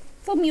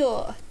for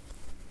Muir.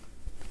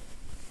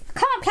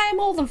 Can't play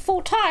more than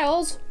 4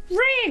 tiles.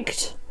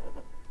 Rigged!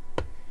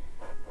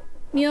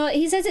 Muir,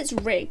 he says it's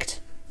rigged.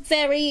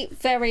 Very,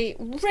 very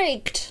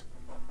rigged.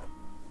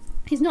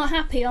 He's not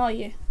happy, are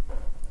you?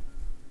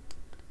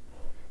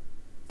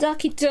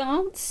 Ducky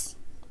dance.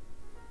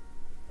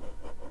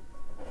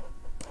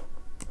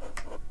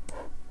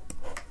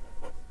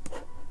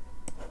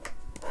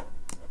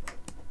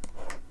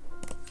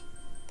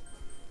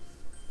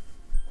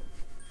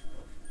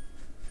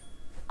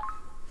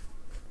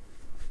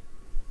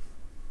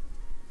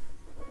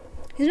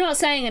 He's not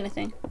saying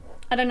anything.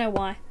 I don't know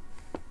why.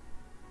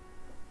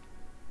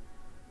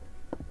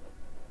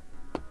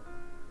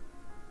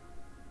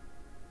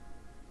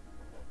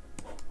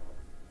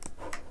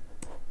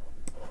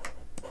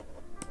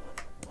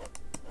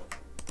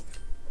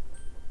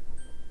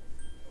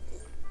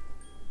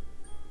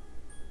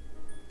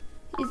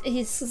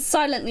 He's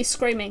silently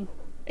screaming.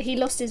 He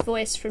lost his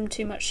voice from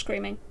too much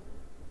screaming.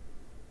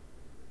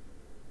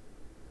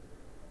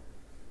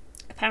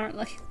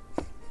 Apparently.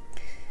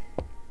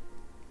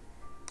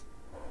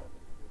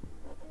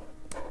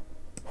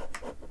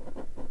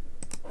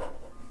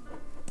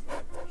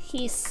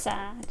 He's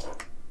sad.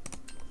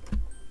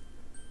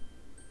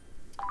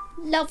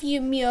 Love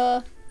you,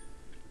 Muir.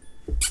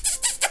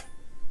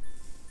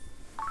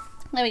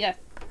 There we go.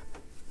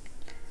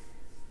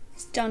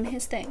 He's done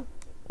his thing.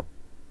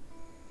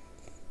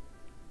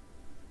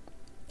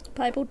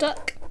 Bible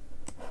duck.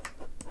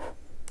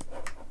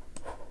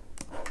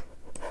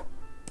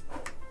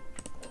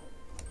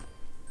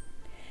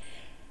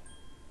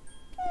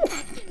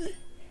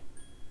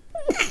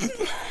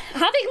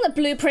 Having the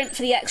blueprint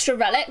for the extra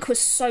relic was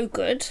so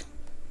good.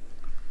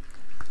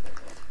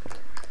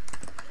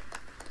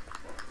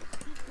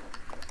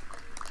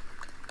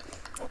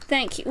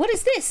 Thank you. What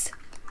is this?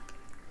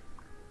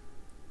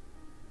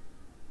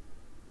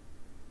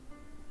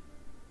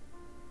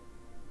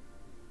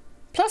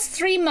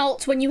 +3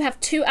 mult when you have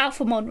 2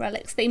 Alphamon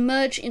relics. They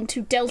merge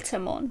into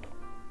Deltamon.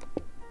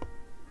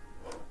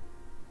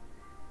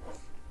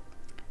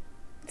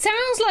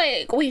 Sounds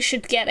like we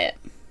should get it.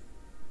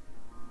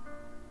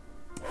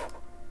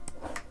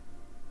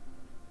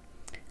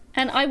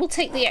 And I will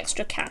take the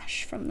extra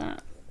cash from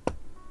that.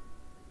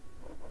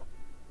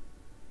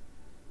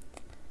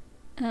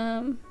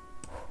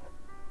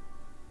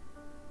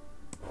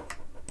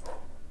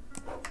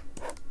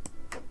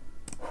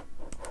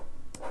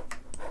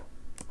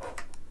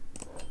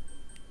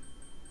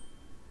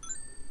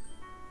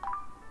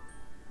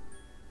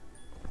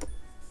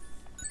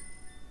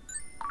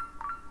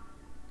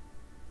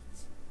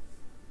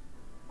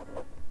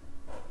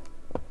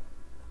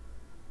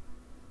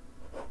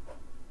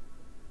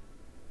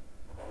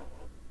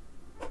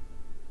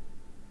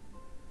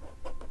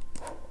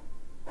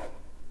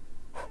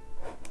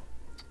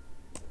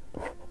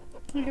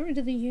 I'll get rid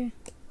of the U.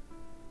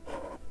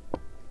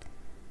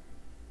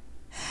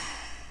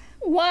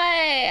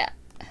 Why?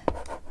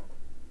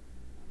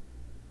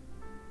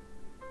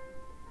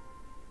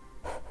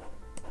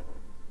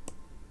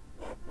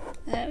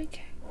 There we go.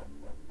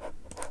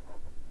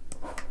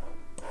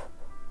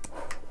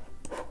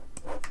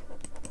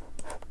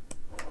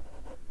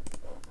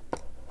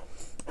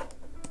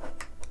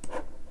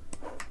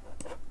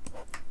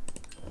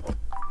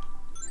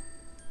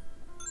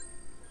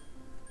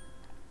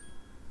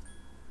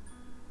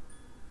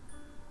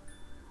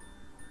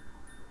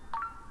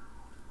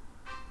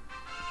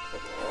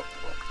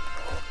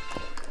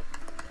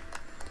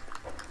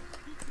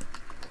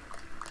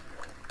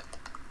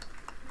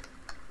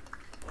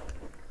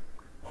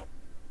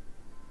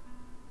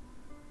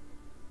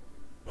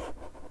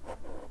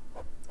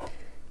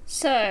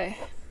 So,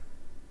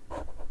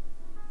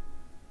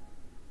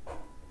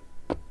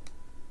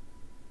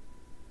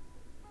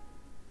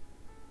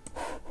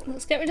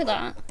 let's get rid of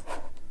that.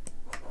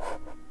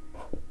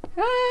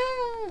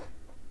 Ah!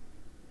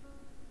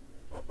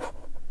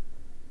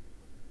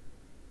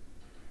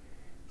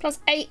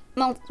 +8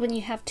 mult when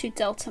you have 2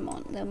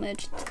 Deltamon. They'll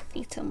merge into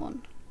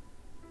Thetamon.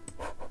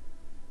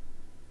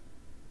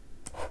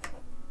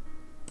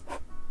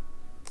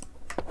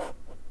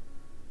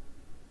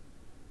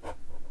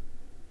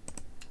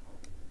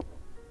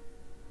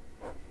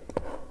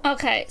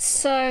 Okay,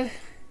 so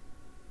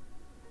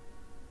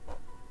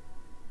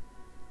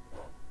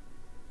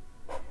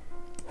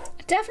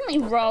I'd definitely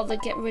rather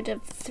get rid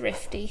of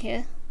Thrifty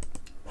here.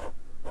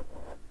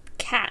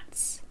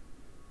 Cats.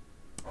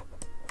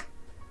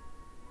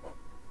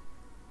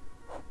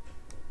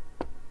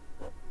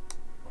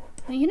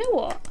 Well, you know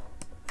what?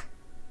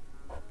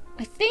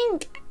 I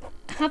think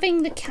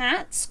having the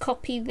cats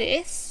copy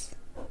this,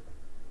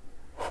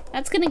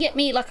 that's gonna get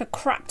me like a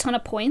crap ton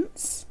of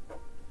points.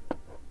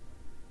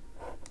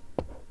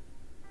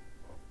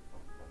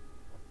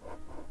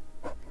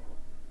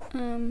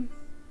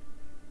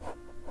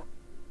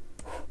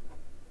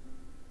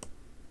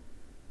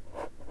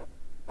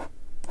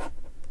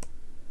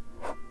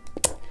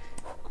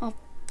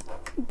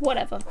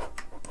 Whatever.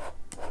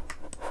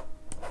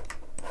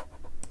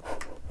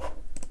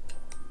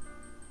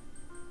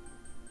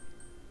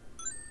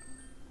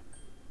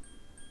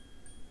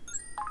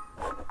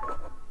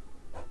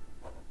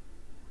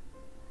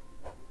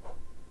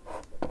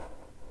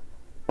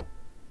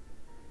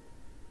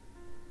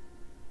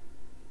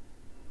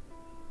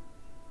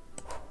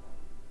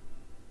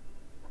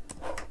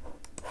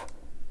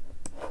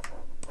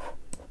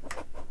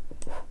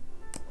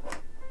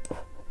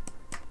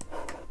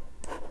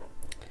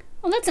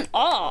 Oh, that's an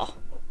R.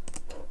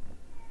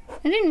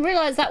 I didn't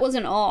realize that was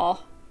an R.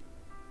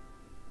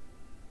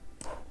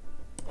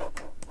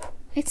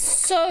 It's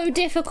so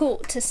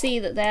difficult to see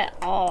that they're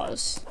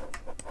R's.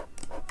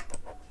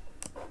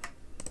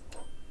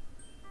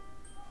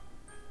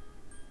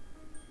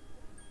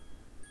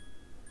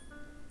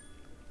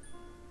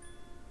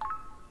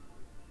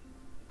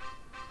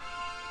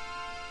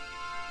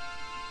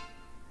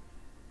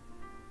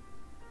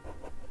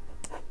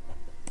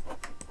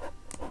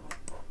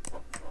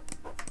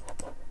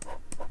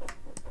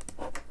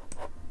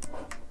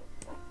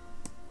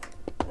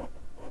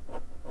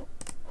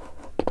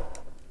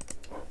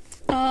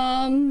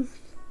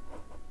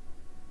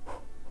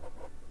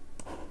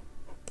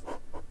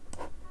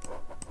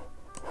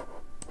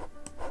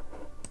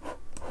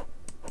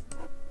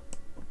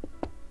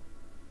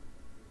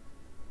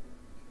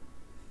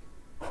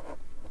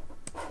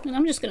 And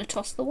I'm just going to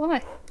toss the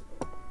Y.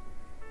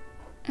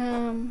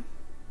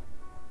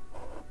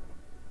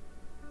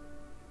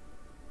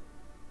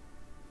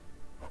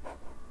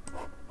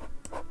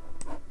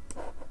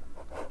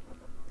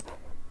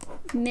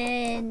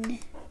 Men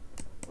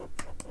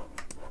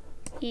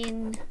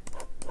in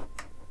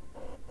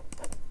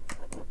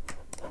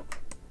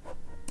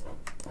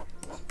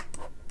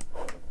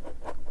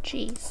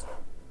Jeez.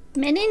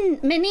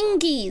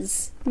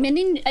 Meninges.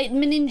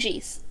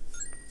 Meninges.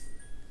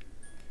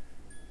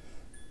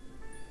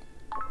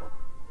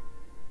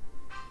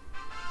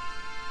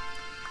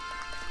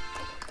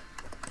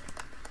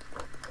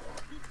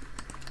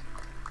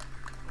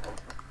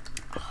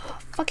 Oh,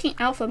 fucking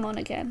Alphamon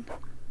again.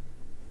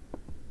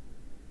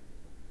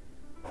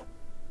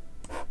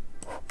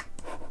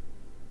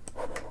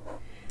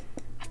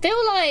 I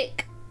feel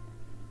like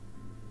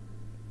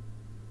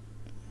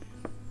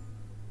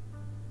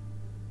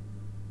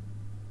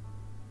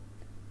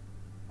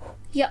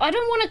yeah, I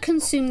don't want to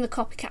consume the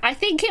copycat. I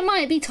think it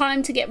might be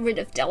time to get rid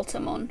of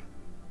Deltamon.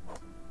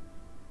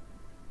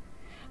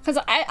 Because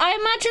I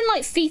imagine,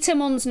 like,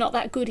 Thetamon's not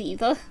that good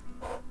either.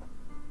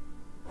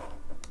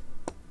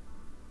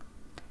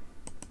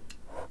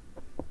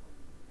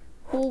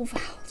 All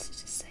vowels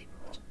are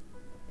disabled.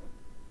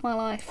 My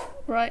life.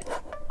 Right.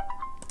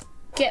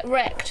 Get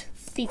wrecked,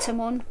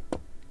 Thetamon.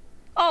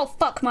 Oh,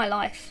 fuck my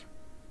life.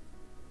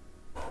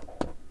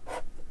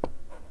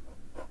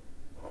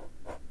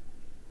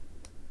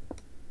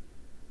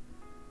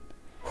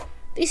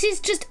 This is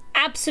just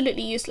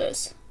absolutely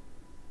useless.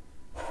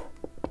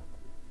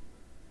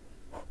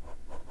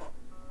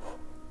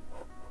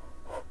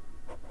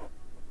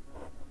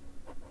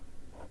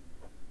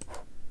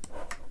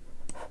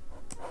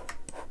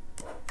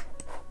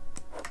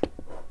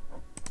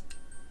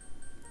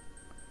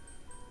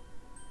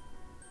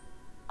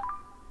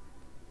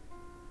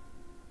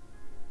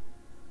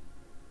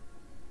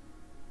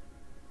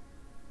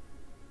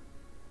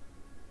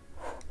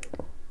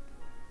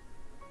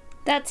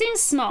 That seems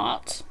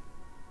smart.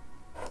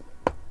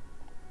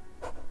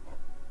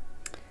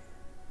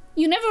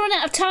 You never run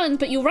out of talent,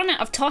 but you'll run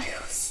out of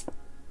tiles.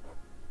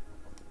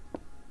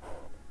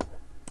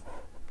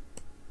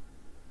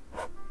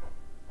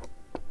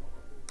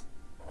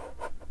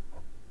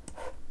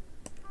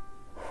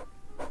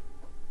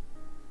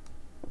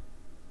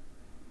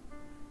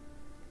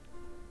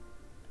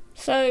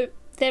 So,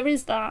 there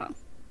is that.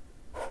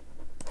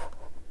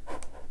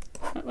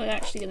 We're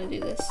actually going to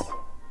do this.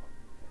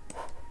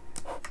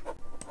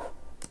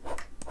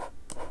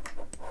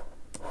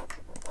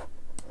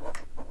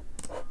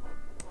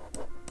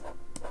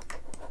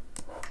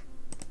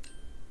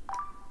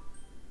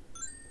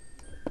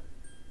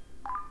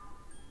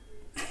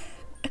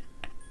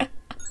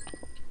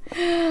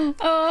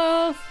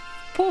 Oh,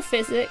 poor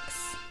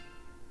physics.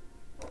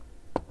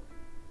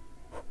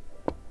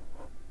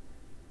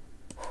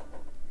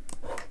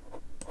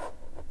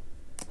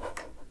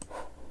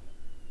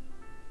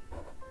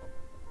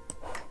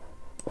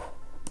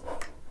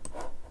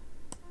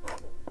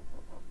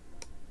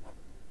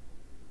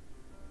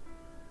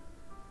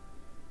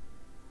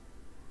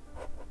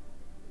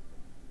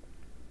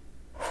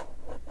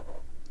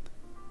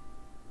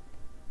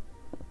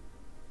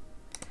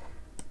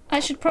 I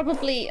should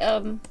probably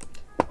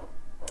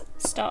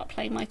start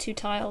playing my 2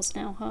 tiles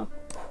now, huh?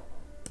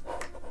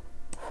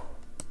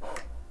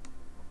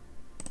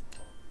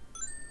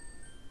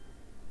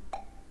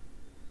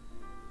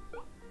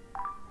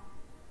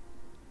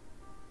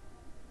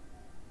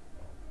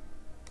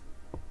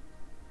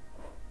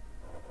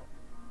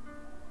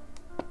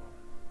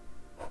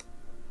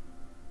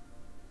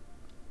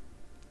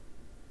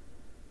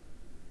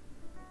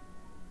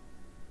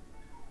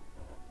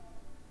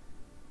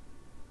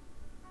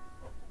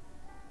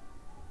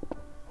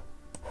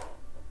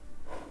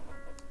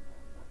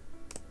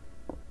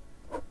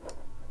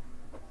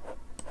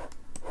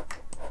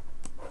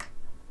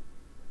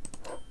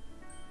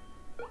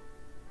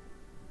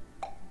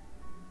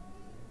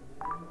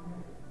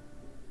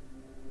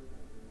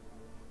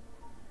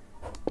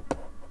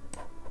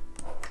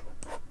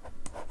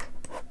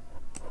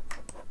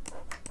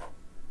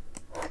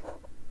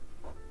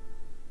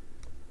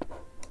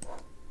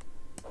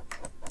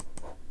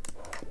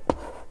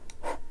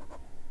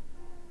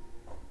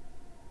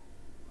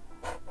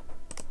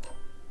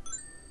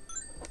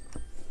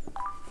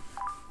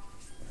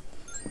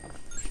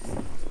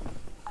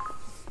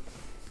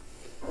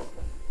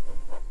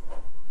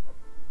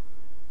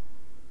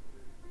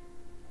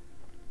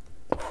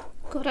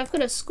 God, I've got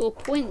to score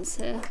points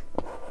here.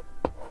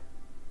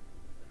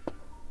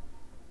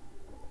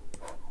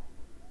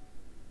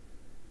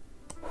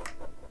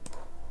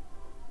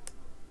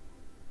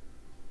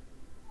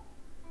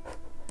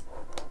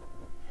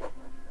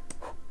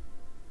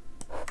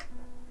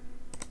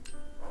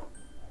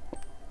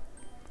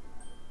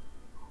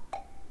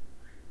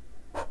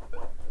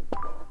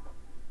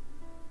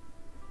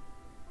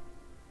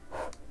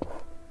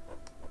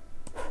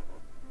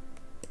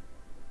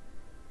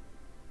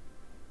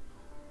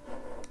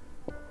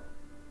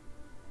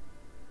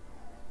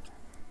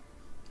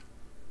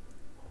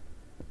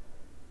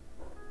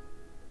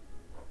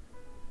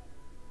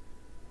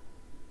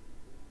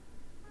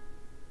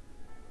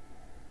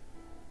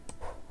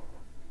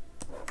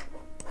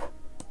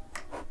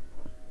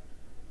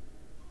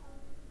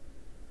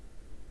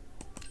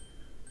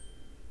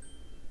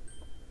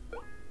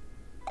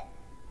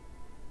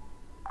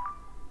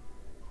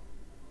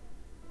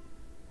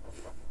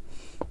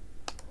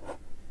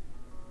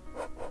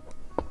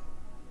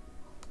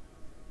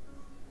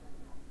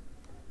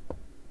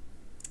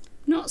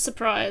 Not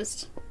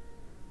surprised.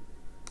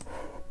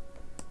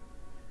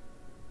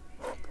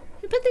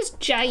 Who put this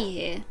J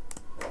here?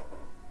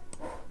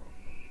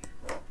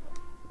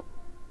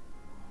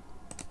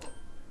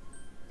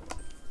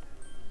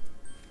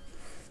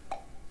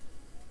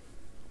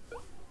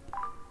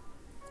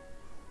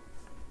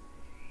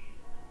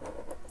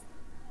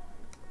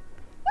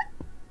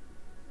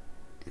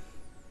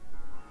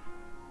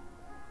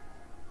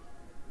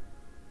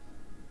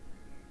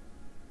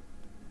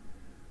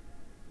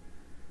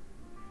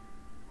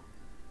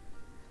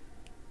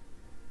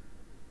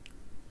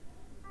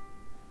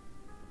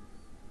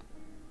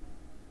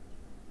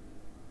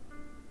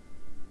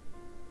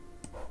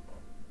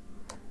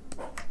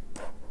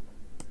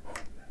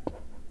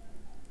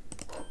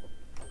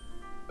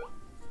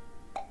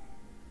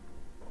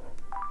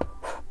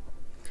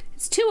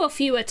 It's 2 or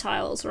fewer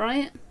tiles,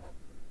 right?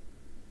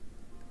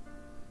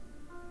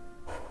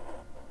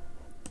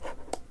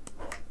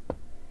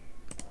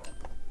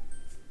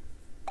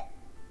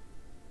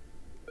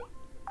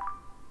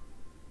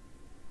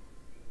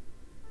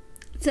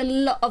 It's a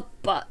lot of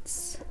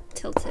butts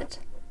tilted.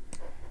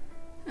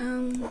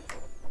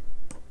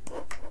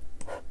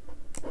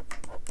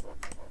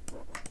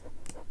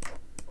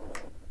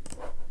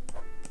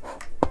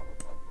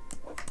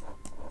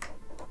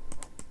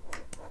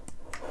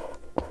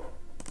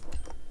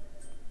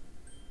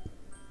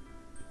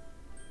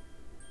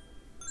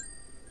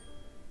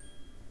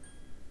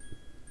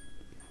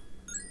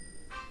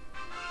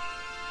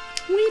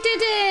 We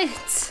did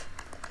it!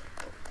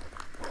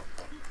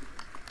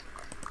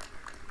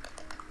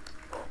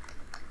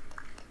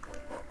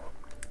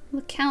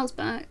 The cow's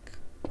back.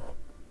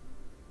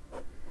 I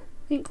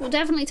think we'll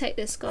definitely take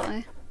this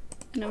guy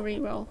in a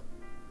reroll.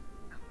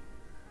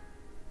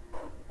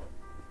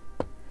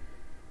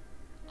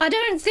 I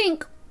don't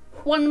think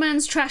one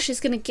man's trash is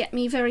going to get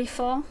me very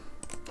far.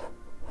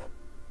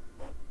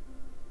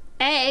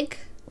 Egg.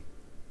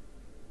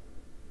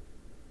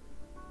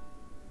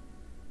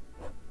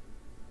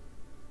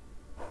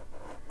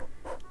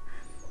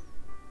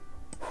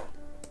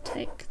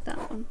 Take that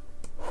one.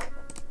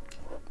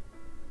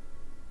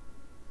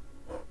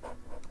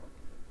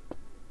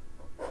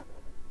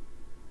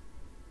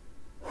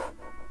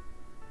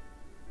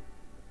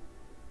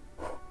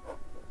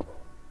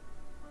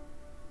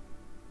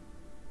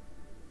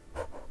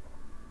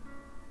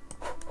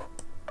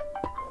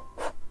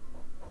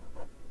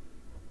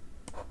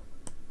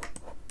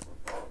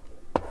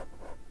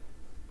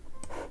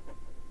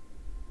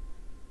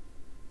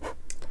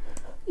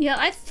 Yeah,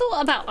 I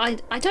thought about,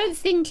 I don't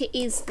think it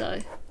is though.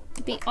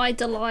 To be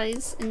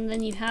idolized, and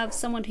then you have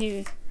someone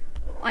who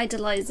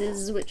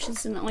idolizes, which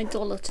is an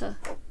idolater.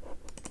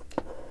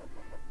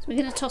 So we're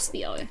gonna toss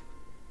the O.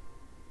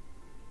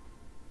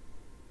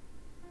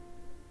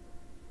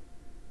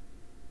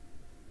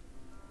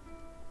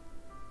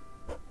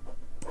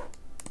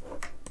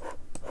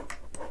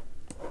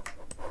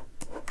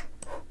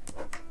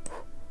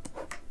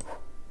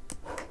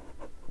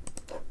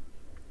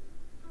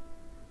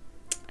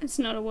 It's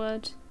not a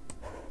word.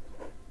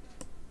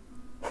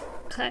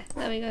 Okay,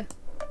 there we go.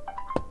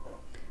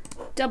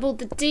 Double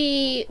the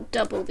D,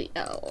 double the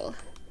L.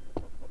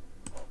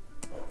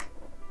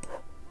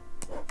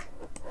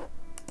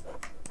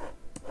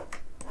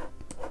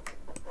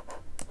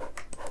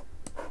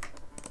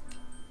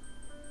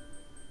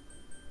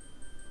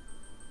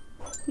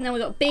 And then we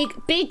got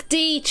big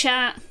D,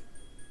 chat.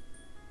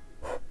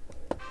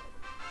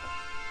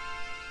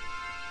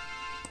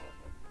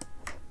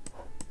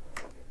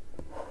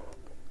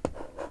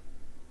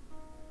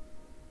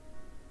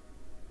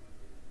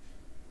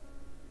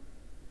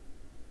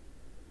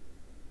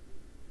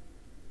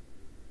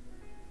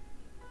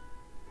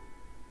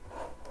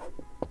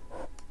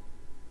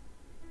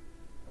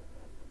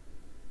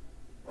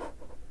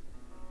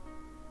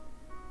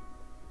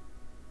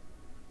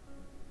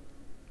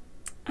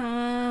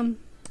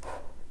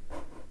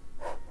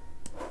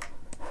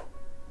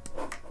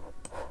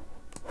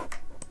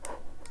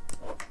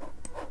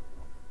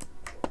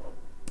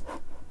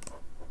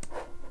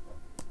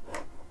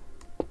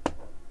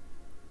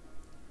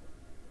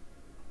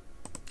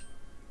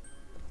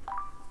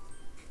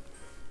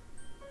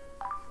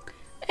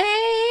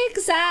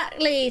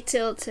 exactly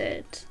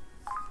tilted.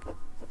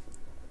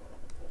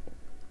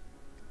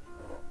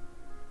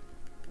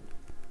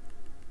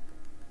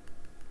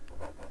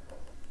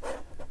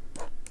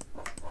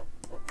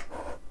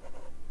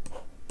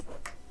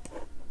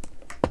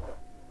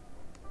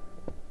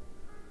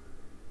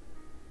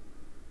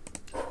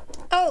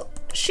 Oh,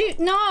 shoot,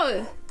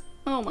 no!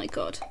 Oh my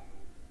god.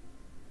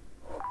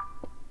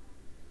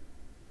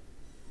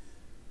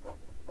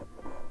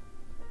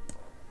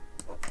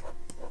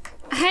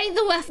 I hate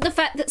the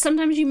fact that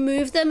sometimes you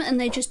move them and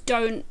they just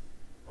don't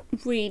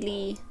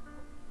really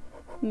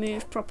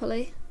move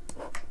properly.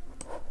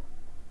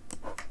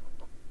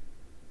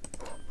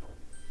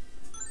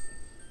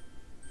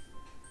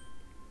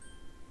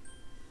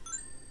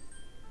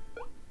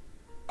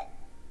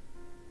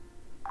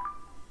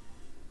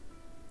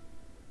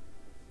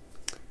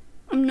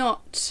 I'm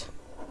not.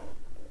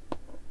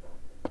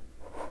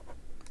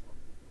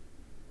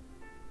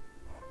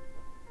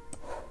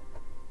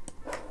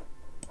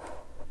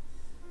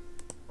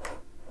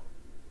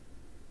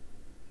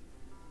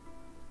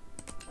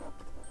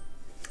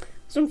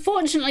 So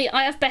unfortunately,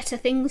 I have better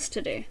things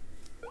to do.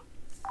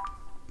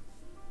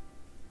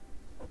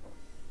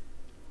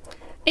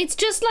 It's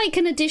just like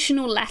an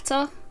additional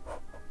letter.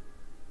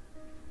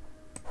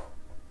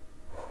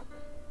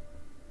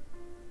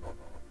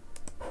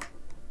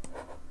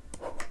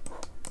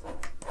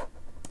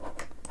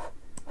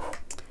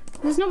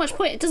 There's not much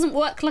point. It doesn't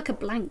work like a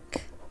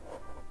blank.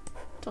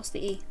 Toss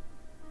the E.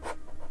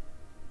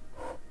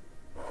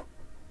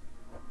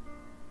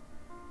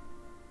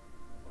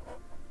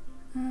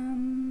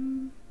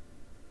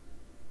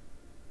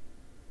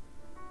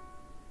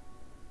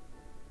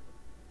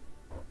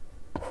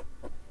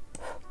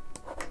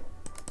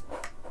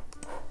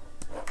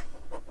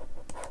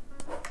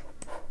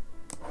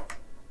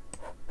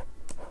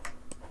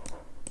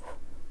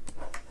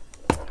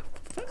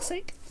 For fuck's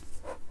sake.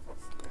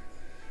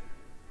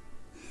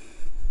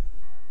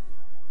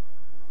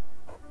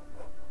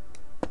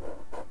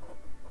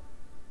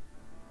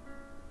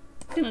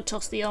 I'm gonna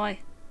toss the I.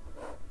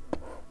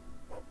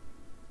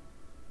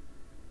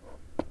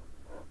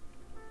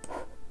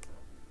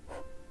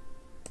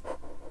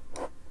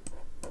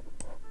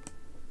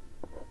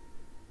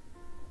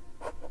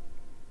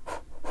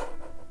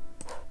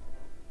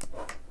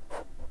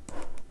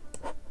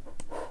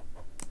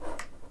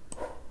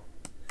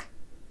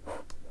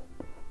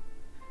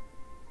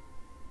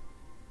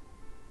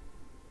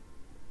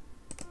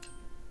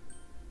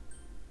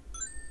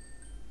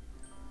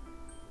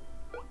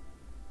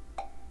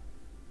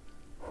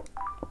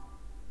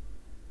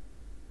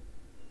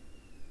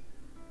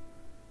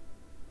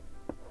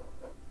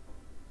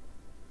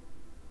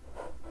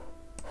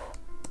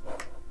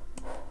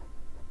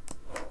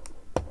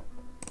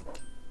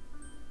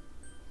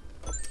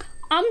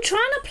 I'm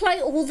trying to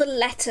play all the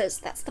letters,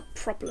 that's the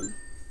problem.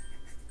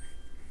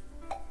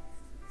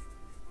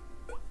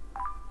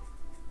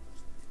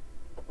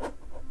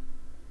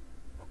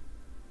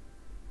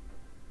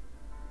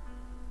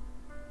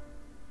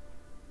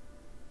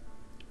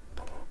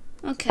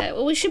 Okay,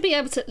 well we should be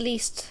able to at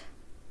least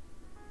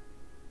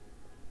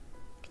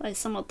play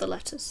some of the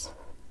letters.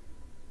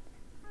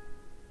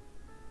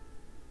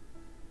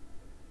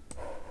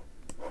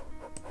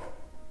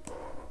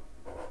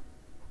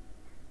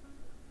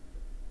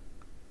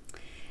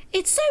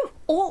 It's so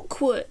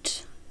awkward.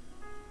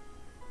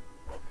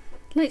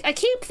 Like, I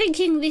keep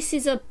thinking this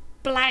is a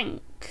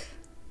blank.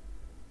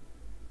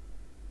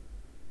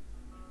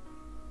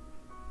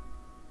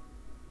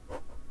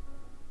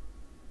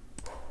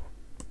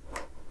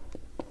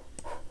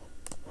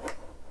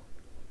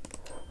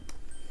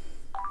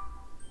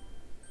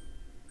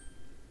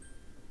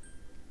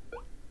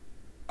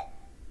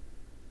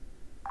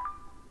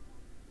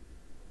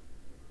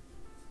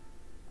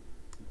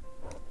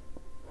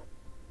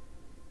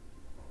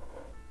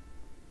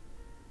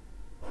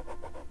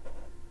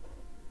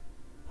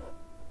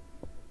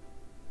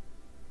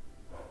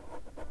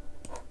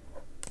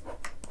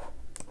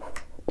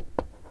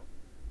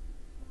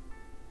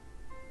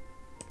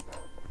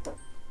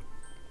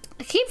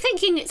 I keep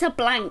thinking it's a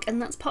blank,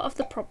 and that's part of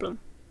the problem.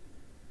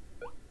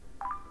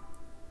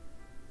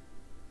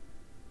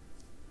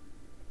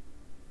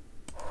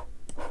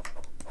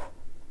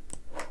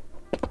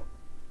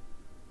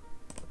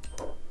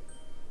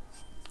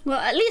 Well,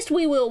 at least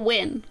we will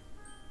win.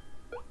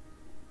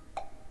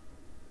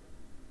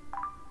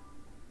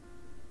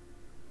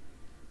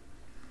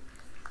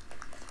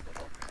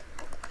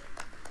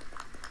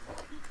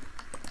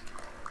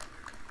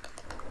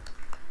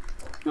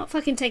 Not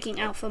fucking taking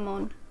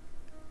Alphamon.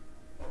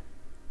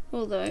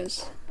 All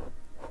those.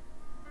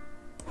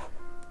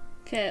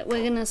 Okay,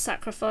 we're gonna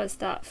sacrifice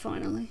that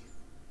finally.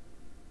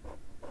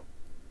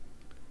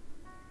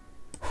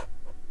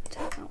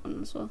 Take that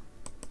one as well.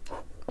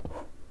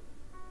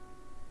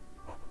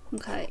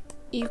 Okay,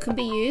 you can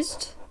be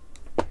used.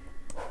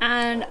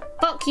 And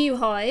fuck you,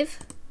 Hive.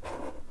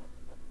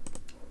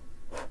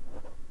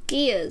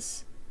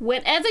 Gears.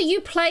 Whenever you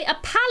play a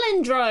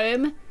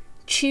palindrome,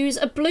 choose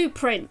a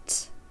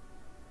blueprint.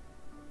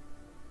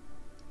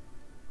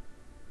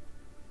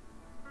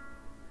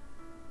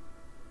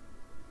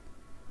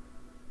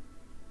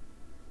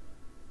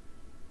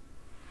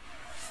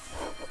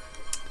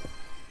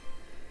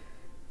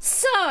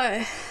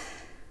 So,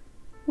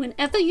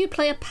 whenever you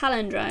play a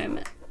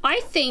palindrome, I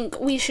think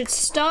we should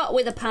start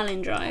with a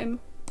palindrome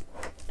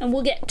and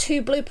we'll get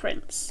 2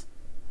 blueprints.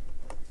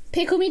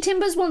 Pickle Me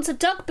Timbers wants a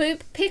duck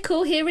boop.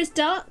 Pickle, here is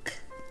duck.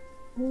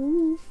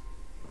 Ooh.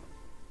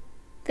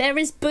 There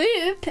is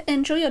boop.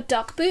 Enjoy your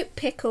duck boop.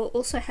 Pickle,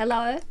 also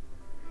hello.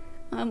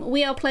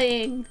 We are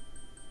playing,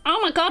 oh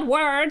my god,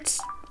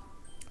 words.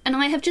 And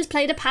I have just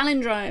played a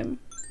palindrome.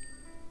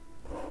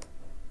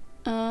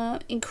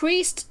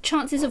 Increased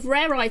chances of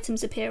rare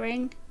items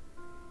appearing.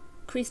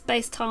 Increased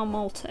base tile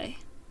multi.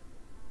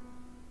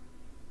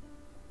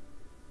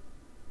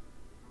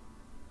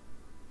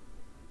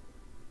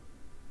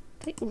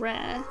 Take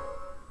rare.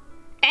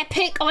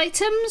 Epic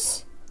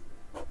items?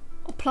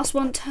 Or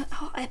 +1 to,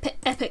 oh,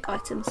 epic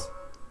items.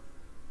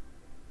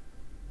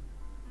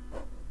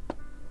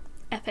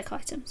 Epic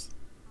items.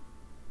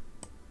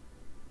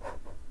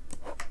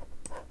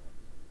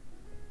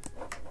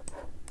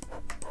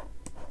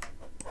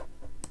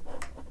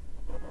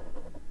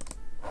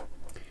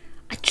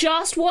 I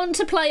just want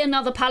to play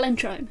another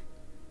palindrome.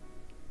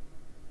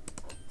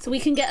 So we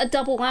can get a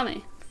double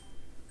whammy.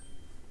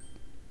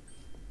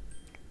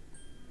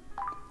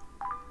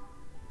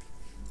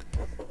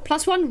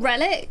 +1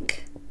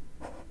 relic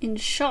in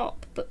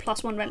shop, but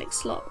 +1 relic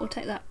slot. We'll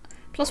take that.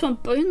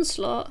 +1 boon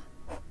slot.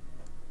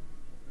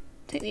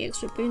 Take the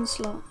extra boon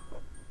slot.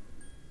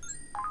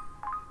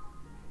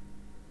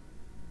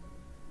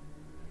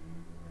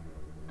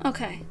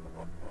 Okay.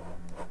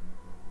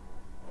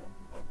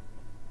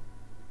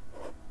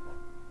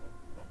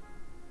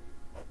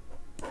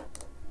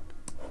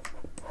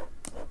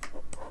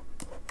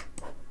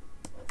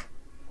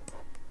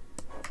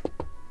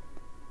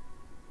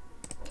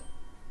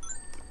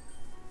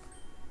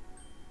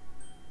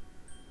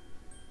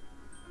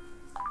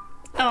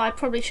 Oh, I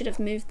probably should have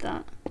moved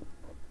that.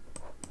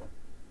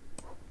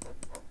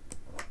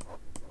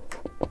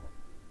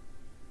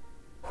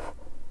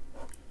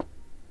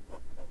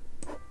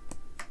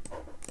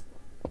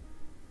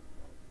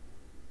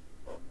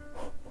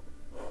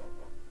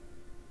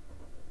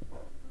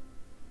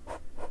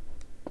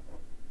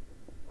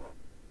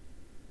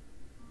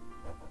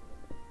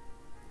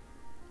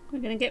 We're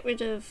gonna get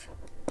rid of...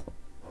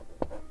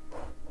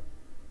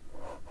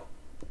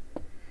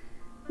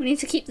 We need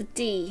to keep the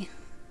D.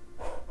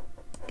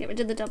 Get rid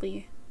of the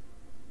W.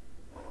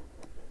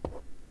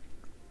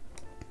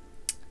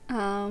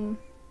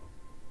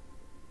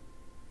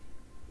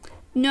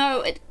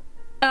 No,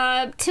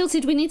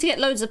 Tilted, we need to get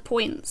loads of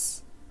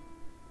points.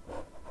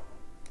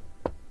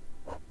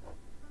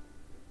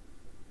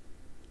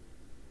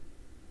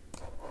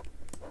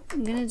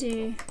 I'm gonna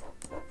do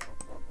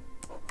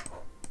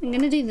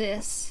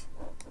this.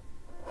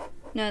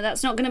 No,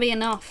 that's not gonna be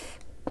enough.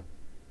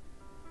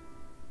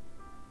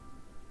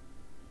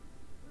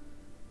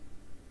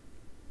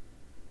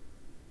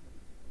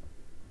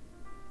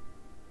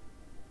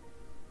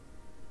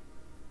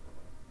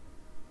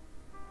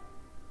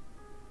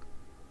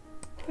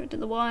 Go to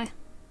the Y.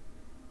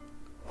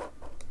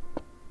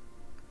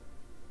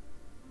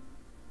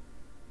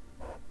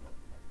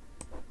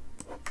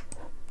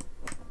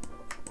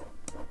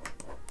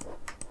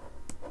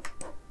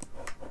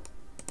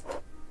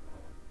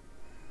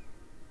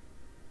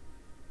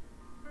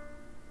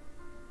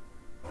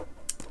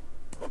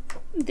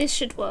 This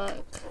should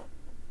work.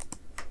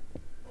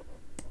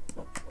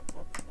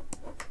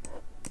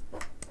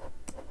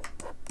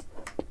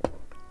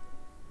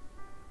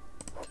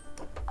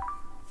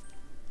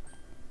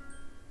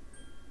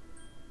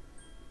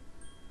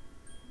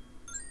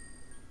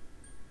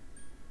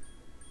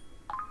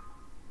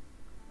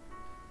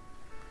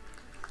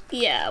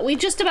 Yeah, we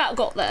just about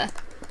got there.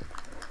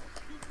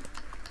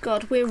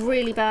 God, we're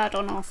really bad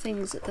on our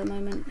things at the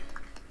moment.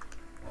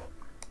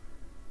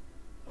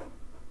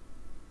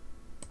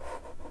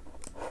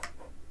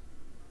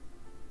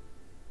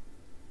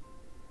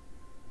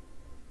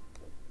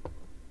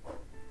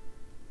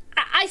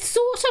 I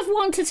sort of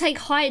want to take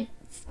hide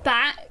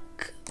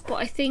back, but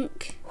I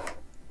think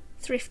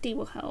Thrifty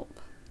will help.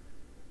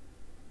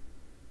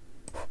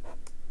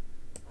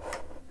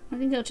 I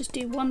think I'll just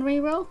do 1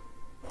 reroll.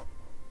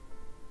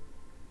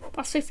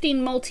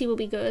 +15 multi will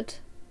be good.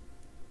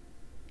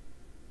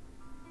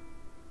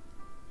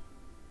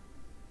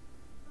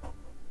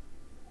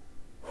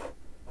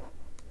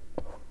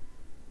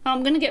 Oh,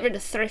 I'm gonna get rid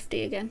of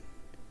Thrifty again.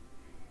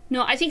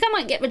 No, I think I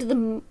might get rid of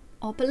the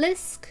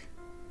obelisk.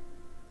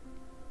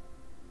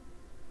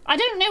 I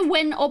don't know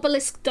when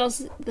obelisk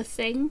does the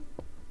thing.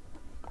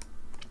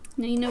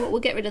 No, you know what? We'll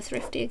get rid of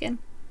Thrifty again.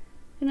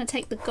 I'm gonna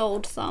take the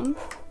gold thumb.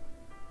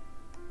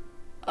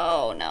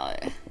 Oh no.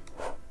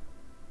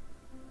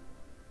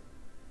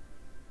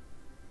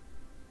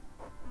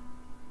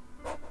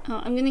 Oh,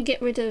 I'm gonna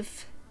get rid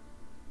of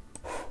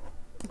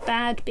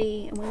Bad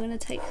Bee, and we're gonna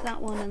take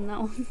that one and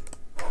that one.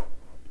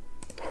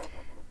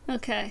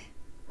 Okay.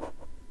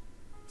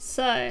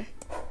 So,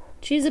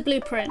 choose a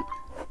blueprint.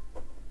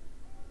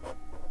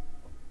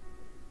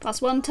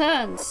 +1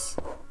 turns.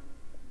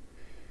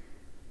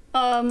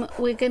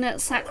 We're gonna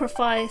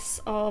sacrifice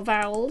our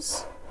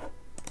vowels.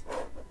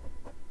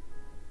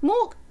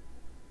 More.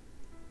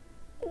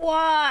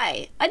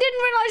 Why? I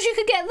didn't realise you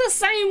could get the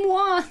same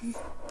one.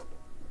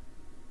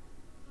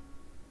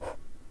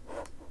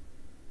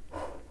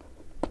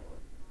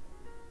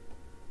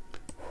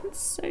 That's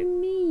so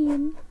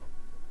mean.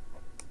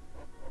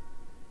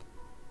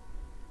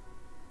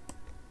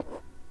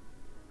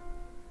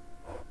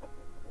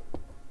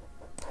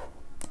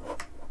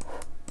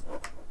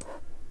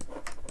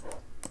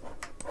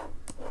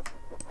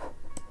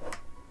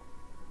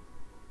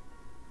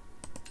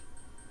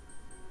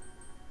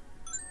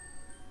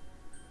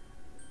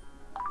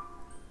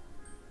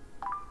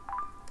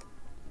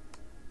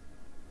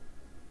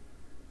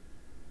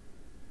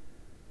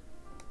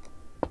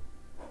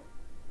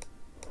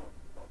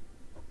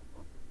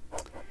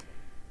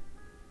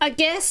 I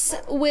guess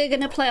we're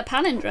gonna play a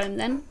palindrome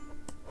then.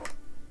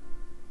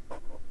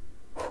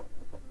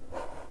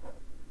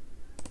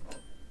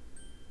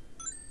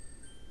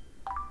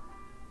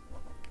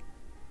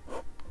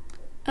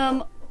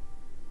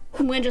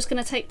 We're just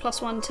gonna take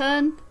 +1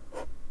 turn.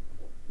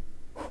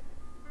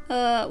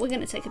 We're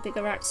gonna take a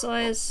bigger rack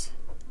size.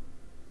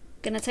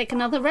 Gonna take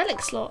another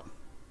relic slot.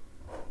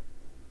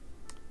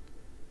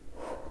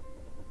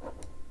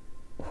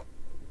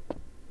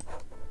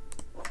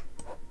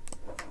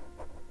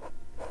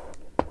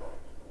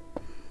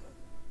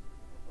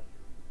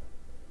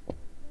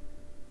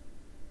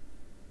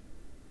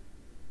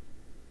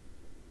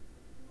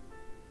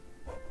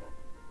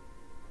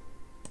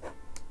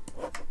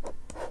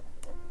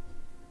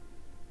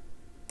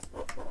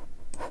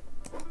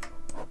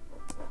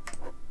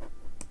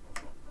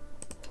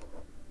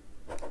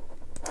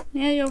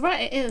 Yeah, you're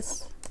right, it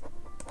is.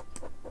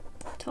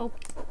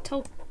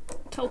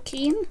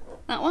 Tolkien?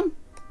 That one?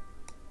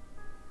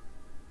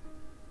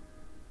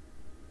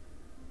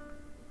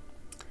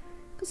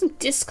 Got some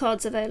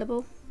discards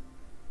available.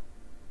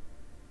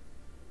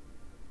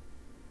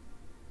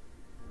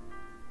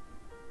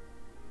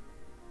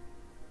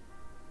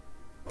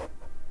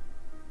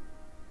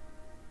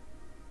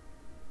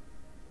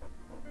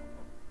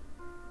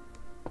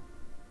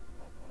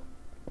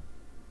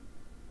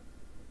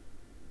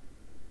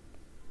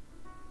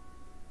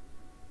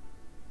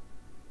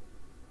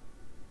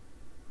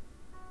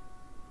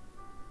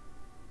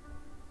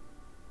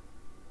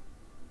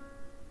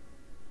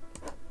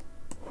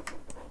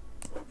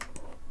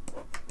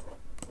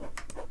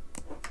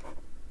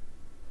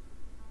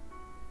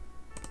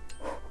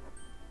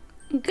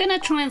 I'm gonna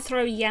try and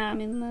throw yam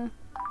in there.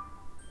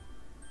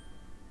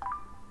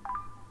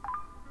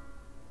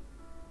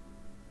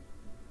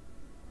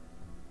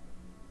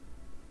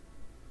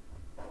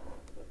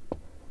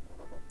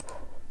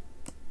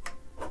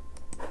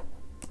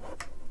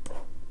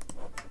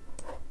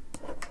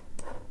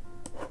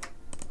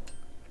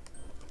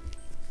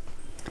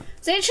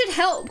 So it should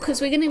help because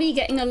we're going to be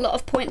getting a lot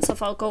of points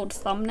off our gold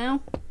thumb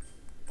now.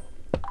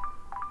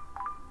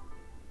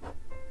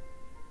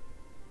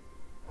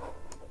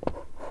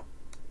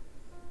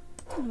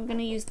 And we're going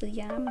to use the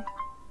yam.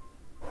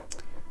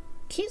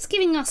 Keeps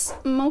giving us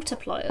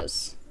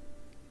multipliers.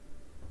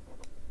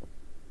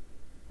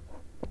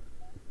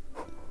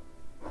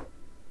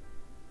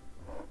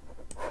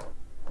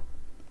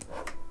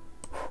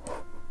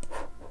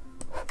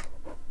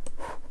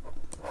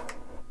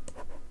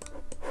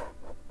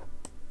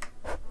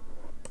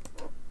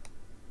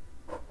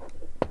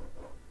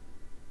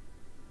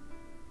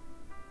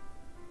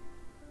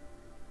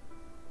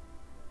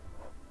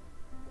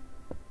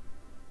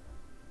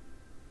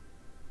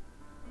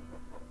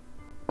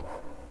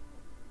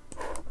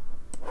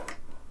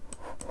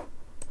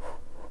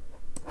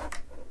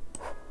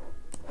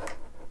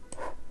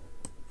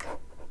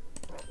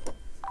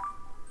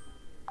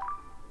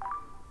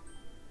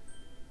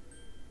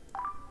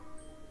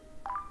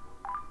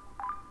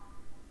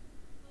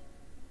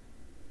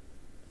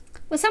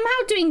 We're somehow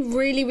doing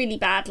really, really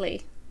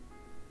badly.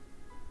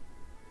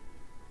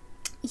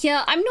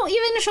 Yeah, I'm not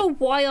even sure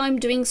why I'm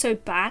doing so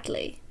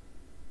badly.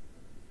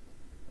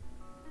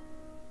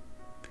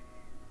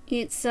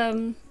 It's,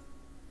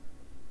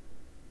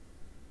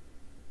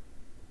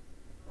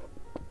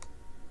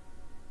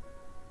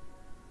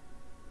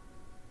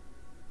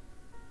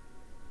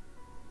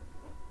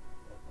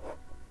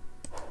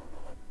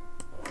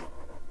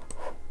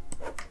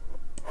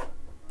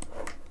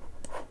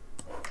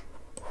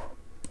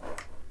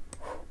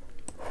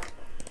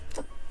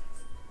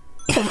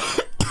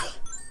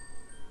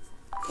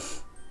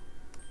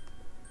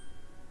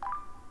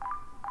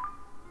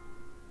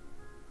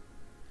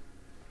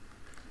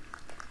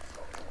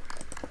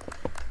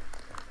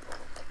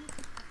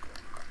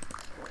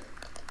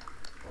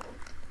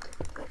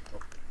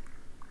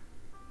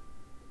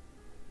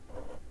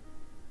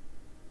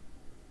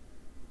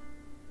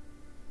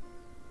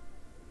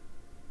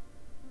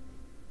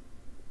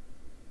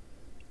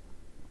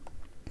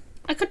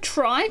 I could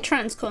try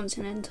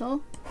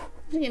transcontinental.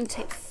 I'm going to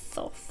take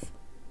Thoth.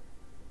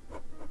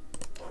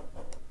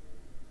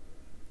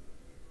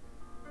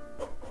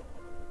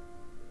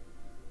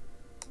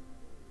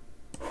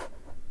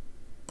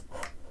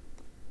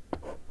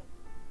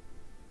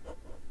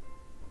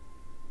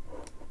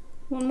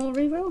 One more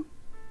reroll.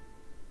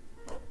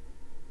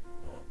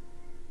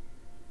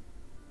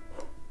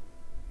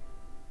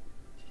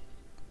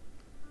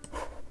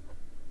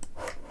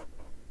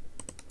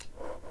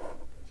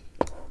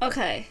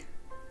 Okay.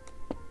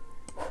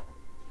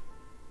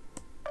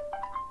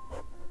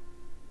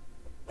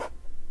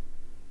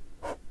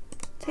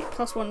 Take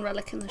 +1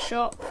 relic in the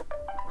shop.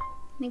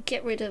 Let me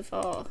get rid of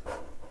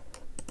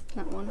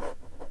that one.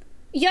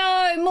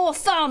 Yo, more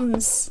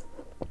thumbs!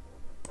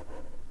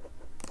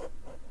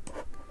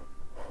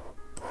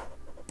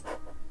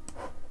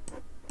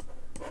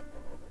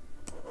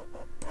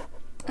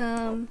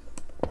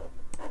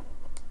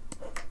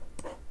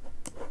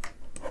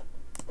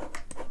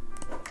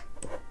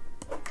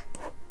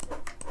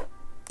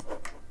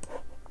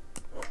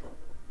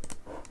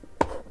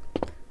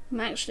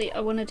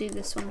 I want to do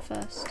this one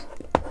first.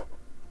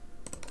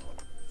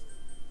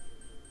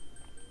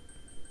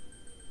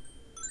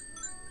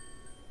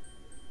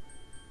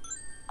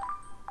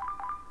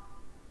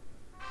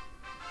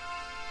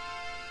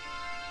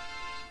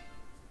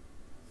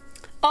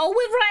 Oh,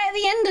 we're right at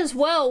the end as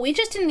well. We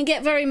just didn't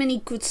get very many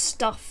good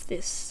stuff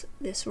this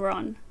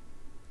run.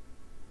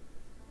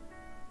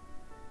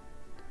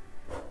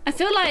 I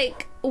feel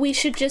like we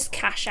should just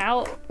cash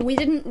out. We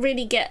didn't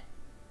really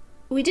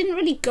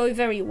go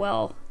very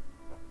well.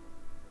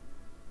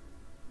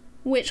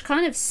 Which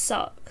kind of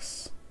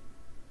sucks.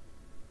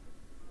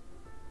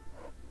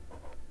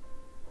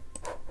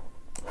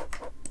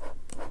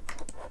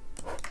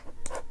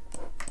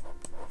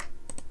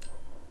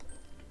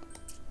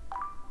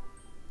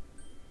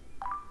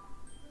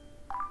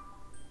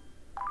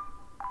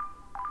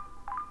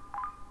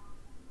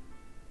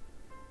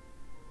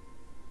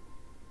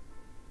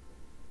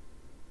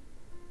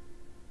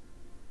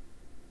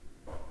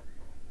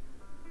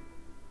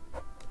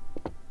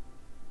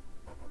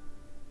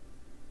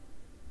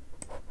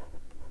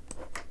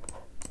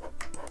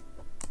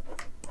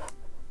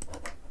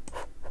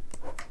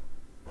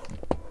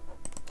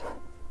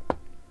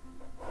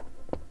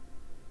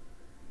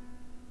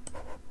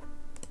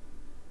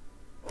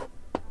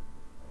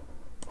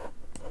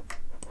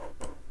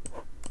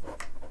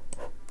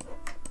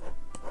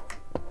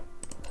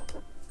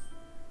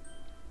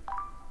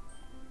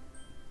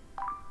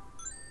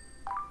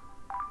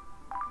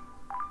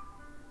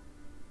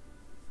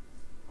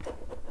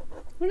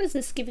 What is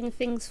this giving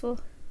things for?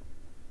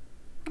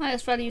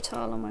 Highest value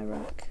tile on my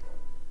rack.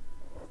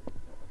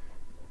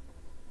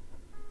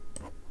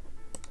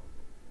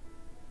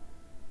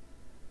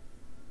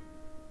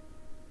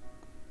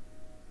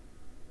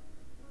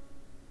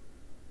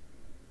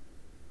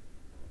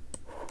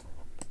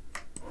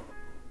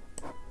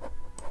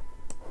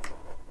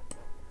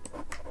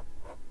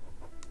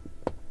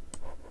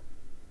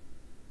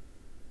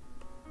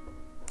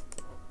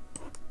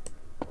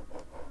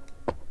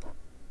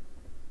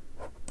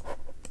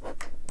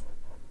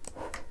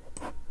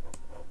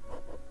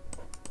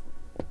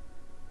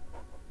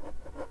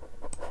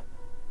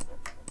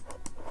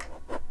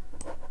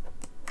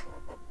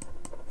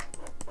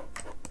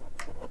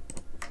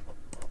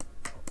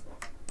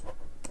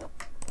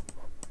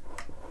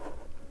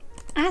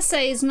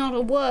 Assay is not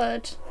a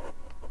word.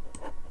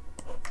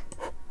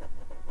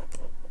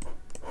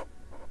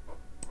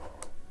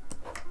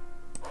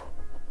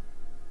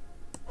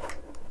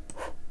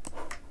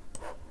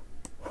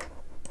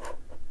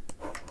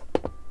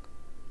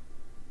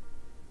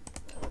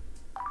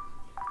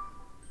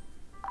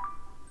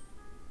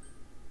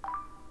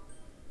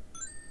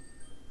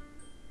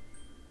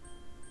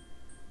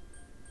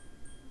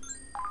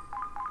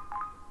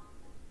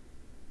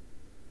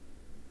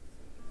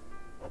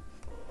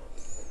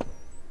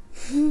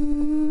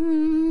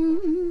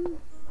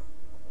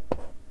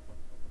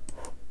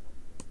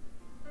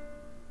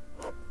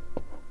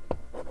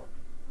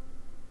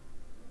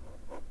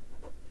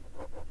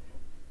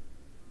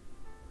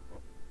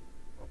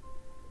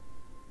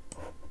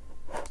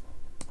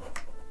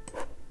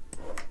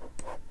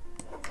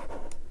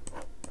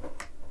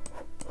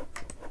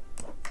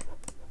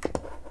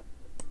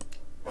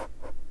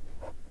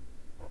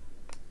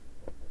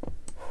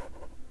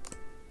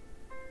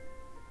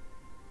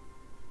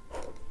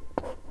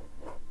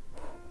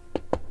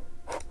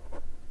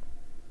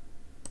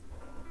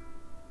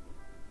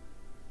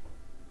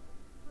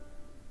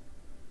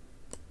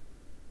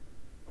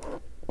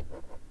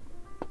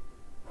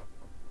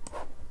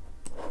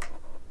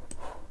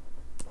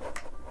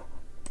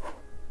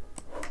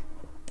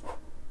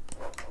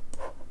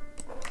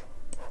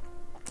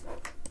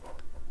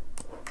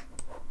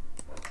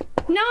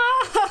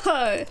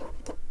 No!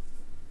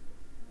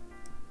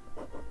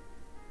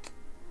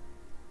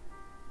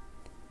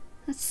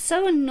 That's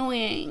so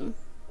annoying.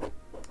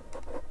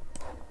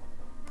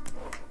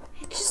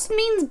 It just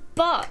means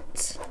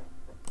but.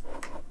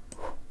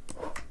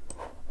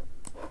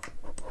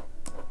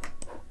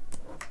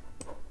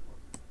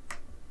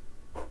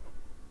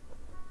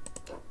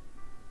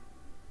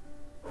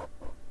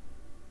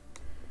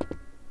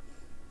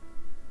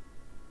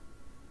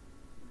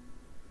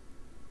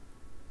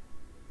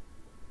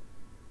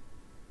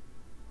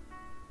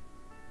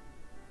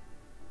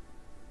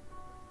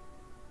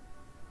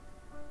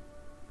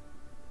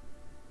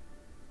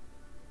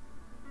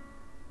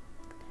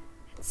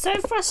 So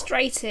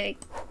frustrating.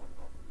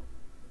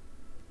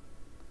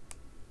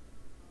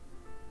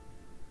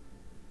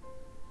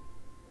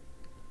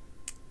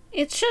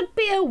 It should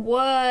be a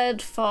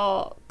word,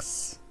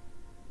 Fox.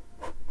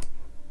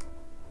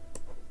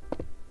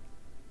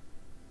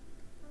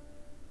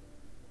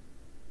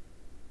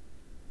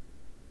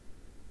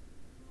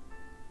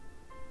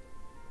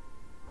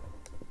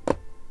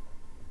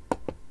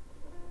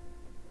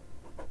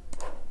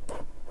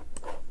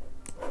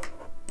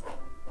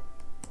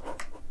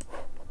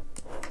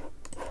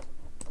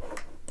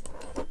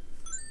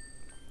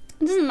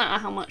 It doesn't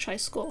matter how much I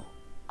score.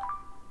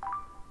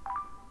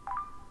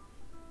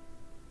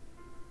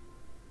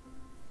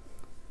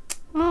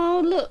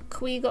 Oh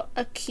look, we got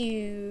a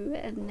Q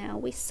and now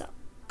we suck.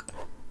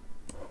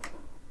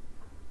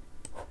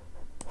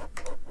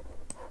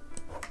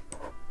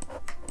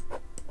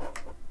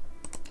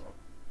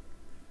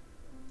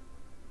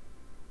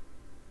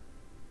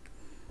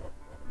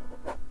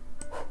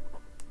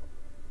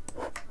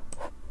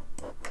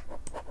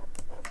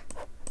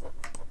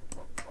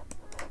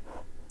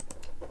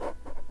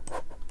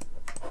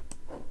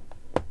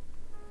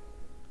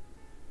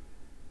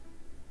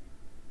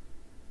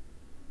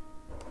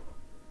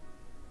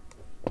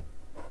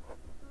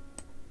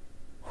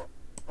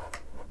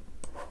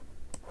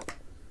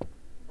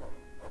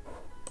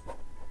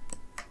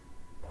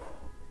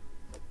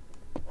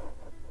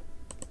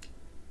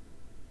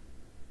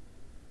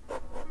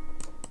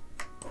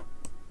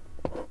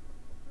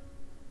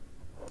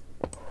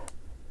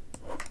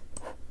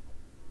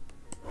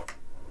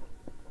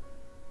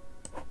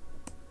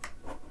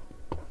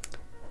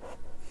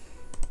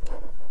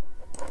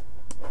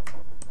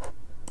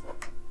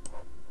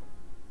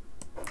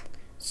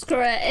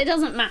 Screw it, it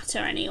doesn't matter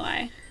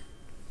anyway.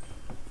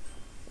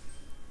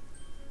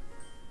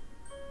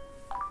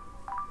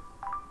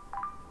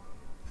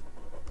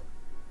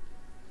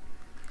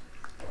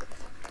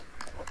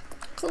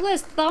 Look at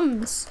those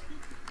thumbs.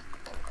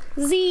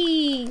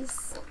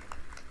 Z's.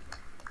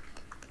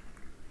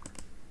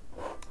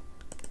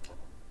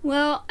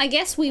 Well, I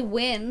guess we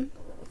win.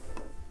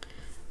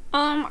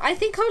 I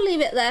think I'll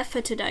leave it there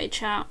for today,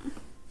 chat.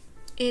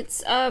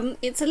 It's a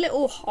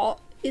little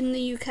hot in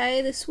the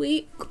UK this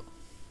week.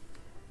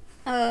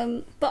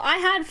 But I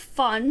had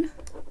fun.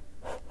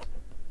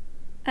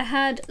 I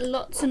had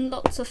lots and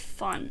lots of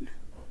fun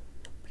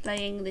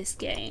playing this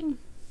game.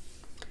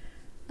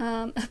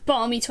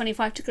 Balmy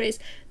 25 degrees.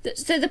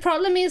 So the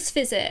problem is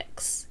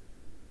physics.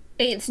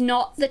 It's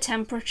not the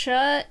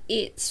temperature,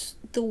 it's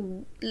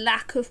the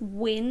lack of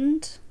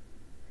wind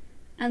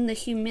and the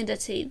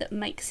humidity that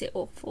makes it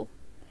awful.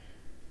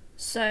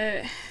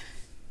 So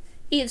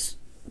it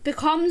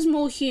becomes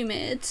more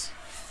humid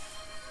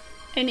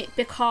and it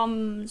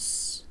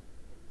becomes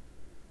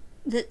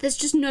that there's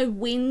just no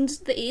wind,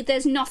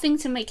 there's nothing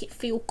to make it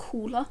feel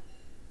cooler.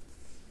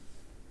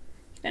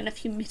 You don't have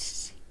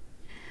humidity.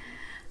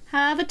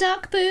 Have a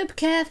duck boop,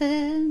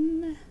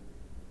 Kevin.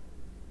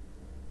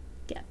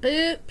 Get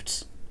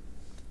booped.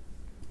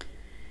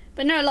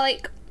 But no,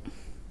 like,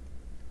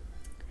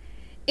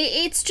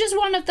 it's just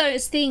one of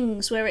those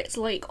things where it's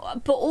like,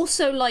 but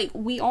also like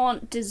we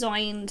aren't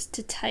designed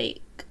to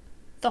take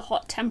the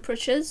hot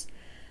temperatures.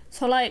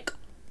 So like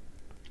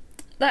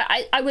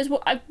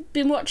I've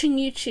been watching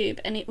YouTube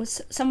and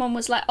someone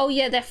was like, oh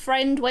yeah, their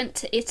friend went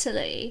to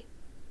Italy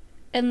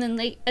and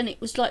it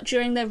was like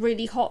during their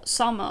really hot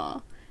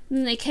summer. And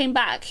then they came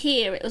back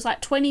here, it was like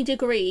 20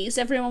 degrees,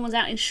 everyone was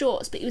out in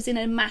shorts, but he was in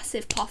a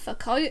massive puffer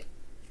coat.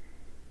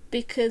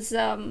 Because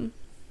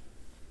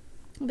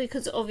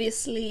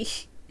obviously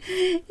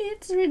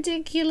it's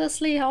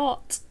ridiculously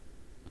hot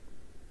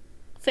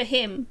for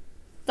him.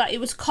 Like, it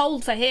was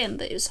cold for him,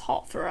 but it was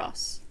hot for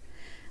us.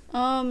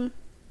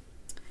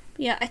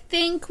 Yeah, I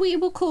think we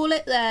will call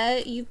it there.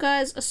 You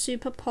guys are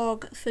super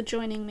pog for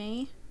joining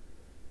me.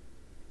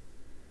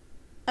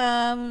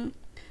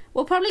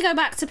 We'll probably go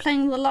back to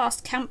playing the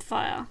last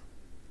campfire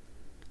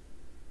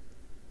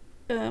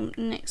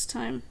next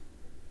time.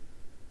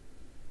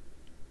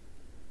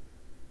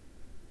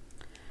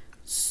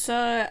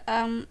 So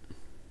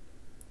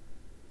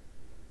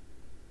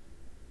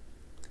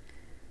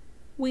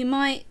we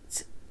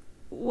might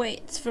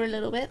wait for a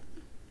little bit.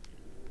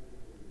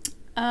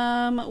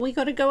 We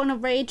gotta go on a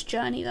raid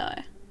journey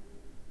though.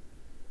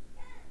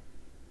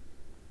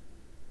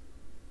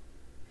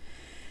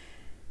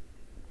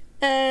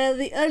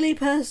 The only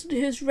person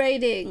who's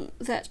raiding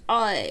that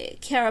I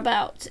care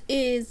about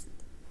is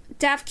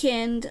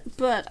Davkind,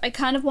 but I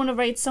kind of want to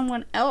raid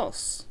someone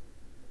else.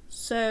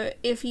 So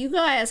if you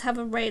guys have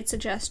a raid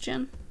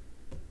suggestion,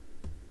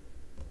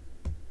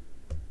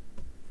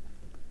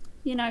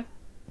 you know,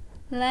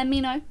 let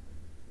me know.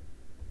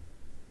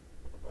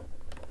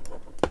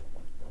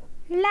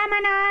 Let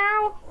me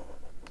know.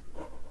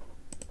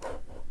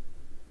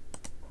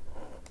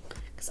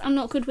 Because I'm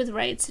not good with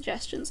raid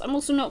suggestions. I'm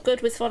also not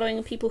good with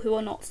following people who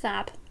are not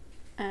Thab.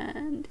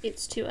 And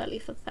it's too early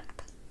for Thab.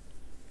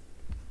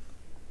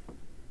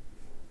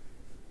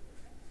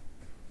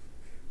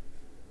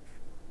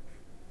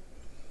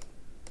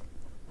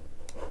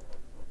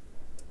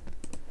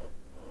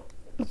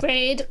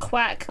 Raid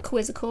Quack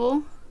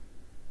Quizzical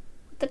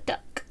with the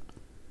duck.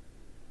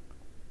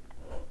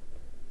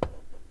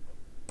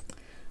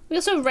 We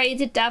also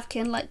raided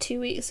Davkin like 2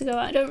 weeks ago.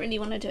 I don't really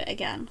want to do it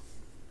again.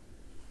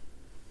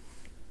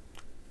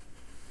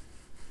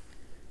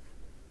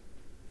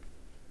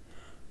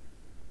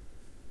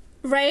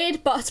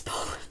 Raid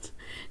Buttspot.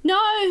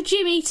 No,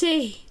 Jimmy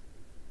T.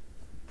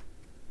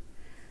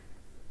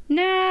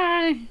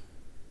 No.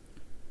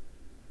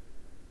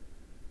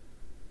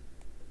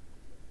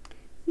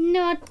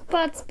 Not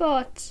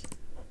Buttspot.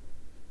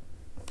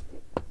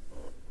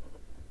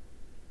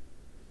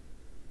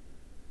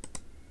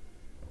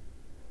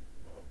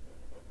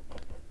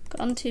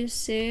 Gone too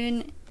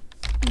soon.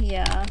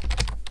 Yeah.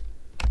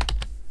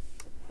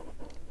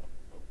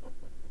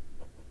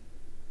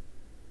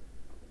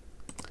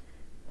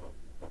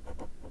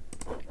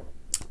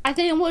 I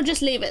think we'll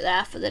just leave it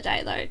there for the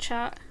day though,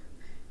 chat.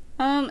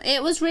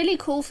 It was really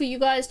cool for you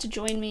guys to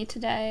join me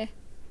today.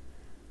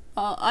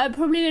 I'm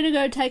probably gonna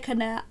go take a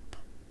nap.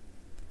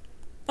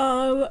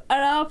 And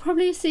I'll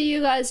probably see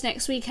you guys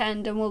next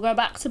weekend and we'll go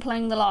back to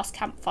playing the last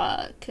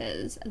campfire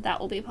because that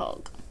will be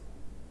pog.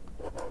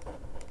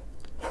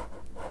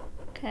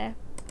 Okay.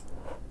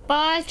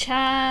 Bye,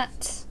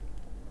 chat.